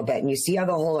curtain a little bit and you see how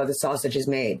the whole of the sausage is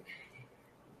made,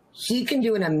 he can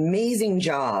do an amazing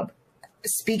job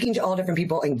speaking to all different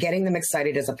people and getting them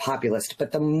excited as a populist.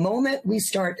 But the moment we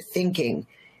start thinking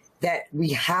that we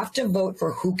have to vote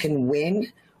for who can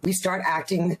win, we start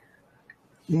acting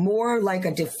more like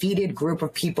a defeated group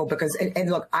of people because,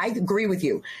 and look, I agree with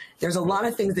you. There's a lot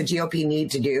of things the GOP need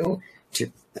to do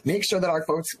to make sure that our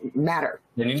votes matter.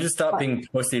 They need to stop being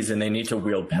pussies and they need to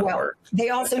wield power. Well, they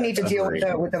also need to deal with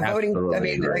the voting. Absolutely I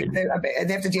mean, agreed.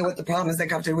 they have to deal with the problems that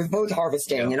come to with vote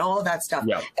harvesting and all of that stuff.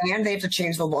 And they have to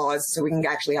change the laws so we can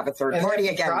actually have a third party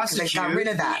again because they got rid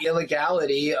of that. The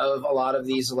illegality of a lot of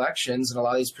these elections and a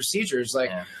lot of these procedures.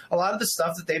 Like a lot of the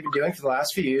stuff that they've been doing for the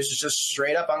last few years is just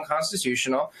straight up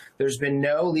unconstitutional. There's been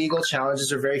no legal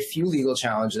challenges or very few legal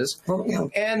challenges.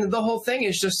 And the whole thing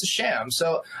is just a sham.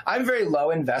 So I'm very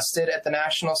low invested at the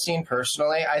national scene personally.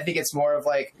 I think it's more of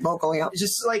like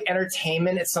just like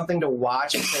entertainment. It's something to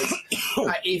watch because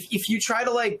if you try to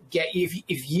like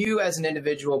if you as an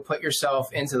individual put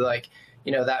yourself into like,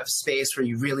 you know, that space where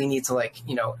you really need to like,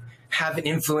 you know, have an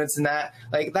influence in that,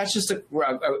 like that's just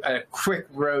a quick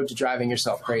road to driving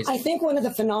yourself crazy. I think one of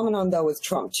the phenomenon though with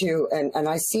Trump too, and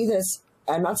I see this,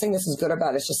 I'm not saying this is good or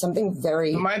bad, it's just something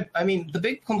very... I mean, the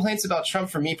big complaints about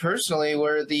Trump for me personally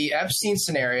were the Epstein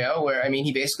scenario where, I mean,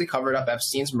 he basically covered up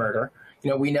Epstein's murder. You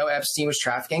know, we know Epstein was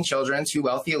trafficking children to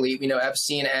wealthy elite. We know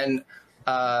Epstein and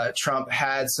Trump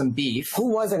had some beef. Who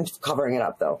wasn't covering it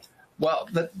up, though? Well,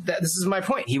 this is my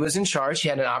point. He was in charge. He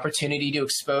had an opportunity to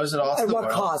expose it all to the world.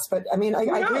 At what cost? But, I mean,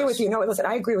 I agree with you. No, listen,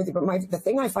 I agree with you. But the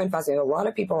thing I find fascinating, a lot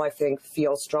of people, I think,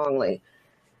 feel strongly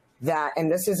that,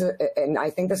 and and I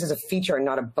think this is a feature and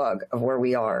not a bug of where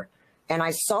we are. And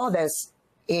I saw this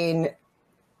in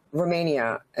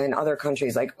Romania and other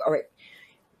countries. Like, all right,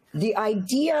 the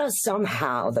idea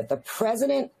somehow that the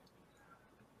president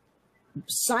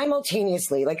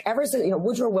simultaneously, like ever since, you know,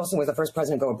 Woodrow Wilson was the first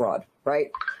president to go abroad, right?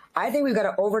 I think we've got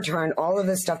to overturn all of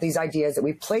this stuff, these ideas that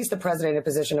we place the president in a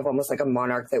position of almost like a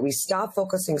monarch, that we stop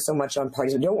focusing so much on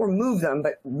parties. We don't remove them,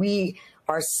 but we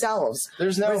ourselves There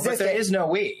is no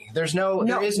we. There is no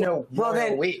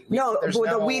we. No,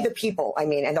 we the people, I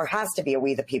mean, and there has to be a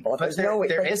we the people. But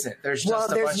there isn't. There's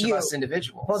just a bunch of us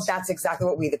individuals. Well, that's exactly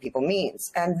what we the people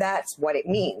means. And that's what it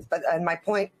means. But and my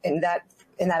point in that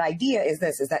idea is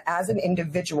this, is that as an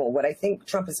individual, what I think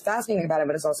Trump is fascinating about him,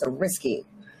 but is also risky,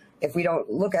 if we don't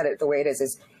look at it the way it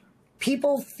is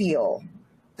people feel,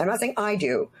 I'm not saying I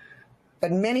do,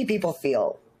 but many people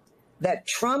feel that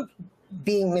Trump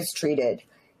being mistreated,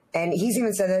 and he's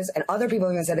even said this, and other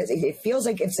people even said this, it feels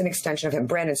like it's an extension of him.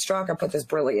 Brandon Straka put this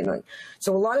brilliantly.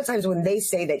 So a lot of times when they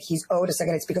say that he's owed a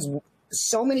second, it's because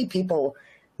so many people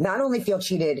not only feel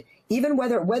cheated, even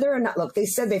whether or not, look, they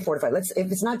said they fortified.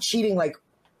 If it's not cheating, like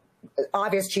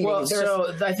obvious cheating. Well,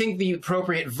 so I think the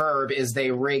appropriate verb is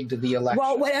they rigged the election.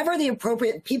 Well, whatever the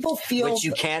appropriate, people feel. Which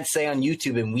you can't say on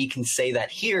YouTube, and we can say that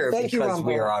here because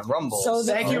we are on Rumble. So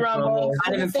thank you, Rumble.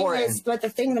 Kind of important. But the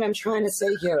thing that I'm trying to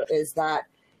say here is that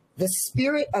the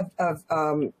spirit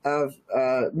of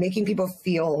making people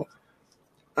feel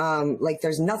like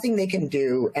there's nothing they can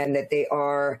do and that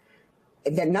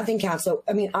that nothing counts. So,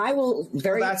 I mean, I will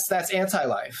very... Well, that's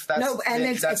anti-life.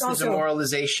 That's also the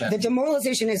demoralization. The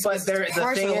demoralization is but the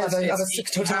thing is, of a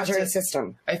totalitarian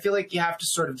system. I feel like you have to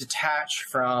sort of detach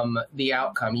from the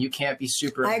outcome. You can't be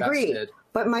super invested. I agree.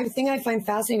 But my thing I find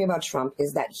fascinating about Trump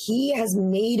is that he has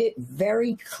made it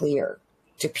very clear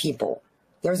to people.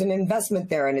 There's an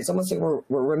investment there, and it's almost like we're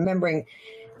remembering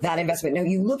that investment. Now,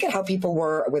 you look at how people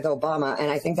were with Obama,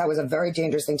 and I think that was a very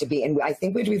dangerous thing to be. And I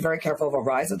think we have to be very careful of a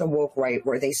rise of the woke right,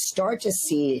 where they start to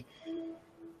see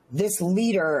this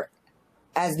leader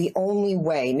as the only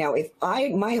way. Now,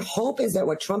 my hope is that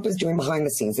what Trump is doing behind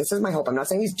the scenes, this is my hope. I'm not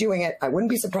saying he's doing it. I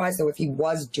wouldn't be surprised, though, if he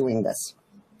was doing this.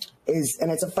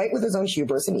 And it's a fight with his own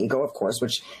hubris and ego, of course,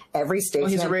 which every statesman...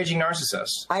 Well, he's a raging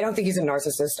narcissist. I don't think he's a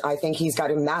narcissist. I think he's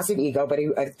got a massive ego, but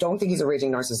I don't think he's a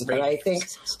raging narcissist. But I think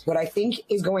what I think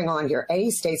is going on here, any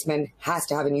statesman has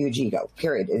to have a huge ego,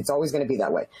 period. It's always going to be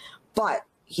that way. But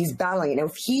he's battling. And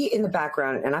if he in the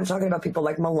background, and I'm talking about people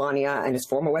like Melania and his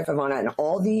former wife Ivana and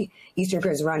all the Eastern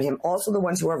Europeans around him, also the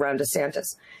ones who are around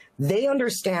DeSantis, they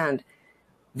understand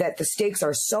that the stakes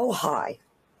are so high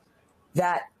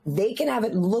that they can have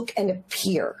it look and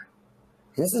appear,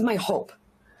 and this is my hope,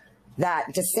 that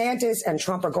DeSantis and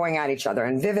Trump are going at each other.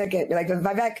 And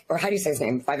Vivek, or how do you say his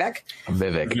name? Vivek?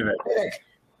 Vivek.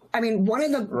 I mean, one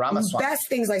of the best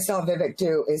things I saw Vivek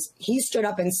do is he stood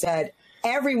up and said,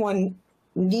 everyone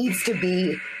needs to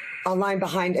be aligned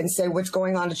behind and say what's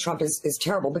going on to Trump is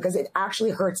terrible, because it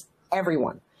actually hurts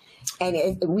everyone.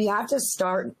 And we have to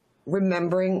start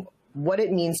remembering what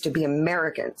it means to be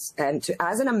Americans. And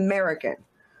as an American,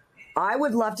 I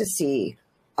would love to see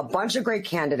a bunch of great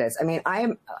candidates. I mean,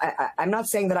 I'm not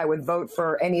saying that I would vote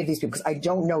for any of these people because I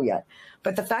don't know yet.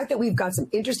 But the fact that we've got some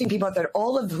interesting people out there,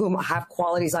 all of whom have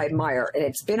qualities I admire, and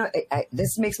it's been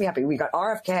this makes me happy. We got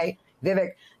RFK,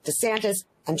 Vivek, DeSantis,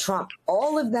 and Trump.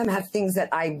 All of them have things that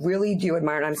I really do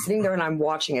admire, and I'm sitting there and I'm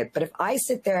watching it. But if I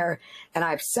sit there and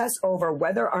I obsess over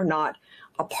whether or not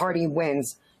a party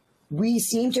wins, we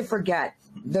seem to forget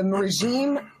the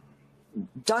regime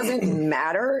doesn't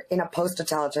matter in a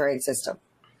post-totalitarian system.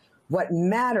 What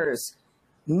matters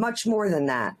much more than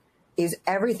that is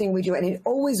everything we do. And it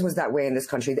always was that way in this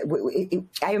country.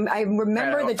 I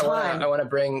remember the time. I want to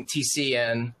bring TC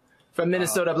in from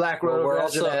Minnesota Black Road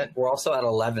Regiment. We're also at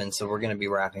 11, so we're going to be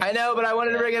wrapping. I know, but I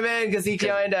wanted to bring him in because he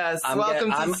joined us.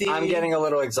 Welcome, TC. I'm getting a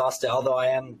little exhausted, although I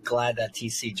am glad that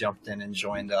TC jumped in and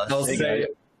joined us.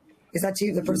 Is that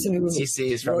the person who...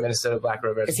 TC is from Minnesota Black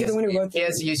Road Regiment. Is he the one who wrote He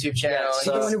has a YouTube channel. Yeah, he's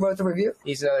the one who wrote the review?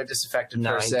 He's another disaffected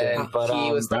person. But I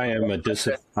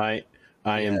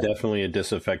am definitely a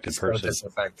disaffected person.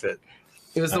 Disaffected.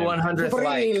 It was the 100th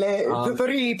like, or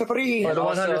the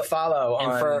 100th follow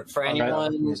on for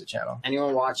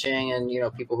anyone watching, and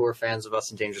people who are fans of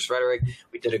us in Dangerous Rhetoric,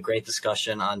 we did a great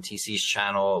discussion on TC's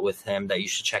channel with him that you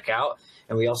should check out.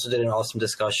 And we also did an awesome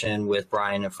discussion with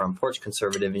Brian from Porch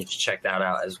Conservative, and you should check that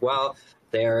out as well.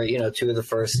 They're, two of the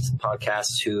first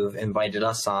podcasts who've invited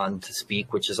us on to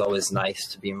speak, which is always nice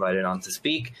to be invited on to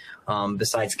speak.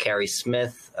 Besides Carrie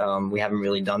Smith, we haven't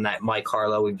really done that. Mike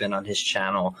Harlow, we've been on his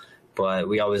channel, but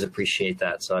we always appreciate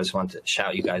that. So I just wanted to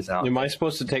shout you guys out. Am I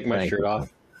supposed to take my shirt off?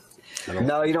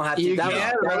 No, you don't have to. You can,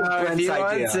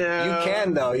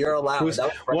 though. You're allowed.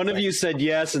 One of you said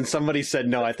yes, and somebody said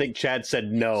no. I think Chad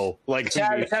said no.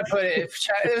 Chad put it.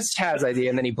 It was Chad's idea,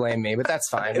 and then he blamed me. But that's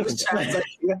fine. Look, on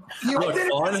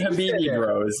Habibi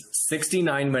Bros,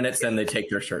 69 minutes, then they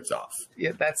take their shirts off.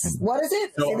 Yeah, that's what is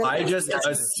it? So I just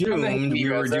assumed we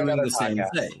were doing the same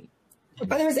thing.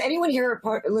 But is anyone here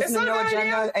listening to No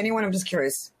Agenda? Anyone? I'm just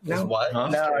curious. No, what?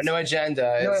 No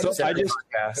agenda.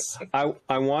 I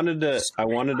wanted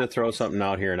to throw something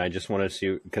out here, and I just wanted to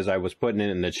see, because I was putting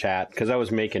it in the chat because I was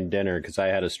making dinner because I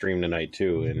had a stream tonight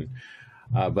too, and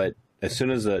but as soon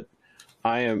as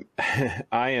I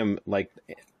am like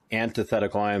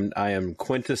antithetical. I am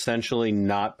quintessentially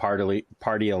not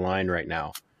party aligned right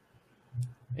now,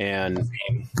 and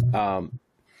I'm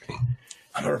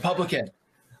a Republican.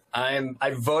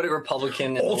 I voted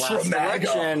Republican in the last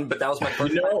election, but that was my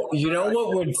first. You know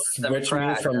what would switch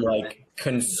me from like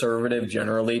conservative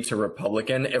generally to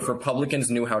Republican? If Republicans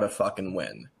knew how to fucking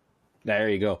win. There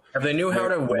you go. If they knew how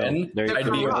to win,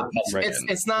 I'd be a Republican.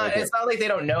 It's not like they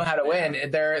don't know how to win.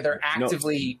 They're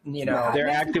actively they're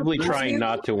actively trying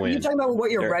not to win. You're talking about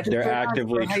what you're registered. They're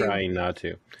actively trying not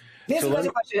to. This is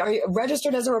a question. Are you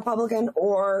registered as a Republican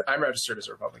or? I'm registered as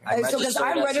a Republican. I'm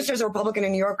registered as a Republican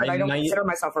in New York, but I don't consider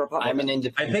myself a Republican. I'm an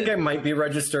independent. I think I might be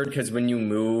registered because when you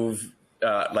move,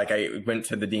 like I went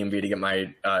to the DMV to get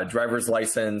my driver's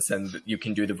license, and you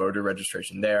can do the voter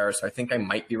registration there. So I think I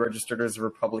might be registered as a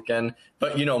Republican,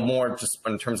 but more just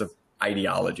in terms of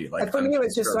ideology. Like for me, it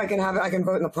was just so I can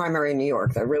vote in the primary in New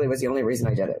York. That really was the only reason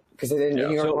I did it, because it didn't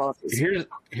New York policies.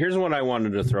 Here's what I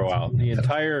wanted to throw out: the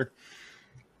entire.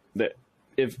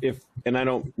 If and I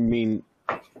don't mean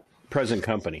present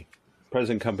company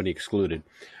excluded.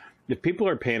 If people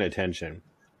are paying attention,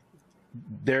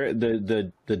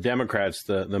 the Democrats,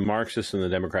 the Marxists and the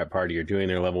Democrat Party are doing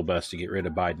their level best to get rid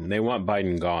of Biden. They want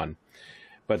Biden gone,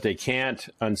 but they can't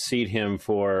unseat him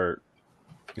for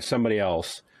somebody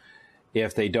else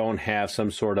if they don't have some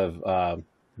sort of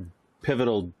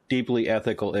pivotal, deeply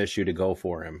ethical issue to go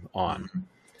for him on.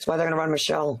 That's why they're going to run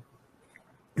Michelle.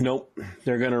 Nope,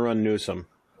 they're going to run Newsom.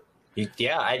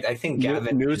 Yeah, I think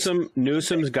Gavin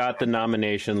Newsom's got the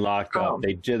nomination locked up.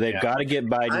 They've got to get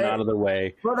Biden out of the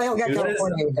way. Well, they'll get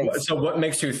California. So what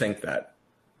makes you think that?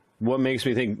 What makes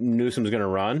me think Newsom's going to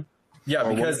run?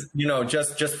 Yeah, because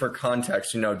just for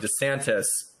context, DeSantis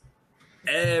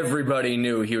everybody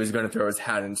knew he was going to throw his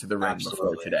hat into the ring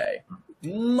before today.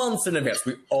 Months in advance.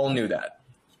 We all knew that.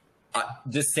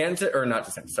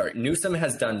 Newsom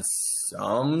has done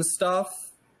some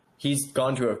stuff. He's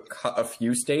gone to a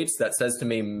few states that says to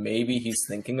me maybe he's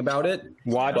thinking about it. Are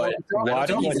you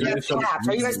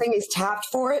guys think he's tapped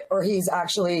for it, or he's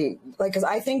actually like? Because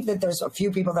I think that there's a few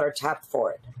people that are tapped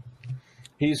for it.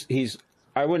 He's.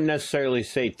 I wouldn't necessarily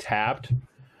say tapped,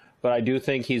 but I do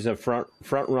think he's a front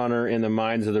runner in the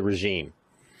minds of the regime.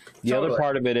 The other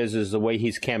part of it is the way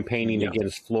he's campaigning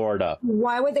against Florida.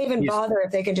 Why would they even bother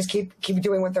if they can just keep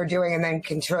doing what they're doing and then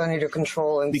continue to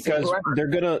control and because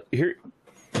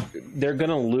they're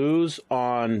gonna lose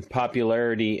on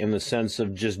popularity in the sense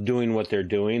of just doing what they're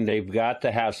doing. They've got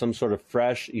to have some sort of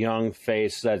fresh young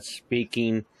face that's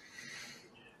speaking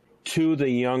to the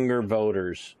younger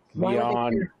voters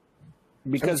beyond.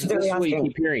 Because this is what you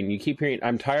keep hearing. You keep hearing,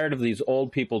 I'm tired of these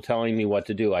old people telling me what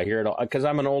to do. I hear it all because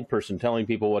I'm an old person telling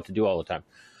people what to do all the time.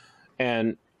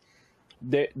 And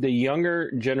the younger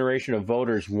generation of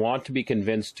voters want to be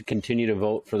convinced to continue to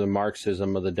vote for the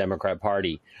Marxism of the Democrat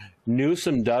Party.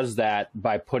 Newsom does that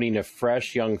by putting a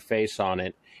fresh young face on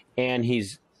it, and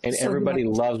everybody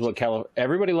loves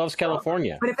everybody loves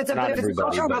California. But if it's a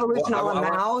cultural revolution all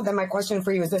now, then my question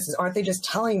for you is this: aren't they just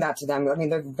telling that to them? I mean,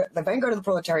 the vanguard of the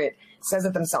proletariat says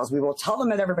it themselves. We will tell them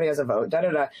that everybody has a vote. Da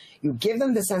da da. You give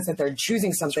them the sense that they're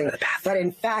choosing something, but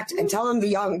in fact, and tell them the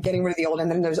young getting rid of the old,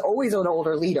 and then there's always an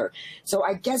older leader. So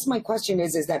I guess my question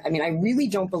is that I mean, I really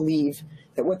don't believe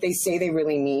that what they say they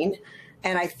really mean.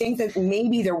 And I think that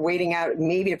maybe they're waiting out,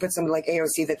 maybe to put somebody like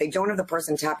AOC that they don't have the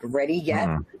person tapped ready yet.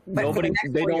 But nobody,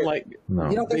 they don't like. No.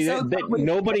 You don't think so?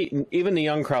 Nobody, even the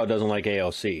young crowd doesn't like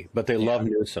AOC, but they love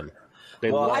Newsom. I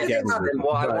wanted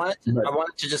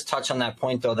to just touch on that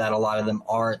point, though, that a lot of them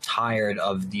are tired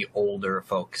of the older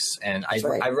folks. And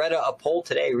I read a poll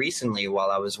today recently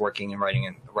while I was working and writing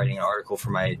an article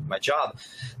for my job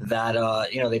that,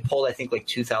 they polled, I think, like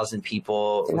 2,000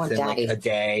 people within like a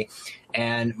day.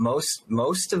 And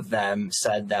most of them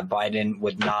said that Biden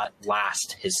would not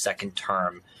last his second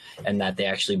term and that they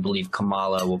actually believe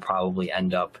Kamala will probably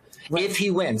end up. If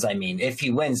he wins,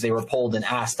 they were polled and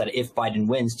asked that if Biden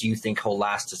wins, do you think he'll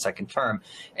last a second term?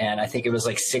 And I think it was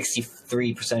like 63%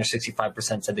 or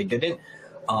 65% said they didn't.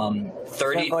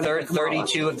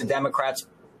 32 of the Democrats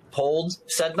polled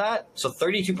said that. So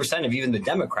 32% of even the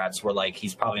Democrats were like,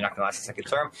 he's probably not going to last a second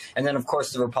term. And then, of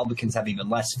course, the Republicans have even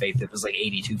less faith. It was like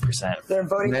 82%. They're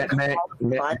voting. May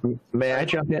I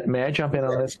jump in? May I jump in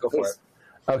on this? Go for it.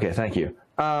 Okay, thank you.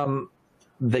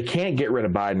 They can't get rid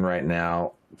of Biden right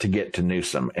now to get to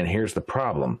Newsom. And here's the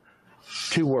problem.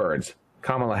 2 words,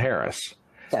 Kamala Harris.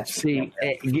 See,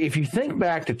 if you think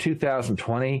back to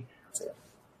 2020,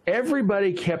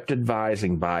 everybody kept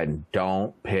advising Biden,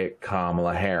 don't pick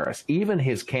Kamala Harris. Even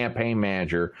his campaign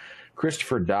manager,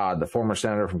 Christopher Dodd, the former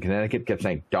senator from Connecticut, kept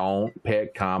saying, don't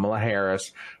pick Kamala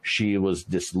Harris. She was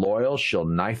disloyal. She'll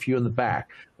knife you in the back.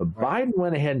 But Biden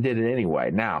went ahead and did it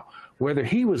anyway. Now, whether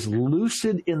he was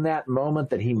lucid in that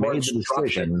moment that he made the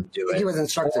decision, he was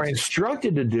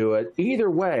instructed to do it,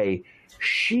 either way,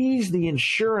 she's the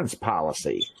insurance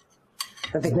policy.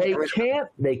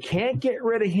 They can't get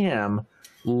rid of him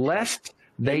lest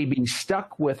they be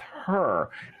stuck with her.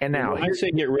 And now, when I say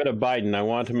get rid of Biden, I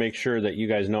want to make sure that you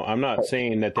guys know I'm not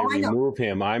saying that they remove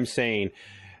him. I'm saying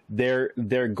they're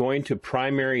going to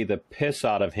primary the piss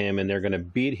out of him, and they're going to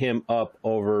beat him up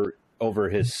over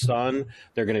his son.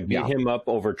 They're going to beat him up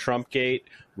over Trumpgate,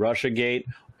 Russiagate,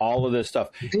 all of this stuff.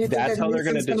 That's how they're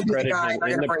going to discredit him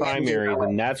in the primaries,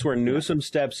 and that's where Newsom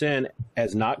steps in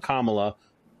as not Kamala,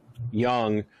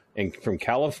 young and from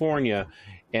California,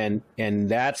 and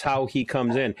that's how he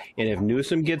comes in. And if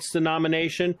Newsom gets the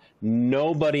nomination,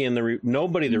 nobody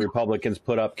the Republicans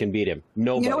put up can beat him.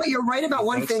 Nobody. You know what? You're right about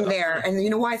one thing there, and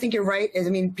you know why I think you're right is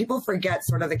people forget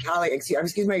sort of the Cali.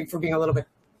 Excuse me for being a little bit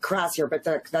crass here, but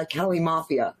the Cali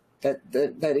mafia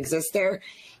that exists there,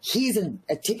 he's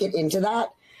a ticket into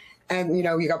that. And, you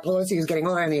got Pelosi who's getting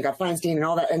on, and you got Feinstein and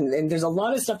all that. And there's a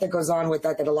lot of stuff that goes on with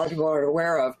that a lot of people aren't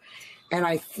aware of. And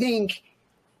I think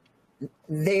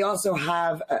they also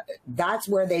have, that's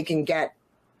where they can get.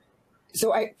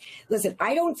 So I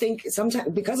don't think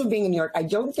sometimes, because of being in New York, I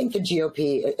don't think the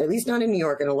GOP, at least not in New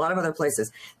York and a lot of other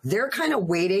places, they're kind of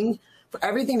waiting for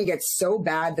everything to get so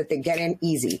bad that they get in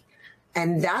easy.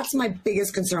 And that's my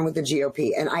biggest concern with the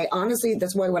GOP. And I honestly,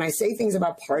 that's why when I say things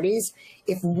about parties,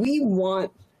 if we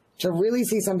want to really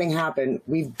see something happen,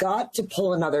 we've got to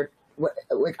pull another.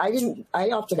 I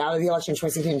opted out of the election in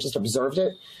 2016 and just observed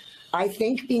it. I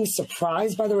think being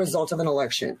surprised by the result of an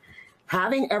election,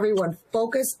 having everyone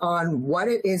focus on what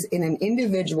it is in an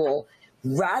individual,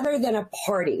 rather than a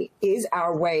party is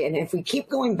our way. And if we keep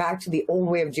going back to the old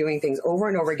way of doing things over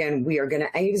and over again, we are going to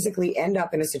basically end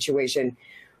up in a situation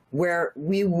where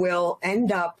we will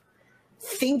end up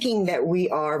thinking that we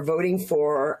are voting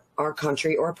for our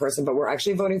country or a person, but we're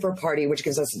actually voting for a party, which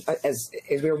gives us, as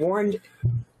we were warned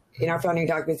in our founding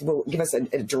documents, will give us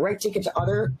a direct ticket to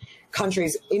other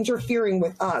countries interfering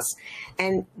with us.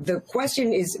 And the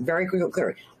question is very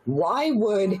clear. Why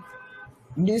would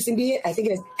Newsom be it? I think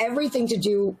it has everything to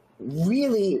do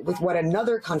really with what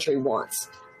another country wants,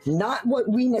 not what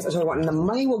we necessarily want. And the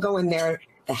money will go in there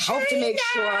to help to make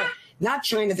sure, not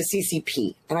China, the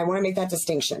CCP. And I want to make that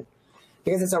distinction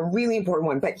because it's a really important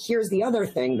one. But here's the other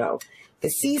thing, though. The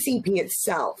CCP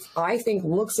itself, I think,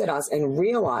 looks at us and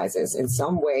realizes in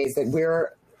some ways that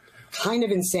we're kind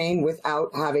of insane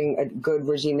without having a good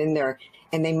regime in there.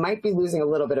 And they might be losing a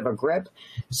little bit of a grip.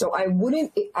 So I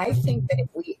think that if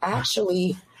we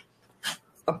actually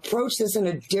approach this in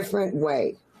a different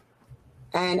way,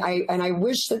 and I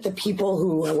wish that the people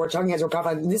who were talking as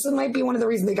Republicans, this might be one of the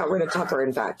reasons they got rid of Tucker,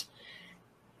 in fact,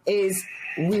 is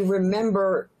we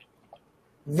remember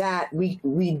that we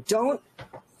don't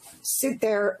sit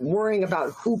there worrying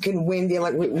about who can win the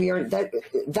election.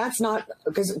 That's not,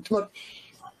 because look,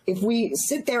 if we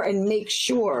sit there and make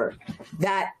sure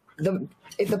that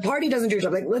if the party doesn't do a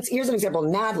job, here's an example.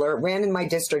 Nadler ran in my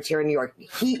district here in New York.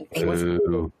 He was,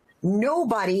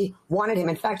 nobody wanted him.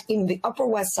 In fact, in the Upper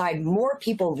West Side, more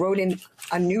people wrote in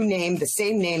a new name, the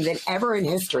same name, than ever in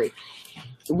history.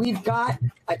 We've got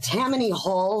a Tammany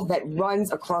Hall that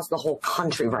runs across the whole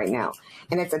country right now.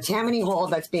 And it's a Tammany Hall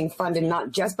that's being funded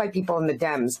not just by people in the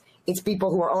Dems. It's people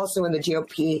who are also in the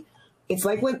GOP. It's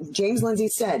like what James Lindsay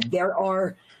said. There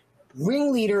are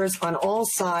ringleaders on all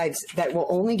sides that will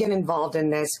only get involved in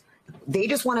this. They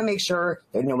just want to make sure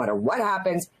that no matter what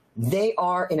happens, they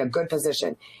are in a good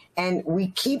position. And we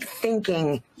keep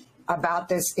thinking about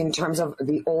this in terms of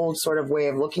the old sort of way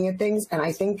of looking at things. And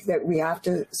I think that we have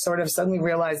to sort of suddenly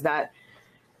realize that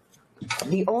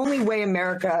the only way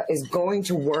America is going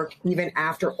to work, even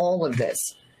after all of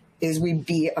this, is we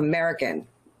be American,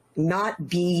 not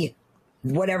be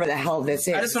whatever the hell this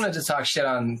is. I just wanted to talk shit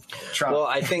on Trump. Well,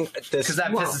 I think this because that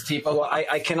pisses people. Well,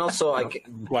 I can also. I love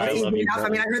you. I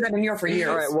mean, I heard that in New York for years.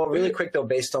 All right. Well, really quick though,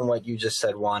 based on what you just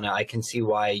said, Juana, I can see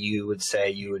why you would say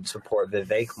you would support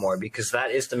Vivek more, because that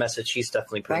is the message he's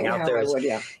definitely putting out there.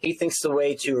 He thinks the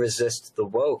way to resist the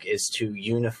woke is to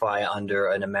unify under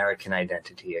an American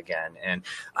identity again. And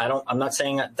I'm not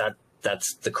saying that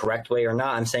that's the correct way or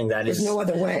not. I'm saying that there's no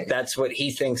other way. That's what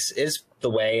he thinks is the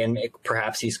way, and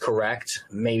perhaps he's correct.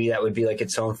 Maybe that would be like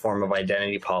its own form of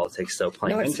identity politics, though,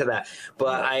 playing into that.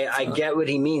 But I get what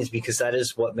he means, because that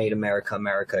is what made America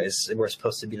America. Is we're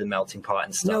supposed to be the melting pot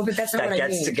and stuff. No, but that's not that what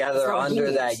gets together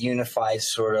under that unified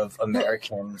sort of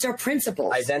American. It's our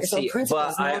principles. Identity. It's our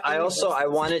principles, but I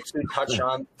wanted to touch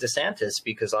on DeSantis,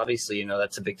 because obviously,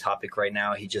 that's a big topic right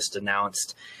now. He just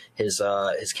announced his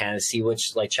candidacy,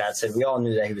 which, like Chad said, we all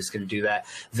knew that he was going to do that.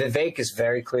 Vivek is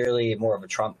very clearly more of a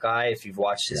Trump guy. If you've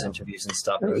watched his interviews and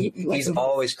stuff, he's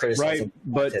always criticizing.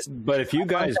 Right, but if you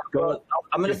guys go,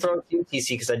 I'm going to throw it to you, TC,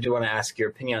 because I do want to ask your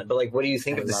opinion. But what do you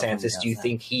think of DeSantis? Do you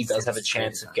think he does have a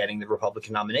chance of getting the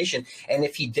Republican nomination? And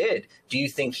if he did, do you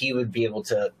think he would be able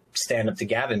to stand up to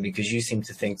Gavin? Because you seem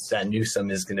to think that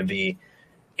Newsom is going to be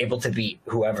able to beat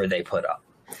whoever they put up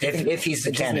if he's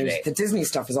the candidate. The Disney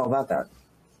stuff is all about that.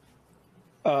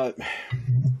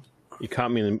 You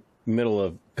caught me in the middle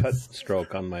of cut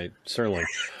stroke on my sirloin.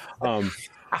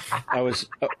 I was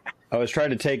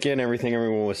trying to take in everything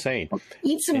everyone was saying.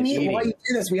 Eat some meat while you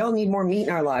do this. We all need more meat in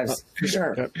our lives, for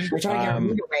sure. We're trying to get our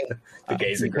meat away. The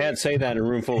gays you can't say that in a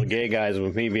room full of gay guys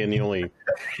with me being the only.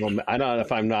 Well, I don't know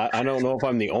if I'm not. I don't know if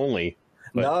I'm the only.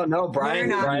 No, Brian.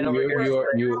 Brian over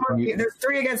here. There's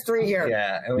 3 against 3 here.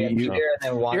 Yeah, and we have Peter and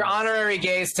then Juan. You're honorary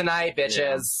gays tonight,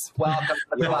 bitches. Welcome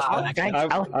to the club.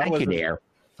 I'll thank you there.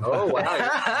 Oh wow!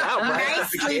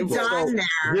 Nicely done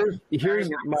there. Here's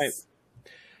my.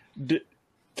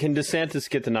 Can DeSantis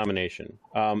get the nomination?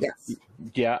 Yes.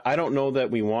 Yeah, I don't know that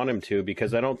we want him to,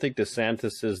 because I don't think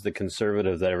DeSantis is the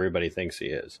conservative that everybody thinks he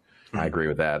is. I agree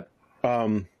with that.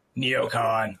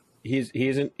 Neocon. He's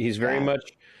very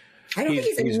much. I don't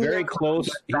think he's very close.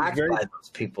 He's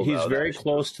very though.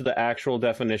 close to the actual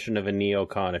definition of a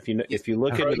neocon. If you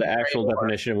look into the actual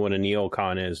definition of what a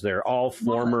neocon is, they're all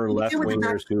former left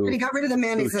wingers who got rid of the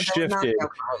mandates shifted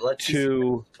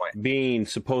to being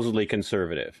supposedly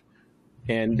conservative,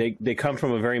 and they come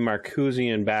from a very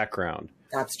Marcusean background.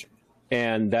 That's true.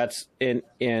 And they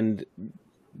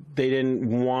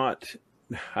didn't want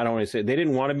I don't want to say they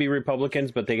didn't want to be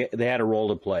Republicans, but they had a role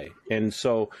to play. And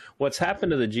so what's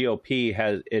happened to the GOP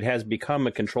has become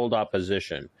a controlled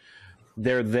opposition.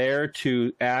 They're there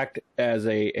to act as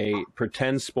a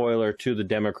pretend spoiler to the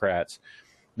Democrats.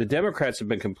 The Democrats have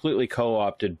been completely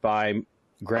co-opted by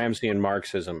Gramscian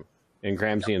Marxism and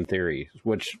Gramscian theory,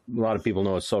 which a lot of people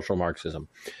know as social Marxism.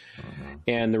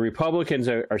 And the Republicans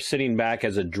are sitting back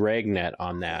as a dragnet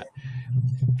on that.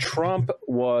 Trump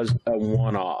was a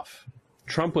one-off.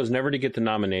 Trump was never to get the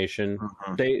nomination.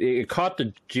 It caught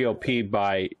the GOP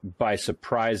by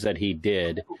surprise that he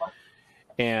did.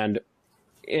 And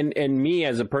me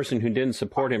as a person who didn't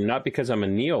support him, not because I'm a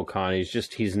neocon,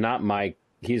 he's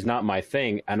not my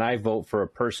thing, and I vote for a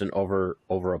person over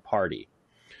a party.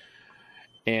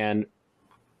 And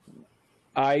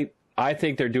I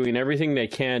think they're doing everything they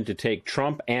can to take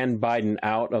Trump and Biden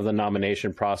out of the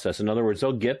nomination process. In other words,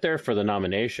 they'll get there for the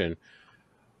nomination,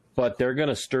 but they're going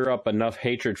to stir up enough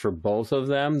hatred for both of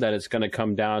them that it's going to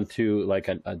come down to like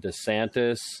a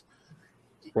DeSantis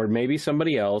or maybe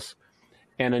somebody else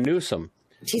and a Newsom.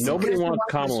 Nobody wants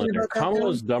Kamala.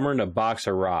 Kamala's dumber than a box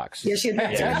of rocks. Yeah, she'd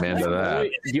amen to that.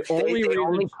 They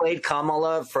only played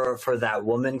Kamala for that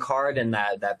woman card and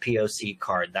that POC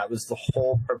card. That was the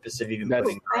whole purpose of even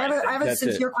putting. I have a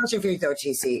sincere question for you, though,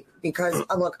 TC, because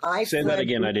look, Say that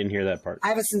again. I didn't hear that part. I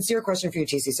have a sincere question for you,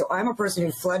 TC. So I'm a person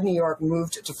who fled New York,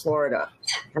 moved to Florida,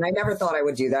 and I never thought I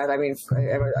would do that. I mean,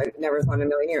 I never thought in a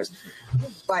million years.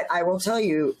 But I will tell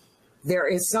you, there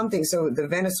is something. So the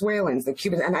Venezuelans, the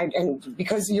Cubans, and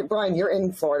because Brian, you're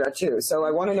in Florida too. So I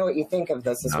want to know what you think of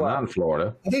this as well. I'm not in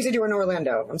Florida. I think you said you were in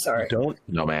Orlando. I'm sorry.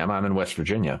 No, ma'am. I'm in West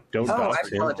Virginia. Oh, I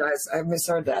apologize. I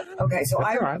misheard that. Okay, so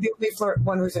I'm the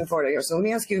one who's in Florida here. So let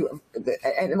me ask you,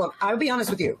 and look, I'll be honest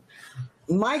with you.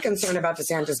 My concern about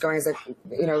DeSantis going is that,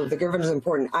 the government is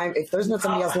important. If there's not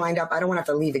somebody else lined up, I don't want to have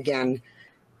to leave again.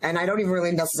 And I don't even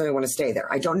really necessarily want to stay there.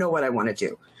 I don't know what I want to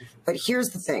do. But here's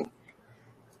the thing.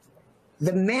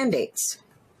 The mandates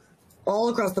all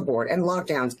across the board and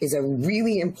lockdowns is a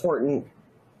really important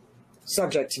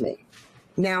subject to me.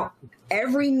 Now,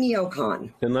 every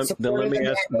neocon. Then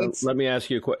let me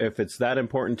ask you, if it's that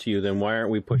important to you, then why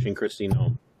aren't we pushing Christine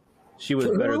Home? She was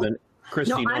better than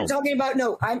Christine Home. No, I'm talking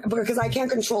about, because I can't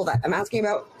control that. I'm asking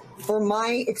about, for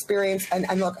my experience, and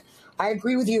look, I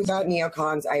agree with you about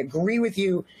neocons. I agree with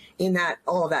you in that,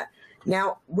 all of that.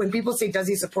 Now, when people say, does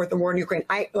he support the war in Ukraine?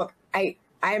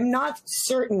 I'm not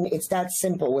certain it's that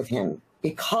simple with him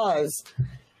because.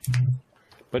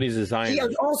 But he's a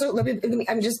Zionist. Also, let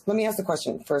me ask the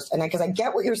question first, and because I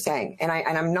get what you're saying, and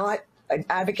I'm not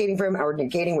advocating for him or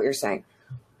negating what you're saying.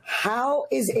 How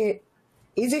is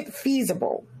it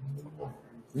feasible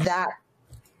that?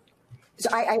 So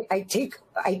I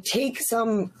take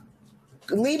some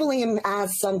labeling him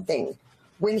as something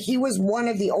when he was one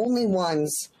of the only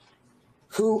ones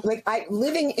who,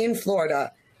 living in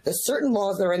Florida. There's certain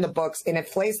laws that are in the books in a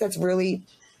place that's really,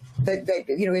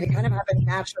 it kind of happened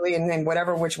naturally and then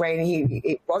whatever which way. And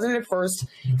it wasn't at first.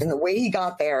 And the way he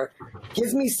got there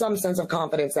gives me some sense of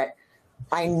confidence that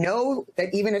I know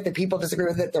that even if the people disagree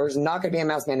with it, there's not going to be a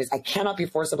mass mandate. I cannot be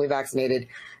forcibly vaccinated.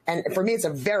 And for me, it's a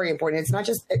very important, it's not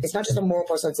just a moral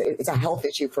question. It's a health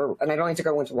issue and I don't need to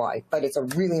go into why, but it's a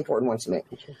really important one to me.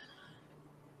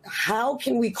 How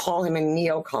can we call him a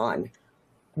neocon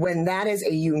when that is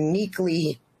a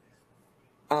uniquely,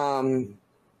 not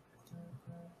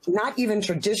even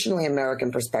traditionally American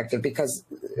perspective, because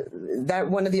that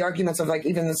one of the arguments of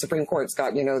even the Supreme Court's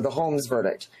got, the Holmes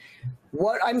verdict.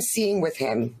 What I'm seeing with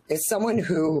him is someone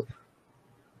who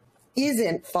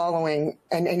isn't following,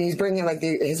 and he's bringing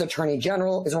his attorney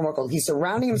general is remarkable. He's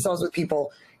surrounding himself with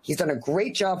people. He's done a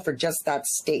great job for just that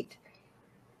state.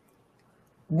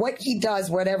 What he does,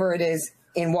 whatever it is,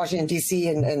 in Washington, D.C.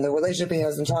 and the relationship he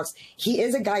has in talks, he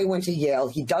is a guy who went to Yale.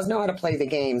 He does know how to play the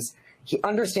games. He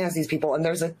understands these people. And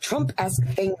there's a Trump-esque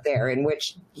thing there in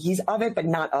which he's of it but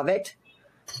not of it,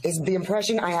 is the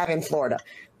impression I have in Florida.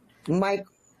 Mike,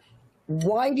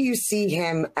 why do you see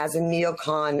him as a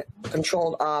neocon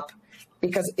controlled op?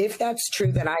 Because if that's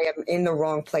true, then I am in the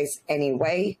wrong place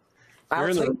anyway.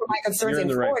 I'll tell you my concerns in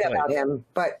Florida about him,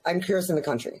 but I'm curious in the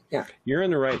country. Yeah. You're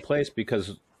in the right place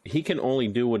because he can only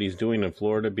do what he's doing in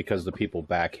Florida because the people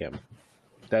back him.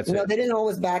 That's it. No, they didn't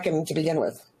always back him to begin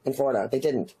with in Florida. They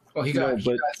didn't. Well, he got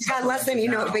less than,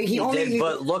 but he only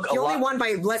won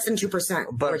by less than 2%.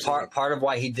 But part of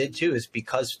why he did too is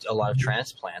because a lot of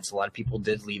transplants, a lot of people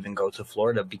did leave and go to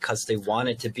Florida because they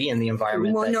wanted to be in the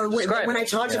environment. Well, when I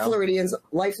talk to Floridians,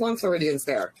 lifelong Floridians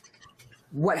there,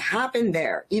 what happened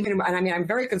there, and I'm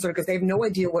very concerned because they have no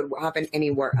idea what happened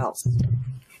anywhere else.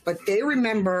 but they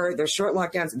remember their short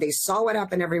lockdowns. They saw what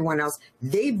happened to everyone else.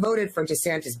 They voted for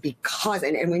DeSantis because,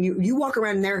 and when you walk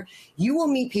around there, you will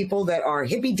meet people that are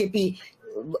hippy dippy,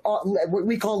 what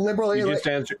we call liberal.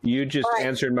 You just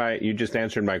answered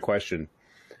my question.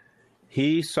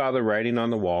 He saw the writing on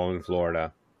the wall in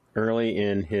Florida early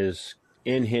in his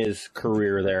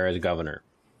career there as governor.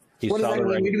 What does that mean?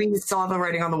 What do you mean you saw the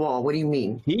writing on the wall? What do you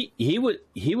mean? He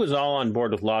was all on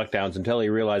board with lockdowns until he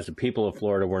realized the people of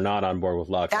Florida were not on board with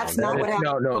lockdowns. That's not what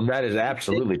happened. No, that is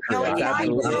absolutely true. No, That's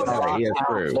absolutely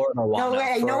true. No,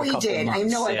 I know he did. I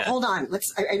know. Yeah. Hold on.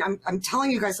 I'm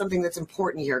telling you guys something that's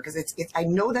important here because it's. I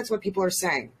know that's what people are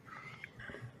saying.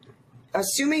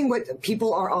 Assuming what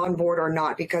people are on board or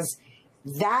not, because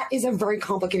that is a very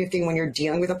complicated thing when you're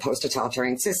dealing with a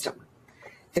post-totalitarian system.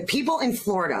 The people in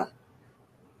Florida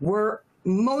were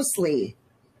mostly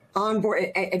on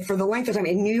board, and for the length of time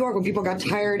in New York, when people got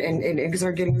tired and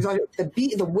started getting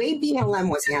the way BLM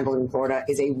was handled in Florida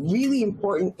is a really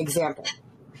important example.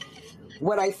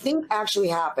 What I think actually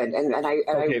happened,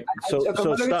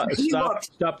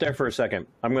 Stop there for a second.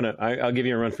 I'll give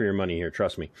you a run for your money here.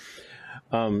 Trust me.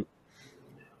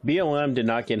 BLM did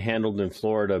not get handled in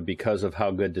Florida because of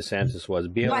how good DeSantis was.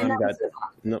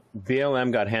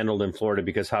 BLM got handled in Florida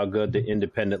because how good the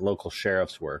independent local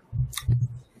sheriffs were.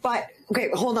 But,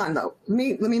 okay, hold on, though.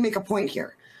 Let me make a point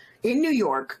here. In New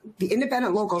York, the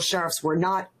independent local sheriffs were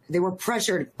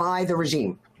pressured by the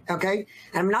regime, okay?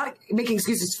 And I'm not making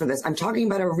excuses for this. I'm talking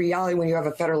about a reality when you have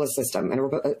a federalist system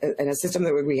and a system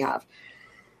that we have.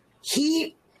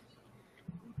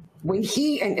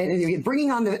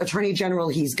 Bringing on the attorney general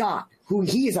he's got, who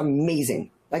he is amazing,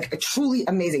 like truly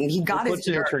amazing, and he got Who puts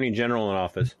the attorney general in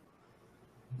office?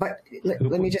 But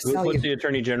let me just tell you, who puts the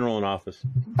attorney general in office?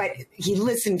 But he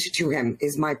listened to him.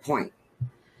 Is my point?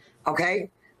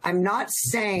 Okay, I'm not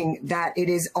saying that it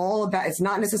is all about. It's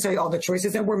not necessarily all the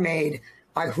choices that were made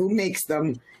by who makes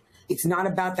them. It's not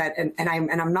about that, and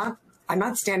I'm not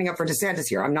standing up for DeSantis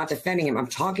here. I'm not defending him. I'm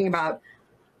talking about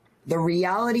the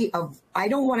reality of, I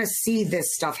don't want to see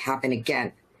this stuff happen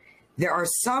again. There are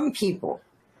some people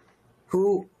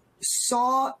who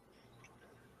saw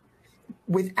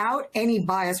without any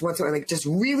bias whatsoever, like just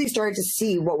really started to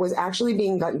see what was actually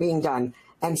being done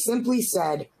and simply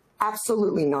said,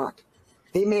 absolutely not.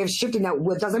 They may have shifted that.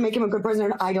 What doesn't make him a good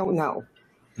president, I don't know.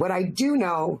 What I do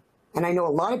know, and I know a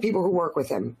lot of people who work with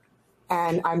him,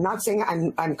 and I'm not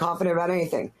saying I'm confident about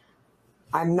anything.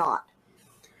 I'm not.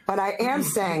 But I am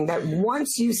saying that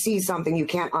once you see something, you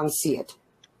can't unsee it.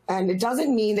 And it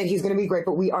doesn't mean that he's going to be great,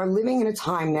 but we are living in a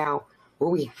time now where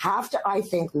we have to, I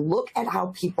think, look at how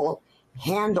people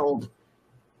handled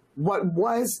what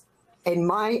was,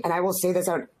 and I will say this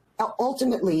out,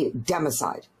 ultimately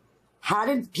democide. How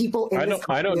did people in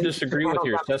I don't disagree with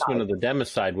your assessment of the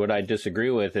democide. What I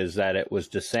disagree with is that it was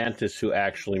DeSantis who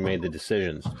actually made the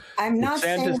decisions. I'm not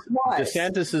saying it was.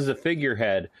 DeSantis is a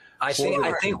figurehead. I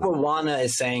think what Juana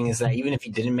is saying is that even if he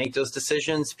didn't make those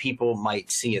decisions, people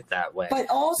might see it that way. But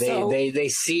also, they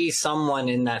see someone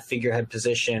in that figurehead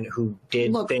position who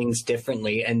did things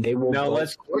differently, and they will.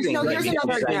 Here's another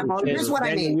example. Here's what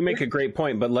I mean. You make a great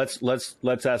point, but let's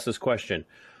ask this question.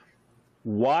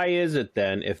 Why is it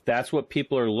then, if that's what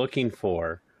people are looking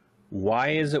for, why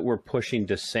is it we're pushing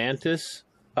DeSantis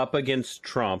up against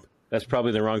Trump? That's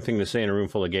probably the wrong thing to say in a room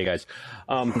full of gay guys.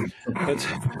 That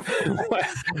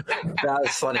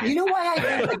was funny. You know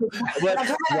why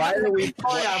why are we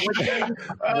pushing?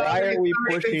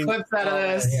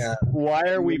 Why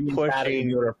are we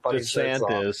pushing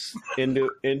DeSantis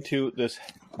into this?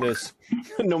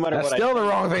 No matter That's what, still the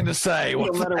wrong thing to say.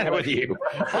 No matter what with you.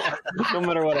 No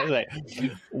matter what I say,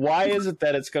 why is it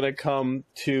that it's going to come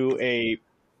to a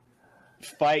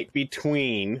fight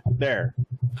between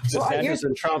DeSantis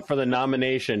and Trump for the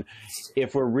nomination?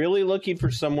 If we're really looking for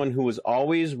someone who is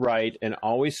always right and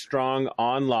always strong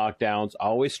on lockdowns,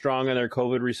 always strong on their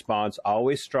COVID response,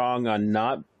 always strong on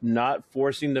not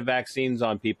forcing the vaccines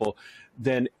on people,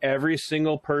 then every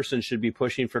single person should be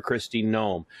pushing for Kristi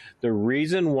Noem. The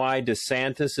reason why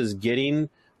DeSantis is getting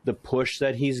the push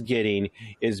that he's getting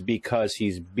is because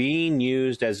he's being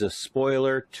used as a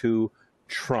spoiler to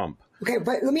Trump. Okay,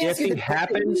 but let me ask you. If he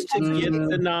happens to get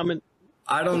the nomination,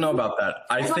 I don't know about that.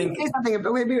 I think say something.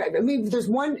 Wait, there's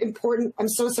one important. I'm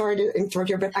so sorry to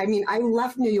interrupt you, but I mean, I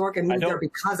left New York and moved there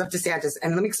because of DeSantis,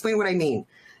 and let me explain what I mean.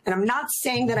 And I'm not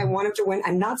saying that I want him to win.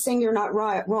 I'm not saying you're not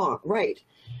right.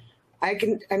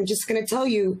 I'm just going to tell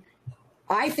you,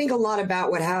 I think a lot about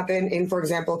what happened in, for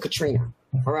example, Katrina.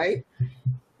 All right.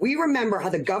 We remember how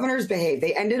the governors behaved.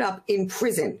 They ended up in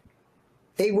prison.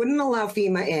 They wouldn't allow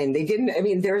FEMA in. They didn't. I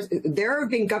mean, there have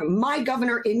been my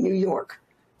governor in New York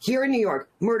here in New York,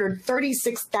 murdered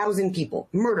 36,000 people,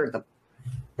 murdered them.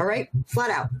 All right?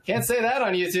 Flat out. Can't say that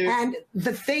on YouTube. And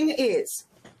the thing is,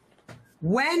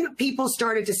 when people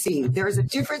started to see there's a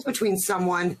difference between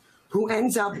someone who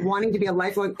ends up wanting to be a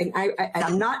lifelong, and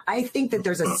I think that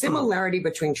there's a similarity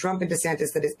between Trump and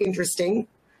DeSantis that is interesting,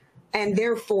 and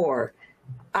therefore,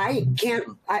 I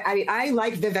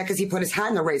like Vivek because he put his hat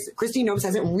in the race. Christine Nobles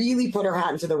hasn't really put her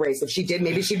hat into the race. If she did,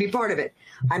 maybe she'd be part of it.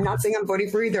 I'm not saying I'm voting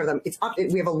for either of them. It's up.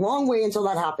 We have a long way until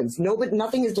that happens. But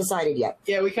nothing is decided yet.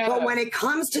 Yeah, we kind of. But when it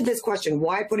comes to this question,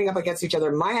 why putting up against each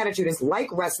other? My attitude is like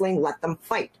wrestling. Let them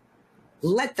fight.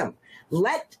 Let them.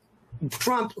 Let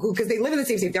Trump, because they live in the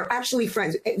same state, they're actually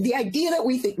friends. The idea that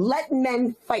we think, let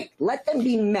men fight, let them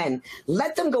be men,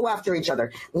 let them go after each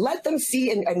other, let them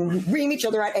see and ream each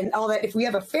other out and all that. If we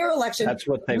have a fair election, that's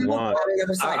what they want.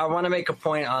 I want to make a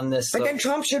point on this. But then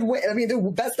Trump should win. I mean, the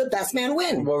best man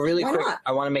win. Well, really Why quick, not?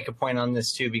 I want to make a point on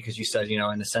this too, because you said, in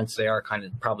a sense, they are kind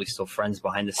of probably still friends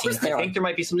behind the scenes. I think there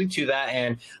might be something to that,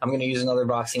 and I'm going to use another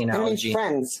boxing analogy.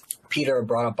 Friends. Peter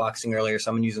brought up boxing earlier, so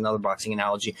I'm going to use another boxing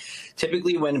analogy.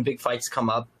 Typically, when big fights come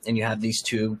up and you have these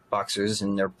two boxers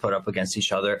and they're put up against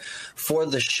each other, for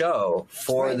the show,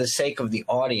 for the sake of the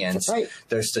audience,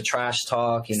 there's the trash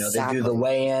talk. They do the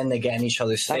weigh-in, they get in each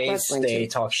other's face, they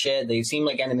talk shit, they seem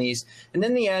like enemies. And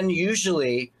in the end,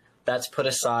 usually that's put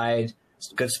aside.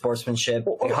 Good sportsmanship.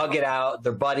 They hug it out.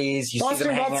 They're buddies. You see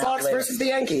them hanging out Sox versus the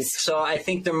Yankees. So I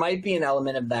think there might be an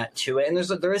element of that to it, and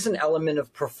there is an element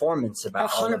of performance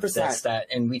about 100%. All of this.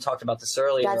 And we talked about this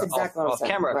earlier off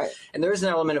camera. Right. And there is an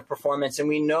element of performance, and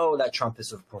we know that Trump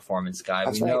is a performance guy.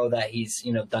 We know that he's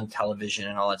done television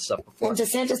and all that stuff before. And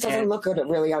DeSantis doesn't look good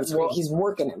really on screen. He's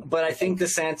working him. But I think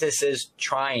DeSantis is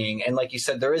trying, and like you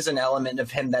said, there is an element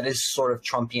of him that is sort of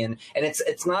Trumpian, and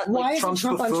it's not like Trump's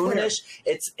buffoonish.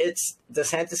 It's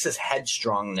DeSantis'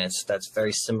 headstrongness that's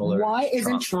very similar. Why to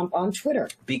isn't Trump on Twitter?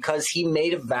 Because he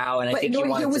made a vow, and I think he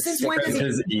wanted to stick with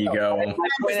his ego. My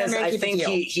point is, I think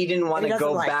he didn't want to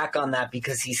go back on that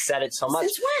because he said it so much.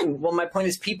 Since when? Well, my point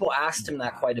is, people asked him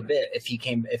that quite a bit. If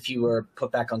he were put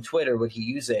back on Twitter, would he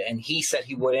use it? And he said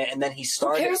he wouldn't. And then he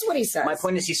started. Who cares what he says? My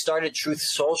point is, he started Truth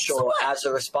Social as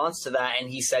a response to that, and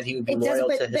he said he would be loyal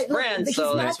to his brand. He's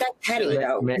not that petty,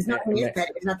 though. He's not petty.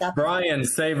 He's not that. Brian,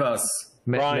 save us.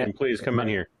 Brian, please come in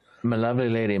here. My lovely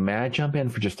lady, may I jump in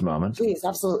for just a moment? Please,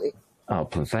 absolutely. Oh,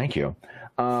 thank you.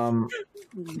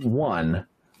 One,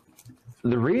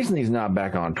 the reason he's not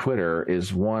back on Twitter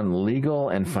is one, legal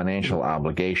and financial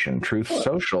obligation. Truth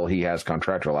Social, he has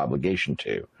contractual obligation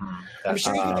to. I'm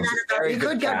sure he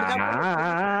could get out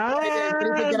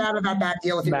of that bad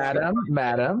deal if he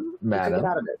Madam,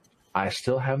 I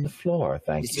still have the floor.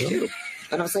 Thank you.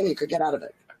 And I'm saying you could get out of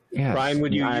it. Yes. Brian,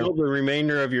 would you yield the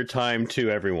remainder of your time to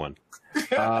everyone?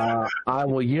 I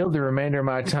will yield the remainder of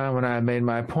my time when I have made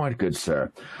my point, good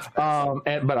sir.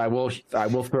 But I will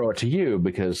throw it to you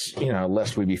because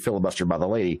lest we be filibustered by the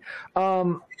lady.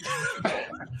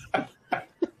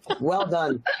 Well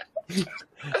done. You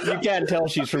can't tell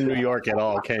she's from New York at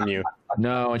all, can you?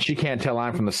 No, and she can't tell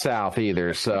I'm from the South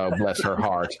either. So bless her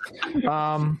heart.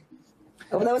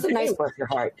 Oh, that was a nice bless your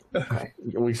heart.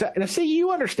 Now, see,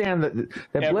 you understand that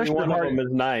bless your heart of them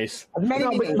is nice.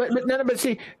 But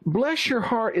see, bless your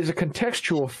heart is a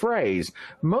contextual phrase.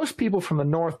 Most people from the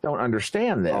North don't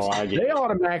understand this. They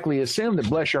automatically assume that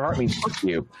bless your heart means fuck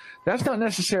you. That's not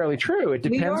necessarily true. It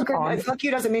depends on fuck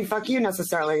you doesn't mean fuck you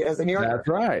necessarily as a New Yorker. That's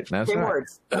right. That's Same right.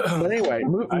 words. But anyway,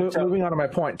 moving on to my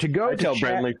point. I tell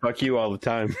Brentley fuck you all the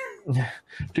time.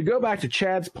 To go back to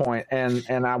Chad's point, and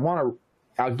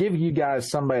I'll give you guys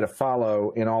somebody to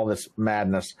follow in all this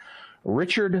madness.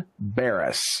 Richard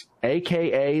Barris,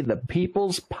 a.k.a. the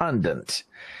People's Pundit.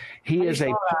 He is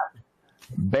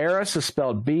Barris is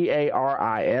spelled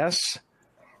B-A-R-I-S,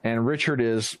 and Richard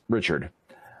is Richard.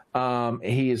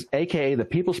 He is a.k.a. the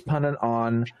People's Pundit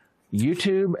on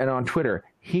YouTube and on Twitter.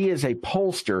 He is a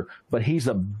pollster, but he's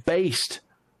a based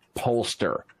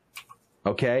pollster.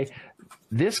 Okay?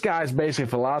 This guy's basic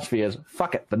philosophy is,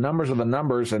 fuck it, the numbers are the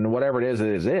numbers, and whatever it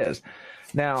is.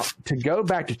 Now, to go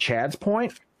back to Chad's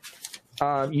point,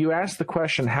 you asked the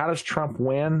question, how does Trump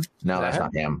win? No, that's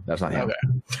not him. That's not him.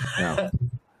 Okay.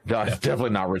 No, it's definitely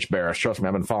not Rich Barris. Trust me,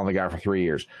 I've been following the guy for 3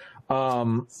 years. You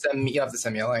have to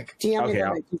send me a link. Okay,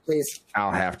 please.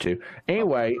 I'll have to.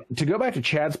 Anyway, to go back to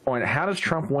Chad's point, how does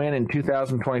Trump win in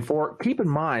 2024? Keep in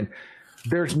mind,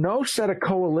 there's no set of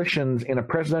coalitions in a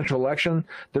presidential election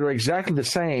that are exactly the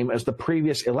same as the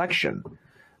previous election.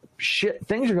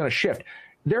 Things are going to shift.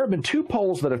 There have been two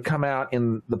polls that have come out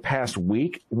in the past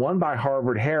week, one by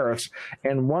Harvard Harris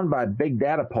and one by Big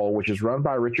Data Poll, which is run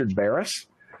by Richard Barris.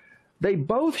 They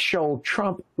both show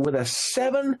Trump with a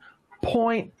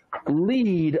point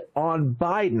lead on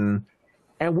Biden,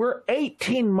 and we're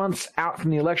 18 months out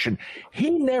from the election. He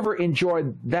never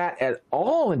enjoyed that at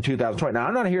all in 2020. Now,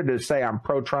 I'm not here to say I'm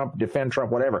pro-Trump, defend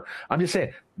Trump, whatever. I'm just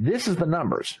saying this is the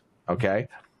numbers, okay?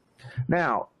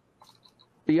 Now,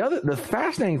 the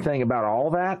fascinating thing about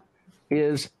all that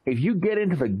is if you get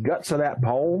into the guts of that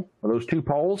poll, or those two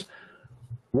polls,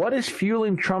 what is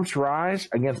fueling Trump's rise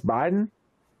against Biden?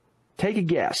 Take a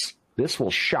guess. This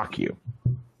will shock you.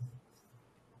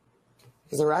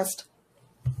 His arrest?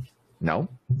 No.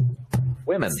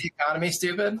 Women. Is the economy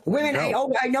stupid? Women.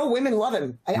 No. I know women love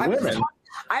him. I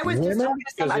was just talking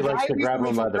to because he likes to grab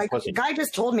them by the pussy. A guy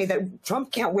just told me that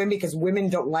Trump can't win because women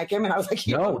don't like him, and I was like,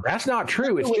 no, that's not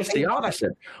true. It's just the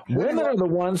opposite. Women are the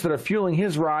ones that are fueling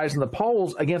his rise in the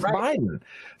polls against Biden.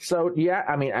 So, yeah,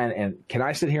 I mean, and can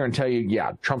I sit here and tell you,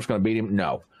 yeah, Trump's going to beat him?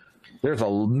 No. There's a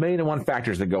million and one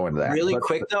factors that go into that. Really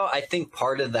quick, though, I think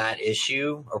part of that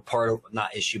issue, or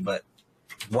not issue, but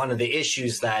one of the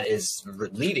issues that is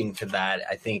leading to that,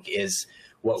 I think, is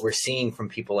what we're seeing from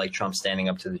people like Trump standing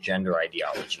up to the gender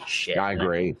ideology shit. I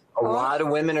agree. A lot of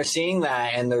women are seeing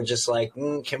that, and they're just like,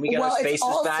 can we get our spaces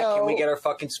back? Can we get our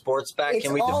fucking sports back?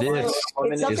 Can we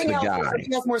It's something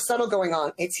else more subtle going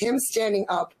on. It's him standing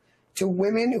up to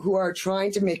women who are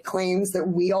trying to make claims that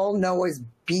we all know is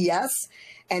BS,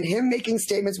 and him making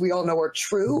statements we all know are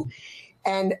true.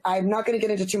 And I'm not going to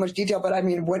get into too much detail, but I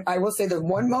mean, I will say the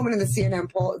one moment in the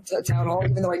CNN town hall,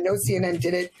 even though I know CNN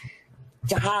did it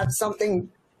to have something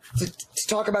to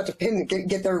talk about, to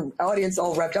get their audience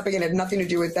all wrapped up again, it had nothing to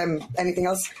do with them, anything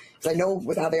else, because I know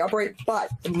with how they operate. But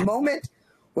the moment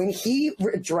when he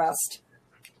addressed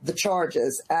the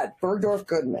charges at Bergdorf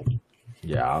Goodman,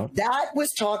 that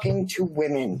was talking to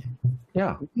women.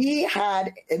 Yeah. He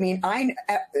had, I mean,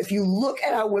 if you look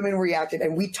at how women reacted,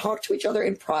 and we talk to each other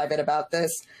in private about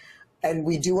this, and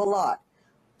we do a lot,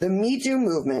 the Me Too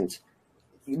movement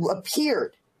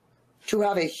appeared to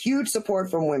have a huge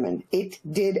support from women. It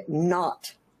did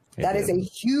not. That is a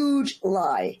huge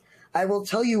lie. I will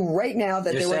tell you right now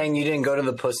that you're saying you didn't go to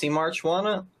the pussy march,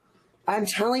 Juana? I'm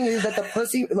telling you that the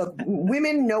pussy, look,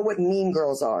 women know what mean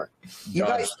girls are. You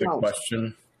guys don't.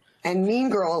 Question. And Mean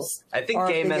Girls. I think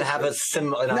gay men have a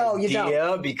similar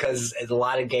idea because a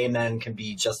lot of gay men can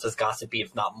be just as gossipy,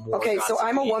 if not more. Okay, so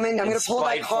I'm a woman. I'm going to pull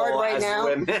that card right now.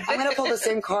 I'm going to pull the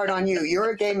same card on you.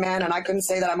 You're a gay man, and I couldn't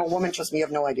say that I'm a woman. Trust me, you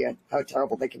have no idea how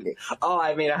terrible they can be. Oh,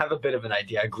 I mean, I have a bit of an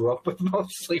idea. I grew up with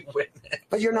mostly women.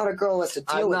 But you're not a girl as to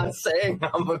deal with it. I'm not saying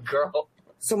I'm a girl.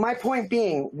 So my point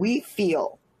being, we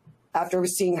feel, after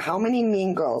seeing how many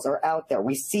mean girls are out there,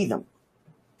 we see them.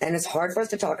 And it's hard for us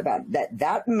to talk about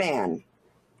that man,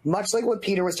 much like what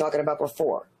Peter was talking about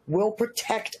before, will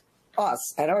protect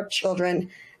us and our children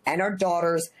and our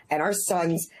daughters and our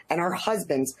sons and our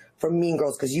husbands from mean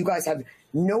girls, because you guys have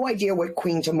no idea what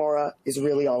Queen Tamora is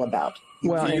really all about.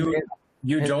 Well,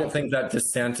 you don't think that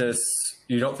DeSantis,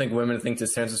 you don't think women think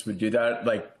DeSantis would do that?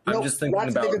 Like, nope, I'm just thinking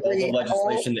about all the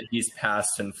legislation that he's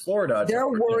passed in Florida. They're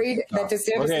worried that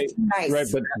DeSantis is nice.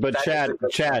 Right, but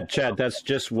Chad, that's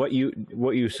just what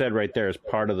you said right there is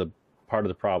part of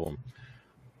the problem,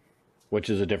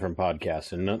 which is a different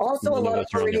podcast. And also, a lot of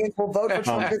Floridians will vote for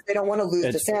Trump because they don't want to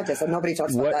lose DeSantis, and nobody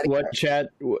talks about that either. What Chad,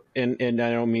 and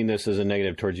I don't mean this as a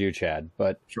negative towards you, Chad,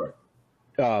 but sure.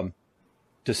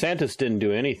 DeSantis didn't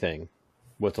do anything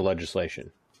with the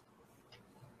legislation.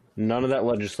 None of that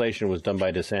legislation was done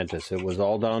by DeSantis. It was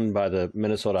all done by the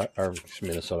Minnesota.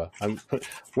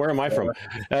 Where am I from?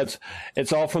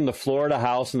 It's all from the Florida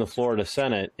House and the Florida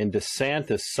Senate, and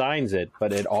DeSantis signs it,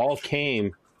 but it all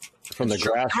came from the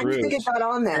grassroots. How do you think it got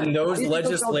on there? And those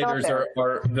legislators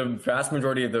are the vast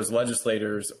majority of those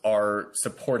legislators are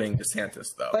supporting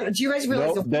DeSantis, though. But do you guys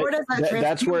realize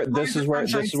that's where this is where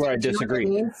I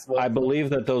disagree. I believe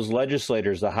that those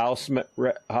legislators, the House of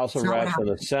Reps and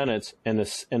the Senates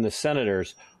and the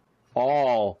senators,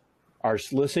 all are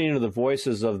listening to the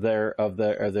voices of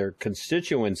their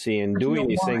constituency and doing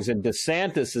these things, and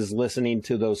DeSantis is listening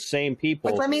to those same people.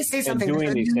 But let me say something.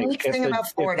 Doing these things. If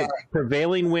the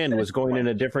prevailing wind was going in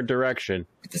a different direction,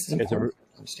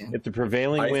 if the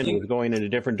prevailing wind was going in a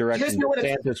different direction,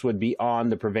 DeSantis would be on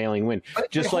the prevailing wind.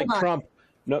 Just like Trump.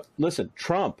 No, listen,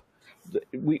 Trump.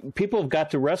 People have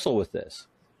got to wrestle with this.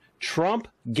 Trump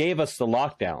gave us the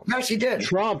lockdown. Yes, he did.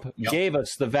 Trump gave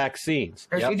us the vaccines.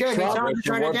 Yes, he did. Trump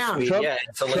turned it down.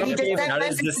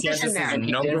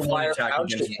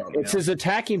 It's his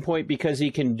attacking point because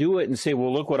he can do it and say,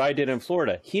 well, look what I did in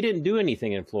Florida. He didn't do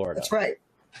anything in Florida. That's right.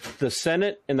 The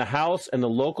Senate and the House and the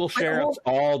local sheriffs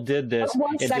all did this,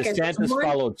 and DeSantis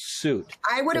followed suit.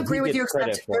 I would agree with you,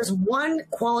 except there's one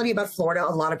quality about Florida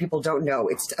a lot of people don't know.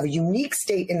 It's a unique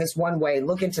state in this one way.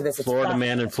 Look into this. It's Florida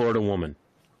man and Florida woman.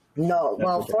 No,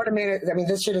 well, Florida man, I mean,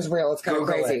 this shit is real. It's kind of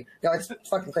crazy. No, it's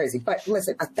fucking crazy. But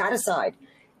listen, that aside,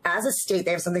 as a state,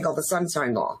 they have something called the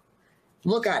Sunshine Law.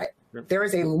 Look at it. There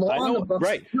is a law in the books.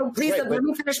 Right. No, please, let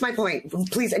me finish my point.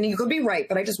 Please, and you could be right,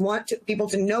 but I just want people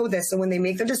to know this so when they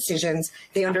make their decisions,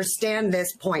 they understand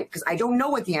this point, because I don't know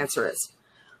what the answer is.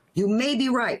 You may be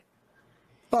right,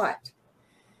 but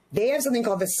they have something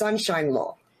called the Sunshine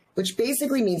Law, which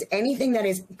basically means anything that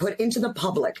is put into the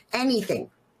public, anything,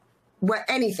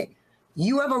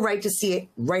 you have a right to see it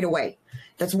right away.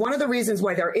 That's one of the reasons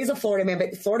why there is a Florida man,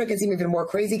 but Florida can seem even more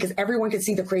crazy because everyone can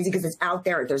see the crazy because it's out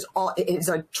there. It's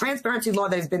a transparency law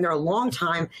that has been there a long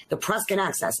time. The press can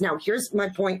access. Now, here's my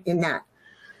point in that.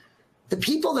 The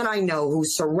people that I know who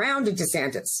surrounded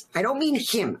DeSantis, I don't mean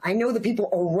him. I know the people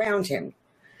around him.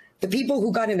 The people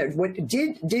who got in there,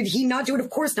 did he not do it? Of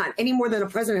course not. Any more than a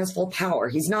president has full power.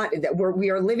 He's not. We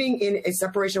are living in a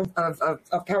separation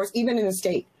of powers, even in a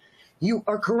state. You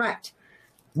are correct.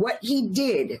 What he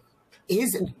did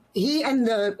is he and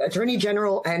the attorney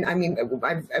general, and I mean,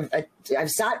 I've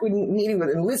sat with meeting with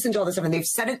and listened to all this stuff, and they've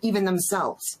said it even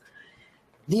themselves.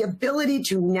 The ability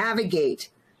to navigate,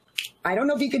 I don't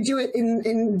know if he could do it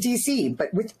in DC,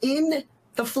 but within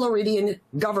the Floridian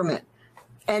government,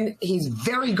 and he's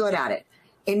very good at it.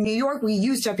 In New York, we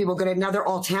used to have people good at it. Now they're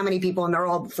all Tammany people, and they're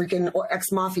all freaking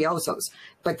ex-mafiosos,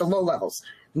 but the low levels.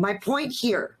 My point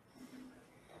here,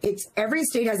 it's every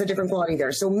state has a different quality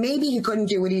there. So maybe he couldn't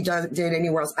do what he did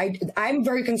anywhere else. I'm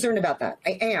very concerned about that.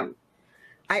 I am.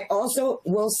 I also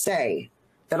will say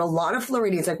that a lot of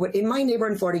Floridians, like in my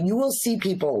neighborhood in Florida, you will see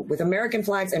people with American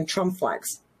flags and Trump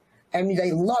flags. And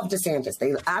they love DeSantis.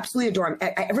 They absolutely adore him.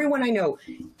 Everyone I know,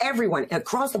 everyone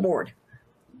across the board.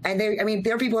 And there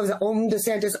are people who say,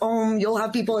 DeSantis, you'll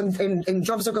have people in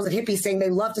Trump circles and hippies saying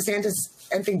they love DeSantis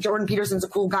and think Jordan Peterson's a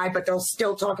cool guy, but they'll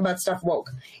still talk about stuff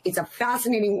woke. It's a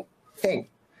fascinating thing.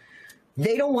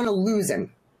 They don't want to lose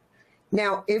him.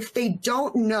 Now, if they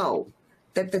don't know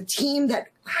that the team that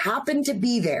happened to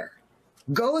be there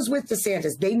goes with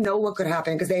DeSantis, they know what could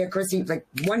happen because they had Christie like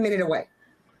 1 minute away.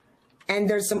 And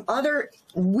there's some other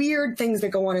weird things that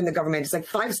go on in the government. It's like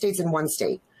 5 states in 1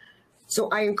 state. So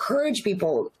I encourage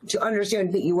people to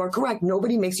understand that you are correct.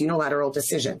 Nobody makes unilateral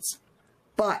decisions.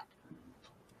 But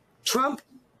Trump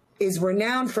is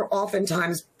renowned for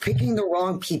oftentimes picking the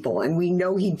wrong people, and we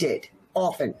know he did,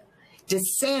 often.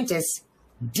 DeSantis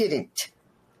didn't.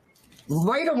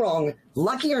 Right or wrong,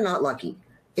 lucky or not lucky,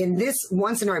 in this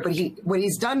one scenario, but what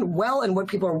he's done well and what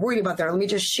people are worried about there, let me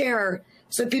just share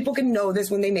so people can know this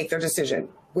when they make their decision.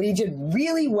 What he did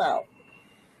really well,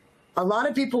 a lot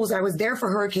of people, I was there for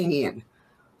Hurricane Ian,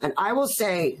 and I will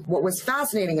say what was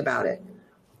fascinating about it,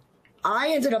 I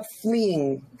ended up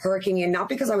fleeing Hurricane Ian, not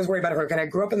because I was worried about a hurricane. I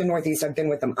grew up in the Northeast. I've been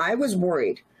with them. I was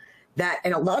worried that,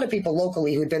 and a lot of people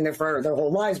locally who'd been there for their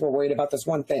whole lives were worried about this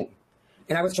one thing.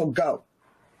 And I was told, go.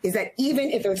 Is that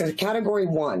even if it was a category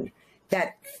 1,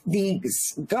 that the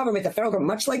government, the federal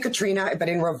government, much like Katrina, but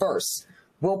in reverse,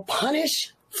 will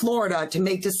punish Florida to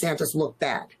make DeSantis look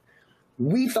bad.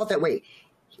 We felt that way.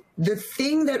 The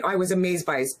thing that I was amazed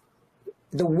by is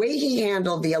the way he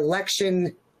handled the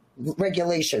election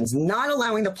regulations, not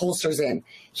allowing the pollsters in.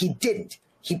 He didn't.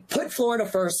 He put Florida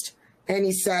first, and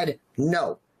he said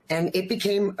no. And it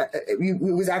became, it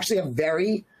was actually a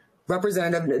very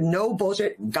representative, no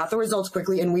bullshit, got the results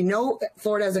quickly. And we know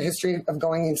Florida has a history of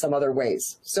going in some other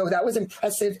ways. So that was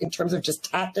impressive in terms of just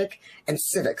tactic and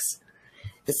civics.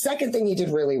 The second thing he did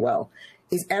really well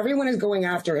is everyone is going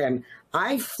after him.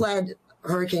 I fled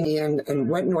Hurricane Ian and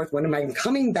went north. When I'm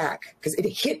coming back, because it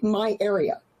hit my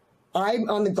area. I'm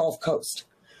on the Gulf Coast.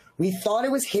 We thought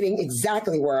it was hitting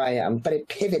exactly where I am, but it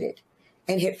pivoted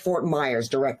and hit Fort Myers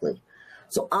directly.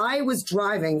 So I was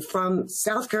driving from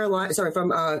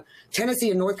Tennessee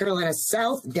and North Carolina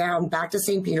south down back to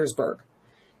St. Petersburg.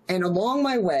 And along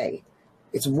my way,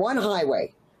 it's one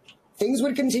highway. Things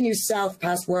would continue south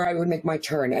past where I would make my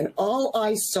turn. And all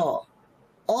I saw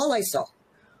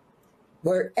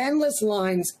were endless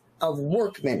lines of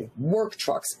workmen, work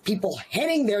trucks, people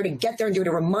heading there to get there and do it.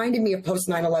 It reminded me of post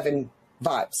 9/11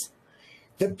 vibes.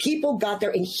 The people got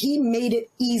there and he made it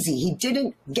easy. He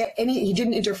didn't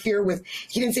interfere with,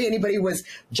 he didn't say anybody was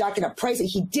jacking up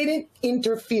prices. He didn't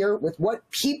interfere with what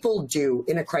people do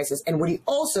in a crisis. And what he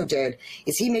also did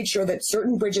is he made sure that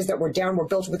certain bridges that were down were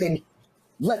built within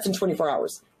less than 24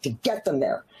 hours to get them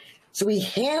there. So he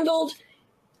handled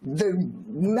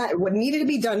what needed to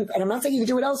be done. And I'm not saying you could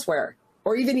do it elsewhere.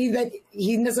 or even that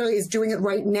he necessarily is doing it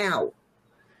right now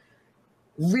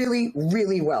really,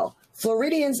 really well.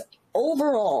 Floridians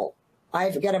overall,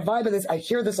 I've got a vibe of this. I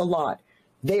hear this a lot.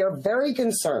 They are very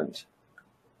concerned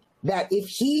that if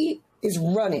he is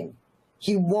running,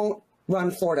 he won't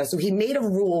run Florida. So he made a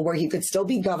rule where he could still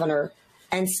be governor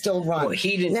and still run. Well,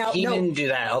 he didn't do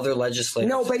that. Other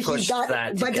legislators pushed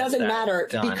that. But it doesn't matter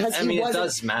because it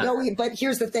does matter. No, but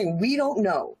here's the thing: we don't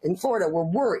know. In Florida, we're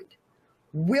worried.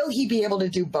 Will he be able to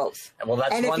do both? Well,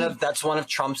 that's one of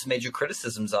Trump's major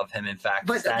criticisms of him. In fact,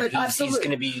 he's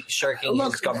going to be shirking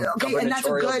his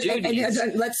gubernatorial duties.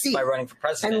 And let's see by running for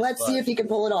president. And let's see if he can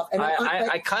pull it off. And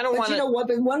I kind of want to. You know what?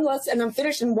 But one less, and I'm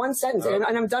finished in one sentence, and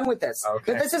I'm done with this.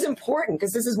 Okay. But this is important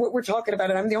because this is what we're talking about,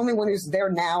 and I'm the only one who's there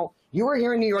now. You were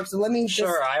here in New York, so let me just...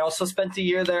 Sure, I also spent a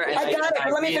year there. And I got it,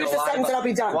 but let me finish the sentence and I'll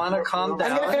be done. Want to calm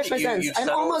down? I'm going to finish my sentence. I'm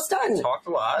almost done. Talked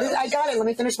a lot. I got it. Let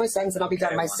me finish my sentence and I'll be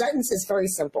done. My sentence is very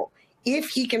simple.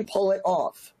 If he can pull it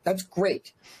off, that's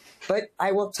great. But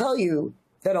I will tell you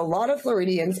that a lot of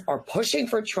Floridians are pushing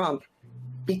for Trump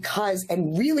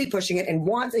and really pushing it and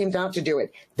want him not to do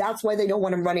it. That's why they don't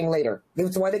want him running later.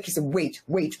 That's why they say, wait.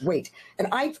 And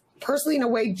I personally, in a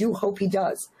way, do hope he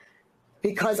does.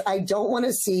 Because I don't want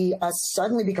to see us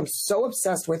suddenly become so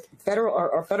obsessed with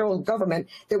federal government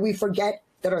that we forget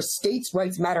that our states'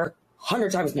 rights matter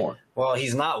 100 times more. Well,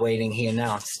 he's not waiting. He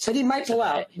announced. But he might pull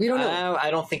out. We don't know. I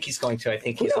don't think he's going to. I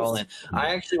think he's all in.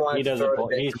 I actually want to throw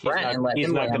it to Brent and let him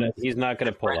He's not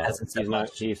going to pull out.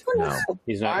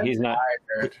 He's not.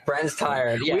 Brent's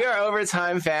tired. Yeah. We are over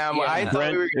time, fam. Yeah. I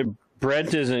thought we were...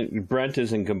 Brent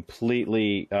isn't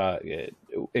completely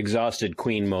exhausted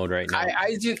queen mode right now.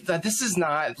 I do. This is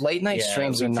not late night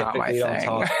streams are not my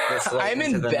thing. I'm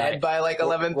in bed by like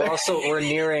 11:30. We're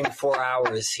nearing 4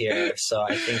 hours here, so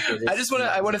I think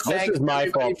I want to thank. This is my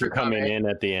fault for coming in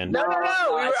at the end. No.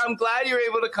 I'm glad you were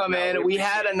able to come in. We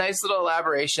had a nice little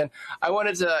elaboration. I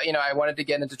wanted to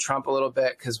get into Trump a little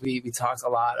bit because we talked a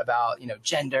lot about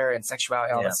gender and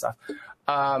sexuality and all that stuff.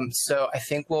 So I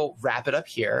think we'll wrap it up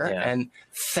here. And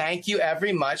thank you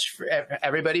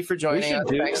everybody for joining us.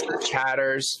 Thanks to the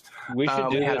chatters. We should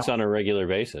do this on a regular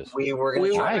basis. We were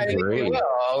going to try. I agree. We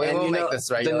will make this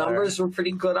regular. The numbers were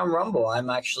pretty good on Rumble. I'm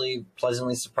actually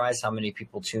pleasantly surprised how many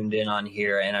people tuned in on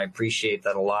here, and I appreciate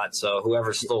that a lot. So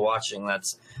whoever's still watching,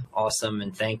 that's awesome,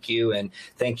 and thank you. And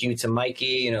thank you to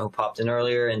Mikey, who popped in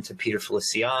earlier, and to Peter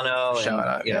Feliciano.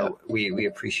 We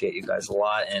appreciate you guys a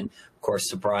lot. And of course,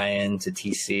 to Brian, to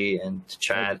TC, and to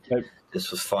Chad. This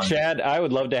was fun. Chad, I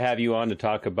would love to have you on to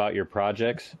talk about your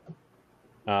projects.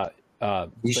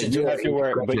 You should do it.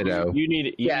 You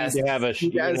need to have a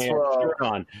shirt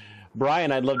on.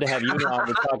 Brian, I'd love to have you on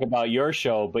to talk about your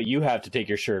show, but you have to take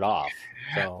your shirt off.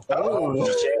 So.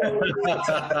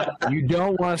 You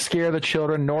don't want to scare the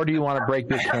children, nor do you want to break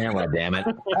the camera, damn it.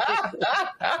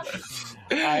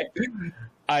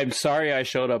 I'm sorry I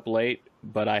showed up late,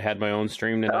 but I had my own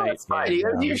stream tonight. That's fine. You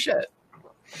gotta do your shit.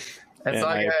 That's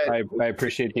all good. I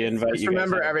appreciate the invite. Just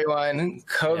remember, everyone,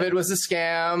 COVID was a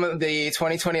scam. The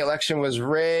 2020 election was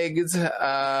rigged.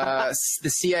 The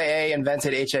CIA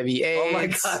invented HIV/AIDS. Oh my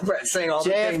God, Brett saying all the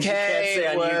things you can't say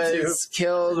on YouTube. Was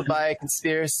killed by a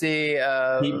conspiracy.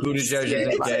 Pete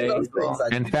Buttigieg is gay.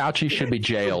 And Fauci should be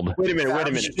jailed. Wait a minute.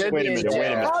 Did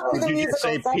you just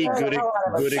say Pete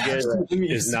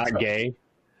Buttigieg is not gay?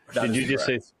 Did you just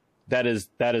say... That is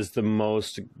the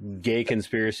most gay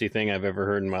conspiracy thing I've ever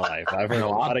heard in my life. I've heard a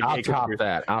lot of gay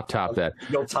conspiracy. I'll top that.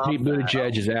 Pete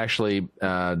Buttigieg is actually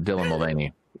Dylan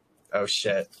Mulvaney. Oh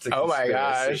shit! Oh my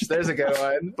gosh, there's a good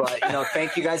one. But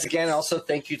thank you guys again. Also,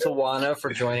 thank you to Juana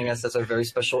for joining us as our very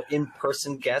special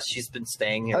in-person guest. She's been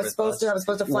staying here. I was supposed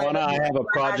to fly. Juana, I have a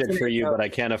project for you, but I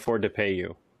can't afford to pay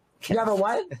you. You have a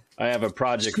what? I have a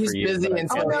project for you. Busy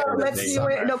let's see.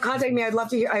 Contact me. I'd love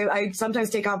to hear. I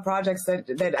sometimes take on projects that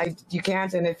you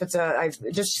can't, and if it's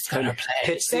send me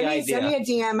a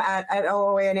DM at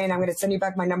OOANA, and I'm going to send you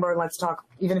back my number and let's talk.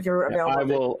 Even if you're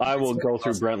available. I will go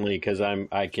through Brentley because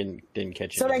didn't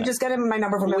catch you. So then just get him my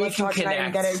number from me. Let's talk tonight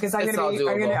and get it because I have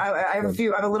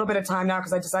a little bit of time now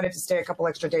because I decided to stay a couple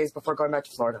extra days before going back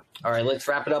to Florida. All right, let's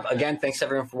wrap it up. Again, thanks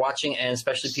everyone for watching, and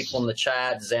especially people in the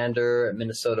chat, Xander,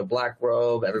 Minnesota Black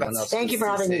Robe, everyone else. Thank you for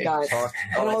having me, guys.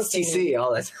 TC.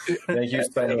 Thank you,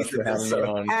 Spenny, for having me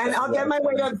on. And I'll get my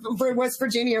way to West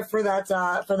Virginia for that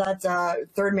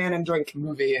Third Man and Drink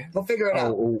movie. We'll figure it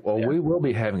out. We will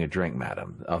be having a drink, madam.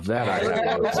 Of that,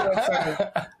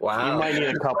 wow. You might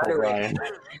need a couple, Brian.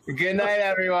 Good night,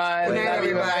 everyone. Good night,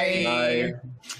 everybody. Bye.